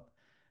wrapped up,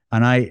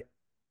 and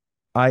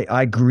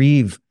I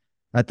grieve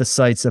at the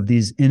sights of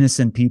these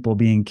innocent people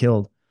being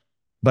killed.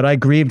 But I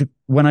grieved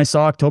when I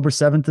saw October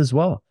 7th as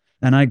well.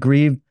 And I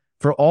grieved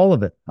for all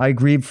of it. I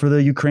grieved for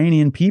the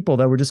Ukrainian people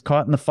that were just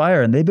caught in the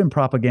fire, and they've been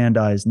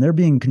propagandized, and they're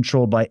being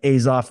controlled by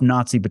Azov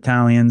Nazi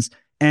battalions,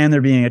 and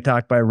they're being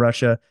attacked by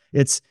Russia.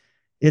 It's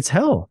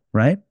hell,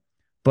 right?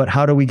 But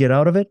how do we get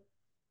out of it?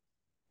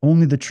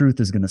 Only the truth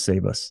is going to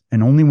save us.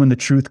 And only when the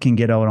truth can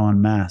get out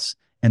en masse.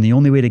 And the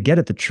only way to get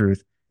at the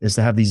truth is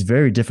to have these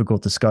very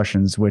difficult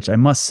discussions, which I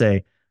must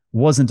say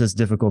wasn't as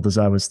difficult as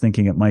I was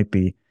thinking it might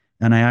be.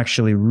 And I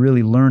actually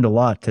really learned a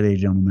lot today,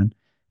 gentlemen.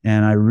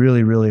 And I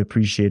really, really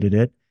appreciated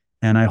it.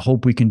 And I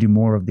hope we can do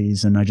more of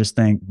these. And I just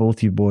thank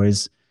both you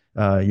boys,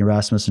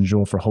 Erasmus and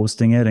Joel, for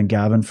hosting it, and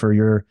Gavin for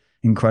your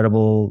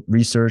incredible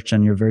research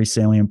and your very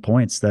salient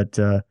points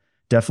that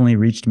definitely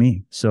reached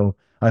me. So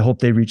I hope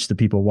they reach the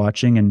people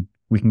watching, and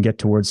we can get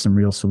towards some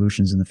real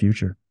solutions in the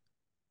future.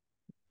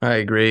 I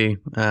agree.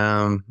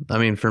 I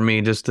mean, for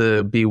me, just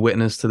to be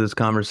witness to this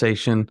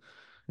conversation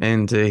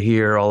and to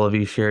hear all of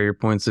you share your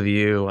points of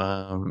view,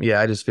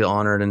 I just feel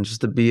honored, and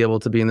just to be able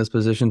to be in this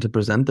position to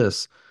present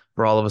this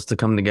for all of us to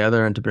come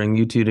together and to bring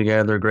you two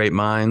together, great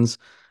minds.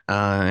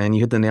 And you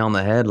hit the nail on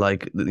the head.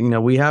 Like,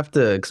 we have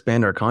to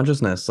expand our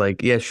consciousness.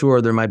 Like, yeah,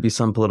 sure, there might be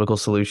some political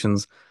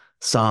solutions,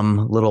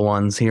 some little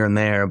ones here and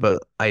there,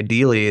 but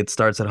ideally it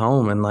starts at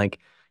home. And like,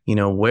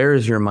 where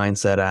is your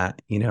mindset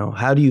at?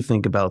 How do you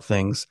think about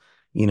things?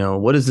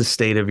 What is the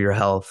state of your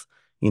health?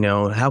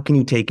 How can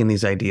you take in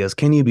these ideas?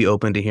 Can you be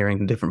open to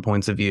hearing different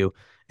points of view?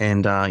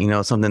 And,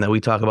 something that we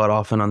talk about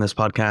often on this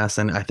podcast,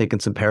 and I think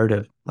it's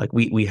imperative. Like,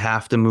 we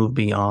have to move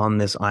beyond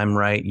this I'm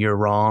right, you're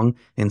wrong,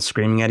 and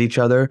screaming at each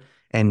other,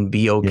 and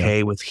be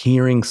okay with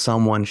hearing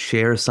someone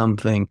share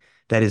something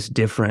that is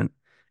different,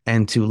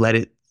 and to let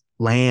it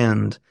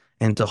land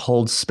and to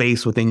hold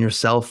space within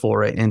yourself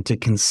for it and to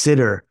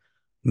consider,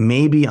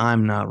 maybe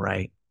I'm not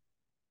right,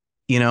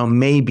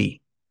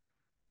 maybe.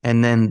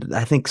 And then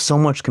I think so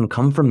much can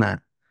come from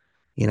that,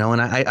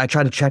 and I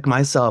try to check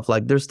myself.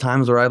 Like there's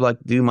times where I like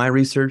do my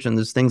research and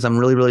there's things I'm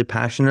really, really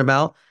passionate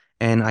about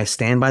and I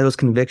stand by those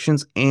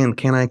convictions. And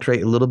can I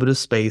create a little bit of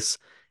space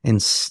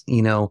and,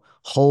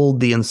 hold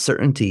the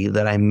uncertainty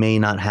that I may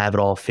not have it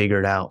all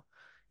figured out?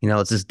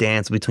 It's this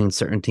dance between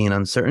certainty and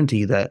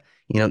uncertainty that,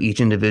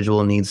 each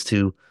individual needs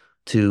to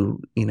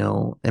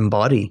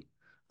embody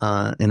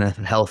in a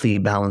healthy,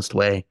 balanced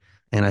way.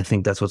 And I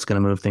think that's what's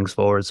going to move things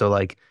forward. So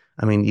like,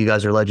 I mean, you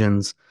guys are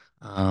legends.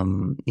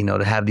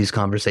 To have these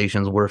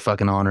conversations, we're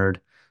fucking honored.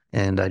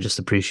 And I just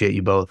appreciate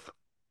you both.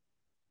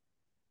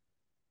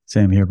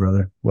 Same here,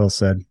 brother. Well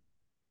said.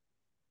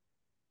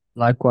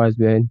 Likewise,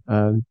 man.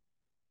 I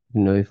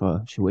don't know if I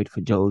should wait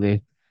for Joel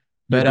there.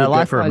 But Go for it,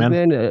 likewise,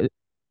 man. man,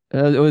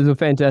 it was a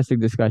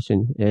fantastic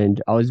discussion,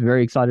 and I was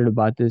very excited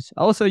about this.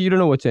 Also, you don't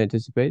know what to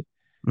anticipate.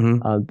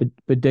 Mhm.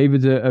 But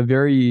David's a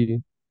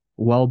very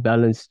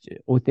well-balanced,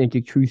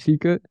 authentic truth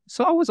seeker.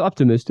 So I was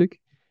optimistic,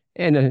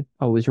 and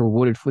I was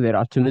rewarded for that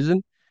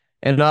optimism.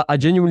 And I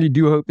genuinely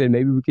do hope that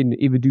maybe we can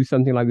even do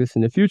something like this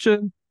in the future,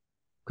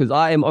 because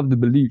I am of the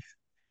belief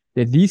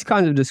that these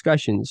kinds of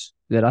discussions,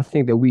 that I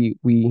think that we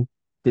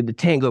did the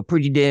tango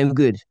pretty damn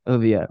good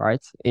over here,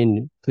 right?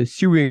 In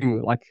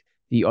pursuing like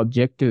the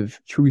objective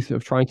truth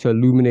of trying to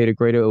illuminate a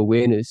greater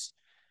awareness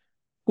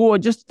for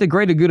just the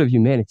greater good of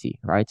humanity,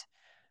 right?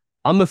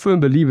 I'm a firm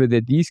believer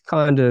that these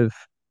kind of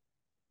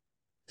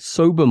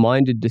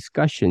sober-minded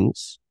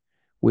discussions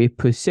where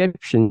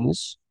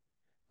perceptions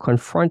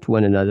confront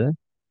one another,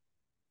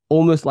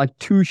 almost like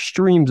two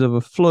streams of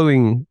a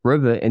flowing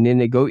river, and then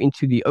they go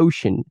into the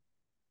ocean.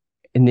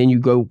 And then you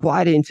go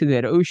wider into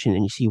that ocean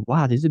and you see,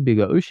 wow, there's a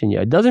bigger ocean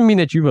here. It doesn't mean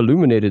that you've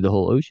illuminated the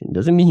whole ocean. It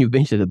doesn't mean you've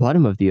been to the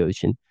bottom of the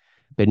ocean.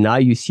 But now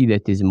you see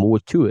that there's more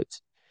to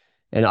it.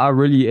 And I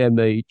really am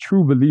a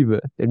true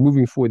believer that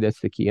moving forward, that's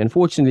the key.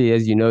 Unfortunately,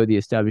 as you know, the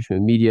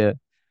establishment media,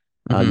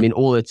 in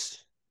all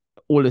its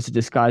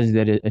disguises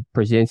that it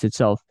presents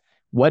itself,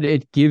 what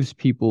it gives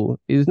people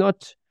is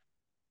not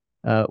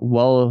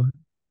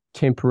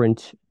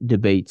well-temperate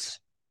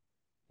debates.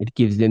 It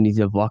gives them these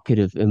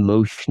evocative,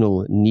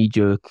 emotional,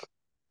 knee-jerk,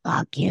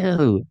 fuck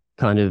you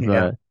kind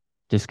of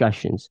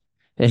discussions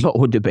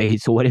or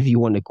debates or whatever you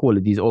want to call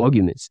it, these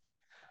arguments.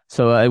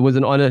 So it was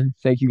an honor.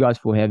 Thank you guys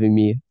for having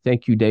me.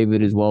 Thank you,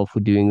 David, as well, for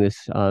doing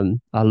this.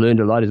 I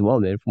learned a lot as well,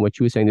 man, from what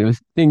you were saying. There was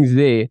things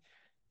there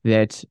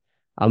that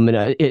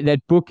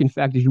that book, in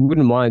fact, if you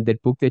wouldn't mind,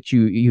 that book that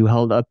you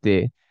held up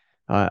there,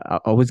 I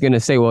was going to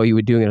say while you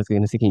were doing it, I was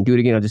going to say, can you do it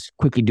again? I'll just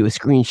quickly do a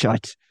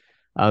screenshot.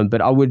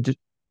 But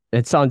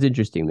that sounds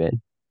interesting,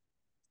 man.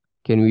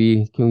 Can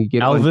we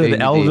get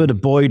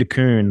Alfred Boyd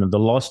Kuhn, The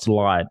Lost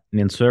Light, an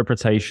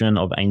interpretation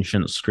of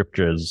ancient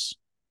scriptures.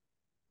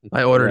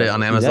 I ordered it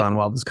on Amazon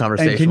while this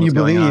conversation can you was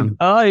going believe- on.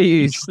 Oh,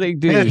 you slick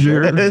dude.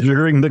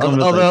 During the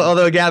conversation.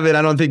 Although, Gavin,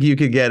 I don't think you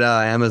could get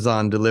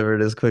Amazon delivered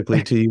as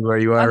quickly to you where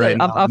you are right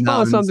now. I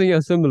found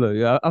something similar.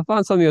 Yeah, I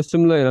found something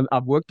similar, and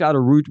I've worked out a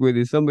route where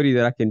there's somebody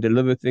that I can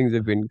deliver things.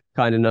 They've been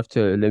kind enough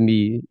to let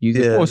me use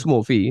it for a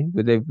small fee,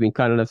 but they've been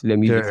kind enough to let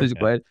me use the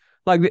physical. Right?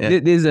 Like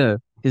there's a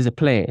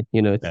plan,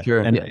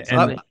 Sure.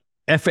 And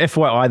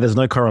FYI, there's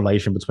no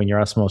correlation between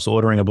Erasmus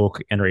ordering a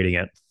book and reading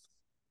it.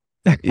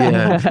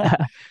 Yeah.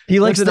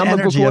 He likes Listen, the I'm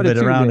a energy of it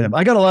book around man. him.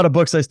 I got a lot of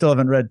books I still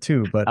haven't read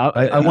too, but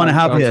I want to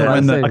have it for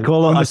when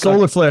the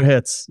solar flare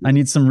hits. I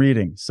need some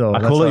reading. So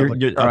I call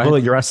it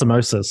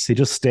Erasmosis. He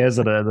just stares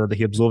at it.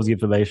 He absorbs the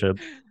information.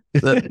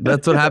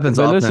 That's what happens.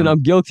 But often. listen,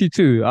 I'm guilty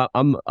too.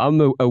 I'm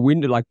a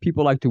window, like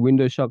people like to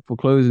window shop for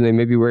clothes and they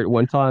maybe wear it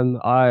one time.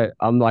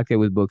 I'm like that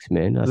with books,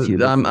 man.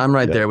 I'm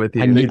right there with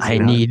you. I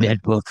need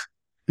that book.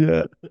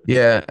 Yeah.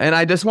 And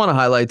I just want to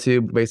highlight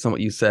too, based on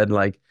what you said,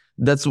 like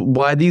that's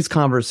why these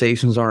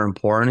conversations are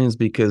important, is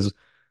because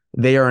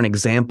they are an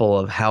example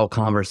of how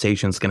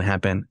conversations can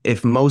happen.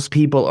 If most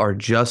people are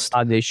just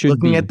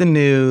looking at the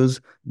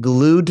news,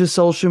 glued to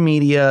social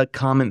media,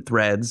 comment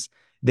threads,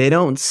 they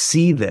don't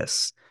see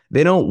this.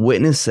 They don't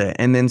witness it.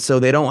 And then so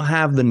they don't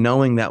have the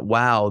knowing that,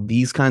 wow,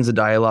 these kinds of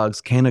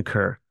dialogues can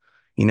occur,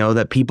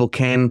 that people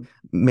can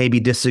maybe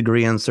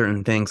disagree on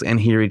certain things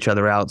and hear each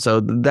other out. So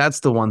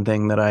that's the one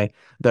thing that I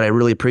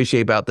really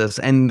appreciate about this.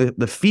 And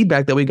the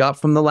feedback that we got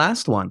from the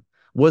last one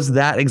was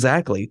that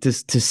exactly, to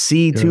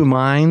see two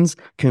minds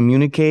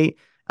communicate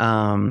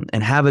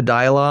and have a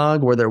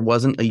dialogue where there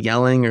wasn't a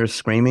yelling or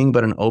screaming,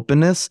 but an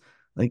openness.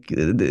 Like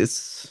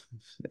it's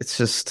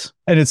just,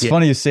 and it's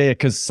funny you say it,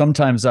 because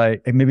sometimes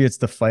maybe it's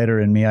the fighter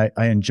in me. I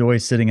enjoy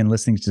sitting and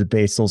listening to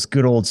debates, those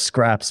good old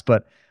scraps.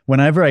 But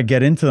whenever I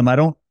get into them, I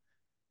don't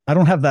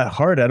have that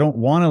heart. I don't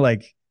want to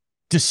like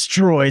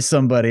destroy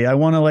somebody. I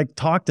want to like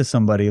talk to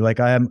somebody. Like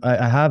I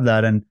have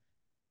that, and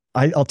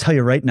I'll tell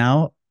you right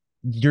now,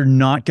 you're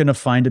not going to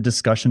find a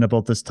discussion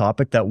about this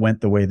topic that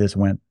went the way this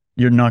went.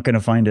 You're not going to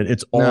find it.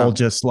 It's all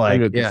just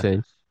like,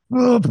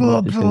 blah,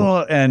 blah,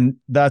 blah. And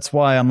that's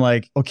why I'm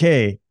like,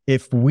 okay,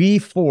 if we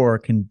four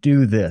can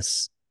do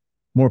this,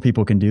 more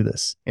people can do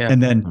this. Yeah.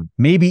 And then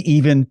maybe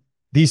even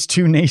these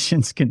two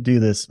nations can do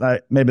this.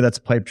 Maybe that's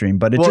a pipe dream,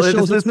 but it just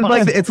shows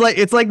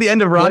it's like the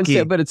end of One Rocky.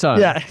 step at a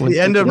time. Yeah. The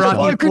end of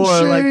Rocky could 4.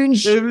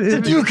 change.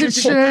 The dude could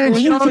change.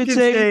 You can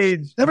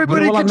change.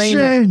 Everybody Well, I can mean-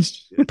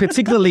 change.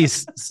 Particularly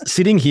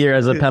sitting here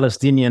as a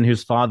Palestinian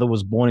whose father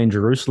was born in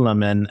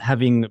Jerusalem and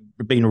having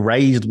been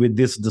raised with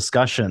this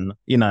discussion,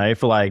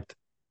 for like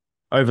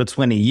over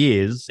 20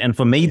 years. And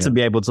for me to be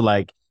able to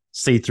like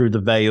see through the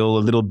veil a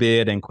little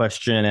bit and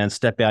question and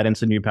step out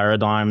into new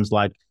paradigms,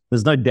 like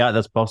there's no doubt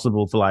that's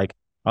possible for like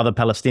other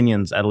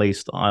Palestinians, at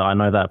least. I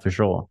know that for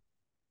sure.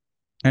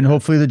 And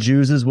hopefully the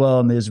Jews as well,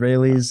 and the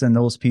Israelis and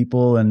those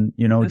people. And,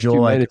 That's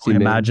Joel, I humanity, can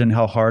man. imagine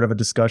how hard of a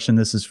discussion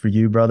this is for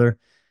you, brother.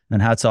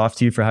 And hats off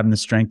to you for having the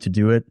strength to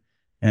do it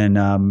and,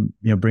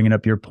 bringing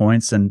up your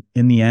points. And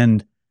in the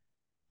end,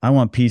 I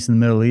want peace in the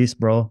Middle East,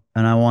 bro.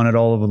 And I want it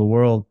all over the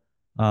world.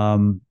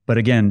 But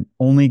again,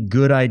 only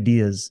good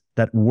ideas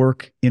that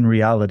work in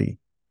reality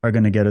are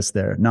going to get us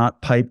there,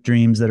 not pipe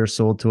dreams that are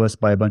sold to us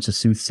by a bunch of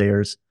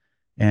soothsayers,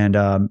 and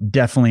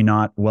definitely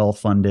not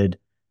well-funded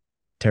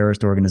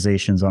terrorist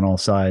organizations on all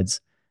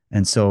sides.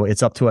 And so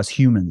it's up to us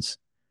humans,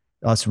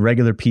 us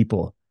regular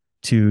people,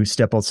 to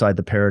step outside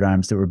the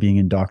paradigms that we're being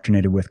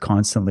indoctrinated with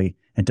constantly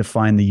and to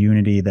find the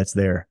unity that's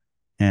there.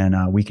 And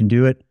we can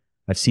do it.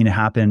 I've seen it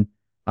happen.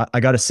 I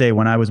got to say,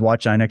 when I was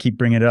watching, and I keep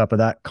bringing it up, of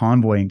that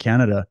convoy in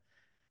Canada,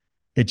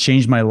 it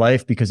changed my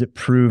life because it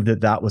proved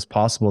that that was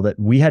possible, that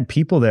we had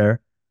people there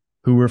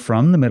who were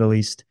from the Middle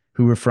East,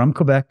 who were from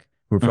Quebec,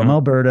 who were from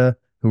Alberta,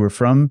 who were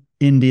from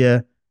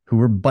India, who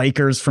were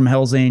bikers from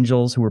Hells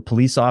Angels, who were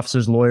police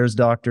officers, lawyers,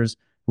 doctors,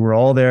 who were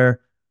all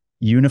there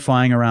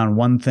unifying around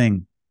one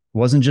thing. It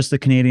wasn't just the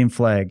Canadian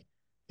flag.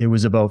 It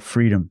was about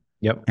freedom.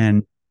 Yep.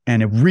 And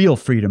a real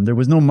freedom. There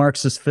was no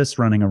Marxist fists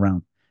running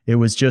around. It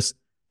was just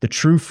the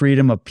true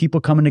freedom of people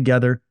coming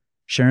together,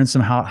 sharing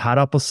some hot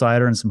apple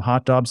cider and some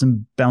hot dogs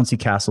and bouncy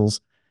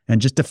castles,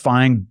 and just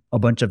defying a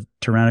bunch of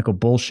tyrannical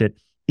bullshit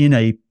in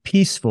a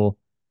peaceful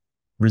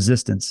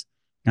resistance.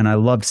 And I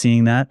loved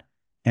seeing that.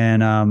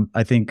 And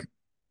I think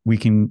we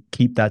can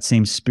keep that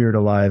same spirit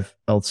alive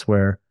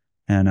elsewhere,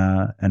 and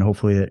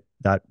hopefully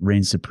that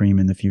reigns supreme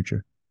in the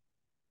future.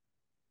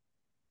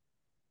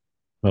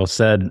 Well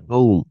said.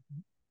 Oh,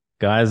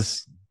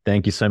 Guys,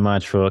 thank you so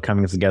much for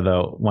coming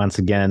together once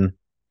again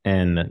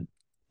and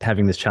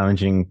having this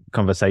challenging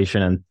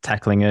conversation and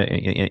tackling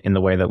it in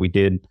the way that we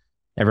did.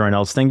 Everyone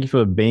else, thank you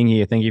for being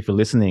here. Thank you for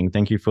listening.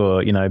 Thank you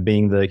for,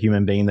 being the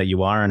human being that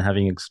you are and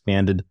having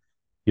expanded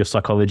your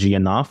psychology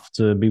enough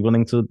to be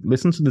willing to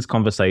listen to this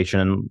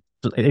conversation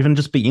and even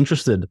just be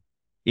interested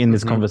in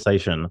this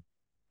conversation,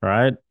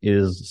 right?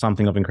 Is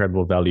something of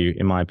incredible value,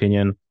 in my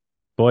opinion.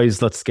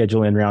 Boys, let's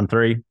schedule in round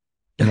 3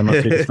 in the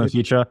not too distant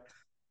future.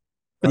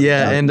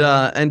 Yeah,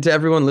 and to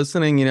everyone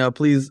listening,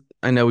 please,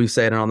 I know we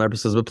say it on all the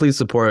episodes, but please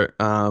support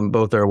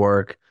both their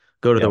work.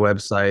 Go to their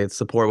website,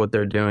 support what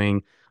they're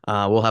doing.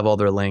 We'll have all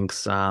their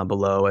links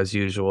below as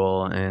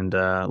usual. And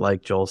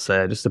like Joel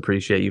said, just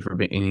appreciate you for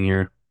being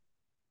here.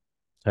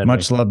 Totally.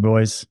 Much love,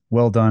 boys.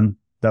 Well done.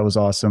 That was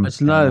awesome.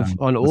 much love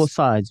on all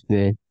sides,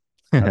 man.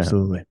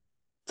 Absolutely.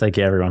 Take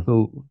care, everyone.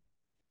 Cool.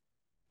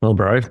 Well,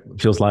 bro,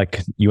 feels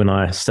like you and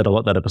I said a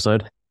lot that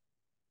episode.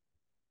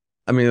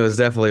 I mean, it was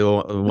definitely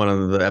one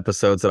of the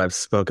episodes that I've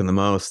spoken the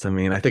most. I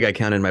mean, I think I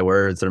counted my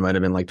words. There might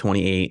have been like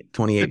 28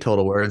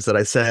 total words that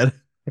I said.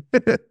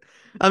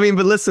 I mean,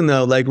 but listen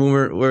though, like when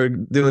we're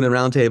doing a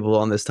roundtable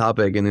on this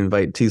topic and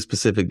invite 2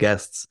 specific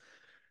guests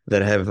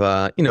that have,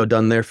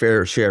 done their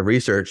fair share of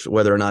research,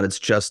 whether or not it's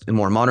just in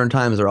more modern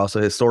times or also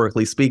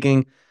historically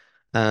speaking,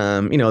 they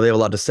have a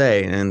lot to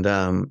say. And,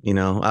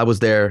 I was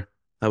there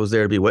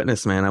to be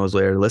witness, man. I was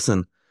there to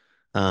listen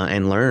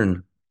and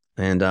learn.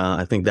 And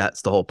I think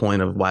that's the whole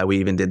point of why we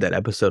even did that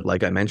episode.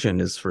 Like I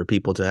mentioned, is for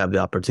people to have the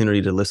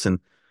opportunity to listen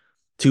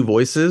to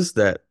voices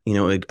that,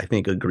 I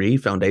think agree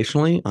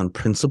foundationally on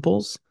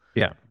principles.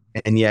 Yeah.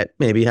 And yet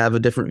maybe have a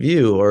different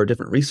view or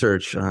different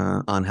research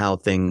on how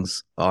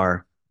things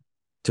are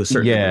to a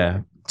certain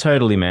degree.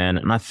 Totally, man.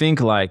 And I think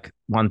like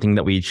one thing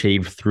that we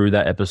achieved through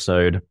that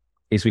episode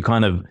is we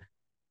kind of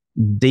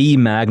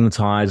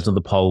demagnetized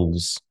the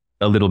poles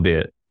a little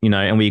bit,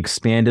 and we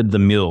expanded the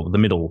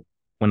middle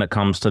when it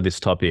comes to this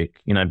topic,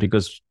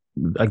 because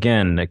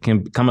again, it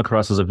can come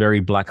across as a very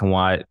black and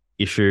white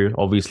issue.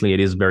 Obviously, it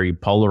is very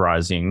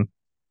polarizing,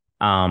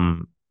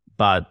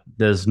 but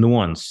there's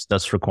nuance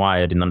that's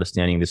required in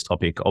understanding this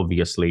topic,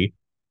 obviously.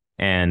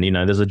 And,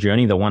 there's a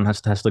journey that one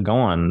has to go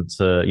on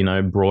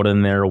to,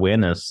 broaden their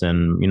awareness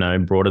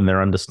and, broaden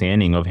their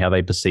understanding of how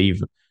they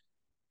perceive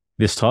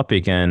this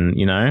topic. And,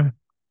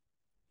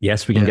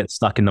 yes, we can get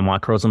stuck in the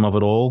microcosm of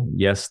it all.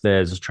 Yes,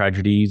 there's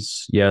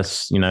tragedies.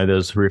 Yes,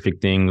 there's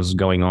horrific things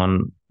going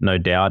on, no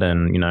doubt.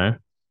 And,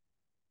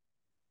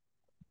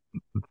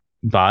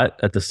 but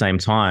at the same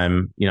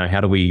time, how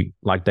do we,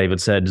 like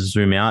David said,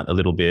 zoom out a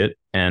little bit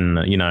and,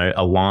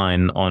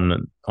 align on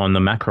the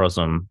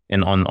macrosm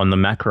and on the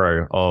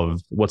macro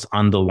of what's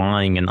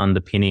underlying and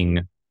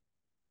underpinning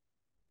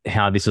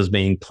how this is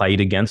being played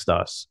against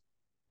us.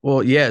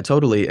 Well, yeah,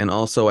 totally. And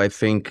also, I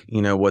think,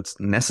 what's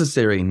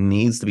necessary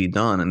needs to be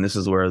done. And this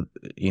is where,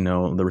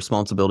 the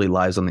responsibility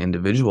lies on the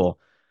individual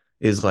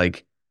is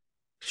like,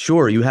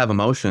 sure, you have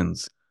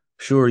emotions.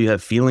 Sure, you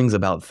have feelings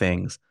about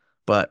things.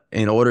 But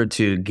in order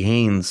to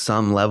gain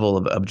some level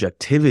of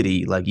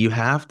objectivity, like you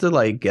have to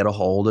like get a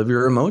hold of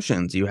your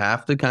emotions. You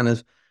have to kind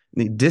of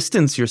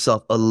distance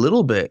yourself a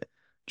little bit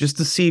just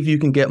to see if you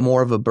can get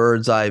more of a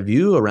bird's eye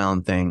view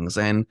around things.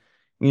 And,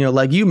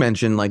 like you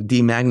mentioned, like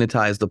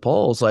demagnetize the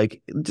poles.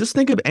 Like just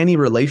think of any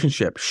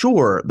relationship.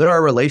 Sure, there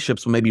are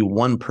relationships where maybe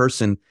one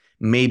person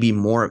may be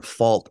more at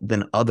fault than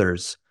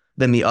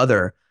the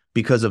other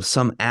because of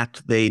some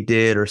act they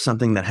did or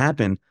something that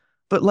happened.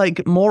 But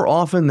like more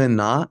often than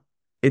not,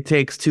 it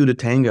takes two to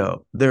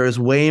tango. There is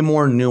way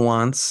more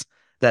nuance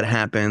that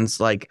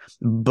happens. Like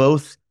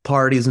both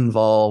parties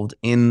involved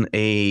in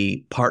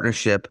a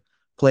partnership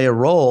play a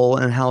role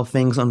in how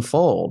things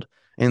unfold.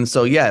 And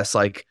so, yes,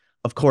 like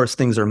of course,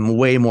 things are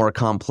way more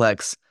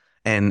complex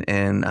and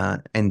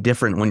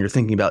different when you're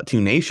thinking about two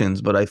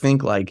nations. But I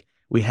think like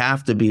we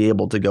have to be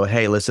able to go,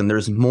 hey, listen,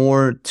 there's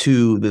more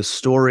to this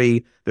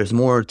story. There's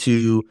more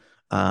to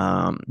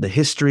the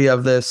history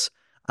of this.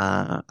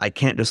 I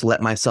can't just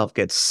let myself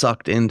get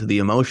sucked into the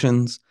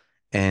emotions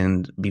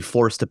and be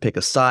forced to pick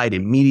a side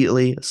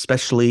immediately,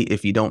 especially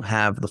if you don't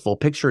have the full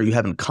picture. You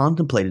haven't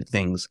contemplated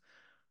things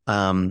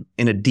in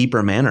a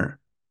deeper manner.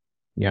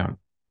 Yeah.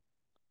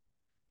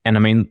 And I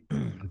mean,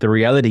 the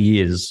reality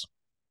is,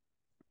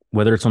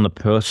 whether it's on the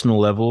personal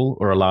level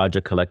or a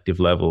larger collective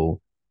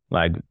level,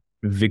 like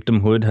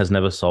victimhood has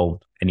never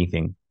solved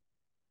anything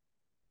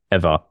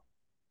ever.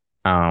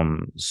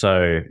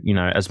 So,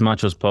 as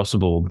much as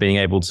possible, being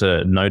able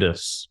to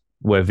notice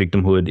where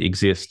victimhood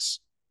exists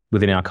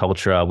within our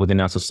culture,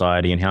 within our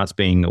society, and how it's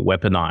being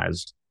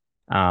weaponized,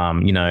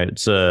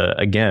 to,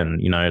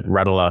 again,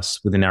 rattle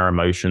us within our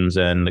emotions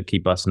and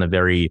keep us in a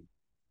very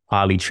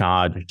highly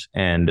charged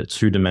and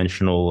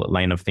two-dimensional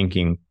lane of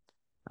thinking.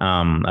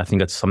 I think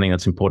that's something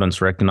that's important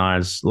to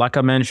recognize. Like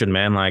I mentioned,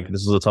 man, like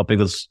this is a topic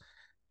that's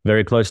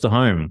very close to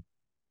home.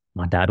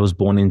 My dad was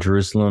born in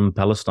Jerusalem,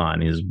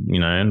 Palestine. There's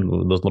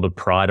a lot of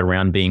pride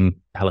around being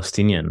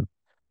Palestinian.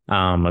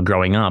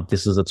 Growing up,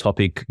 this is a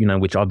topic,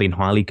 which I've been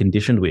highly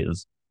conditioned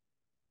with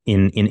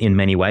in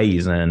many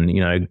ways. And,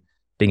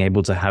 being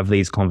able to have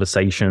these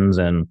conversations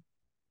and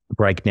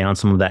break down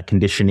some of that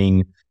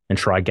conditioning and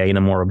try gain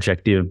a more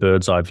objective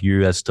bird's eye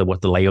view as to what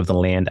the lay of the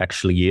land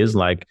actually is.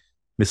 Like,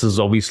 this is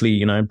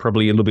obviously,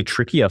 probably a little bit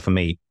trickier for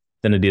me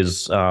than it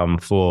is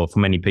for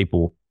many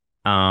people.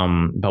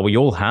 But we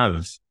all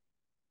have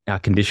our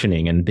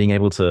conditioning, and being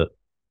able to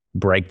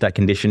break that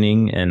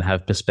conditioning and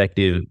have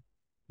perspective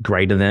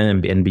greater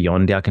than and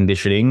beyond our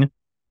conditioning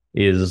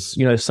is,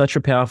 such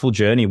a powerful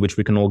journey, which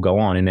we can all go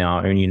on in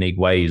our own unique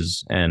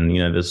ways. And,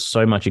 there's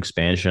so much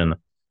expansion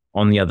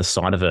on the other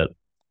side of it.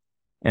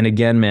 And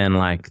again, man,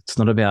 like it's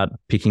not about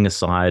picking a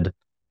side.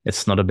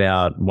 It's not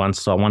about one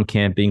side, one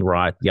camp being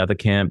right, the other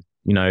camp,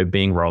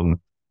 being wrong.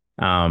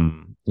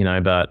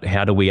 But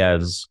how do we,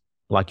 as,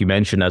 like you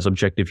mentioned, as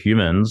objective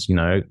humans,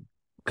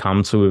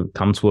 come to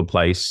a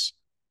place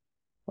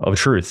of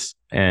truth,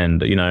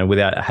 and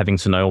without having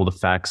to know all the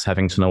facts,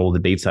 having to know all the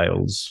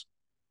details.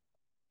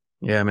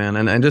 Yeah, man.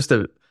 And just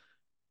to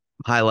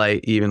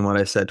highlight even what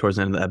I said towards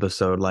the end of the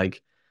episode,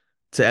 like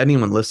to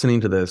anyone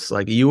listening to this,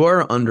 like you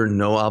are under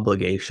no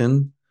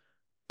obligation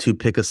to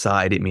pick a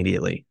side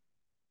immediately.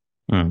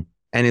 And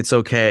it's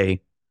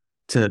okay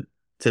to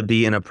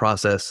be in a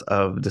process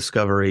of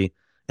discovery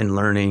and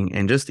learning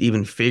and just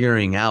even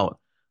figuring out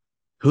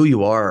who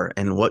you are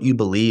and what you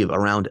believe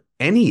around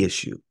any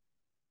issue.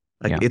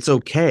 Like It's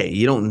okay.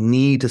 You don't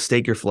need to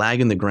stake your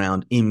flag in the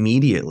ground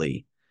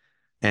immediately.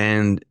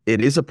 And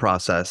it is a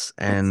process.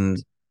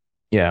 And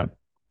yeah.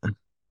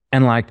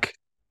 And like,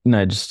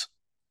 just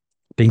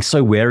being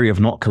so wary of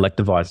not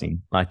collectivizing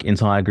like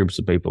entire groups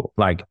of people.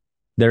 Like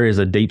there is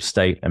a deep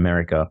state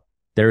America.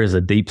 There is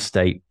a deep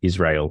state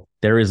Israel.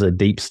 There is a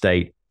deep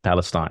state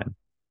Palestine.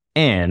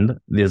 And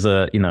there's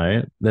a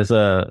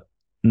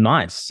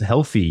nice,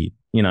 healthy,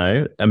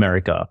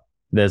 America.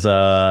 There's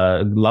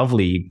a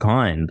lovely,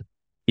 kind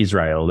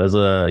Israel. There's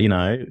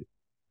a,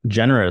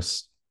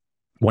 generous,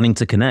 wanting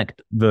to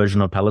connect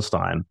version of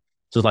Palestine.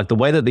 So it's like the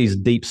way that these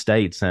deep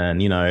states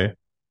and,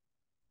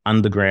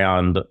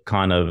 underground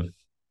kind of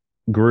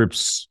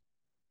groups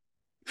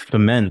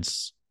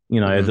ferments,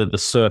 the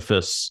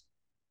surface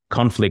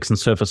conflicts and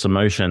surface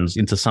emotions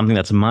into something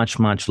that's much,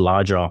 much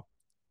larger.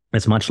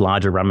 It's much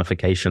larger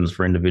ramifications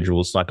for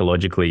individuals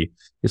psychologically.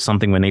 It's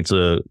something we need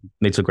to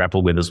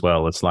grapple with as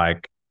well. It's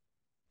like,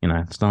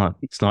 it's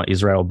not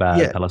Israel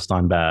bad,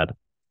 Palestine bad.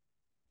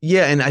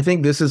 Yeah, and I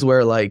think this is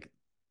where like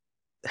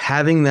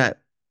having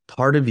that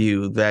part of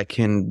you that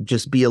can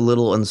just be a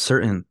little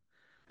uncertain,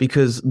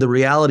 because the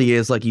reality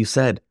is, like you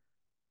said,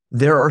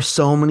 there are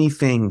so many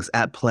things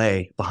at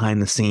play behind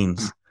the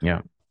scenes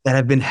that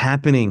have been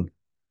happening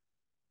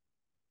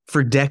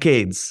for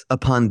decades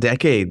upon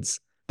decades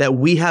that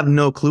we have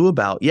no clue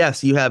about.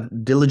 Yes, you have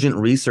diligent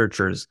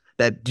researchers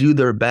that do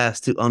their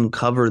best to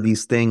uncover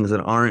these things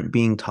that aren't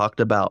being talked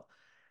about.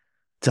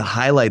 to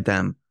highlight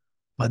them,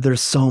 but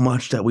there's so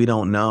much that we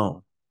don't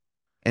know.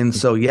 And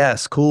so,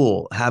 yes,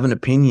 cool, have an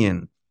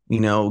opinion,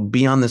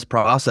 be on this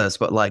process,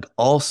 but like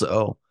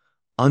also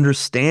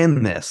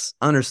understand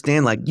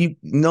like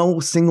no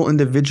single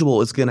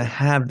individual is going to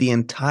have the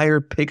entire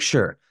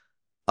picture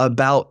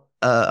about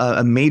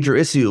a major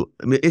issue,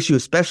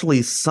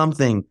 especially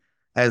something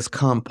as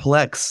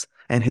complex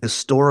and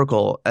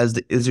historical as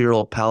the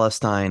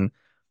Israel-Palestine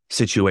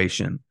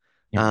situation.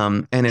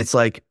 Yeah. And it's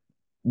like,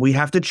 we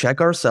have to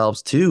check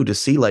ourselves too, to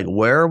see like,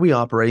 where are we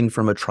operating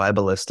from a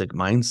tribalistic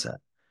mindset?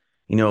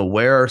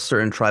 Where are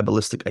certain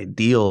tribalistic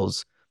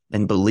ideals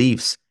and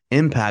beliefs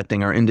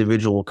impacting our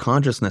individual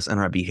consciousness and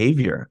our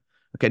behavior?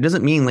 Okay, it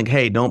doesn't mean like,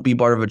 hey, don't be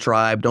part of a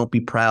tribe, don't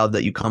be proud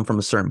that you come from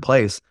a certain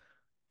place.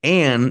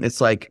 And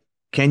it's like,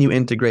 can you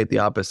integrate the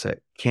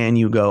opposite? Can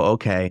you go,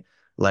 okay,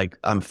 like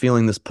I'm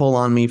feeling this pull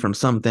on me from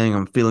something,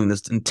 I'm feeling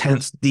this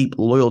intense, deep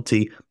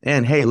loyalty.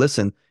 And hey,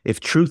 listen, if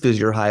truth is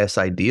your highest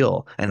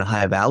ideal and a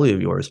high value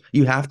of yours,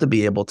 you have to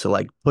be able to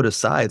like put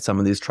aside some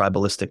of these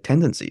tribalistic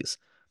tendencies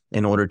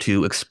in order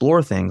to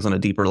explore things on a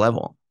deeper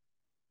level.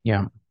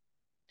 Yeah.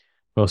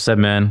 Well said,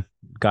 man.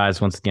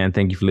 Guys, once again,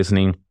 thank you for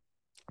listening.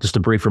 Just a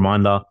brief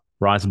reminder,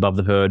 Rise Above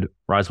the Herd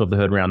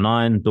Round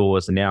 9.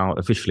 Doors are now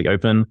officially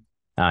open.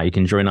 You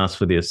can join us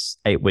for this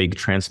 8-week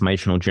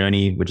transformational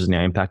journey, which has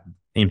now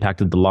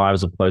impacted the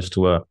lives of close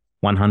to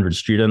 100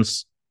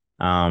 students.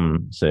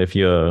 So if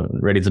you're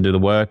ready to do the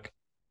work,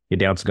 you're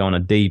down to go on a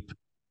deep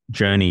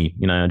journey,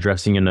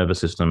 addressing your nervous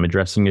system,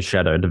 addressing your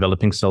shadow,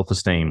 developing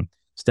self-esteem,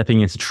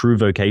 stepping into true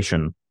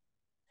vocation,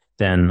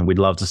 then we'd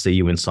love to see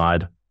you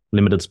inside.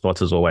 Limited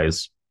spots as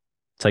always.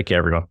 Take care,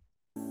 everyone.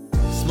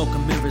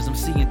 Smoking mirrors, I'm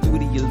seeing through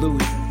the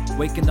illusion.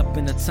 Waking up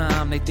in a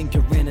time, they think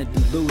you're in a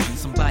delusion.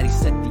 Somebody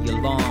set the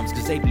alarms,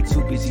 cause they be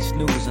too busy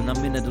snoozing.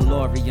 I'm in a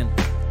DeLorean.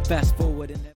 Fast forward and